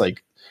 I guess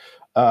like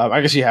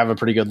I guess you have a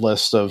pretty good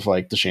list of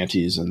like the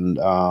shanties, and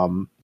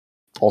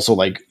also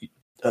like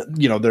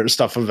there's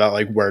stuff about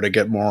like where to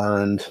get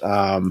more, and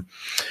I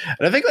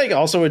think like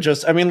also it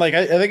just, I mean, like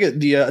I think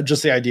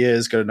just the idea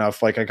is good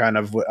enough. Like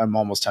I'm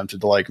almost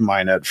tempted to like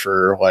mine it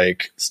for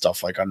like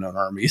stuff like Unknown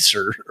Armies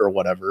or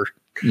whatever.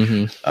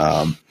 Oh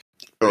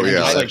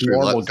yeah, like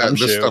normal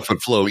this stuff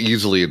would flow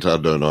easily into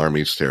Unknown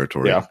Armies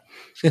territory. Yeah.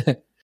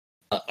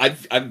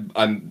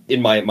 I'm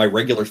in my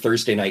regular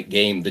Thursday night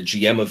game. The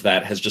GM of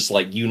that has just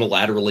like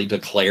unilaterally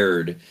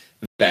declared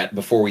that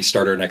before we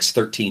start our next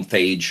 13th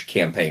Age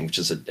campaign, which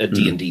is a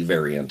D&D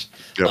variant,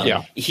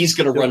 he's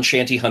going to run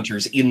Shanty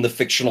Hunters in the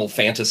fictional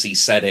fantasy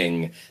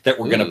setting that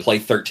we're going to play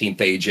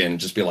 13th Age in.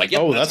 Just be like,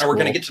 that's how we're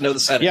going to get to know the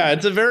setting. Yeah,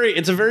 it's a very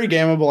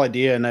gameable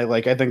idea, and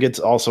I think it's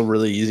also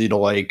really easy to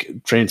like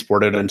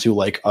transport it into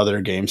like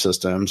other game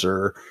systems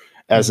or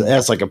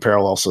as like a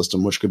parallel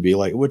system, which could be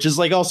like, which is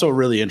like also a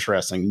really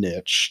interesting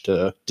niche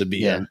to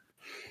be in.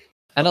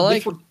 And I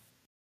like. Go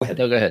ahead.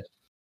 No, go ahead.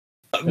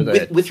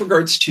 With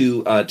regards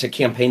to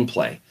campaign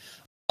play,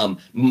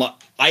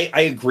 I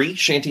agree.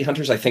 Shanty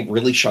Hunters, I think,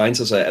 really shines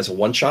as a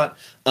one shot.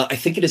 I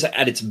think it is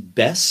at its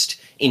best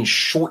in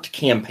short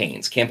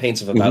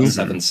campaigns of about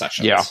 7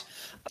 sessions. Yeah,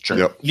 sure.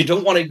 Yep. You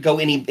don't want to go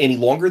any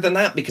longer than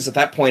that, because at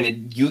that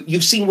point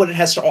you've seen what it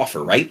has to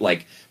offer, right?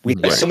 Like we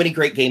have so many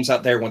great games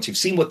out there. Once you've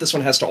seen what this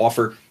one has to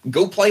offer,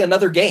 go play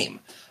another game.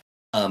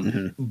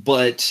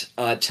 But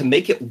to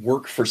make it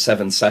work for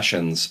 7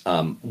 sessions,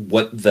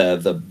 what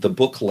the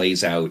book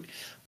lays out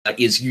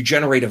is you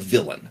generate a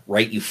villain,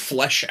 right? You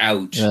flesh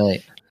out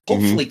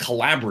hopefully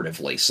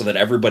collaboratively, so that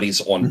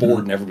everybody's on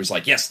board and everybody's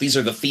like, yes, these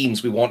are the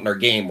themes we want in our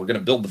game. We're going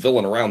to build the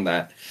villain around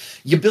that.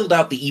 You build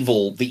out the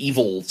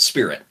evil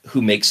spirit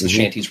who makes the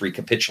shanties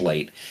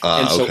recapitulate.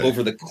 And so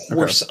over the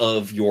course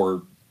of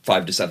your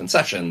 5 to 7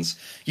 sessions,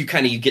 you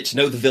get to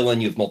know the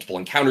villain. You have multiple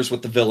encounters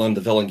with the villain.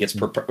 The villain gets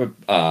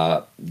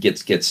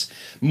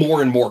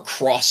more and more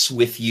cross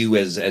with you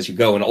as you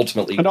go, and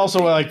ultimately, and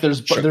also like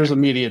there's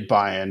immediate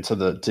buy-in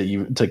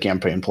to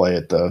campaign play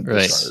at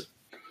the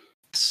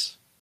start.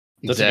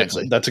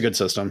 Exactly. That's a good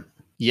system.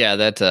 Yeah,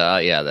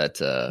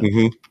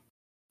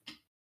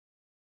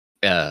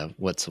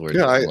 what's the word?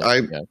 Yeah,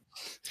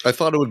 I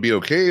thought it would be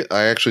okay.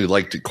 I actually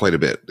liked it quite a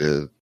bit.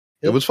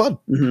 It was fun.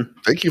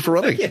 Thank you for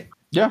running.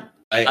 Yeah.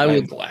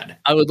 I'm glad.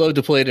 I would love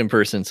to play it in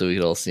person so we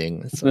could all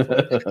sing.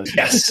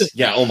 Yes.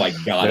 Yeah. Oh my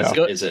God.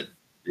 Yeah. Is it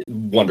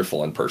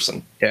wonderful in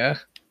person? Yeah.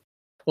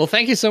 Well,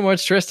 thank you so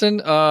much,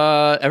 Tristan.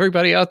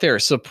 Everybody out there,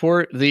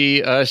 support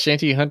the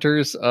Shanty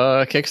Hunters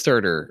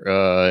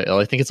Kickstarter.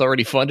 I think it's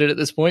already funded at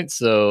this point,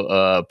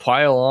 so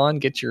pile on,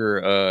 get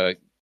your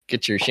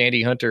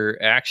Shanty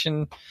Hunter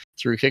action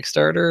through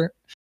Kickstarter.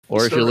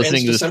 Or if you're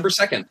listening to December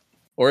 2nd.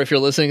 Or if you're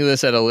listening to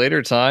this at a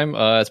later time,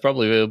 it's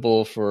probably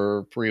available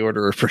for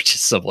pre-order or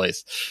purchase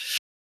someplace.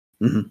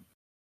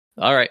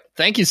 All right.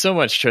 Thank you so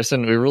much,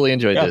 Tristan. We really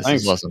enjoyed this.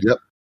 Thanks. It was awesome. Yep.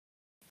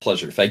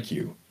 Pleasure. Thank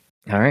you.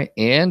 All right.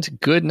 And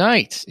good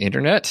night,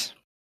 Internet.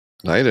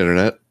 Night,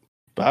 Internet.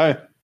 Bye.